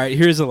 All right,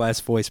 here's the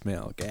last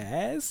voicemail,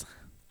 guys.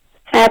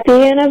 Happy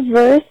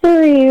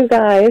anniversary, you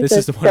guys. This It's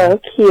is the so one-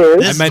 cute.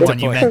 This is meant the to one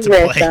you play. meant to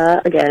play.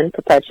 Carissa, again,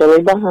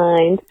 perpetually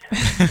behind.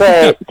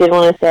 But did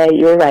want to say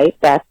you were right.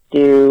 Bats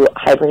do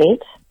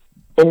hibernate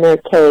in their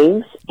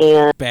caves,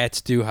 and Bats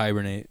do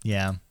hibernate.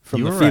 Yeah, From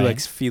you the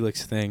were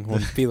Felix thing,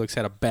 when Felix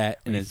had a bat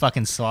and He it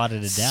fucking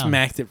swatted it down.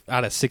 smacked it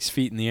out of 6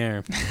 feet in the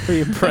air.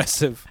 Pretty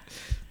impressive.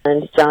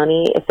 and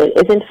Johnny, if it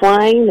isn't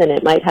flying, then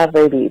it might have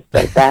rabies.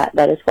 But that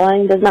is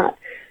flying does not.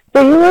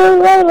 So you were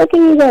right. Look at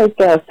you guys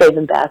go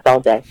saving bats all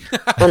day.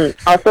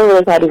 Also,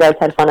 really glad you guys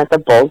had fun at the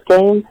Bulls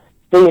game.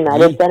 The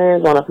United Center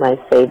is one of my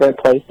favorite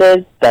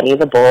places. Benny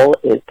the Bull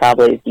is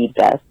probably the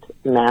best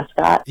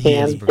mascot, He is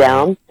hands great.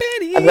 down.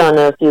 I've gone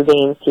to a few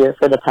games here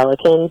for the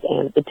Pelicans,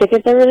 and the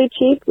tickets are really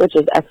cheap, which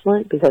is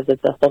excellent because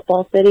it's a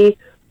football city.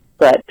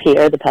 But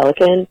Pierre the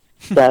Pelican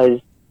does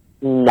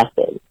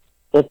nothing.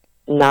 It's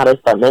not as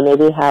fun. They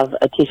maybe have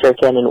a T-shirt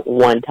cannon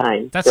one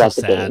time That's throughout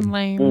so the sad. game.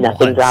 Lame.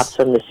 Nothing Once. drops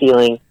from the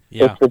ceiling.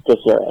 Yeah. It's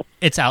ridiculous.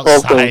 It's Bulls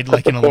outside, games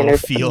like put in a the little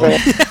standards field.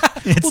 there.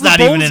 It's Well, not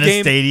the even Bulls in a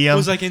game stadium.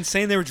 was like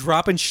insane. They were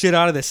dropping shit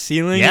out of the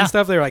ceiling Yeah. and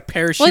stuff. They were like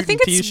parachuting Well, I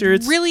think it's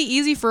T-shirts. really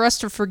easy for us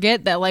to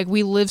forget that like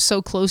we live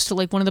so close to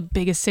like one of the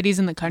biggest cities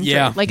in the country.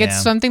 Yeah. Like it's Yeah.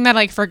 something that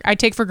like I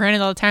take for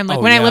granted all the time. Like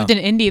Oh, when yeah. I lived in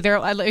Indy,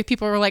 like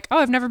people were like, "Oh,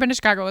 I've never been to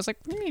Chicago." I was like,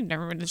 "You've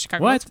never been to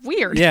Chicago? What? It's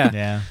weird." Yeah.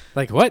 yeah,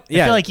 Like what? I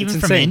Yeah. feel like it's even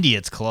from insane. Indy,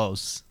 it's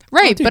close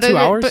right. Dude, But 2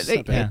 hours. But,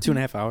 Not bad.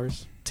 2.5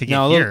 hours to get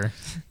No, a little- here.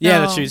 Yeah,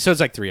 No. that's true. So it's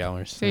like 3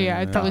 hours. so yeah,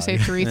 I'd probably say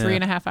three Yeah.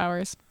 and a half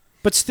hours.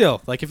 But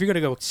still, like if you're gonna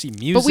go see But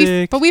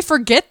music, we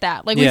forget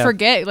that. Like we Yeah.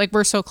 forget like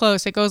we're so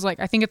close. It goes like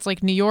I think it's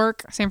like New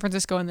York, San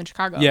Francisco, and then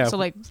Chicago. Yeah. So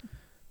like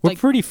we're like-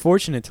 pretty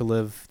fortunate to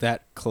live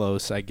that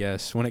close, I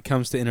guess, when it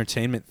comes to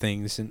entertainment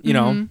things, and you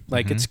know,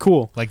 like it's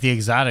cool. Like the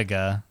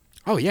Exotica.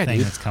 Oh yeah, thing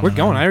dude, that's coming we're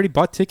going. on. I already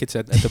bought tickets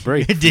at the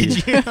break.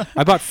 Did you?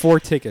 I bought 4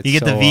 tickets. You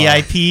get the so,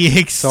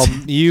 VIP. So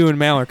you and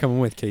Mal are coming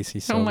with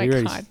Casey. So Oh my we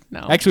already- God,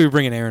 no. Actually, we're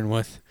bringing Aaron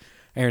with.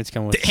 Aaron's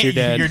coming with your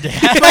dad. Your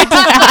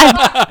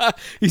dad.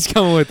 He's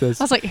coming with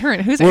us. I was like, Aaron,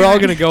 who's We're all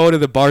Aaron? gonna go to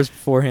the bars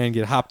beforehand,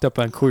 get hopped up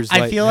on Coors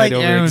Light. I feel and like head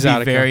over Aaron would be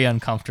Exotica. very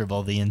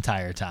uncomfortable the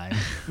entire time.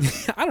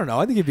 I don't know.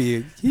 I think he'd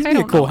be I a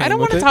don't cool know. hang I don't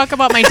with want to it. talk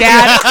about my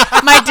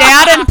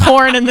dad and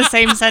porn in the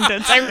same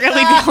sentence. I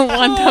really don't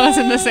want those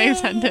in the same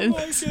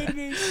sentence.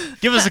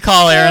 Give us a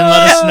call, Aaron.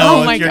 Let us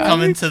know Oh my if you're God.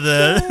 coming to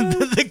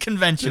the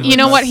convention. You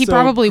know with what? us. He So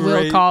probably will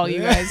great. call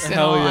you guys. In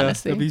Hell all yeah,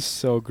 honesty. that'd be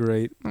so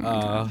great.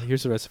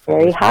 Here's the rest of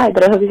Very it. high,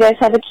 but I hope you guys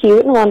have a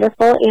cute and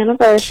wonderful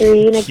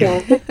anniversary, and I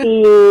can't wait to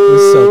see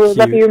was you. so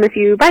Love cute. you, miss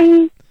you.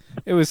 Bye.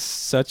 It was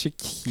such a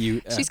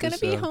cute. She's gonna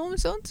be episode. home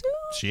soon too.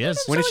 She is.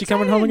 When is she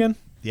coming home again?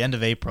 The end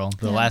of April,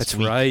 the last That's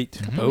week. right.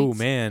 Mm-hmm. Oh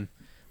man.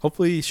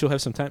 Hopefully she'll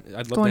have some time.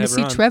 I'd love Going to to have her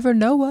see on. Trevor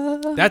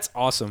Noah. That's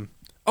awesome.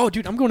 Oh,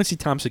 dude, I'm going to see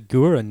Tom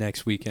Segura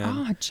next weekend.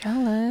 Oh,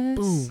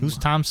 jealous. Who's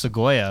Tom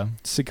Segoya?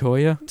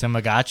 Sequoia?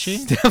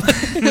 Tamagotchi?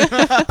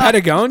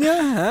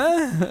 Patagonia?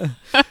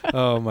 Huh?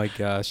 Oh my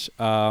gosh.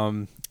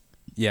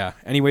 Yeah.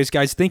 Anyways,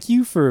 guys, thank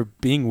you for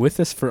being with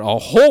us for a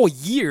whole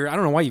year. I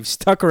don't know why you've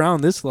stuck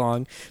around this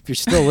long if you're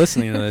still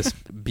listening to this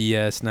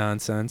BS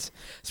nonsense,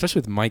 especially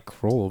with Mike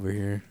Kroll over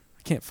here.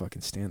 I can't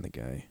fucking stand the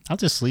guy. I'll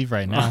just leave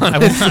right now.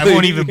 I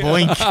won't even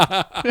blink.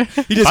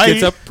 He just Bye.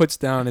 gets up, puts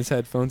down his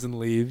headphones, and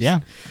leaves.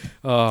 Yeah.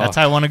 Oh, That's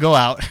how I want to go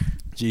out.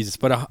 Jesus,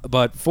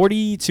 but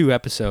 42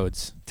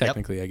 episodes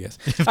technically, I guess.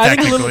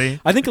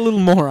 Technically. I think a little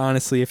more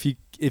honestly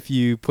if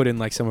you put in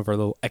like some of our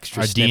little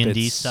extra Our D&D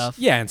snippets. stuff.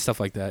 Yeah, and stuff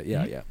like that.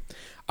 Yeah, yeah.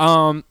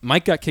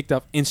 Mike got kicked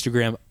off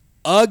Instagram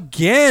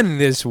again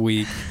this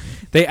week.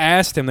 They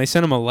asked him. They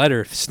sent him a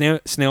letter,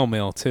 snail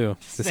mail too.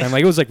 This time,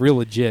 like it was like real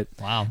legit.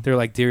 Wow. They're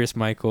like, "Dearest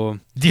Michael,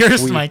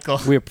 Michael,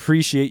 we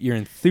appreciate your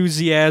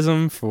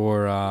enthusiasm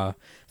for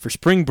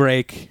spring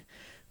break,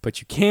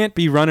 but you can't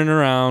be running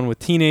around with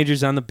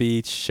teenagers on the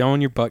beach showing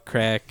your butt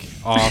crack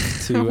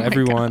off to Oh my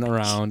everyone gosh.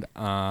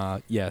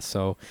 around. Yeah,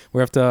 so we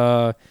have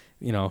to,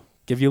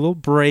 give you a little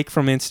break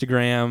from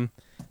Instagram.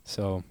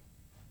 So."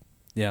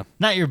 Yeah.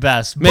 Not your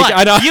best, Make- but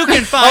I know. you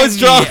can I find was me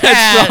drawing at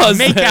at straws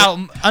there.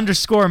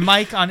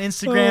 makeout_Mike on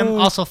Instagram. Oh.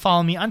 Also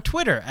follow me on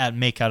Twitter at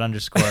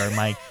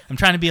makeout_Mike. I'm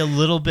trying to be a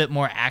little bit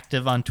more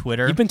active on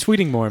Twitter. You've been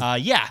tweeting more.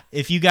 Yeah.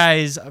 If you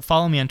guys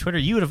follow me on Twitter,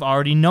 you would have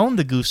already known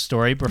the goose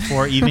story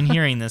before even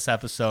hearing this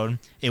episode.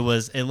 It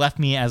left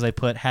me, as I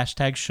put,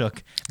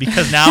 #shook,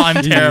 because now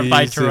I'm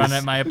terrified to run Jesus.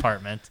 at my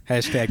apartment.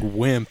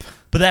 #wimp.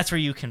 But that's where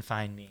you can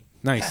find me.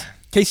 Nice.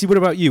 Casey, what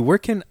about you? Where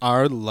can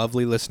our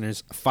lovely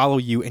listeners follow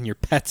you and your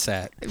pets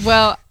at?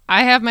 Well,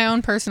 I have my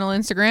own personal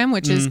Instagram,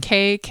 which is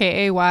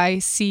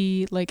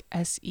KKAYC like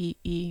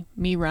SEE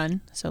me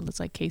run. So it's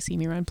like KC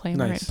me run, playing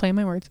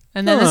my words.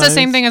 And then it's the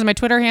same thing as my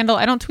Twitter handle.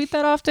 I don't tweet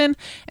that often,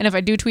 and if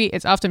I do tweet,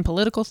 it's often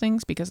political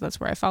things because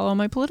that's where I follow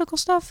my political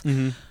stuff.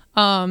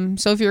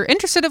 So if you're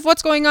interested in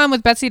what's going on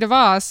with Betsy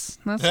DeVos,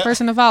 that's the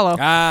person to follow.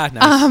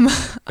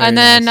 Nice. And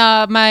then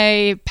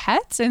my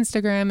pets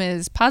Instagram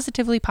is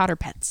Positively Potter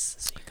Pets.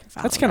 So you can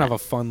follow That's kind of a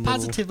fun little...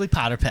 Positively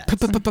Potter Pets.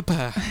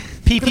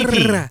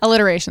 PPP.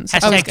 Alliterations.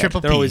 Hashtag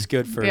triple P. They're always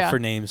good for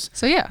names.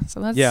 So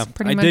that's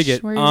pretty much dig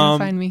it. where you're going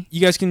to find me.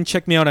 You guys can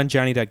check me out on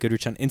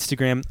Johnny.Goodrich on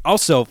Instagram.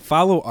 Also,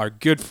 follow our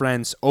good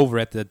friends over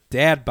at the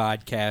Dad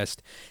Podcast.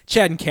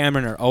 Chad and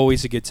Cameron are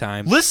always a good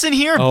time. Listen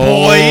here,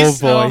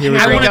 boys. Oh, boy. Here we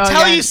I go. want to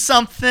tell you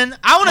something.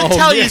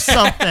 You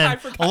something.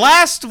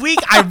 Last week,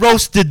 I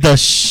roasted the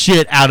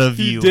shit out of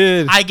you. You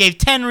did. I gave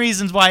 10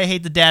 reasons why I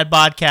hate the Dad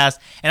Podcast,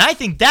 and I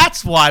think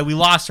that's why we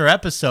lost our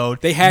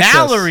episode. They hacked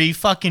Mallory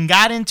fucking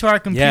got into our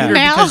computer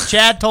because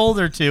Chad told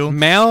her to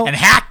and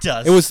hacked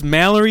us. It was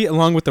Mallory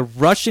along with the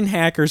Russian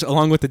hackers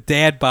along with the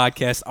Dad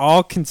Podcast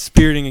all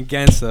conspirating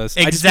against us.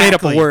 Exactly. I just made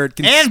up a word.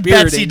 And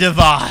Betsy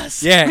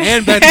DeVos. Yeah,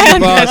 and Betsy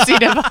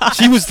DeVos.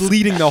 She was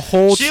leading the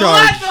whole She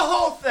charge. led the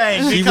whole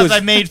thing because I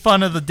made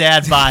fun of the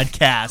Dad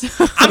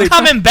Podcast. I'm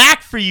coming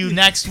back for you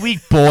next week,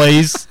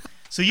 boys.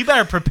 So you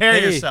better prepare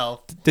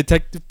yourself.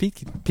 Detective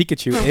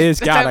Pikachu is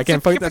God. I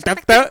can't fight that.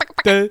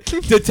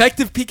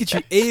 Detective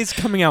Pikachu is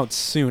coming out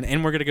soon,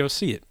 and we're gonna go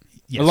see it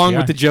along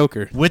with the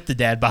Joker with the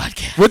Dad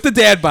Podcast. With the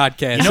Dad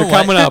Podcast, you know what?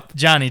 Coming up,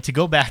 Johnny. To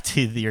go back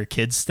to your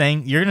kids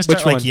thing, you're gonna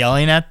start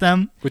yelling at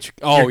them. Your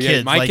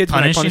kids, my kids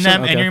punishing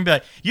them, and you're gonna be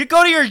like, you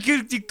go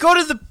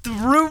to the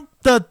room.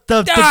 You're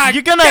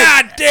gonna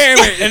God damn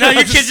it! And now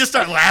your kids just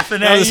start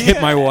laughing at I'll you. just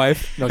hit my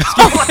wife. No, just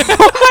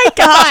Oh my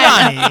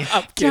God, Johnny.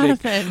 I'm kidding.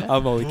 Jonathan.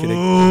 I'm only kidding.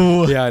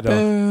 Ooh. Yeah, I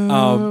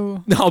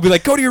know. I'll be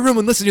like, go to your room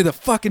and listen to the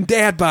fucking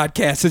Dad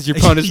Podcast as your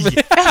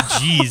punishment.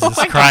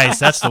 Jesus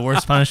Christ, that's the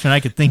worst punishment I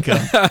could think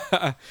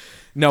of.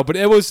 No, but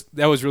that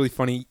was really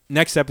funny.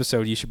 Next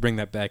episode, you should bring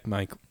that back,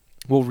 Mike.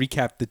 We'll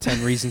recap the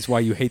 10 reasons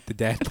why you hate the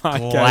Dad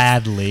Podcast.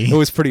 Gladly. It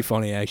was pretty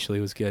funny, actually.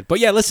 It was good. But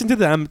yeah, listen to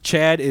them.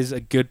 Chad is a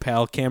good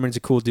pal. Cameron's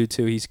a cool dude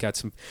too. He's got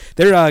some.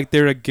 They're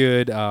a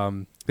good.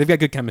 They've got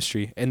good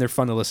chemistry and they're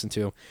fun to listen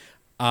to.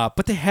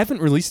 But they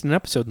haven't released an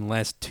episode in the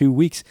last 2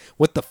 weeks.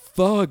 What the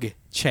fuck,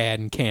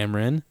 Chad and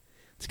Cameron?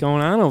 What's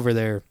going on over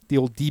there? The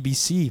old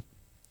DBC.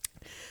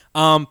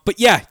 But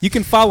yeah, you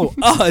can follow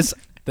us,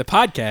 the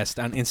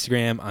podcast, on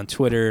Instagram, on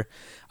Twitter.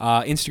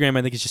 Instagram,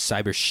 I think it's just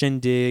Cyber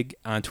Shindig.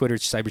 On Twitter,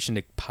 it's Cyber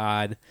Shindig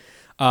Pod.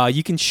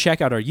 You can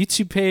check out our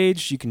YouTube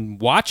page. You can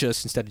watch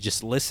us instead of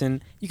just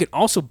listen. You can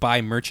also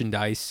buy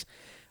merchandise.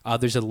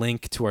 There's a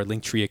link to our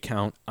Linktree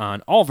account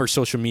on all of our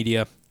social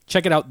media.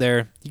 Check it out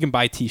there. You can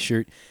buy a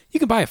T-shirt. You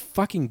can buy a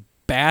fucking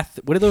bath.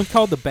 What are those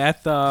called? The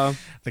bath. The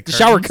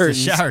shower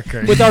curtains. The shower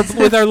curtains.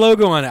 with our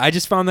logo on it. I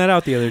just found that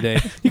out the other day.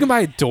 You can buy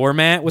a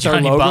doormat with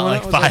Johnny our logo bought on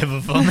like it. 5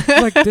 of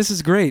them. Like, this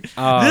is great.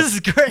 This is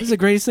great. This is the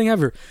greatest thing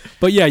ever.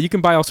 But yeah, you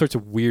can buy all sorts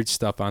of weird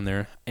stuff on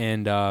there,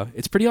 and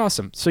it's pretty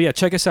awesome. So yeah,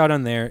 check us out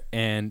on there,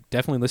 and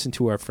definitely listen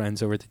to our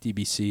friends over at the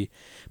DBC.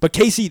 But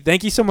Casey,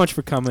 thank you so much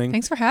for coming.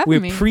 Thanks for having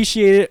me. We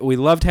appreciate it. We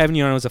loved having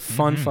you on. It was a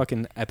fun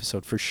fucking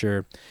episode for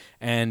sure.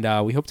 And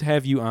we hope to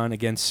have you on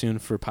again soon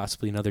for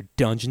possibly another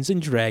Dungeons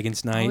and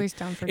Dragons night. Always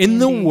down for in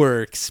the D&D.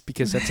 works,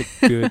 because that's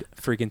a good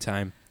freaking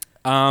time.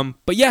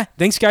 But yeah,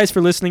 thanks guys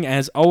for listening.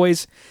 As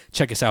always,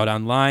 check us out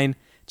online,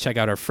 check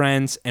out our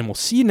friends, and we'll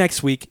see you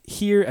next week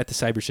here at the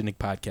Cyber Shindig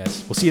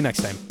Podcast. We'll see you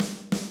next time.